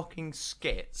Vampire fucking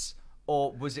skits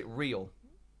or was it real?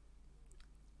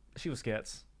 She was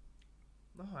skits.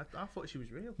 No, I thought she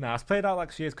was real. Nah, it's played out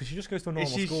like she is because she just goes to a normal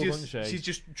school, doesn't she? She's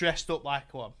just dressed up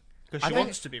like one. Because I she think-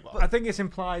 wants to be one. I think it's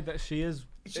implied that she is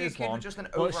She a kid with one, just an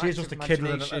but she is just a overactive kid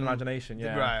with an imagination. imagination.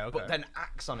 Yeah. Right, okay. But then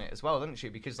acts on it as well, doesn't she?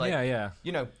 Because like yeah.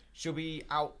 she'll be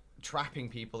out trapping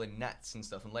people in nets and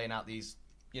stuff and laying out these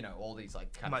all these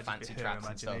like kind of Might just fancy be her traps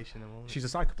and stuff. imagination and all that. She's a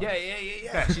psychopath. Yeah.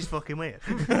 Yeah, she's fucking weird.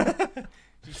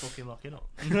 She's fucking locking up.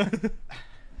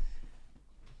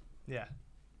 Yeah.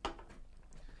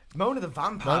 Mona the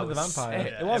Vampire. Mona the was Vampire.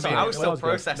 sick. It was I mean, good. I was It still was good.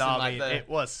 processing No, I like mean, the it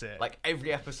was sick. like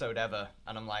every episode ever,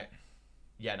 and I'm like,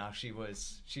 yeah, no, she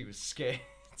was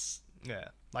skits. Yeah.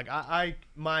 Like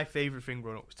my favourite thing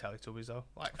growing up was Teletubbies though.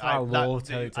 Like I love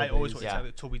Teletubbies. I always wanted Yeah.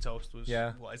 Teletubby toast was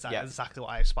Yeah. exactly what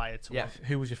I aspired to. Yeah.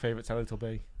 Who was your favourite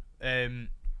Teletubby?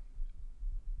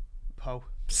 Poe.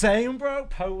 Same, bro.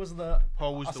 Poe was the.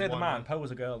 Poe was I the say the one. man. Poe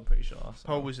was a girl. I'm pretty sure. So.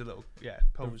 Poe was a little. Yeah.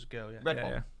 Poe was a girl. Yeah. Red yeah,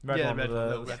 one. yeah. Red Yeah, one. red with one, the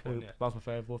little red one, hoop. yeah. That was my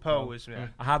favourite. Poe was yeah.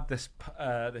 I had this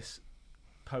this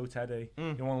Poe teddy. You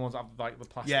know, one of the ones that have like the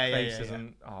plastic Yeah, faces yeah.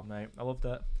 and oh mate, I loved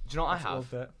it. Do you know what I Absolutely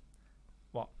have? loved it.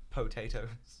 Potatoes.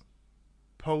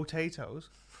 Potatoes.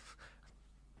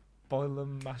 Boil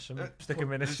them, mash them, stick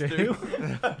them in a stew.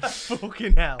 stew.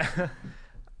 Fucking hell.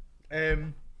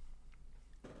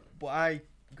 But I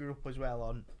grew up as well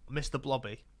on Mr.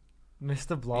 Blobby.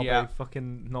 Mr. Blobby, Yeah.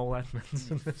 fucking Noel Edmonds.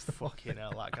 Mr. Fucking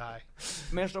hell, that guy.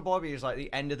 Mr. Blobby is like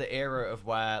the end of the era of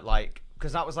where like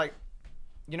because that was like,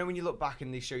 you know, when you look back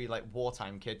and they show you like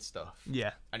wartime kid stuff,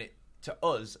 Yeah. and it to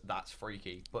us that's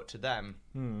freaky, but to them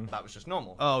that was just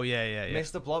normal. Oh yeah.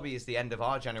 Mr. Blobby is the end of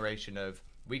our generation of.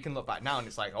 We can look back now and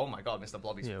it's like, oh my god, Mr.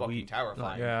 Blobby's Yeah, fucking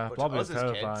terrifying. Yeah, but Blobby to was us as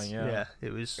terrifying. kids, Yeah. Yeah.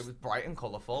 It was. it was bright and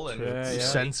colourful and Yeah, It was yeah.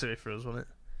 sensory for us, wasn't it?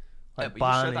 Yeah, Like but you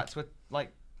show Barney. that to a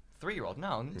like 3-year-old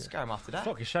now and scare him off to death.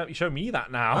 Fuck, you show me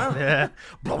that now. Yeah.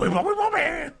 Blobby, Blobby,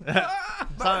 Blobby.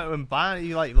 It's like when Barney,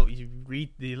 you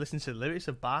listen to the lyrics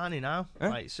of Barney now. Huh?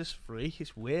 Like it's just freak.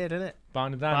 It's weird, isn't it?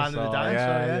 Barney the Barney dinosaur. the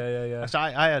dinosaur, Yeah, yeah. So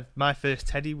I had my first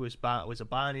teddy was a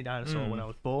Barney dinosaur when I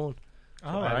was born.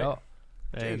 All I right. got.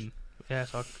 Yeah,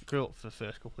 so I grew up for the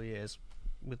first couple of years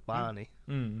with Barney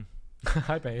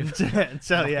Hi, babe. until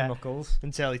Fucking Knuckles.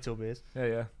 until Teletubbies. Yeah,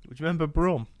 yeah. Would you remember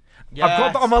Brum? I've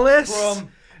got that on my list. Brum.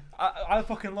 I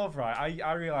fucking love, right?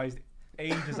 I realised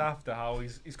ages after how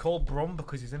he's called Brum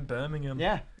because he's in Birmingham.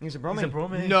 Yeah, he's a Brummy. He's a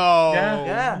Brummie. No.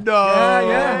 Yeah. No.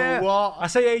 Yeah. What? I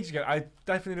say ages ago. I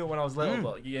definitely knew it when I was little,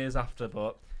 but years after.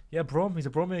 But yeah, Brum. He's a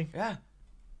Brummie. Yeah.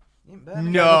 You in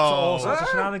Birmingham. No. All sorts of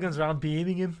shenanigans around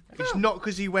Birmingham. It's not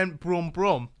because he went brum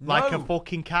like a No.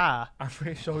 fucking car. I'm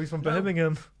pretty sure he's from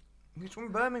Birmingham. He's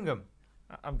from Birmingham.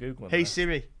 I'm googling. Hey this.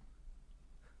 Siri,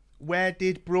 where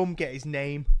did Brum get his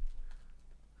name?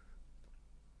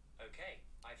 Okay,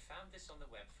 I found this on the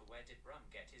web for where did Brum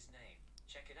get his name.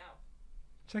 Check it out.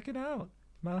 Check it out.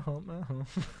 My home.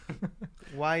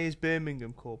 Why is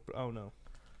Birmingham called? Oh no.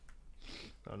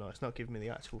 Oh no, it's not giving me the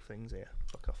actual things here.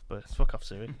 Fuck off,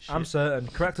 Siri. I'm Shit. certain.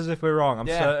 Correct us if we're wrong. I'm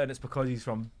Yeah. certain it's because he's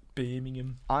from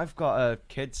Birmingham. I've got a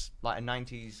kids like a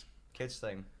 90s kids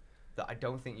thing that I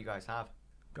don't think you guys have.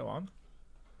 Go on.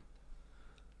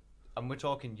 And we're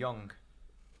talking young.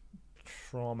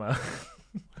 Trauma.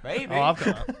 Maybe. Oh, I've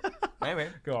got that. Maybe.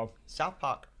 Go on. South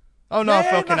Park. Oh no,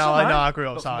 Yeah, fucking that's hell! I know. alright. I grew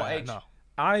up. But from what Sorry, age? no.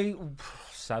 I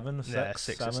 7, 6, Yeah,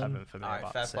 6 or 7 for me. Alright,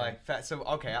 about fair the same. play. Fair, so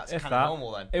okay, that's If kind that. of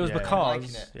normal then. It was Yeah. because I'm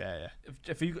liking it. Yeah.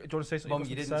 if you do you want to say something? Mum, got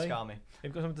you something didn't to say? scar me.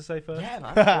 You've got something to say first. Yeah,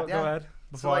 man. Go Yeah. ahead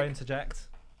before like- I interject.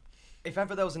 If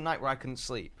ever there was a night where I couldn't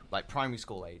sleep, like primary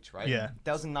school age, right? Yeah.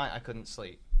 There was a night I couldn't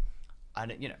sleep,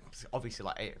 and it, obviously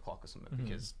like 8 o'clock or something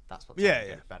because that's what Yeah, time to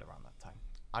yeah. go to bed around that time.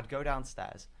 I'd go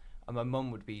downstairs, and my mum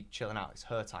would be chilling out. It's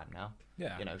her time now.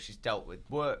 Yeah. She's dealt with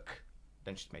work,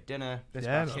 then she's made dinner. This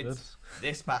Yeah, bastard, no,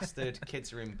 this bastard,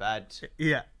 kids are in bed.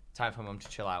 Yeah. Time for mum to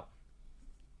chill out.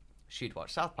 She'd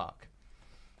watch South Park.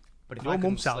 But if Your I mum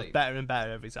couldn't sounds sleep, better and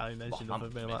better every time you well, mention I'm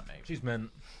something. mint, Like, mate. She's mint.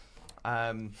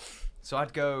 So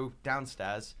I'd go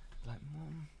downstairs, like,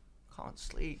 Mum, can't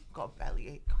sleep, got a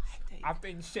bellyache, got a headache. I've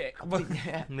been sick.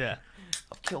 Yeah, yeah.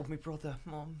 I've killed my brother,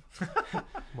 Mum.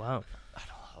 Wow.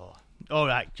 Oh. All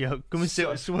right, Joe. Come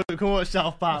and come watch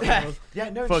South Park. with us. Yeah,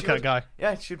 no, Fuck she that would- guy.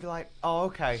 Yeah, she'd be like, oh,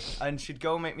 okay. And she'd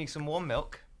go make me some warm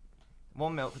milk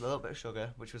with a little bit of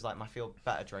sugar, which was like my feel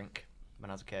better drink when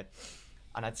I was a kid.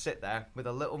 And I'd sit there with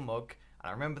a little mug, and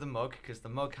I remember the mug because the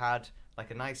mug had like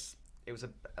it was a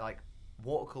like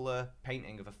watercolor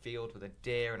painting of a field with a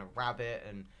deer and a rabbit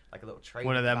and like a little train.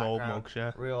 One in of the them old background. mugs,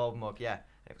 yeah. Real old mug, yeah.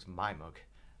 And it was my mug.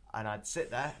 And I'd sit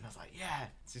there and I was like, yeah,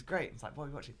 this is great. It's like, what are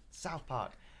you watching? South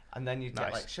Park. And then you'd Nice.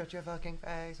 get like, shut your fucking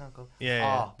face, uncle.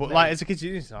 Yeah. Oh, But mate. like as a kid,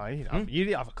 you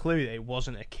didn't have a clue that it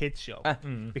wasn't a kids show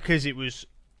because it was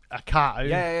a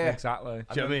cartoon. Yeah. Exactly.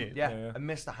 Do you know what I mean? Yeah, Yeah. and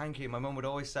Mr. Hanky, my mum would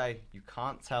always say, you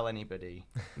can't tell anybody.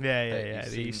 Yeah. That Yeah.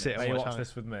 you've You seen sit it. May and you watch watch it.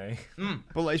 this with me?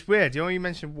 But like, it's weird. You know, you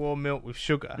mentioned warm milk with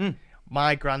sugar.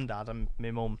 My granddad and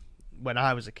my mum, when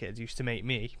I was a kid, used to make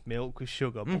me milk with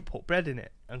sugar, but put bread in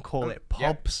it and call it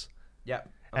yeah. pobs. Yep.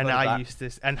 And I used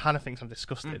to, and Hannah thinks I'm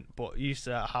disgusting, but used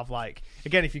to have like,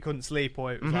 again, if you couldn't sleep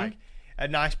or it was like a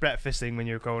nice breakfast thing when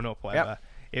you were growing up, whatever.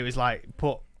 It was like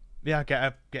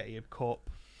get your cup,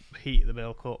 heat the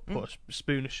milk up, put a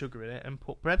spoon of sugar in it, and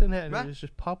put bread in it, and Right. it was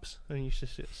just pobs, and you used to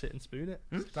sit and spoon it.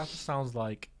 That just sounds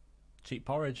like cheap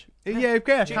porridge. Yeah, Cheap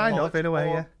kind of Horlicks in a way.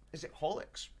 or- Yeah, Is it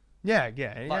Horlicks? Yeah,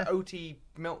 yeah, Like OT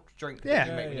milk drink Yeah. that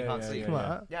you make when you Yeah, can't yeah, sleep. Something like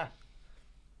that. Yeah.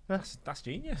 That's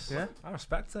genius. Yeah. I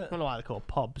respect it. I don't know why they call it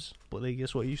pobs, but they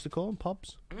guess what you used to call them,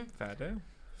 pobs. Fair do.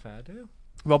 Fair do.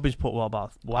 Robbie's put what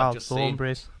about wild just seen.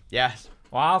 thornberries? Yes.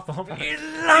 Wow,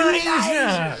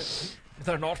 Elijah!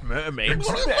 They're not mermaids.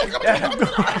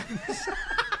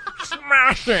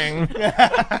 Smashing.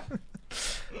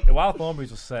 The Wild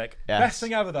Thornberries was sick. Yes. Best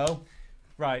thing ever though.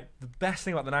 Right, the best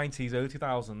thing about the 90s, early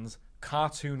 2000s,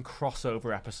 cartoon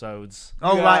crossover episodes.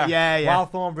 Oh, right, yeah, yeah.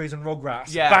 Wild Thornberries and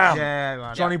Rugrats. Yeah. Bam. Yeah,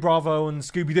 man. Johnny Bravo and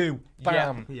Scooby Doo.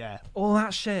 Bam. Yeah. All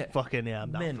that shit. Fucking yeah,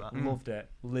 I'm down Mint. for that. Loved it.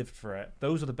 Lived for it.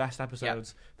 Those are the best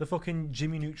episodes. The fucking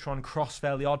Jimmy Neutron cross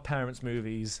Fairly Odd Parents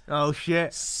movies. Oh,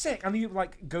 shit. Sick. And you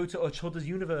like go to each other's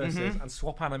universes and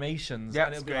swap animations. Yeah,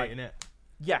 and it's it'll be Great, like, innit?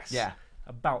 yes. Yeah.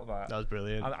 About that. That was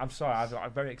brilliant. I'm sorry.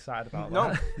 I'm very excited about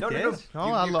No, that. no, no, Yes. no. Oh,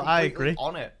 You- I you're lo- I completely agree.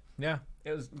 On it. Yeah.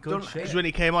 It was good Don't- shit. Because when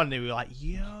he came on, they were like,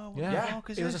 yo, what Yeah. the fuck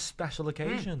is It was a this? special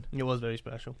occasion. It was very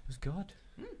special. It was good.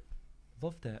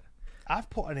 Loved it. I've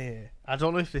put on here, I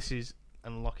don't know if this is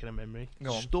unlocking a memory.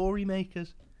 Go on. Story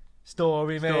makers.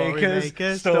 Story Story makers.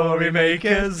 makers, Story story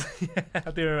makers. Yeah,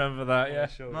 I do remember that. Yeah.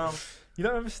 Sure. No, You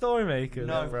don't remember Story makers,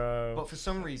 No, bro? but for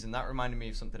some reason that reminded me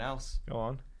of something else. Go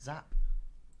on. Zap.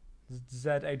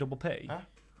 ZAPP.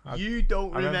 Huh? You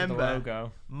don't I remember the remember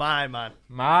logo. my man.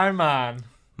 My man.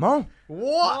 Mom.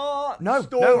 What? No,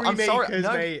 Story no, I'm makers, sorry.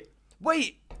 No. mate.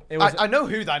 Wait. It was. I know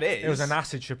who that is. It was an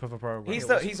acid trip of a program. He's It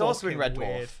the, was- he's also in Red fucking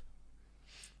Dwarf. weird.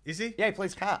 Is he? Yeah, he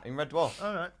plays Cat in Red Dwarf.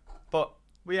 All right. But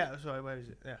Well, yeah, sorry, where is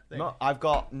it? Yeah. there you no,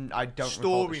 go. I don't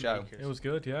recall the Story show. makers. It was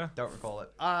good. Yeah. Don't recall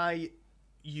it. I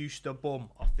used to bum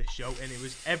off this show, and it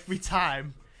was every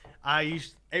time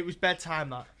it was bedtime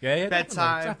that. Yeah. Yeah.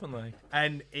 Bedtime. Definitely.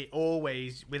 And it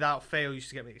always, without fail, used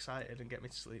to get me excited and get me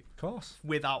to sleep. Of course.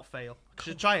 Without fail. I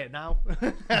should try it now.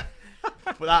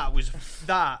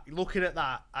 But looking at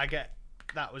that,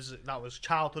 that was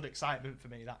childhood excitement for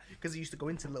me. That because I used to go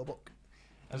into the little book.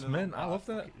 It was mint. I loved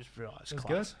it. It was, It was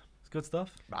good. It's good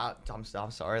stuff.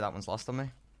 I'm sorry, that one's lost on me.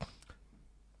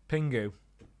 Pingu.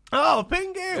 Oh,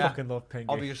 Pingu! Yeah. Fucking love Pingu.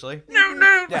 Obviously.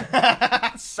 No.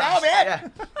 Yeah. Stop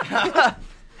it! Yeah.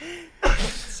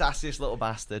 Sassiest little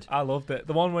bastard. I loved it.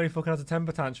 The one where he fucking has a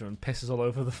temper tantrum and pisses all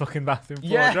over the fucking bathroom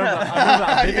floor. Yeah. Do you remember that? I remember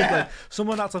that vividly.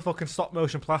 Someone had to fucking stop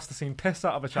motion plasticine piss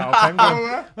out of a child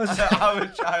penguin. I'm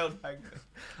a child penguin.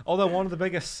 Although one of the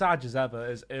biggest sages ever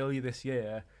is earlier this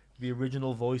year, the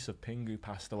original voice of Pingu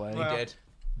passed away. He did.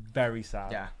 Very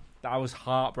sad. Yeah. I was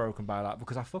heartbroken by that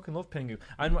because I fucking love Pingu.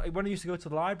 And when I used to go to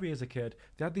the library as a kid,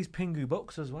 they had these Pingu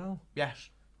books as well. Yes.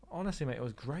 Honestly, mate, it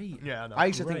was great. Yeah, I know. I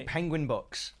used to Great. think penguin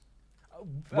books. Oh,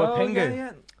 Pingu. Yeah,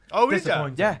 yeah. Oh, is that?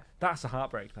 Disappointing. Yeah. That's a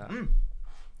heartbreak, that.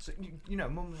 So, you know,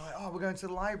 Mum was like, oh, we're going to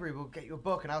the library, we'll get you a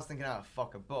book. And I was thinking, oh,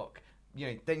 fuck, a book. You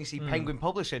know, then you see Penguin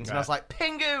Publishing, and I was like,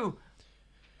 Pingu!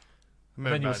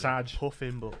 Then you were sad.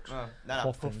 Puffin books. Oh,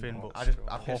 no, Puffin books. I pissed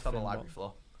on the Puffin library book.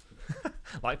 floor.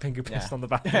 Like Pingu pissed Yeah. on the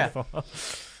bathroom Yeah. floor.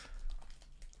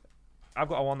 I've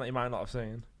got a one that you might not have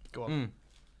seen. Go on.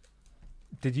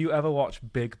 Did you ever watch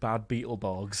Big Bad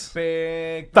Beetlebugs?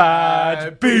 Big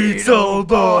Bad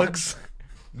Beetlebugs.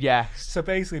 Yes. So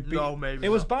basically, No, maybe it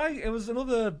was not. it was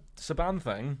another Saban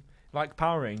thing, like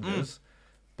Power Rangers,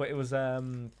 but it was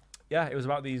it was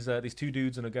about these two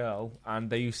dudes and a girl, and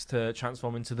they used to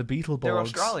transform into the Beetlebugs. They were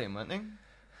Australian, weren't they?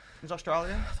 It was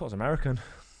Australia? I thought it was American.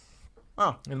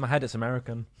 Oh. In my head, it's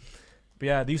American. But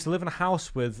yeah, they used to live in a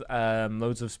house with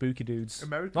loads of spooky dudes.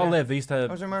 American? Not Yeah. live. They used to.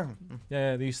 I was American.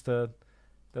 Yeah, they used to.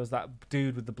 There was that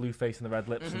dude with the blue face and the red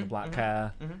lips and the black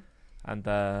hair, and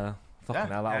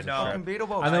fucking hell, that was no. a Fucking trip.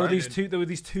 Beetleborgs. And there were I these didn't. two. There were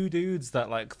these two dudes that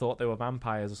like thought they were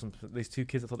vampires or something. These two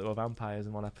kids that thought they were vampires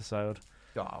in one episode.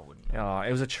 Oh, I wouldn't. Oh,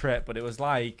 it was a trip, but it was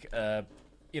like,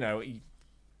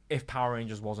 if Power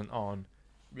Rangers wasn't on,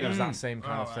 it was that same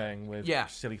kind of Alright. thing with Yeah.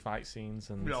 silly fight scenes,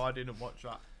 and No, I didn't watch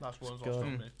that. That's one It's that's good.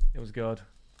 on me. it was good.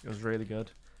 It was really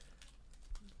good.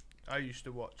 I used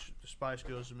to watch the Spice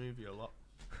Girls the movie a lot.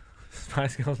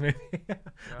 Spice Girls movie.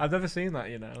 I've never seen that,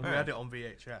 you know. We had it on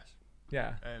VHS,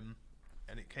 Yeah. and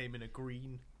it came in a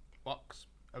green box.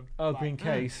 Oh, green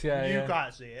case. Yeah, You yeah.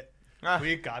 can't see it. Ah.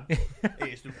 We can.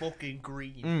 It's the fucking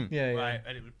green. Yeah, yeah. Right,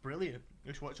 and it was brilliant. I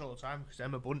used to watch it all the time because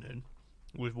Emma Bunton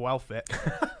was well fit,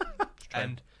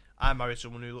 and I married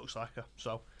someone who looks like her,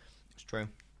 so It's true.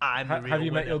 I'm the real Have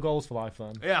you met winner. your goals for life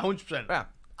then? Yeah, 100%. Yeah.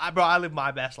 I live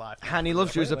my best life. Hanny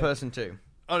loves you as a person too.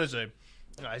 Honestly,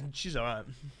 she's alright.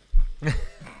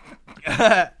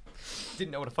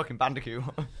 Didn't know what a fucking bandicoot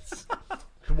was.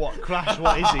 What Crash?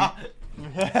 What is he?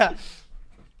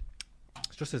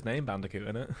 It's just his name, Bandicoot,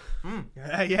 isn't it?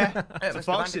 Yeah, Yeah, it's a Mr.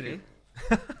 fox, Bandicoot.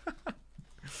 isn't it?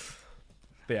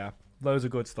 But yeah, Loads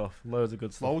of good stuff. Loads of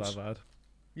good stuff Loads. that I've had.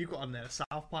 You got on there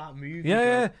South Park movie.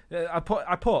 Yeah, bro. yeah.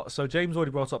 I put. So James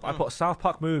already brought up. I put South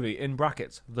Park movie in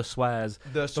brackets. The swears.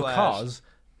 The swears. Because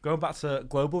going back to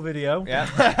Global Video.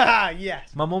 Yeah.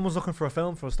 Yes. My mum was looking for a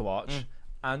film for us to watch,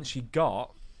 and she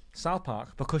got South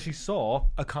Park because she saw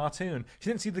a cartoon. She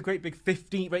didn't see the great big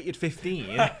 15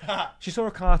 15. She saw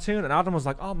a cartoon, and Adam was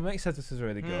like, "Oh, my mate says this is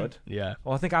really good." Yeah.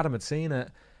 Well, I think Adam had seen it,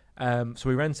 so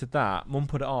we rented that. Mum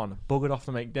put it on, buggered off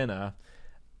to make dinner,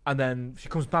 and then she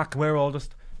comes back, and we're all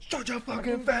just, "Shut your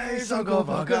fucking face, Uncle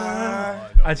Fucker!"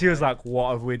 And she was like,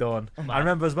 "What have we done?" I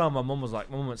remember as well. My mum was like,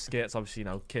 "My mum went skits, obviously,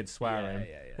 kids swearing."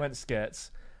 Yeah. Went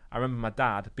skits. I remember my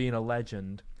dad, being a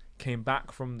legend, came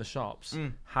back from the shops,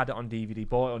 had it on DVD,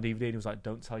 bought it on DVD, and he was like,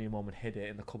 "Don't tell your mum," and hid it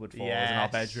in the cupboard for us in our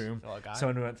Yes. bedroom. Oh, guy. So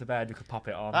when we went to bed, we could pop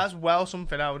it on. That's well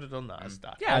something I would have done that as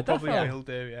dad. Yeah, I probably definitely. will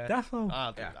do. Yeah. Definitely.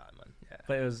 I'll do Yeah. that, man. Yeah.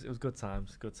 But it was good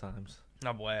times. Good times.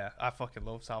 No boy, I fucking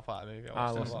love South Park movie. I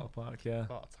watched it love a lot, South Park. Yeah.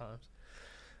 a lot of times.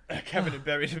 Kevin and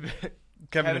Barry.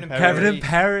 Kevin and Kevin and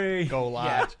Perry. Go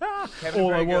lad. Kevin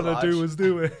All I Bacon want to do Lodge. is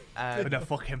do it. With the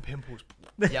fucking pimples.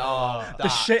 Yeah, oh, The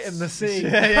shit in the sea.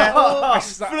 Yeah.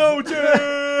 Floating.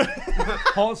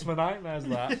 Haunts my nightmares,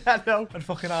 that. I know. And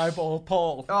fucking eyeball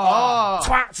Paul. Oh.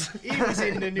 Twat. He was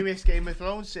in the newest Game of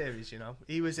Thrones series, you know.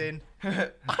 He was in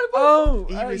Oh,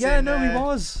 He was yeah, in, no, he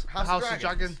was. House of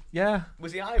Dragon. Yeah.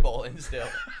 Was he eyeballing still?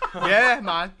 Yeah,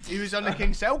 man. He was on the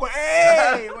King's Cell.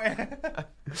 Hey! Oh,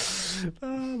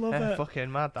 I love it.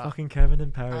 Fucking mad, that. Fucking Kevin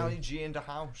and Perry. Ali G in the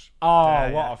house. Oh,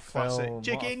 Yeah, what yeah. a film. Classic. what a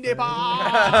Chicken film.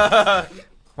 dipper.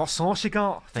 What sauce you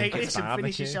got? I think Take it's this and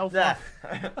finish barbecue. yourself Yeah.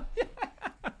 off.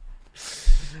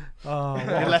 Oh, what He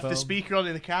a left the film. speaker on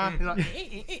in the car. He's like,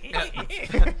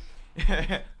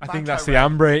 I think that's the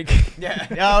handbrake. Yeah.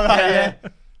 oh, right, yeah.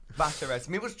 Batter race.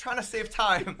 Me was trying to save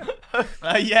time.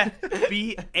 Yeah.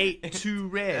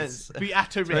 B82 race.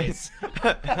 B8 race.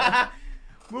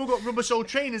 We all got rubber sole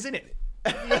trainers, innit?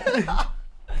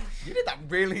 You did that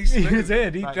really He smooth.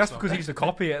 did. Thanks, Just man. because he used to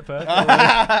copy it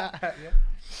perfectly.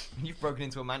 You've broken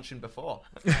into a mansion before.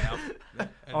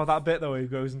 Oh, that bit though, where he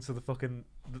goes into the fucking.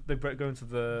 They go into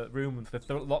the room and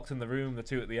they're locked in the room. The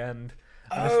two at the end.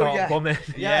 And they Oh, start yeah. bumming.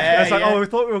 Yeah, It's like, yeah. oh, we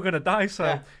thought we were gonna die, so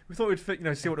Yeah. we thought we'd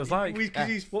see what it was like. Because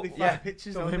he's What- they find yeah.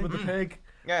 pictures So of him him. with the pig.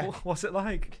 Yeah. What's it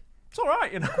like? It's all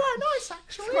right, you know. Quite nice,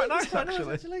 actually. It's quite nice,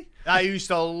 actually. I used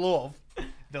to love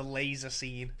the laser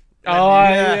scene. Oh,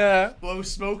 Yeah. yeah. Blow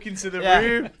smoke into the Yeah.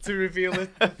 room to reveal the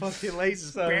fucking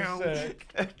lasers. So Bow. sick.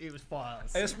 It was fire.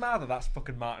 It's mad that that's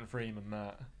fucking Martin Freeman.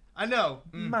 That I know.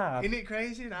 mad. Isn't it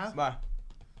crazy now? Well,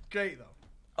 Great though.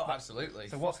 oh, absolutely.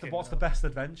 So what's Fucking the best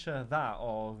adventure? That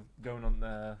or going on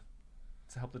there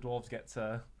to help the dwarves get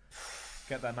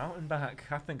their mountain back?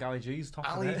 I think Ali G's top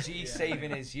of Ali it. G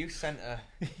saving his youth centre.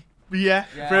 Yeah.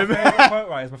 Yeah. From- My favourite quote,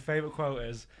 right, is my favourite quote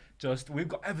is just, "We've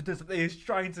got evidence that he is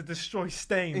trying to destroy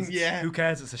Staines. Yeah. Who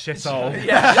cares? It's a shithole."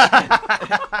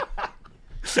 Yeah.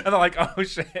 And they're like, "Oh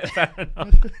shit, fair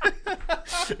enough."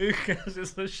 Who cares?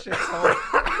 It's a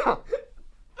shithole.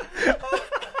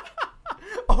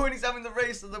 Oh, and he's having the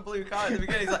race to the blue car at the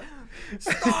beginning. He's like,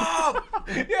 stop!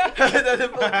 Yeah. And then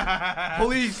the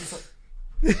police.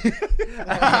 He's like,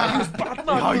 Bad man.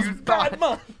 Oh, He's you bad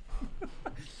man.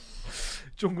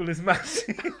 Jungle is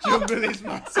massive. Jungle is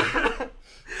massive.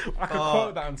 I could Oh.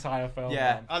 quote that entire film.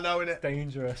 Yeah. man. I know, innit?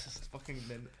 Dangerous. It's fucking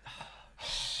mint.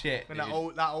 shit. When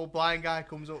dude. that old blind guy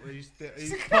comes up, he's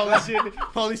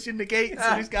polishing the gates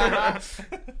of his guy.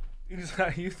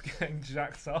 He's getting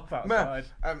jacked up Man,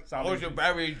 outside. Sally also G.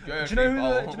 very Do you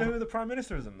know who the Prime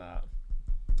Minister is in that?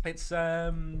 It's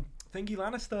Thingy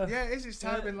Lannister. Yeah, it is. It's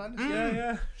Tywin Lannister. Yeah,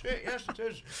 yeah. Shit, yes, it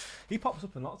is. He pops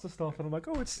up in lots of stuff, and I'm like,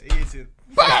 oh, it's. He is in.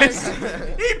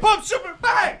 He pops up and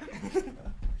bang!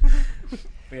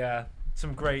 But yeah,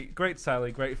 some great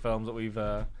Sally, great films that we've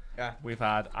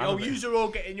had. Yo, yous are all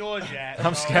getting yours yet.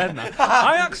 I'm scared now.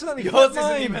 I accidentally Yours put isn't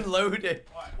mine. even loaded.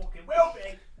 Alright, fucking will be.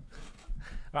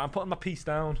 Right, I'm putting my piece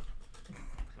down.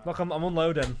 Look, I'm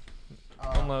unloading.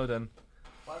 Unloading.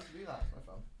 Why would you do that? It's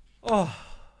my phone. Oh,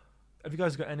 have you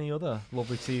guys got any other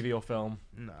lovely TV or film?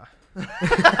 Nah.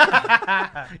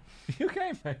 You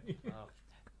okay, mate?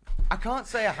 I can't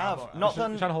say I have. alright. Not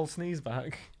Trying done. to hold sneeze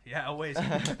back. Yeah, always.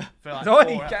 For like, No,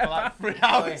 four- you for get like that. 3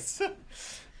 hours.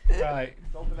 Right.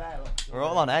 Over there, look. We're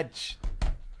all on edge.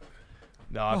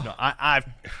 No, I've not.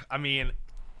 I mean,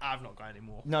 I've not got any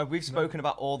more. No, we've spoken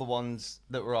about all the ones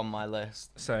that were on my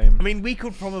list. Same. I mean, we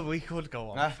could go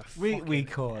on. Ah, for we fucking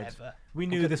could. ever. We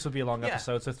knew this would be a long Yeah.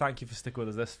 episode, so thank you for sticking with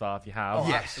us this far if you have. Oh,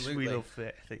 Yes, absolutely. we love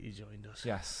it that you joined us.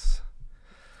 Yes.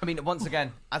 I mean, once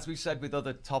again, as we've said with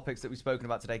other topics that we've spoken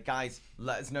about today, guys,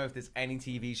 let us know if there's any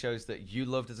TV shows that you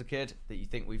loved as a kid that you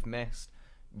think we've missed.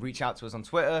 reach out to us on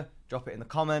Twitter, drop it in the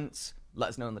comments, let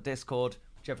us know in the Discord,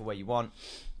 whichever way you want.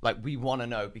 Like, we want to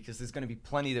know, because there's going to be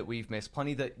plenty that we've missed,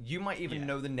 plenty that you might even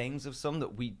know the names of some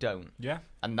that we don't. Yeah.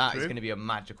 And that is going to be a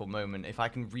magical moment. If I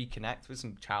can reconnect with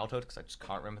some childhood, because I just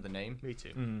can't remember the name, Me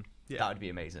too. Yeah. that would be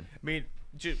amazing.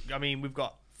 I mean, we've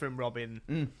got From Robin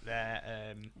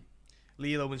there,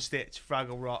 Lilo and Stitch,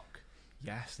 Fraggle Rock.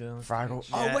 Yes, Lilo and Fraggle.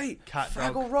 Stitch. Oh, wait. Cat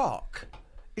Fraggle Dog. Rock.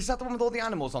 Is that the one with all the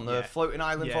animals on the floating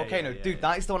island volcano? yeah, Dude, yeah.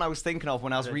 that is the one I was thinking of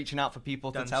when I was reaching out for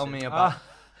people to tell me Dancing. about.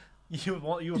 You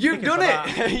were You've picking done for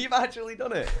that. it. You've actually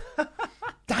done it.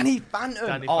 Danny Phantom.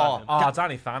 Danny Oh, Phantom. Oh,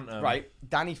 Danny Phantom. right.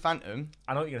 Danny Phantom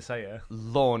I know what you're going to say, yeah.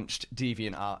 launched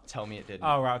DeviantArt. Tell me it didn't.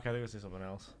 Oh, right, okay, I think it was something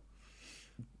else.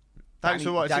 Thanks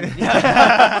for watching.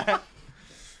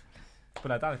 But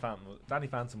no, Danny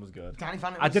Phantom was good. Danny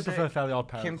Phantom I was did sick. prefer Fairly Odd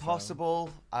Parents. Kim Possible.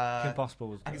 Kim Possible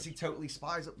was good. I can see Totally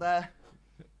Spies up there.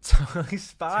 Totally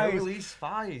Spies. Totally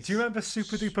Spies. Do you remember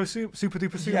Super Duper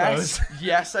Sumos? Yes.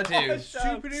 Yes, I do.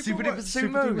 Super Duper Super what? Duper Super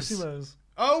Duper Sumos. Sumos.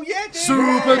 Oh yeah, dude.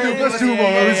 Super Duper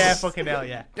Sumos. Yeah, fucking hell,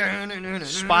 yeah.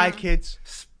 Spy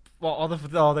Kids. Well,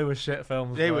 they were shit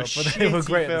films. They bro, were but shitty they were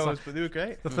great. at the films, time. but they were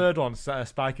great. The third one,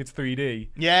 Spy Kids 3D.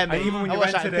 Yeah, And man. even when I you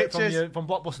watched that in rented it pictures. from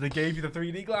Blockbuster, they gave you the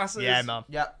 3D glasses. Yeah, man.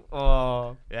 Yeah.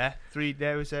 Oh. Yeah,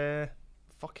 there was a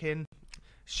fucking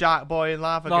Shark Boy and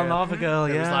Lava No, Girl. Lava Girl, It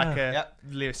was yeah.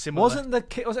 like a similar. Was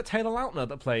it Taylor Lautner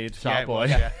that played Shark Yeah, it Boy?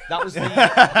 was, yeah. That was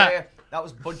the. That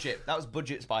was budget. That was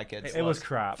budget Spy Kids. It was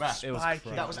crap. Right. It was Spy crap.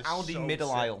 Kids. That was It Aldi so Middle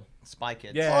sick. Aisle Spy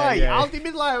Kids. Yeah. Oi, yeah. Aldi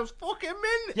Midlife, fucking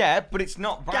mint. Yeah, but it's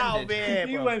not Get out branded. of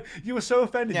here, bro. You were so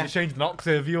offended Yeah. you changed an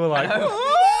octave. You were like,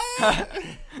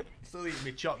 Still eating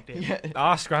me choc dip.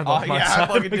 scrambled Oh, my yeah, I time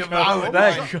fucking ago. devoured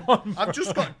There mine. you go. I've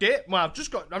just got dip. Well,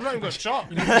 I'm not even got choc.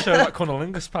 You need to show that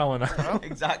cunnilingus power now.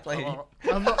 Exactly.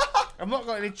 I'm not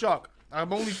got any choc.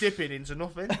 I'm only dipping into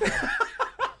nothing.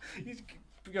 He's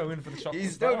going for the chocolate.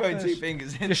 He's still going 2 starfish.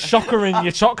 fingers in. You're shockering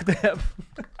your choc dip.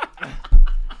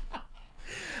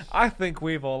 I think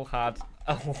we've all had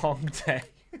a long day.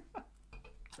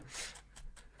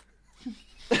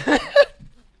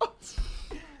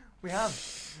 We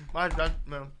have. My dad,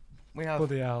 no. We have.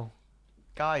 Bloody hell.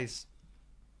 Guys,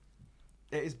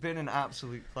 it has been an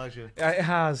absolute pleasure. Yeah, it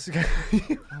has.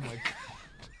 Oh my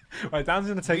god. Right, Dan's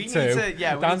going to take We need two. to,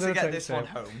 yeah, we Dan's need to gonna get take this two. one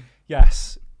home.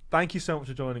 Yes. Thank you so much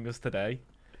for joining us today.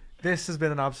 This has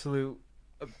been an absolute.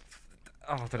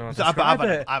 I don't know how to describe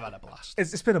it. I've had a blast.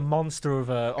 It's been a monster of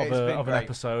It's been an great.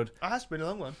 episode. It's been a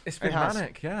long one. It's been has.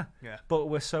 manic, yeah. Yeah. But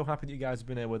we're so happy that you guys have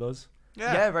been here with us.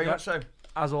 Yeah, very Yeah. much so.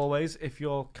 As always, if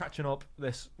you're catching up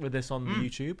with this on the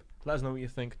YouTube, let us know what you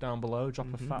think down below.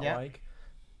 Drop a fat Yeah. like.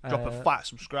 Drop a fat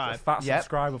subscribe. A fat Yep.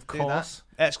 subscribe, of Do that. course.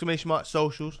 Exclamation mark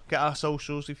socials. Get our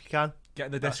socials if you can. Get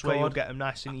in the That's where you'll Discord. get them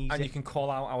nice and easy. And you can call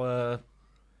out our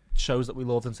shows that we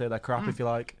love and say they're crap if you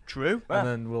like. True. And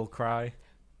then we'll cry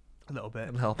A little bit.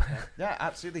 and help. Yeah,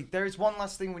 absolutely. There is one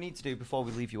last thing we need to do before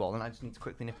we leave you all, and I just need to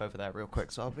quickly nip over there real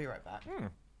quick, so I'll be right back.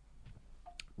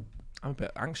 I'm a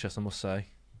bit anxious, I must say.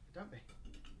 Don't be.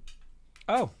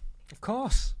 Oh, of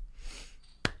course.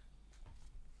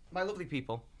 My lovely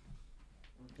people,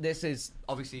 this is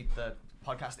obviously the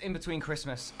podcast in between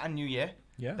Christmas and New Year.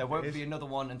 Yeah. There won't be another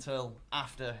one until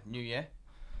after New Year.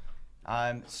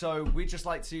 So we'd just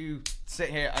like to sit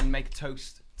here and make a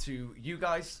toast to you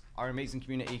guys, our amazing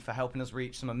community, for helping us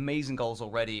reach some amazing goals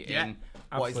already in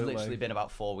what has absolutely. literally been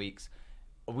about 4 weeks.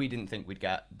 We didn't think we'd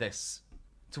get this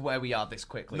to where we are this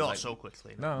quickly. Not Like, so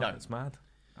quickly. No, No. it's mad.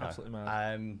 Absolutely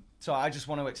mad. So I just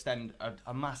want to extend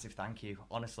a massive thank you.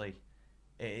 Honestly,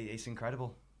 it's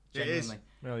incredible. It is. Genuinely.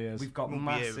 Really is. We've got Wouldn't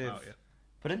be here without massive. you.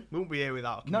 Pardon? We won't be here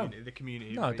without No. community. The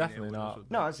community. No, being here definitely with not. us,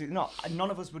 would No, absolutely not.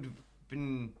 None of us would have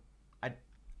been.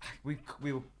 We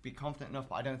would be confident enough,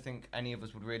 but I don't think any of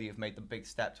us would really have made the big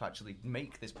step to actually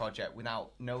make this project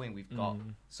without knowing we've got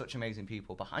such amazing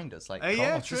people behind us. Like,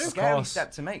 yeah, it's true. a Of scary course.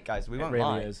 step to make, guys. We It won't really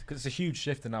lie. is. Because it's a huge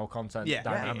shift in our content Yeah,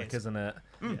 dynamic, it is. isn't it?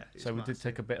 Yeah, it's So we did massive.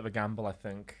 take a bit of a gamble, I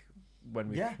think, when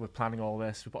we Yeah. were planning all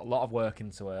this. We put a lot of work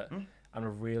into it. And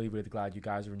we're really, really glad you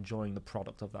guys are enjoying the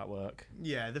product of that work.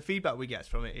 Yeah, the feedback we get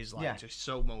from it is like Yeah. just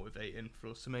so motivating for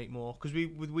us to make more because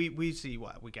we see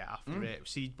what we get after it,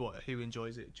 see who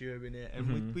enjoys it during it,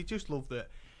 and we just love that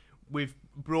we've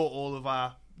brought all of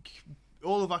our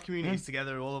communities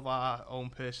together, all of our own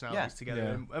personalities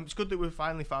together. Yeah. And it's good that we've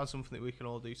finally found something that we can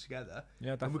all do together.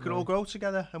 Yeah, And we can definitely. all grow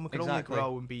together, and we can Exactly. only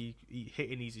grow and be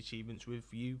hitting these achievements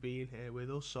with you being here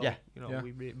with us. So, Yeah. Yeah.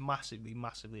 we massively,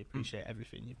 massively appreciate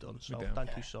everything you've done. So, do.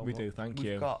 thank you so We much. do, thank We've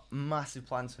you. got massive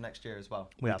plans for next year as well.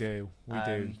 We have. do. We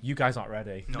do. Um, You guys aren't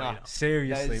ready. No, No. you're not.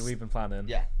 Seriously, There's- we've been planning.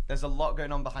 Yeah, there's a lot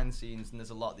going on behind the scenes, and there's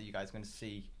a lot that you guys are going to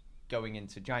see going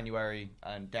into January,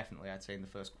 and definitely I'd say in the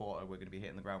first quarter we're going to be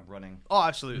hitting the ground running. Oh,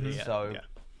 absolutely. Yeah. So yeah.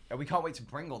 and we can't wait to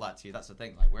bring all that to you. That's the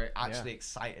thing. Like we're actually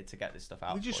excited to get this stuff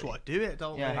out. We just for you. want to do it,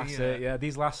 don't Yeah, we? That's it. Yeah,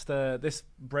 these last this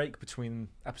break between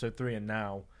episode 3 and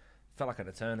now felt like an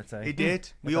eternity. It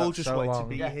did. We felt all just so wanted to long.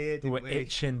 be Yeah. here. We Didn't were we?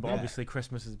 itching, but Yeah. obviously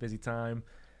Christmas is a busy time.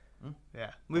 Yeah,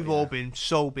 we've all been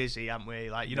so busy, haven't we?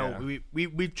 Like, you know, Yeah.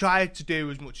 we've tried to do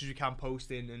as much as we can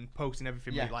posting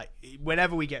everything. Yeah. We, like,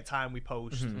 whenever we get time, we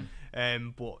post.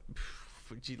 But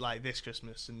like this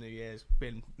Christmas and New Year's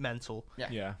been mental.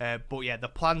 Yeah. But yeah, the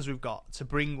plans we've got to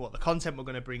bring the content we're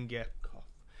going to bring you.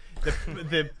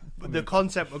 The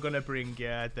content we're going to bring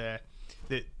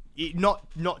you.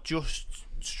 Not just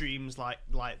streams like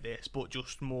this, but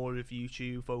just more of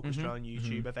YouTube, focused around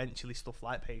YouTube. Eventually, stuff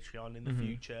like Patreon in the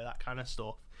future, that kind of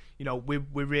stuff. You know, we're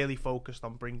really focused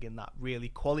on bringing that really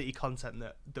quality content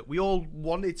that we all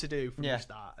wanted to do from the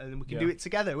start, and we can do it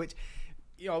together. Which,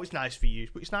 you know, it's nice for you,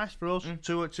 but it's nice for us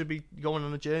to be going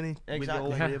on a journey with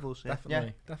all three of us. Yeah.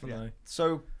 Definitely.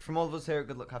 So from all of us here at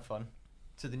Good Luck, Have Fun,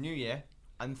 to the new year,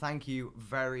 and thank you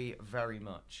very, very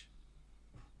much.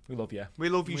 We love you. We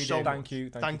love you We so do. much.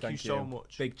 Thank you so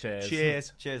much. Big cheers.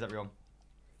 Cheers Cheers, everyone.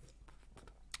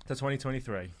 To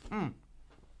 2023.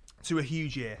 to a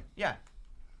huge year. Yeah,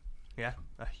 Yeah,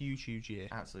 a huge year.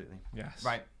 absolutely. Yes.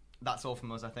 Right, that's all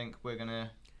from us. I think we're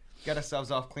gonna get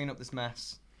ourselves off, clean up this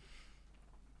mess,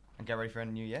 and get ready for a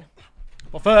new year.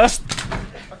 But first.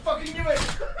 I fucking knew it.